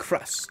 Finn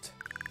Crust.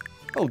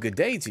 Oh, good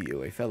day to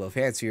you, a fellow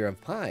fancier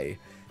of pie.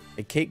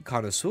 A cake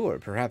connoisseur,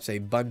 perhaps a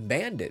bun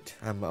bandit.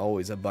 I'm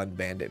always a bun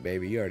bandit,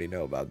 baby. You already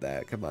know about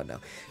that. Come on now.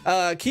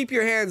 Keep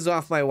your hands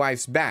off my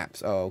wife's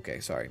baps. Oh, okay.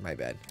 Sorry, my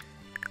bad.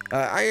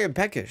 I am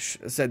peckish,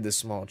 said the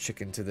small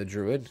chicken to the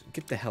druid.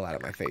 Get the hell out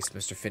of my face,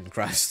 Mr. Finn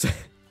Crust.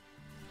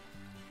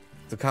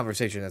 It's a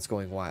conversation that's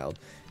going wild.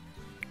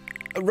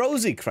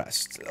 Rosy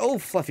Crust. Oh,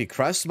 Fluffy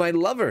Crust, my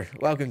lover.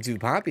 Welcome to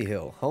Poppy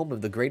Hill, home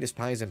of the greatest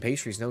pies and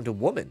pastries known to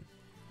woman.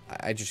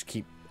 I just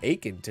keep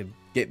aching to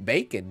get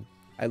bacon.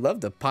 I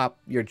love to pop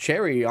your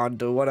cherry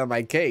onto one of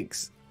my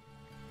cakes.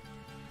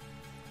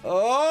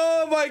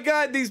 Oh my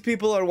god, these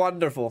people are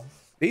wonderful.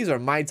 These are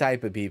my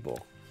type of people.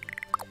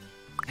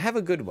 Have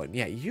a good one.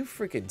 Yeah, you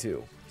freaking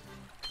too.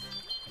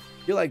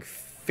 You're like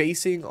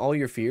facing all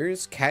your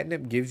fears.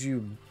 Catnip gives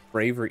you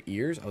braver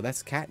ears. Oh,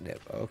 that's catnip.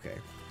 Okay.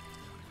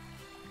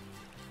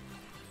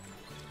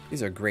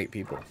 These are great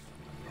people.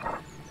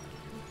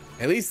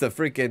 At least the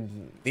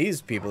freaking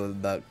these people,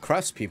 the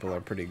crust people,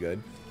 are pretty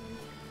good.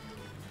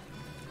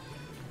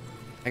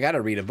 I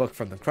gotta read a book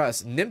from the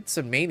crust. Nymphs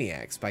and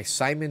Maniacs by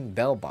Simon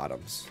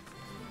Bellbottoms.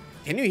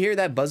 Can you hear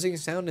that buzzing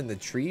sound in the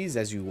trees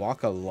as you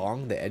walk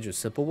along the edge of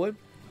Simplewood?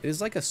 It is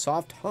like a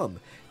soft hum.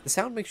 The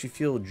sound makes you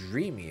feel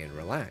dreamy and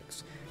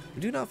relaxed.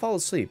 But do not fall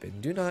asleep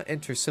and do not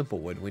enter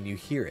Simplewood when you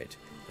hear it.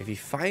 If you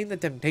find the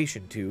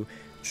temptation to,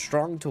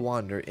 strong to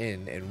wander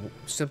in and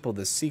simple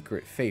the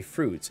secret fey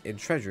fruits and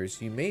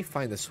treasures, you may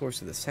find the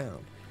source of the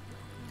sound.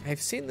 I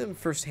have seen them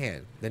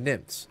firsthand, the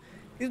nymphs.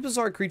 These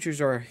bizarre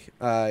creatures are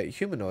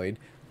humanoid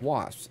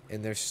wasps,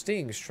 and their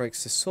sting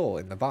strikes the soul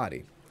in the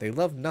body. They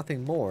love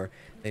nothing more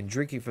than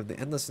drinking from the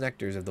endless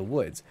nectars of the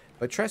woods,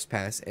 but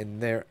trespass,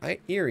 and their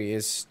ire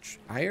is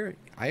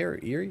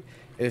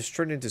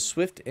turned into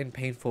swift and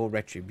painful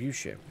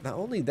retribution. Not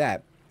only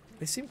that,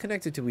 they seem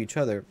connected to each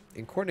other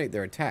and coordinate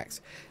their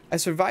attacks. I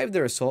survived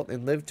their assault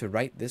and lived to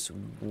write this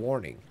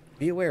warning.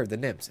 Be aware of the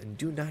nymphs and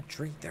do not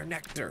drink their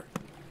nectar.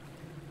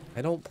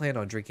 I don't plan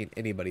on drinking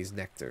anybody's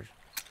nectar.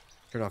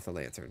 Turn off the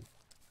lantern.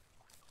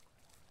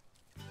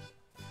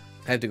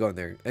 I have to go in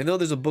there. I know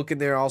there's a book in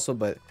there also,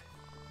 but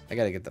I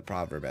gotta get the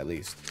proverb at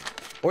least.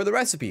 Or the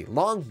recipe.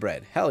 Long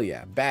bread. Hell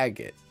yeah. Bag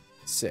it.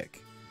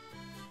 Sick.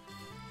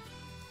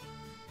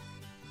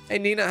 Hey,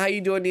 Nina. How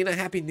you doing, Nina?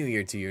 Happy New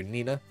Year to you,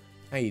 Nina.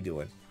 How you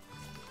doing?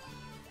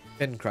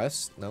 Thin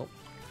crust. Nope.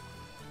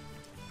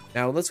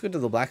 Now, let's go to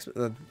the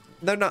blacksmith.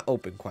 They're not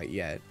open quite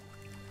yet.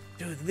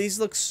 Dude, these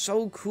look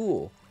so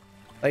cool.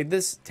 Like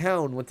this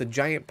town with the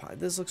giant pot.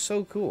 This looks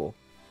so cool.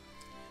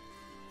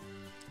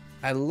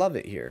 I love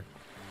it here.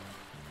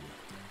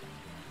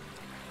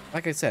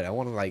 Like I said, I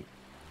want to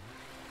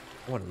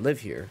live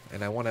here,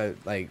 and I want to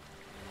like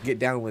get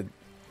down with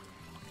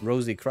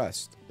Rosy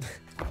Crust.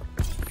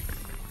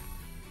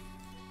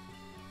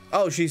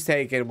 Oh, she's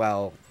taking,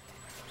 well,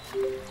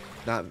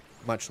 not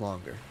much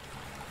longer.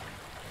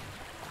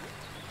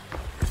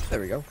 There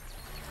we go.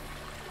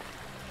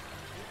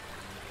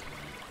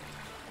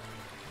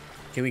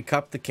 Can we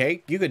cup the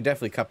cake? You could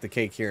definitely cup the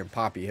cake here in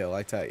Poppy Hill,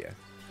 I tell you.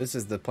 This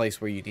is the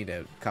place where you need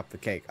to cup the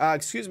cake.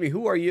 Excuse me,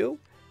 who are you?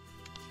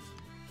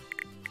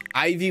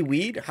 Ivy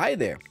Weed? Hi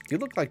there. You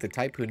look like the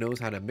type who knows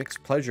how to mix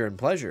pleasure and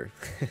pleasure.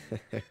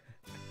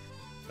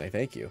 Why,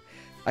 thank you.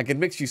 I can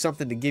mix you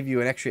something to give you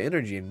an extra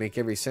energy and make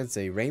every sense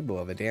a rainbow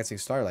of a dancing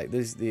starlight.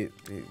 This the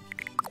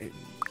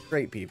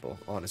great people,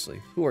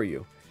 honestly. Who are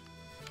you?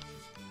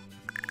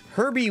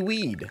 Herbie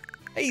Weed.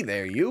 Hey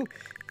there, you.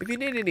 If you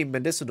need any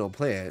medicinal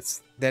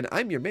plants, then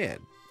I'm your man.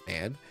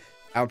 And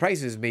our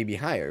prices may be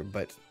higher,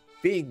 but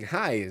being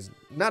high is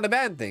not a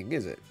bad thing,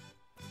 is it?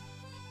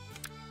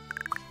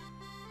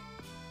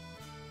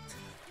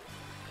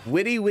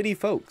 Witty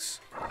folks.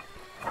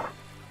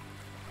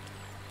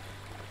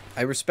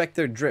 I respect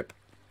their drip.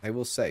 I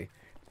will say,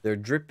 their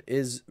drip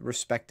is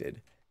respected.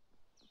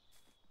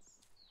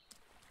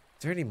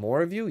 Is there any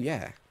more of you?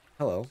 Yeah.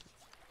 Hello.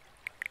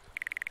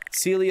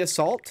 Celia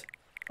Salt?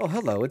 Oh,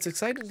 hello. It's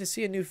exciting to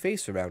see a new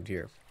face around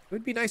here. It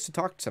would be nice to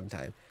talk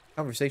sometime.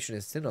 Conversation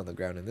is thin on the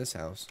ground in this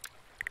house.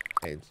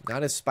 Okay,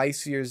 not as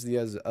spicy as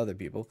the other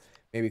people.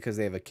 Maybe because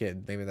they have a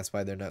kid. Maybe that's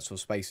why they're not so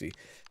spicy.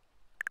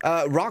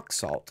 Rock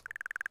salt.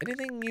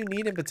 Anything you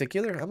need in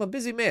particular? I'm a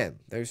busy man.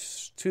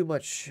 There's too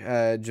much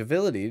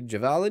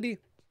joviality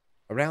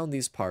around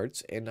these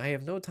parts, and I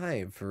have no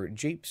time for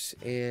japes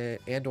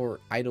and or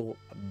idle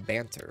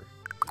banter.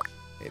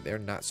 Okay, they're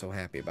not so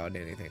happy about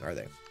anything, are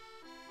they?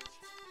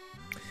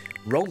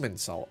 Roman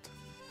salt.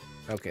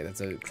 Okay,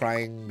 that's a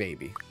crying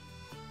baby.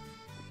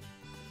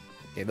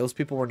 Okay, those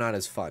people were not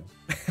as fun.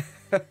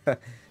 They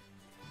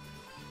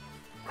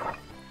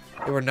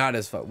were not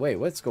as fun. Wait,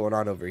 what's going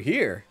on over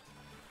here?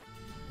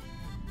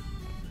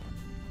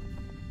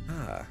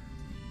 Ah.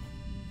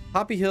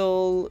 Poppy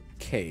Hill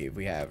Cave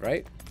we have,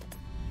 right?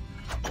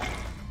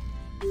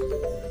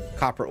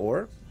 Copper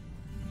ore.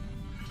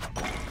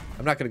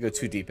 I'm not going to go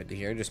too deep into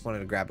here. Just wanted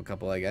to grab a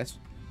couple, I guess.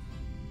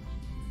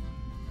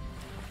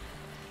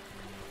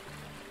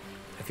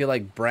 I feel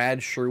like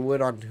Brad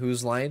Sherwood on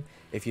Whose Line,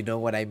 if you know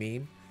what I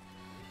mean.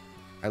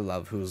 I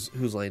love Whose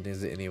Line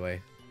Is It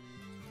Anyway.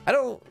 I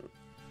don't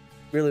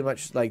really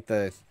much like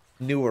the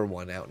newer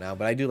one out now,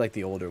 but I do like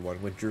the older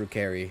one with Drew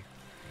Carey.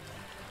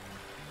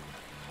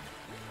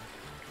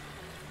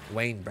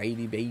 Wayne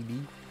Brady, baby.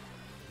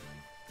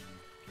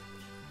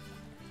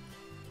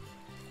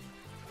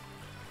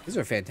 These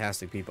are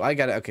fantastic people. I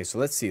gotta, okay, so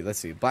let's see.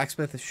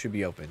 Blacksmith should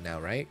be open now,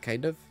 right?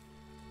 Kind of.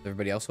 Is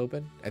everybody else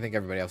open? I think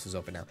everybody else is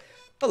open now.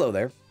 Hello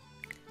there.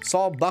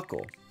 Saul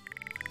Buckle.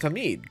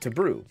 Tamid, to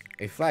brew.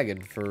 A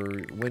flagon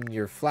for when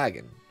you're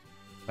flagging.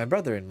 My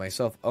brother and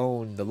myself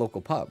own the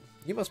local pub.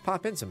 You must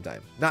pop in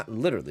sometime. Not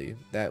literally.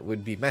 That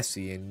would be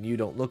messy and you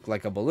don't look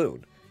like a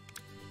balloon.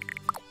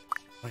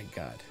 My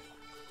God.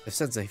 The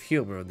sense of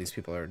humor of these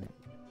people are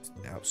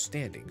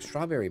outstanding.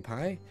 Strawberry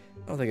pie?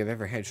 I don't think I've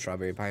ever had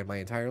strawberry pie in my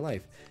entire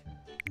life.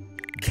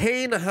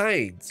 Kane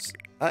Hides.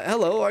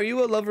 Hello, are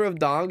you a lover of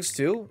dogs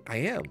too? I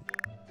am.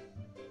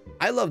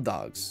 I love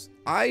dogs.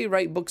 I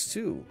write books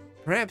too.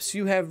 Perhaps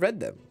you have read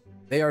them.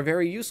 They are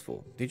very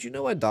useful. Did you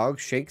know a dog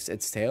shakes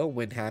its tail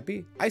when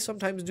happy? I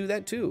sometimes do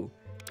that too.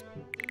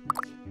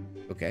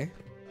 Okay.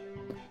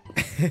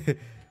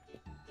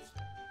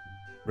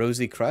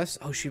 Rosie Crust.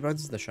 Oh, she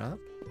runs the shop?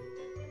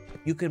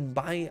 You can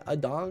buy a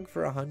dog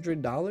for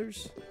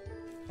 $100?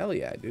 Hell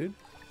yeah, dude.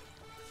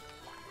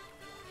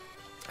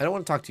 I don't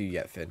want to talk to you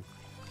yet, Finn.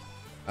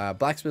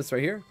 Blacksmith's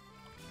right here.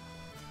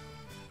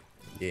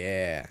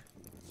 Yeah.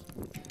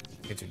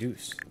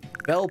 Introduce.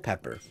 Bell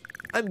Pepper.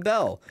 I'm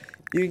Belle.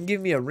 You can give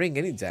me a ring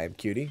anytime,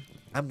 cutie.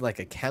 I'm like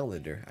a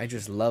calendar. I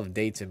just love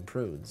dates and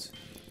prunes.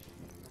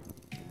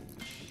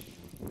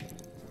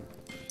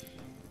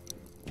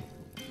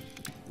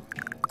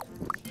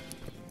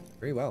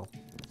 Very well.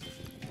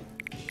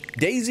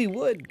 Daisy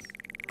Wood.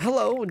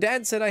 Hello,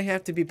 Dad said I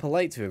have to be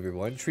polite to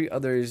everyone. Treat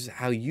others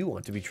how you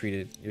want to be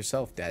treated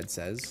yourself, Dad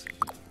says.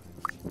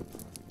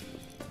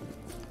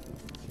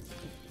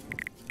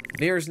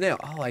 Near's Nail.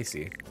 Oh, I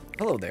see.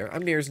 Hello there,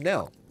 I'm Near's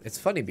Nail. It's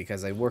funny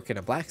because I work in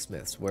a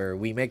blacksmith's where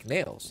we make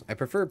nails. I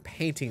prefer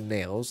painting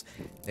nails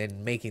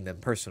than making them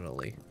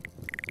personally.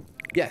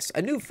 Yes,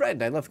 a new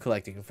friend. I love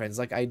collecting friends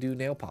like I do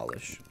nail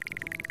polish.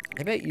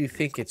 I bet you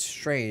think it's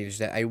strange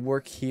that I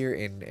work here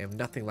and am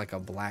nothing like a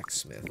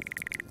blacksmith.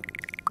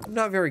 I'm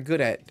not very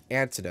good at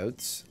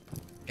antidotes,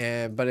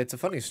 but it's a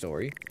funny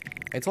story.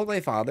 I told my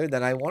father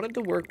that I wanted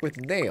to work with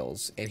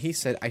nails, and he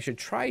said I should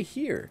try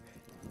here.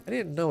 I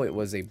didn't know it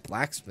was a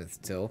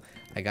blacksmith till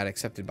I got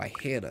accepted by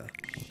Hannah.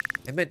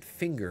 I meant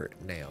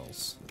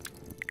fingernails.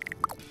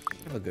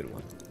 Have a good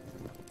one.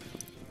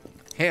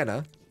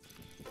 Hannah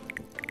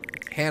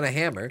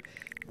Hammer.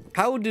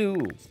 How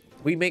do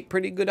we make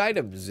pretty good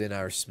items in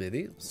our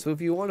smithy? So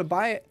if you want to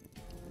buy it,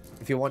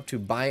 if you want to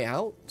buy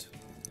out,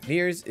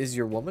 Nears is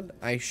your woman.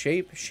 I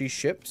shape, she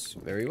ships.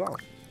 Very well.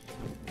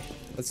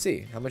 Let's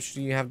see. How much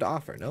do you have to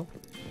offer? No?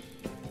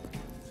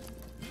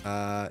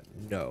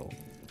 No.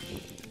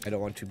 I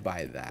don't want to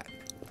buy that.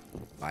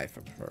 Buy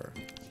from her.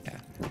 Yeah.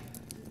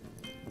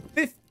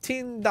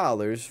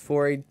 $15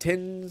 for a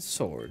tin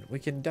sword. We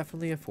can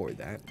definitely afford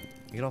that.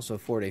 We can also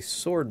afford a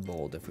sword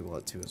mold if we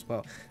want to as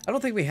well. I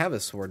don't think we have a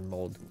sword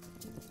mold.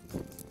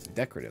 It's a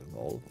decorative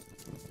mold.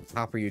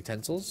 Copper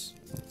utensils.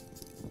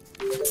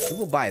 We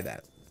will buy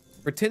that.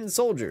 For tin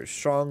soldiers,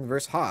 strong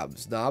versus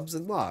hobs, knobs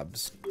and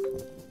lobs.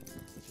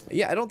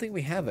 Yeah, I don't think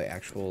we have an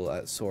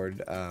actual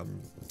sword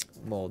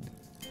mold.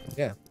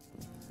 Yeah.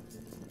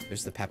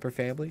 There's the Pepper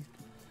family.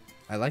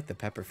 I like the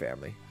Pepper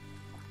family.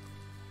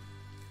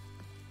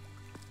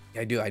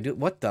 I do.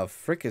 What the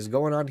frick is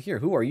going on here?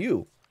 Who are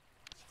you?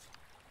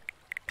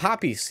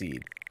 Poppy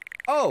Seed.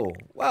 Oh,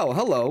 well,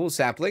 hello,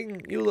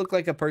 sapling. You look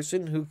like a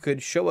person who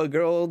could show a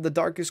girl the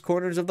darkest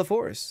corners of the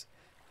forest.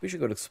 We should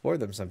go to explore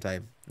them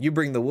sometime. You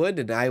bring the wood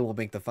and I will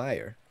make the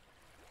fire.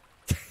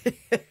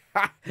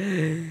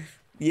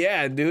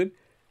 Yeah, dude.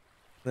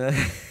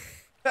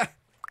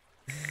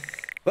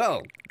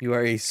 Well, you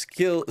are a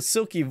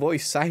silky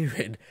voiced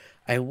siren.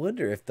 I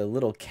wonder if the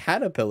little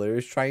caterpillar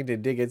is trying to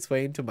dig its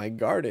way into my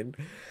garden.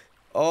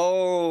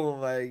 Oh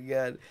my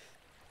God.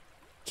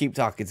 Keep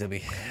talking to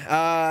me.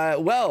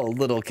 Well,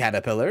 little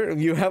caterpillar,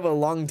 you have a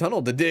long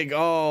tunnel to dig.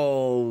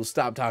 Oh,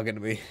 stop talking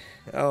to me.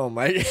 Oh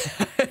my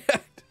god.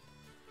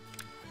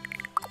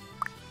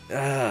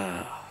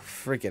 Ah,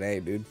 freaking A,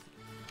 dude.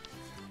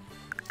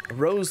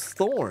 Rose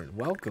Thorn,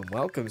 welcome,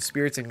 welcome.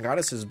 Spirits and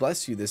goddesses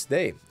bless you this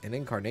day. An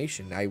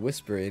incarnation, I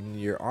whisper in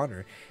your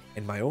honor,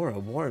 and my aura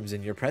warms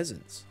in your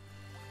presence.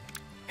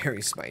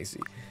 Very spicy.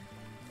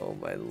 Oh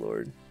my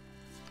lord.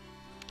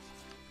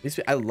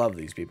 I love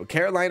these people.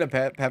 Carolina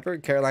Pepper,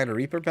 Carolina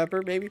Reaper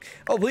Pepper, maybe?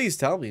 Oh, please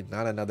tell me,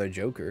 not another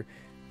joker.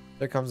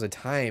 There comes a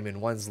time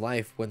in one's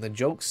life when the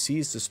jokes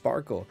cease to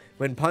sparkle,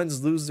 when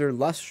puns lose their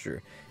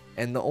luster,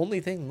 and the only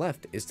thing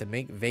left is to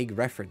make vague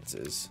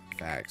references.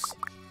 Facts.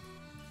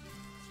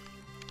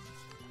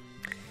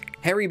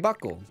 Harry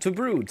Buckle, to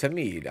brew, to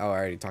mead. Oh, I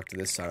already talked to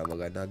this son of a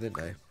gun now, didn't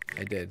I?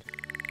 I did.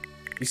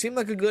 You seem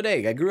like a good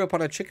egg. I grew up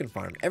on a chicken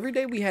farm. Every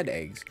day we had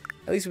eggs.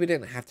 At least we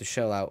didn't have to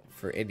shell out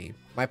for any.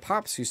 My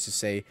pops used to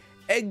say,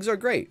 eggs are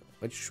great,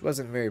 which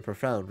wasn't very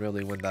profound,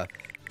 really, when the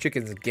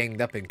chickens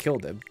ganged up and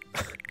killed him.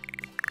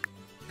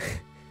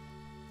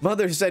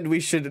 Mother said we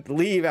should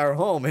leave our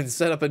home and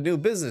set up a new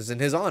business in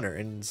his honor.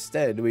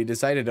 Instead, we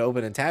decided to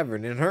open a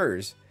tavern in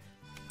hers.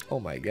 Oh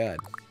my god.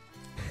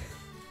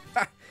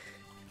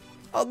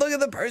 Oh, look at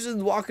the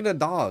person walking a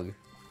dog.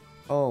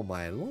 Oh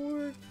my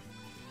lord.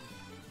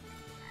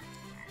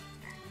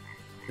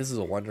 This is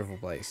a wonderful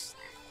place.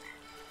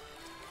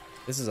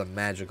 This is a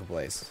magical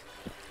place.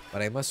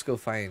 But I must go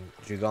find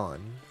Jugon,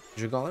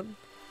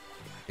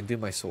 and do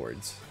my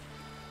swords.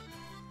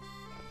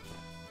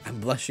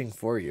 I'm blushing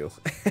for you.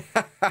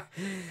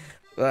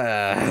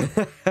 Oh,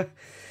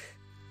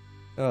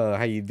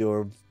 how you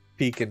doing?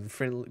 Pink and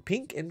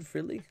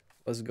friendly?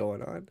 What's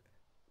going on?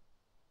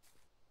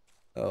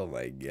 Oh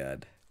my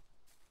god.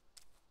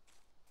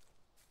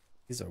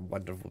 These are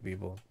wonderful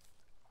people.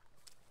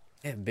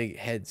 And big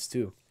heads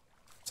too.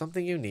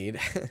 Something you need.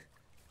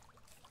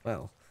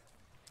 Well,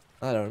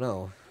 I don't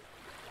know.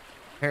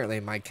 Apparently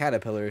my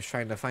caterpillar is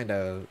trying to find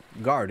a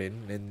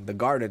garden, and the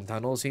garden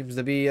tunnel seems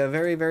to be a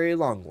very, very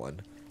long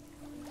one.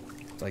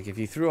 It's like if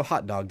you threw a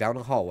hot dog down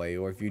a hallway,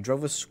 or if you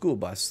drove a school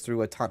bus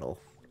through a tunnel.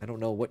 I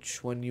don't know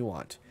which one you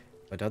want.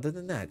 But other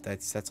than that,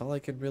 that's all I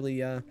can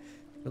really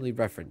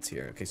reference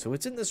here. Okay, so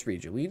it's in this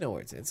region. We know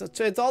where it's in.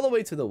 It's all the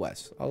way to the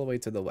west. All the way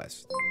to the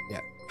west. Yeah.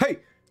 Hey!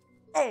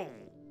 Oh!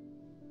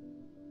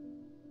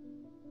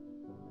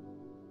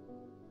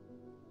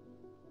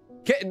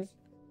 Kitten!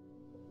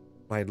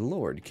 My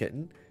lord,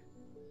 kitten.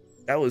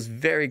 That was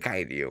very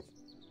kind of you.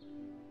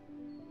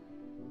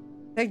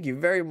 Thank you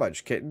very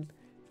much, kitten.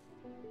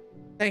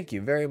 Thank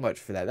you very much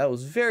for that. That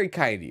was very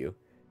kind of you.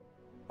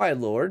 My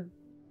lord.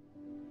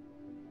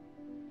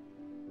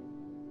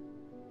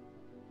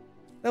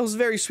 That was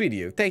very sweet of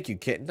you. Thank you,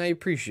 kitten. I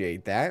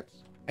appreciate that.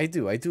 I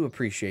do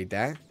appreciate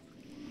that.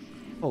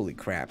 Holy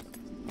crap.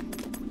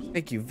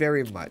 Thank you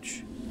very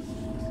much.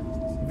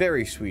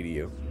 Very sweet of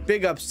you.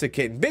 Big ups to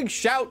kitten. Big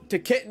shout to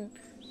kitten.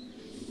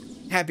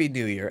 Happy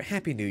New Year.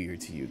 Happy New Year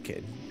to you,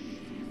 kid.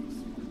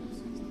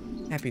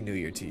 Happy New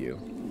Year to you.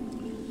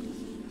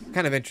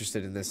 Kind of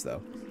interested in this,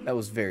 though. That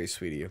was very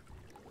sweet of you.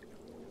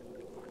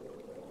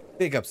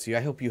 Big ups to you.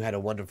 I hope you had a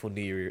wonderful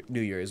New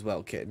Year as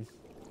well, kid.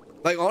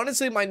 Like,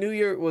 honestly, my New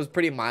Year was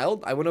pretty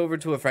mild. I went over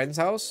to a friend's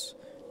house.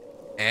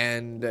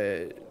 And,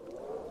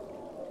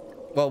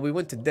 well, we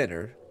went to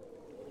dinner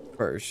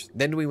first.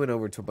 Then we went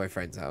over to my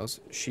friend's house.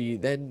 She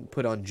then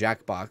put on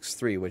Jackbox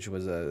 3, which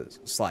was a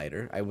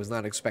slider. I was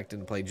not expecting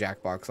to play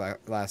Jackbox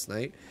last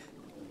night.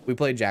 We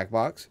played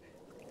Jackbox.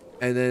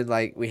 And then,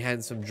 like, we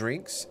had some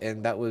drinks.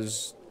 And that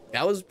was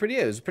pretty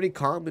it. It was pretty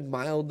calm and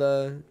mild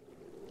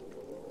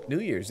New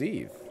Year's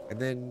Eve. And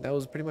then that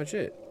was pretty much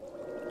it.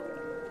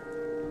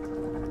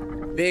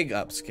 Big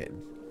ups, kid.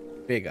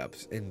 Big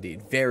ups,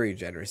 indeed. Very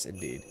generous,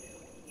 indeed.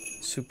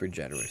 Super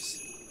generous.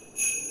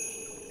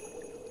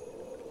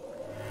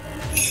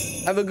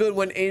 Have a good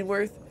one,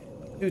 Ainsworth.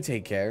 Do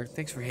take care.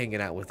 Thanks for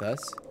hanging out with us.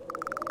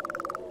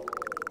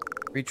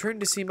 Return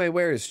to see my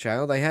wares,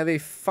 child. I have a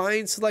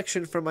fine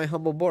selection from my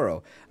humble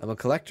burrow. I'm a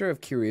collector of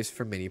curios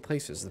from many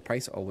places. The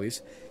price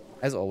always,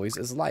 as always,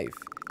 is life.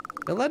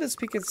 Now let us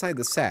peek inside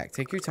the sack.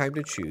 Take your time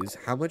to choose.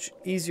 How much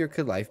easier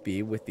could life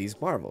be with these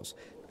marvels?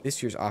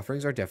 This year's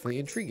offerings are definitely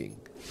intriguing.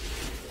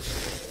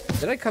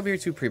 Did I come here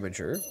too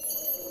premature?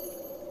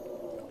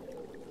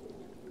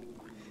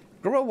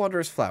 Grow a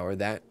wondrous flower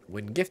that,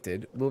 when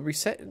gifted, will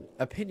reset an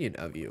opinion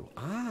of you.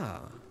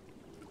 Ah.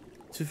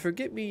 To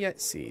forget me yet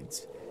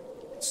seeds.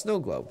 Snow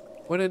globe.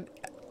 What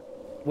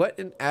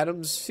an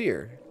atom's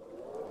sphere.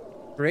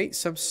 Create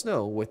some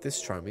snow with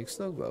this charming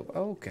snow globe.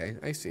 Oh, okay,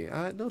 I see.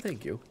 No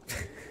thank you.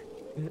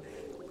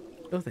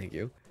 No thank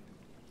you.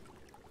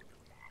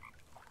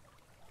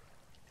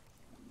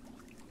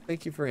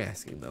 Thank you for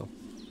asking, though.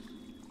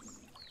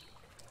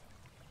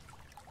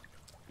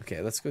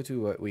 Okay, let's go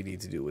to what we need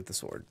to do with the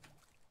sword.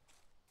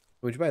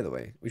 Which, by the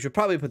way, we should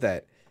probably put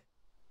that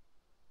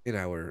in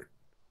our...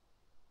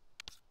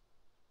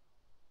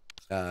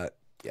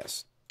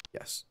 yes.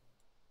 Yes.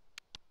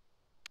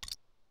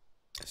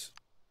 Yes.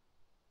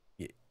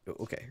 Yeah,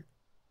 okay.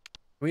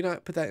 we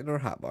not put that in our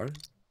hotbar?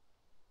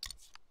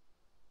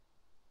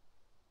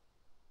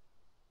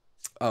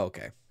 Oh,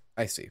 okay.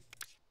 I see.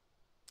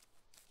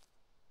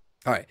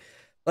 All right.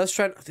 Let's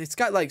try. It's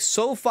got like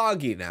so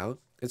foggy now.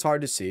 It's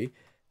hard to see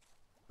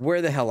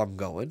where the hell I'm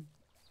going.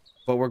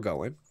 But we're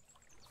going.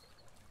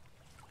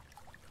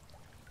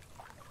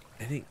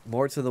 I think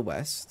more to the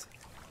west.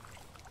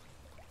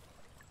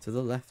 To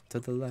the left, to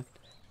the left.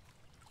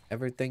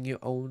 Everything you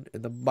own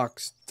in the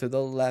box to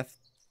the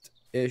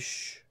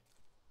left-ish.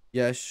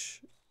 Yes.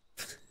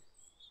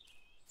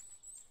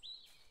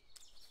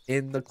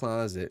 In the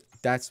closet.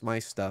 That's my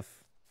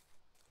stuff.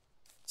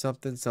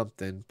 Something,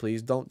 something.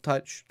 Please don't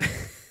touch.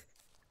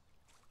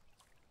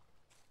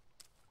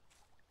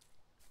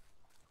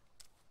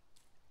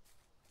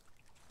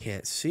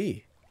 Can't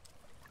see.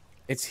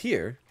 It's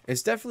here.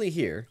 It's definitely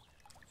here.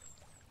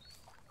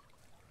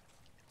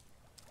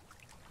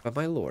 But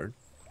my lord.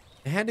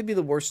 It had to be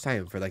the worst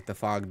time for like the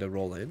fog to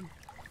roll in.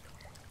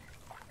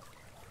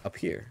 Up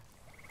here.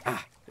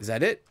 Ah, is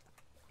that it?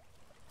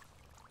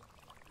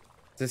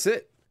 Is this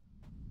it?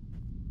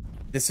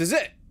 This is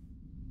it!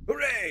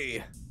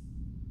 Hooray!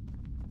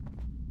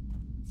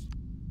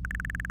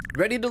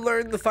 Ready to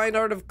learn the fine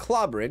art of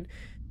clobbering?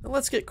 Now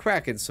let's get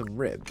cracking some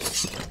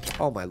ribs.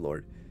 Oh my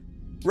lord.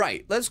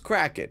 Right, let's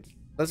crack it.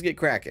 Let's get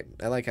cracking.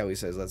 I like how he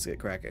says let's get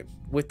cracking.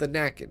 With the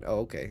knacking. Oh,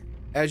 okay.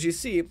 As you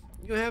see,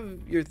 you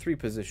have your 3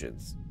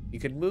 positions. You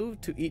can move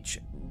to each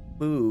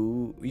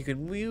move. You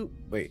can move.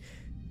 Wait.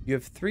 You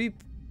have 3.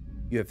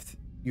 You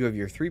have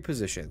your 3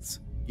 positions.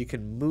 You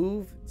can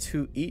move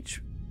to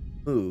each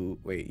move.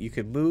 Wait. You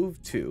can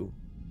move to.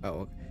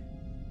 Oh.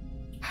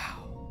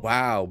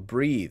 Wow.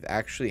 Breathe.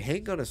 Actually,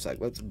 hang on a sec.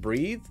 Let's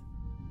breathe.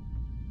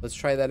 Let's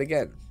try that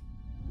again.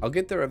 I'll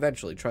get there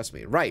eventually. Trust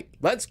me. Right.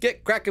 Let's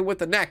get cracking with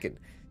the knacking.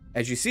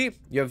 As you see,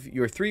 you have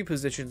your 3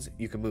 positions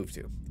you can move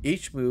to.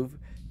 Each move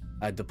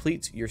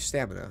depletes your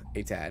stamina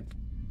a tad.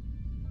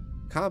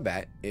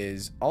 Combat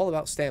is all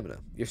about stamina.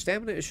 Your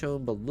stamina is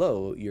shown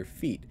below your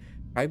feet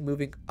by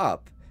moving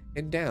up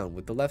and down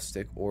with the left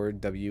stick or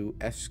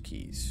WS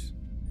keys.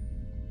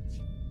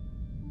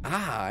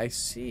 Ah, I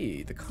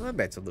see. The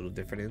combat's a little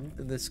different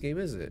in this game,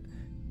 isn't it?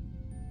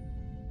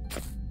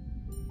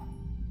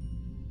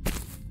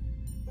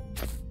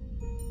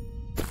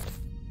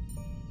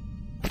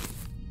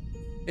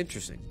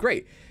 Interesting.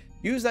 Great.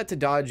 Use that to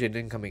dodge in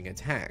incoming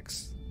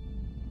attacks.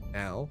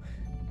 Now,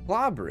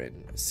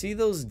 clobbering. See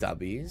those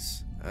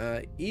dubbies?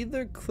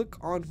 Either click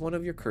on one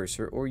of your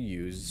cursor or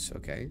use,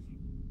 okay,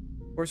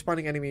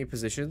 corresponding enemy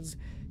positions.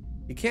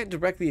 You can't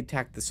directly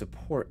attack the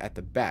support at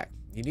the back.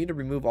 You need to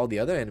remove all the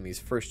other enemies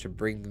first to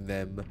bring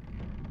them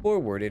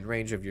forward in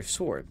range of your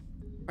sword.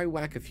 I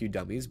whack a few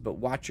dummies, but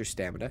watch your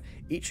stamina.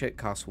 Each hit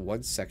costs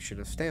 1 section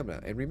of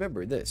stamina. And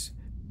remember this,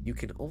 you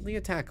can only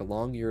attack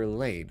along your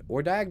lane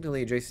or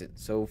diagonally adjacent.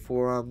 So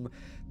from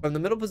the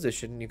middle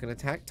position, you can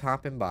attack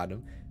top and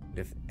bottom.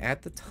 If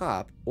at the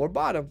top or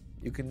bottom,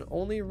 you can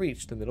only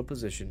reach the middle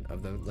position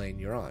of the lane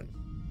you're on.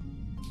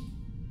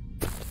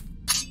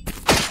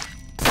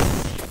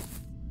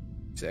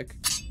 Sick.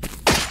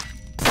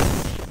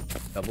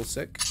 Double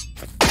sick.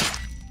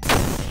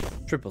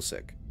 Triple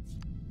sick.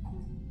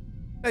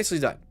 Nicely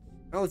done.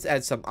 Now let's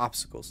add some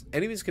obstacles.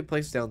 Enemies can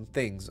place down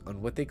things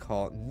on what they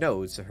call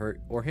nodes to hurt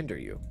or hinder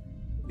you.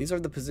 These are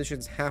the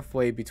positions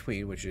halfway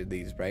between, which are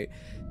these, right?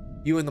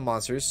 You and the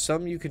monsters.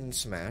 Some you can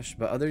smash,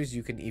 but others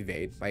you can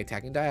evade by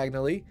attacking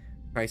diagonally,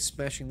 by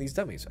smashing these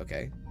dummies.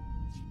 Okay.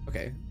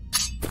 Okay.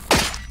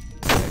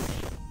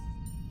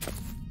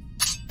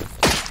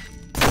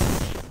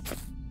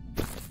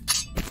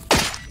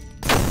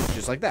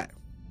 Just like that.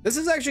 This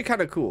is actually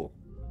kind of cool.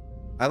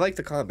 I like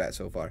the combat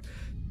so far.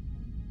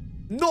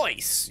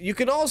 Nice! You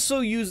can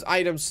also use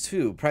items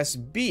too. Press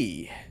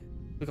B.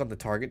 Click on the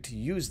target to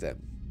use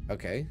them.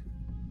 Okay.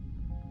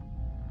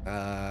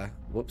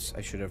 Whoops.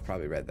 I should have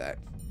probably read that.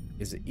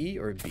 Is it E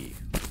or B?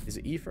 Is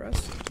it E for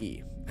us?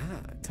 E.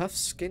 Ah, tough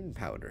skin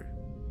powder.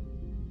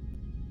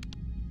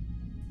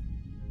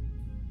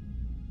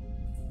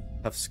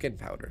 Tough skin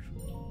powder.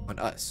 On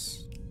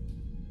us.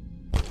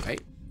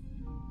 Right?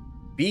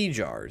 B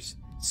jars.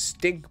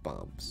 Stink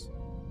bombs.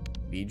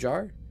 B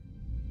jar?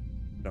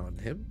 Put on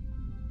him.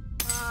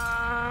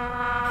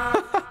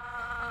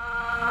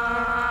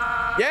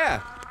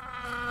 Yeah.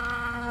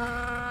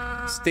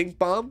 Stink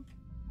bomb,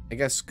 I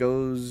guess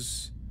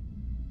goes.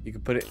 You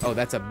can put it. Oh,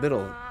 that's a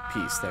middle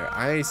piece there.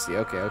 I see.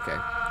 Okay, okay.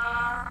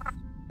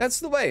 That's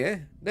the way, eh?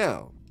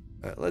 Now,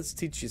 let's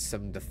teach you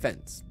some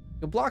defense.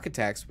 You'll block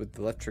attacks with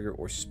the left trigger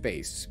or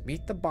space.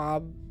 Meet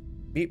Bob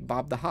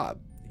the Hob.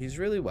 He's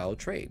really well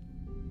trained.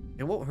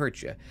 It won't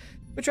hurt you,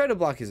 but try to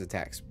block his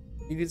attacks.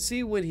 You can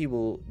see when he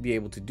will be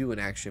able to do an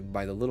action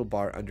by the little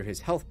bar under his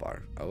health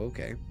bar. Oh,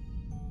 okay.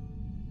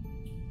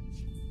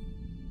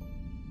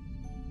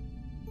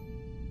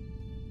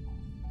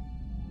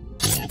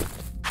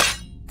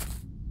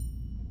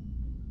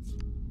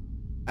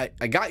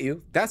 I got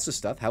you. That's the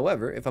stuff.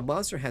 However, if a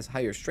monster has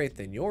higher strength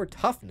than your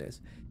toughness,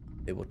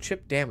 it will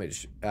chip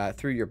damage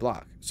through your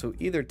block. So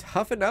either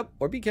toughen up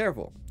or be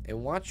careful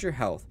and watch your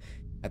health.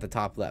 at the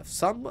top left.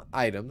 Some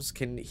items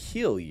can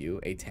heal you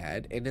a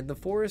tad, and in the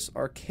forest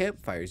are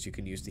campfires you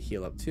can use to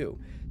heal up too.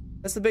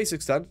 That's the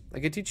basics done. I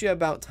can teach you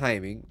about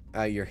timing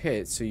your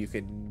hits so you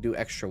can do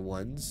extra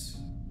ones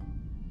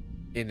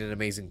in an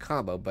amazing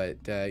combo, but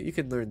you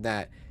can learn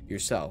that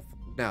yourself.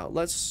 Now,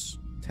 let's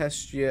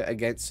test you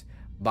against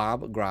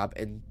Bob, Grob,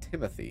 and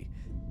Timothy.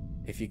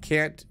 If you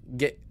can't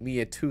get me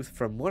a tooth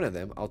from one of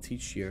them, I'll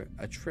teach you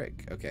a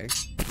trick, okay?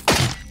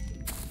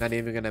 Not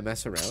even gonna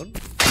mess around.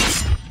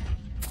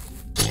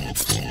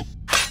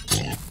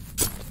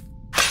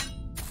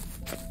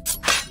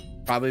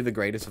 Probably the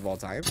greatest of all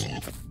time.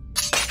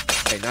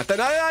 Okay, not that.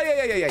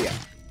 Yeah.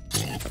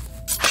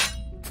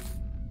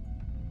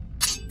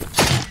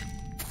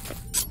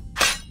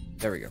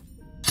 There we go.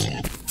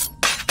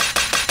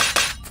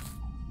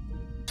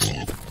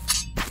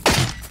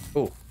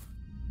 Oh.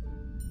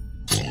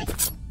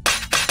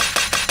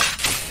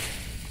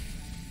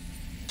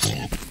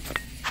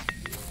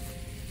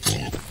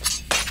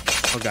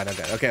 Oh god.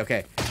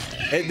 Okay.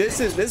 This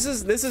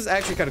is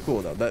actually kind of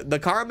cool though. The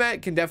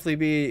combat can definitely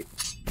be,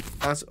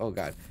 oh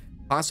god,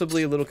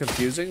 possibly a little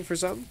confusing for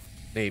some.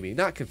 Maybe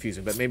not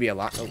confusing, but maybe a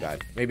lot. Oh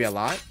god, maybe a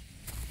lot.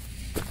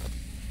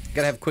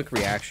 Gotta have quick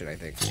reaction, I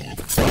think.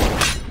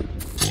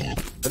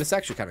 But it's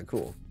actually kind of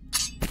cool.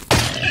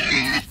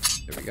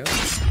 There we go.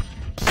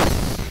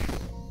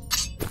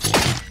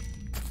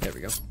 There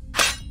we go.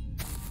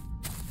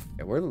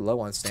 Okay, we're low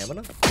on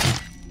stamina.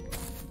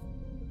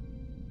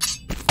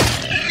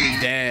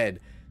 Dead.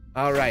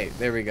 All right,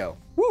 there we go.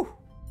 Woo.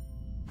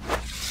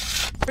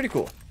 Pretty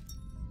cool.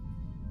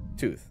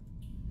 Tooth.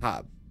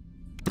 Hob.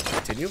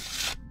 Continue.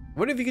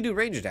 What if you could do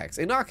range attacks?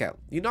 A knockout.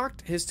 You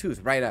knocked his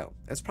tooth right out.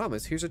 As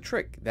promised, here's a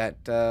trick that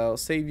will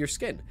save your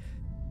skin.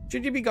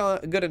 Should you be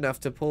good enough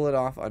to pull it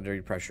off under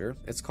pressure,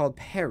 it's called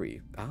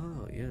parry.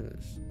 Oh,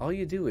 yes. All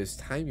you do is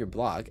time your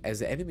block as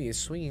the enemy is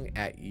swinging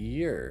at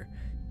you.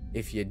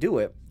 If you do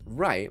it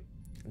right,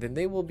 then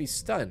they will be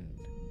stunned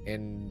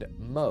and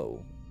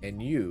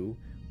and you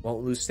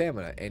won't lose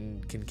stamina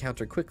and can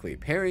counter quickly.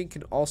 Parrying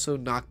can also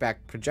knock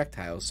back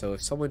projectiles, so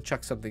if someone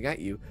chucks something at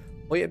you,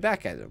 point it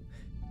back at them.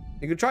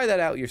 You can try that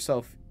out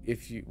yourself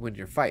when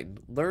you're fighting.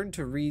 Learn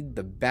to read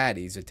the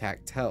baddies'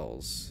 attack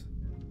tells.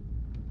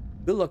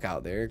 Good luck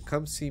out there.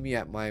 Come see me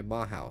at my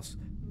ma house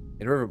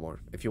in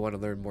Rivermore if you want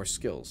to learn more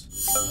skills.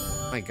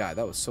 My god,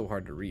 that was so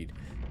hard to read.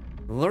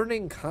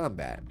 Learning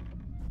combat.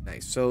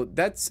 Nice. So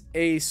that's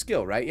a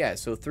skill, right? Yeah,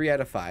 so 3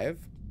 out of 5.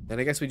 And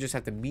I guess we just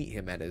have to meet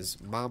him at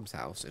his mom's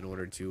house in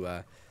order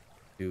to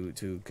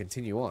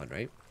continue on,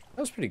 right?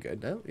 That was pretty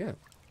good, no? Yeah.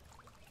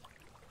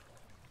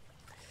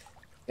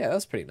 Yeah, that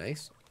was pretty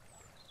nice.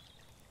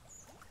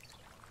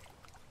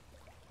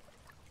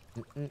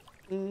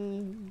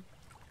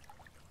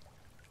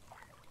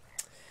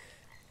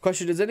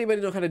 Question, does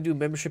anybody know how to do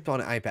membership on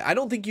iPad? I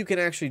don't think you can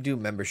actually do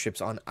memberships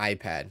on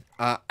iPad.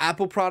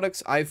 Apple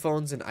products,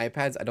 iPhones, and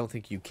iPads, I don't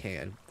think you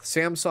can.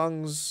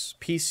 Samsung's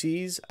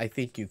PCs, I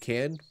think you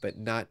can, but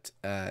not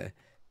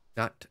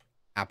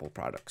Apple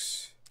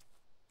products.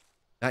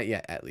 Not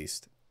yet, at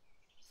least.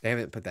 They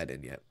haven't put that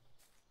in yet.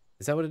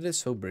 Is that what it is?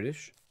 So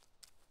British?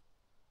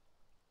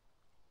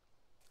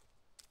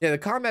 Yeah, the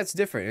combat's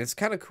different. It's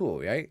kind of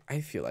cool, right?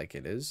 I feel like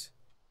it is.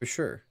 For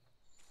sure.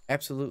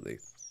 Absolutely.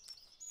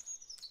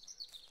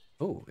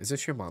 Oh, is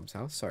this your mom's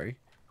house? Sorry.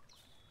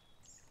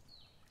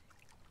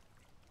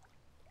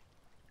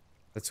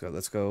 Let's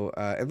go.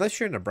 Unless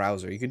you're in a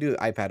browser. You can do the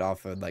iPad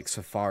off of, like,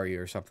 Safari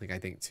or something, I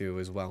think, too,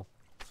 as well.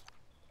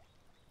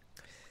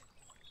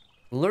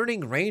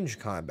 Learning range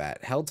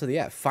combat. Held to the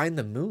F. Find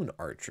the moon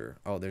archer.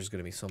 Oh, there's going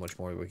to be so much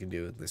more we can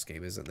do in this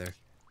game, isn't there?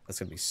 That's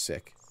going to be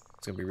sick.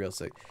 It's going to be real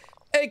sick.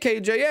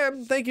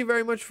 AKJM, thank you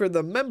very much for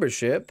the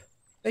membership.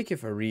 Thank you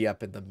for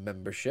re-upping the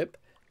membership.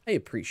 I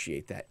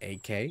appreciate that,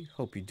 AK.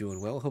 Hope you're doing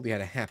well. Hope you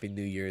had a happy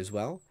new year as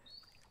well.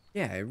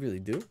 Yeah, I really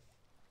do.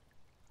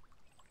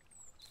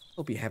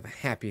 Hope you have a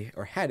happy,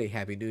 or had a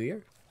happy new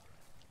year.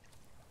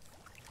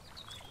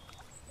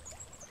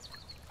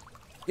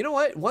 You know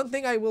what? One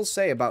thing I will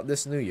say about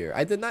this new year,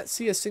 I did not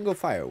see a single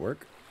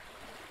firework.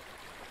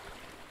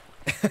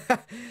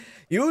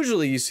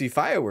 Usually you see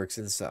fireworks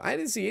and stuff. I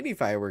didn't see any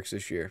fireworks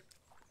this year.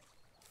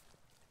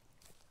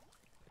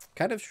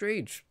 Kind of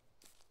strange.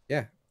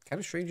 Yeah, kind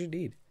of strange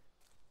indeed.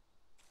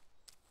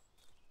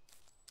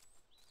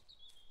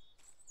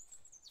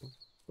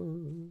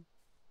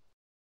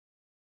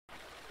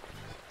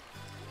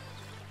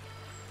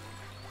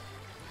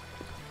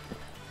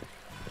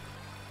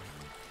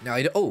 Now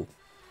I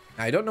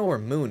don't know where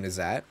Moon is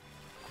at.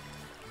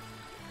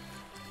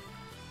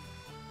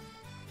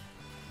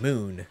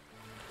 Moon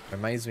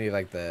reminds me of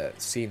like the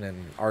scene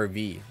in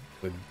RV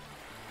with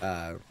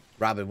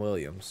Robin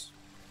Williams.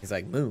 He's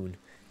like, Moon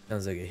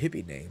sounds like a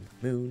hippie name.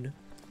 Moon,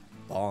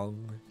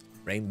 Bong,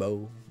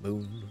 Rainbow,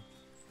 Moon.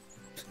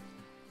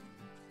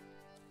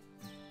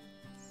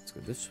 Let's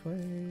go this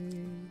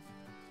way.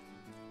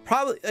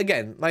 Probably,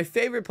 again, my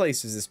favorite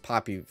place is this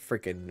Poppy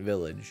freaking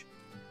village.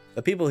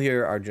 The people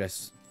here are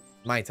just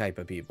my type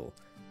of people.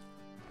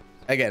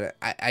 Again,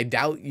 I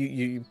doubt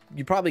you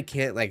probably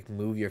can't like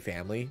move your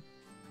family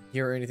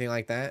here or anything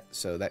like that,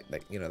 so that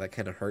you know, that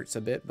kind of hurts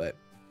a bit. But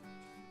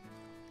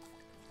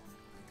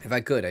if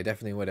I could, I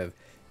definitely would have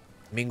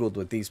mingled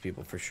with these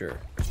people for sure.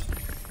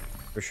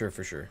 For sure,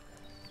 for sure.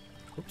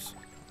 Oops.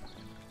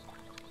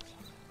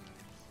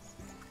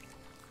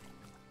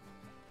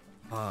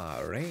 Ah,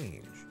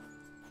 range.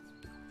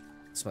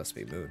 This must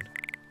be Moon.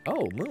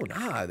 Oh, Moon.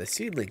 Ah, the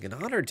seedling. An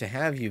honor to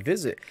have you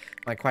visit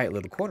my quiet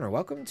little corner.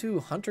 Welcome to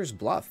Hunter's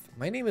Bluff.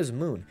 My name is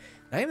Moon.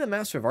 I am the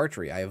master of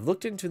archery. I have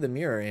looked into the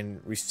mirror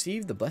and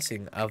received the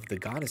blessing of the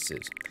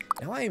goddesses.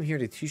 Now I am here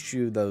to teach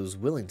you those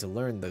willing to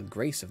learn the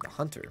grace of the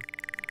hunter.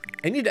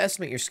 I need to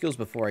estimate your skills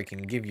before I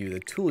can give you the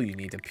tool you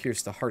need to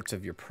pierce the hearts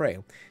of your prey.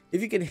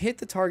 If you can hit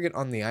the target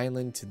on the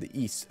island to the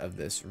east of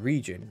this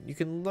region, you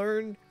can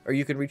learn, or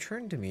you can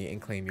return to me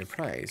and claim your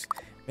prize.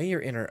 May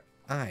your inner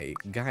eye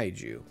guide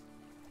you.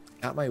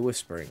 Not my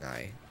whispering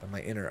eye, but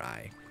my inner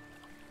eye.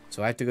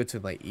 So I have to go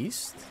to my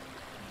east?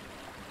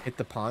 Hit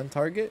the pawn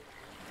target?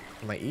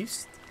 To my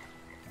east?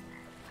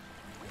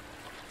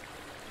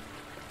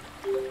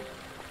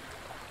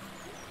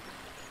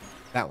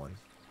 That one.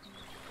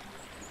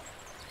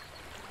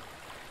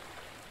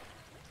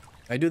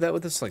 I do that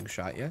with a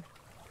slingshot, yeah?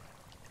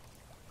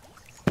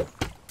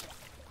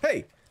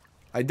 Hey!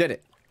 I did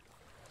it.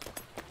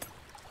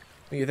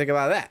 What do you think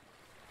about that?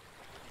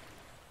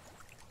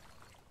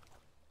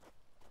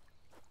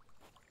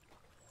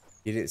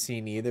 You didn't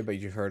see me either, but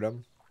you heard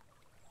him.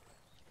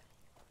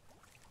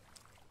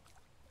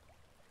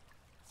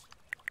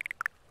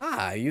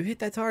 Ah, you hit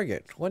that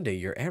target. One day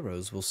your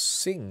arrows will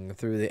sing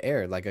through the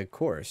air like a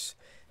chorus.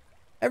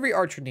 Every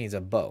archer needs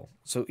a bow,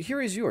 so here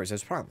is yours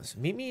as promised.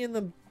 Meet me in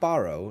the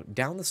barrow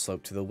down the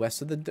slope to the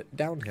west of the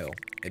downhill,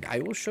 and I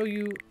will show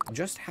you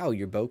just how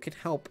your bow can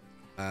help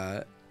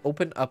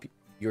open up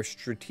your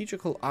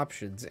strategical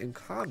options in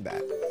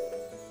combat.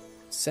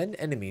 Send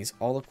enemies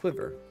all a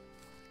quiver.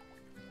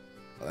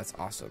 Oh, that's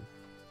awesome.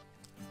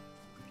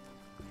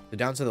 So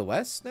down to the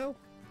west now?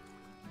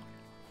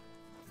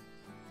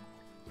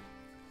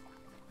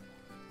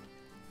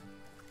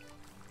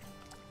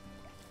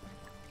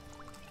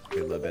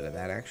 Get a little bit of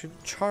that action.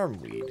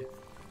 Charmweed.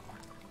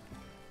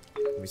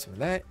 Give me some of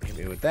that. Hit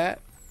me with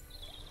that.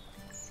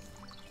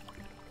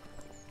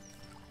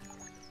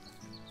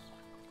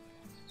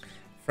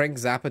 Frank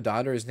Zappa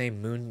daughter is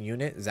named Moon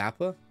Unit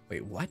Zappa.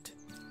 Wait, what?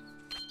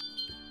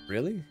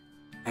 Really?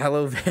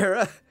 Aloe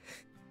Vera?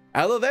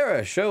 Aloe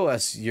Vera, show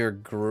us your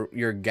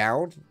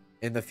gown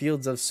in the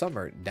fields of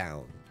summer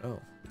down.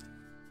 Oh,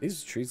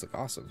 these trees look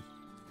awesome.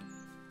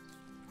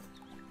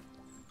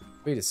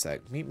 Wait a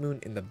sec. Meet Moon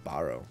in the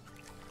barrow.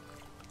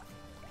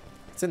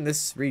 It's in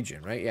this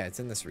region, right? Yeah, it's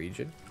in this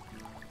region.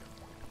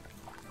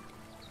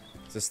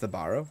 Is this the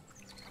barrow?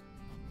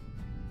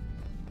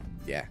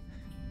 Yeah.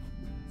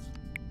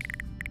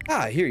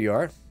 Ah, here you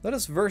are. Let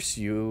us verse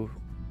you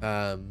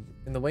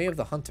in the way of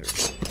the hunter.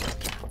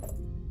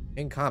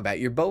 In combat,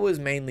 your bow is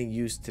mainly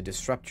used to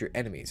disrupt your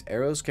enemies.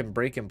 Arrows can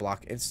break and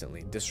block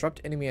instantly.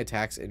 Disrupt enemy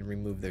attacks and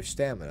remove their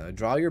stamina.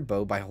 Draw your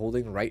bow by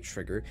holding right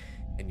trigger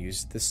and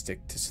use the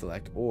stick to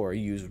select, or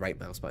use right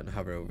mouse button,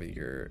 hover over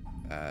your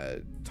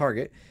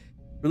target.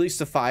 Release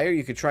the fire.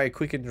 You could try a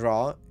quick and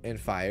draw and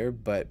fire,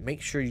 but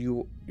make sure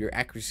your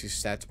accuracy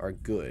stats are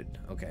good.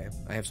 Okay,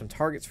 I have some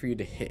targets for you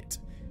to hit.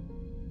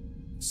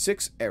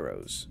 6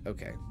 arrows.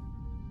 Okay.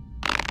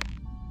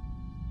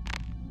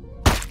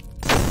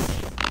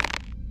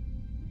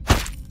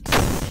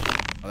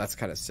 Oh, that's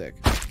kind of sick.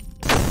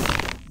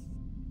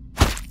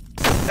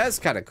 That's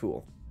kind of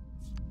cool.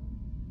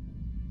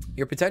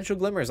 Your potential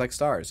glimmers like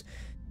stars.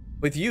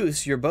 With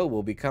use, your bow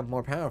will become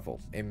more powerful.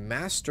 A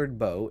mastered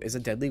bow is a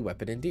deadly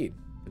weapon indeed.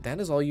 But that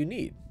is all you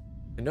need.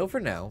 To know for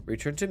now,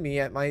 return to me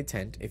at my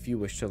tent if you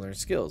wish to learn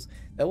skills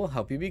that will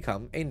help you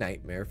become a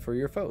nightmare for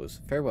your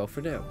foes. Farewell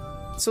for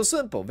now. So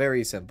simple,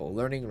 very simple.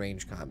 Learning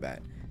range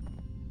combat.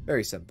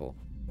 Very simple.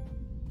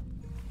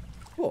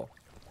 Cool.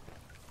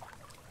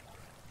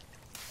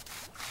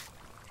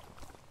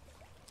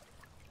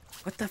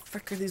 What the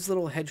frick are these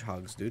little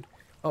hedgehogs, dude?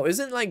 Oh,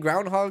 isn't like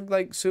Groundhog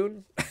like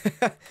soon?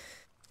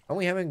 Aren't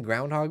we having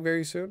Groundhog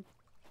very soon?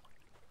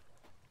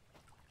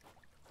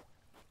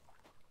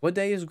 What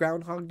day is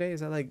Groundhog Day? Is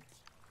that like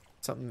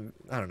something?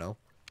 I don't know.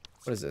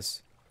 What is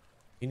this?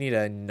 You need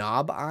a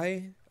knob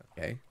eye?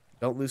 Okay.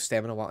 Don't lose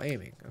stamina while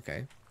aiming.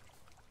 Okay.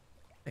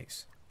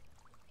 Nice.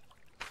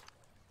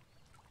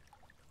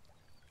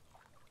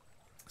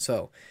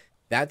 So,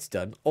 that's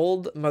done.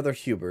 Old Mother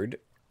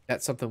Hubert.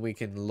 That's something we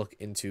can look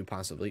into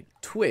possibly.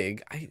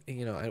 Twig.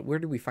 Where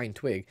did we find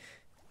Twig?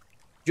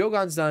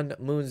 Jogon's done.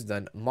 Moon's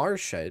done.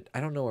 Marshet.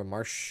 I don't know where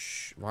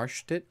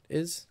Marshtit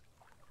is.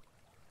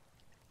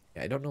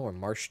 Yeah, I don't know where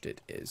Marshtit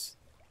is.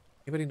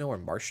 Anybody know where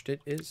Marshtit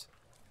is?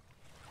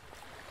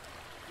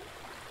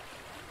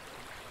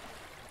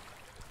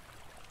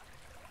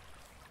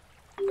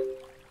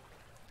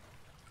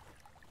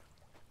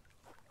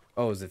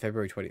 Oh, is it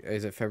February 20?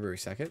 Is it February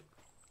 2nd?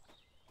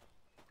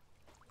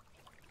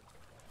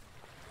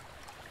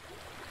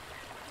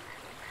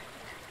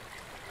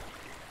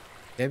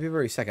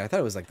 February 2nd. I thought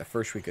it was like the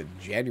first week of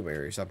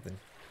January or something.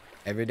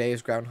 Every day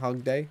is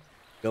Groundhog Day.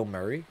 Bill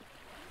Murray?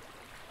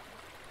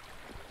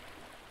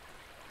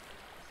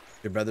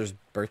 Your brother's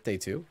birthday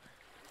too?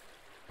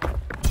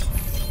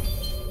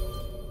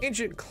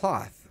 Ancient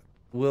cloth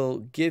will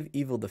give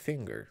evil the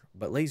finger,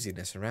 but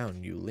laziness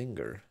around you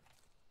linger.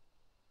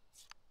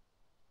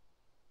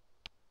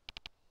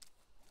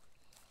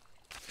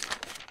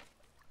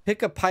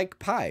 Pick a pike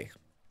pie.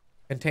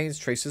 Contains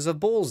traces of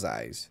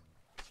bullseyes.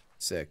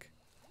 Sick.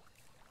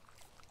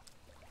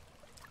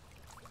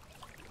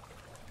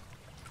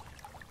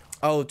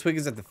 Oh, Twig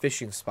is at the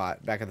fishing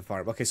spot back at the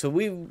farm. Okay, so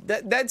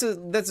that's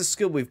a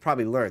skill we've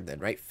probably learned then,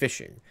 right?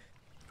 Fishing.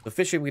 The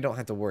fishing we don't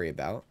have to worry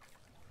about.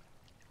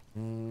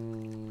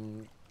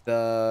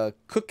 The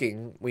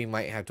cooking we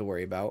might have to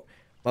worry about.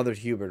 Mother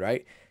Huber,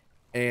 right?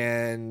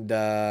 And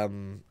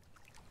the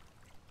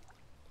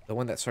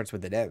one that starts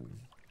with an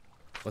M.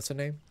 What's her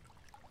name?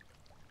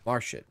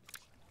 Marshit.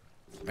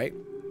 Right?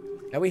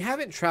 Now we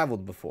haven't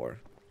traveled before.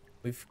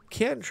 We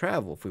can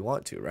travel if we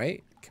want to,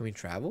 right? Can we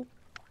travel?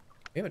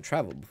 We haven't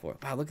traveled before.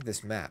 Wow, look at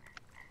this map.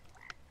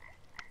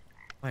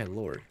 My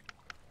lord.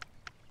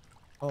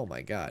 Oh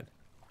my god.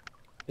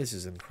 This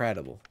is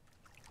incredible.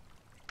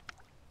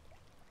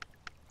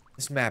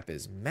 This map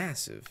is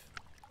massive.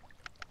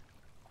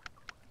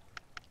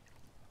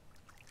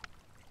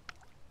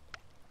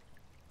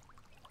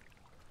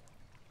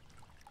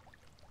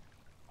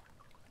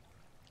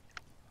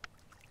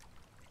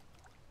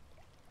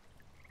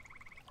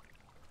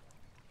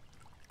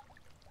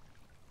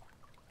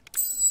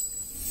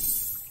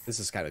 This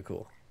is kind of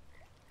cool.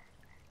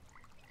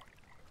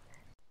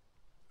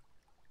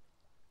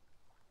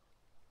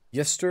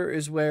 Yester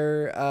is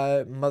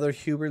where Mother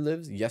Huber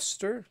lives.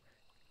 Yester?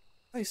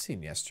 I've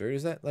seen Yester.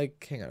 Is that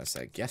like, hang on a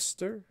sec.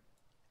 Yester?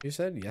 You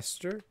said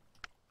Yester?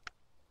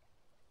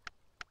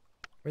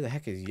 Where the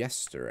heck is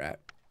Yester at?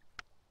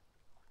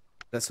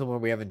 Is that somewhere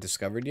we haven't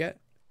discovered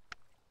yet?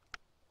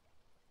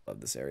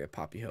 Love this area.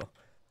 Poppy Hill.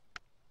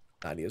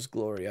 Nadia's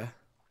Gloria.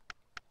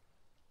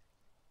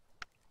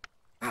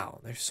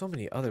 Wow, there's so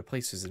many other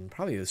places and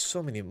probably there's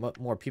so many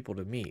more people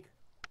to meet.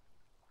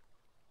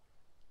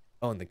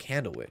 Oh, and the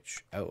Candle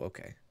Witch. Oh,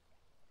 okay.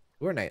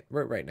 We're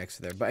right next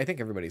to there, but I think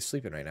everybody's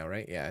sleeping right now,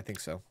 right? Yeah, I think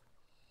so.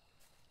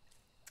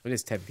 It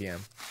is 10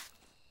 p.m.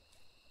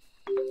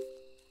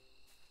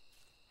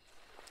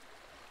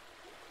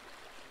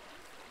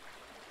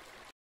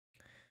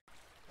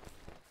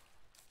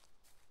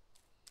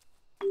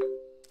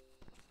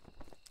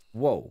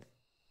 Whoa.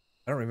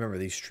 I don't remember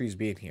these trees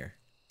being here.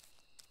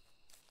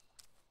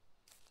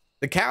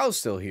 The cow's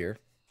still here.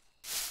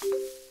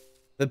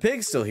 The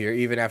pig's still here,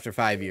 even after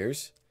 5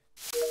 years.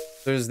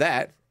 There's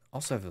that.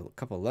 Also have a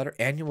couple of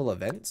annual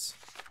events.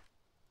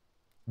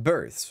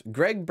 Births.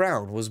 Greg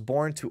Brown was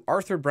born to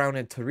Arthur Brown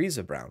and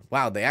Teresa Brown.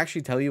 Wow, they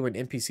actually tell you when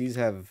NPCs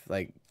have,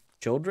 like,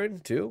 children,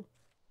 too?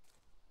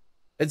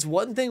 It's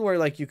one thing where,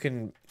 like, you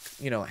can,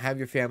 you know, have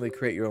your family,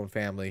 create your own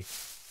family,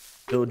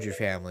 build your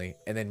family,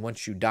 and then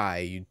once you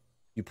die,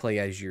 you play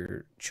as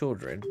your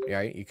children,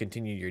 right? You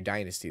continue your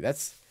dynasty.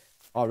 That's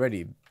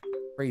already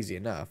crazy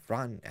enough.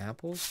 Rotten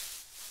apples?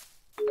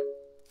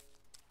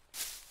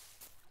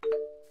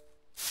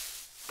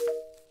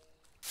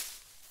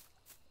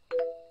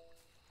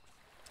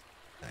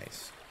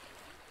 Nice.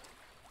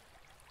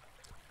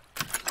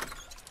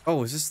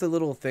 Oh, is this the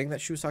little thing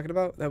that she was talking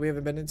about that we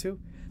haven't been into?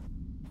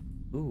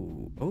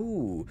 Ooh,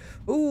 ooh,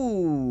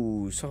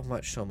 ooh, so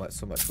much.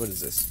 What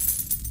is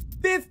this?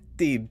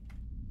 50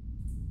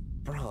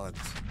 bronze.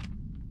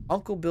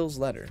 Uncle Bill's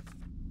letter.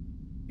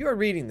 You are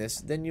reading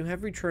this, then you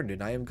have returned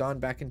and I am gone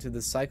back into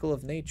the cycle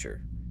of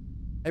nature.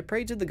 I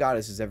pray to the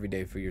goddesses every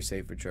day for your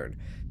safe return.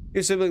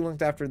 Your sibling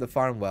looked after the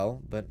farm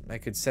well, but I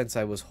could sense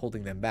I was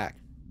holding them back.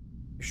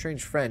 Your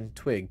strange friend,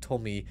 Twig,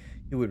 told me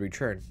you would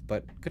return,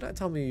 but could not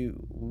tell me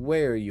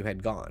where you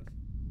had gone.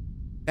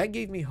 That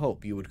gave me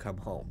hope you would come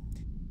home.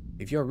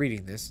 If you're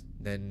reading this,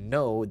 then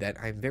know that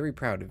I'm very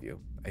proud of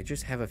you. I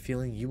just have a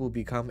feeling you will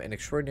become an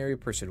extraordinary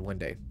person one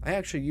day. I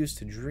actually used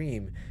to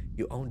dream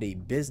you owned a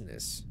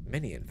business,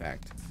 many in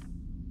fact.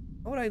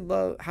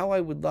 How I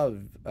would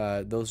love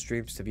those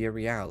dreams to be a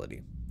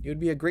reality. It would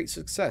be a great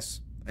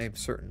success, I am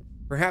certain.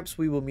 Perhaps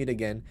we will meet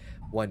again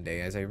one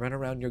day as I run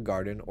around your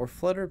garden or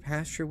flutter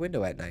past your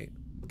window at night,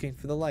 looking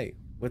for the light.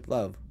 With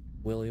love,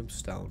 William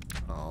Stone.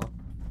 Aww.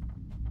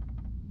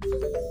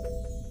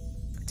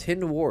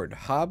 Tin Ward,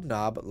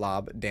 Hobnob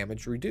Lob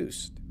damage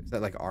reduced. Is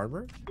that like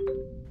armor?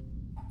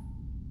 What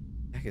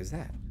the heck is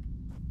that?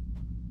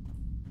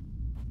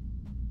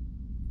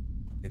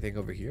 Anything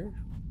over here?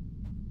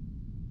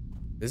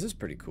 This is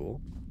pretty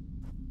cool.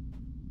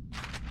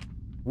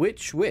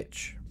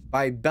 Witch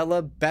by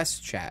Bella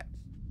Best Chat.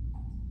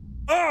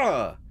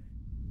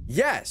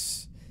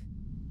 Yes!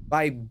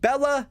 By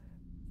Bella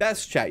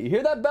Best Chat. You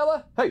hear that,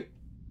 Bella? Hey!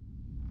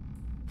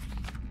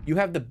 You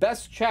have the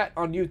best chat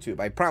on YouTube,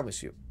 I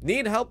promise you.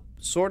 Need help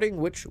sorting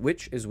which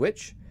witch is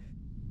which?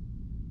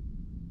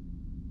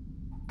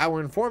 Our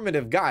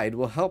informative guide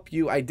will help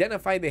you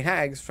identify the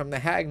hags from the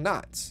hag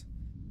knots.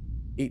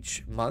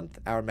 Each month,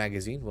 our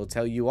magazine will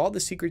tell you all the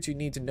secrets you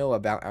need to know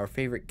about our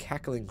favorite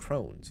cackling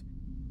crones.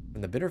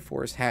 From the bitter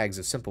forest hags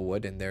of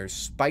Simplewood and their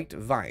spiked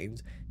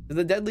vines to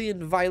the deadly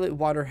and violet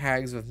water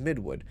hags of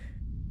Midwood,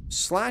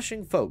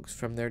 slashing folks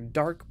from their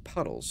dark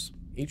puddles.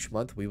 Each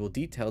month we will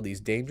detail these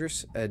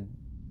dangerous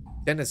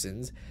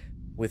denizens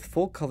with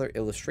full-color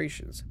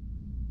illustrations.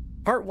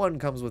 Part 1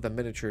 comes with a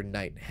miniature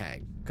night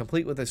hag,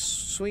 complete with a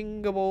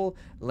swingable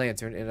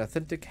lantern and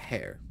authentic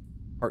hair.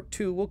 Part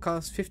 2 will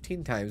cost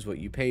 15 times what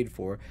you paid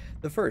for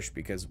the first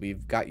because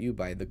we've got you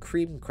by the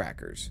cream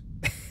crackers.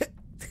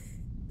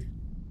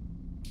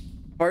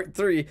 Part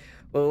 3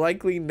 will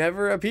likely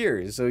never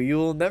appear, so you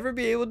will never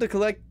be able to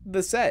collect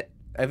the set.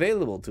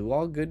 Available to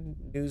all good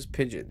news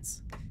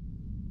pigeons.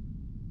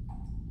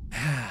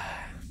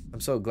 I'm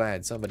so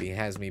glad somebody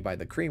has me by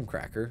the cream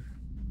cracker.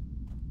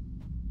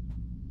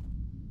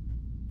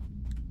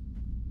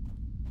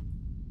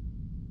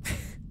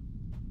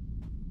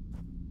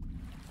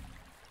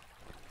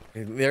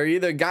 They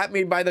either got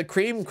me by the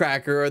cream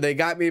cracker or they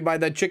got me by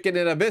the chicken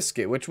and a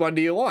biscuit. Which one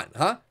do you want,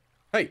 huh?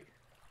 Hey,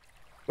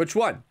 which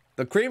one?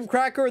 The cream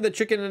cracker or the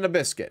chicken and a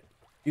biscuit?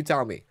 You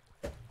tell me.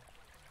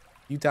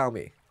 You tell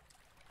me.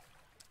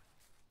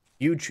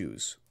 You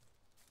choose.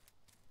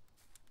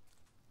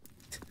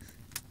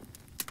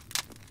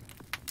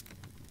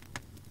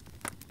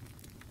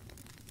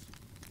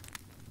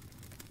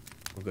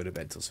 We'll go to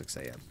bed till 6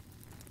 a.m.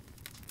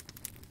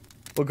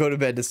 We'll go to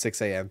bed to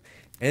 6 a.m.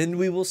 and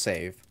we will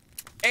save.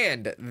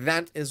 And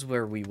that is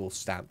where we will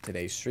stop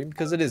today's stream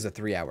because it is a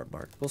 3-hour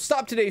mark. We'll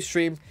stop today's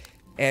stream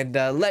and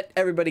let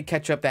everybody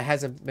catch up that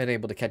hasn't been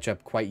able to catch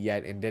up quite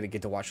yet and didn't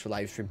get to watch the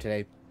live stream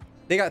today.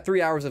 They got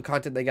 3 hours of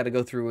content they got to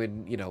go through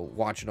and, you know,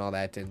 watch and all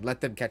that and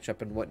let them catch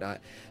up and whatnot.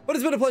 But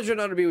it's been a pleasure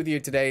and honor to be with you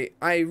today.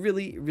 I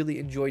really, really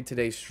enjoyed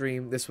today's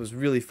stream. This was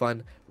really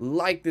fun.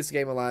 Like this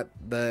game a lot.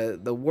 The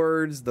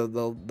words,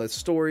 the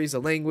stories,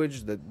 the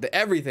language, the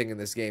everything in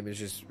this game is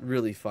just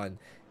really fun.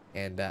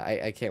 And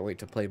I can't wait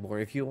to play more.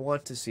 If you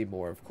want to see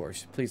more, of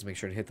course, please make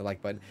sure to hit the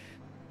like button.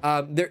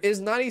 There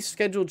is not a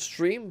scheduled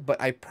stream,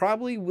 but I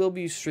probably will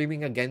be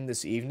streaming again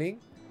this evening.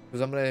 Because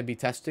I'm going to be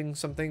testing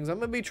some things. I'm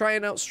going to be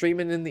trying out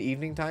streaming in the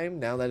evening time.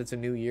 Now that it's a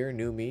new year,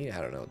 new me.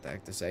 I don't know what the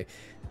heck to say.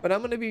 But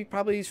I'm going to be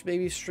probably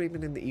maybe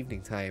streaming in the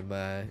evening time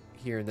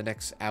here in the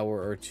next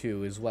hour or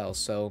two as well.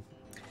 So,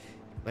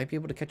 might be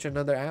able to catch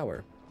another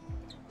hour.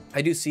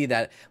 I do see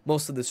that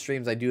most of the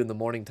streams I do in the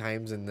morning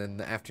times and then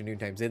the afternoon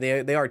times,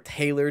 they are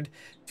tailored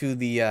to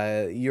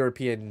the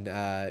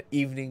European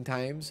evening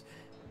times.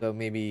 So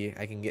maybe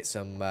I can get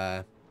some,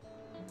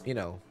 you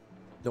know,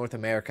 North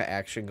America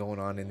action going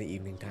on in the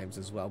evening times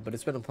as well. But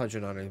it's been a pleasure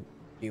and honor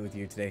being with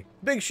you today.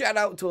 Big shout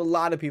out to a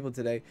lot of people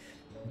today.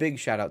 Big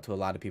shout out to a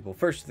lot of people.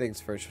 First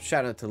things first,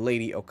 shout out to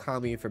Lady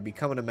Okami for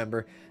becoming a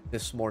member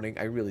this morning.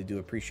 I really do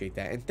appreciate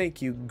that. And thank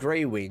you,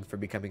 Grey Wing, for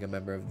becoming a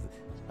member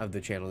of the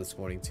channel this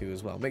morning too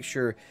as well. Make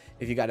sure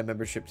if you got a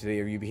membership today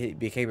or you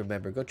became a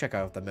member, go check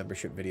out the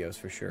membership videos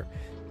for sure.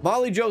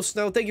 Molly Joe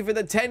Snow, thank you for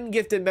the 10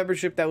 gifted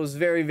membership. That was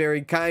very,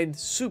 very kind,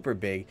 super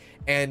big.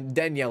 And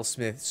Danielle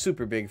Smith,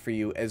 super big for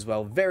you as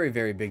well. Very,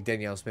 very big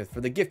Danielle Smith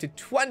for the gifted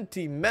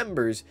 20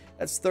 members.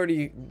 That's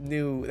 30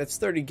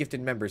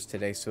 gifted members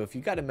today. So if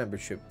you got a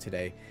membership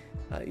today,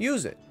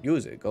 use it.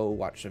 Go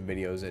watch some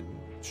videos and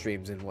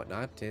streams and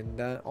whatnot and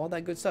all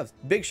that good stuff.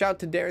 Big shout out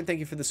to Darren. Thank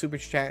you for the super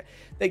chat.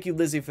 Thank you,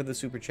 Lizzie, for the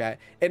super chat.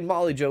 And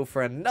Molly Joe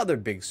for another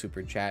big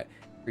super chat.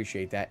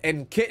 Appreciate that.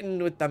 And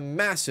Kitten with the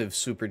massive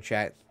super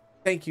chat.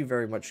 Thank you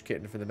very much,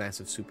 Kitten, for the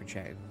massive super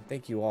chat. And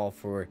thank you all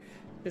for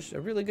just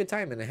a really good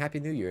time and a happy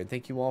new year. And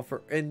thank you all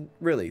for, and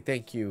really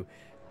thank you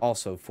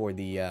also for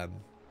the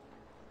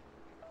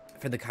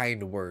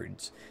kind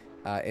words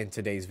in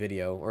today's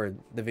video, or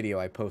the video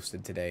I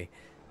posted today.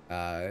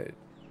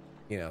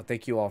 You know,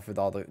 thank you all for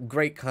all the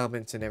great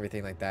comments and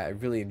everything like that. I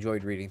really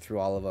enjoyed reading through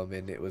all of them,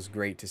 and it was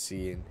great to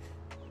see. And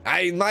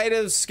I might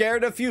have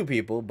scared a few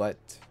people, but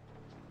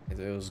it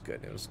was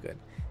good. It was good.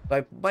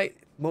 But I might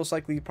most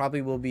likely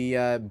probably will be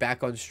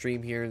back on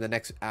stream here in the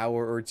next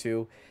hour or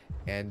two,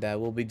 and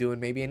we'll be doing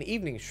maybe an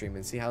evening stream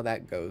and see how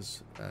that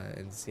goes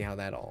and see how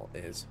that all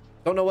is.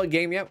 Don't know what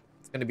game yet.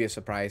 It's going to be a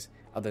surprise.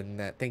 Other than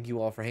that, thank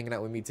you all for hanging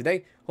out with me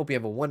today. Hope you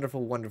have a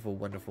wonderful, wonderful,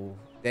 wonderful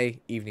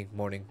day, evening,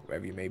 morning,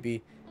 wherever you may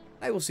be.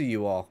 I will see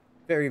you all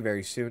very,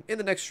 very soon in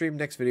the next stream,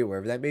 next video,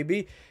 wherever that may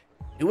be.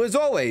 You, as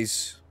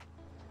always,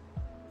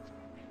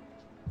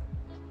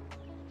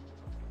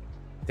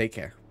 take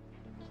care.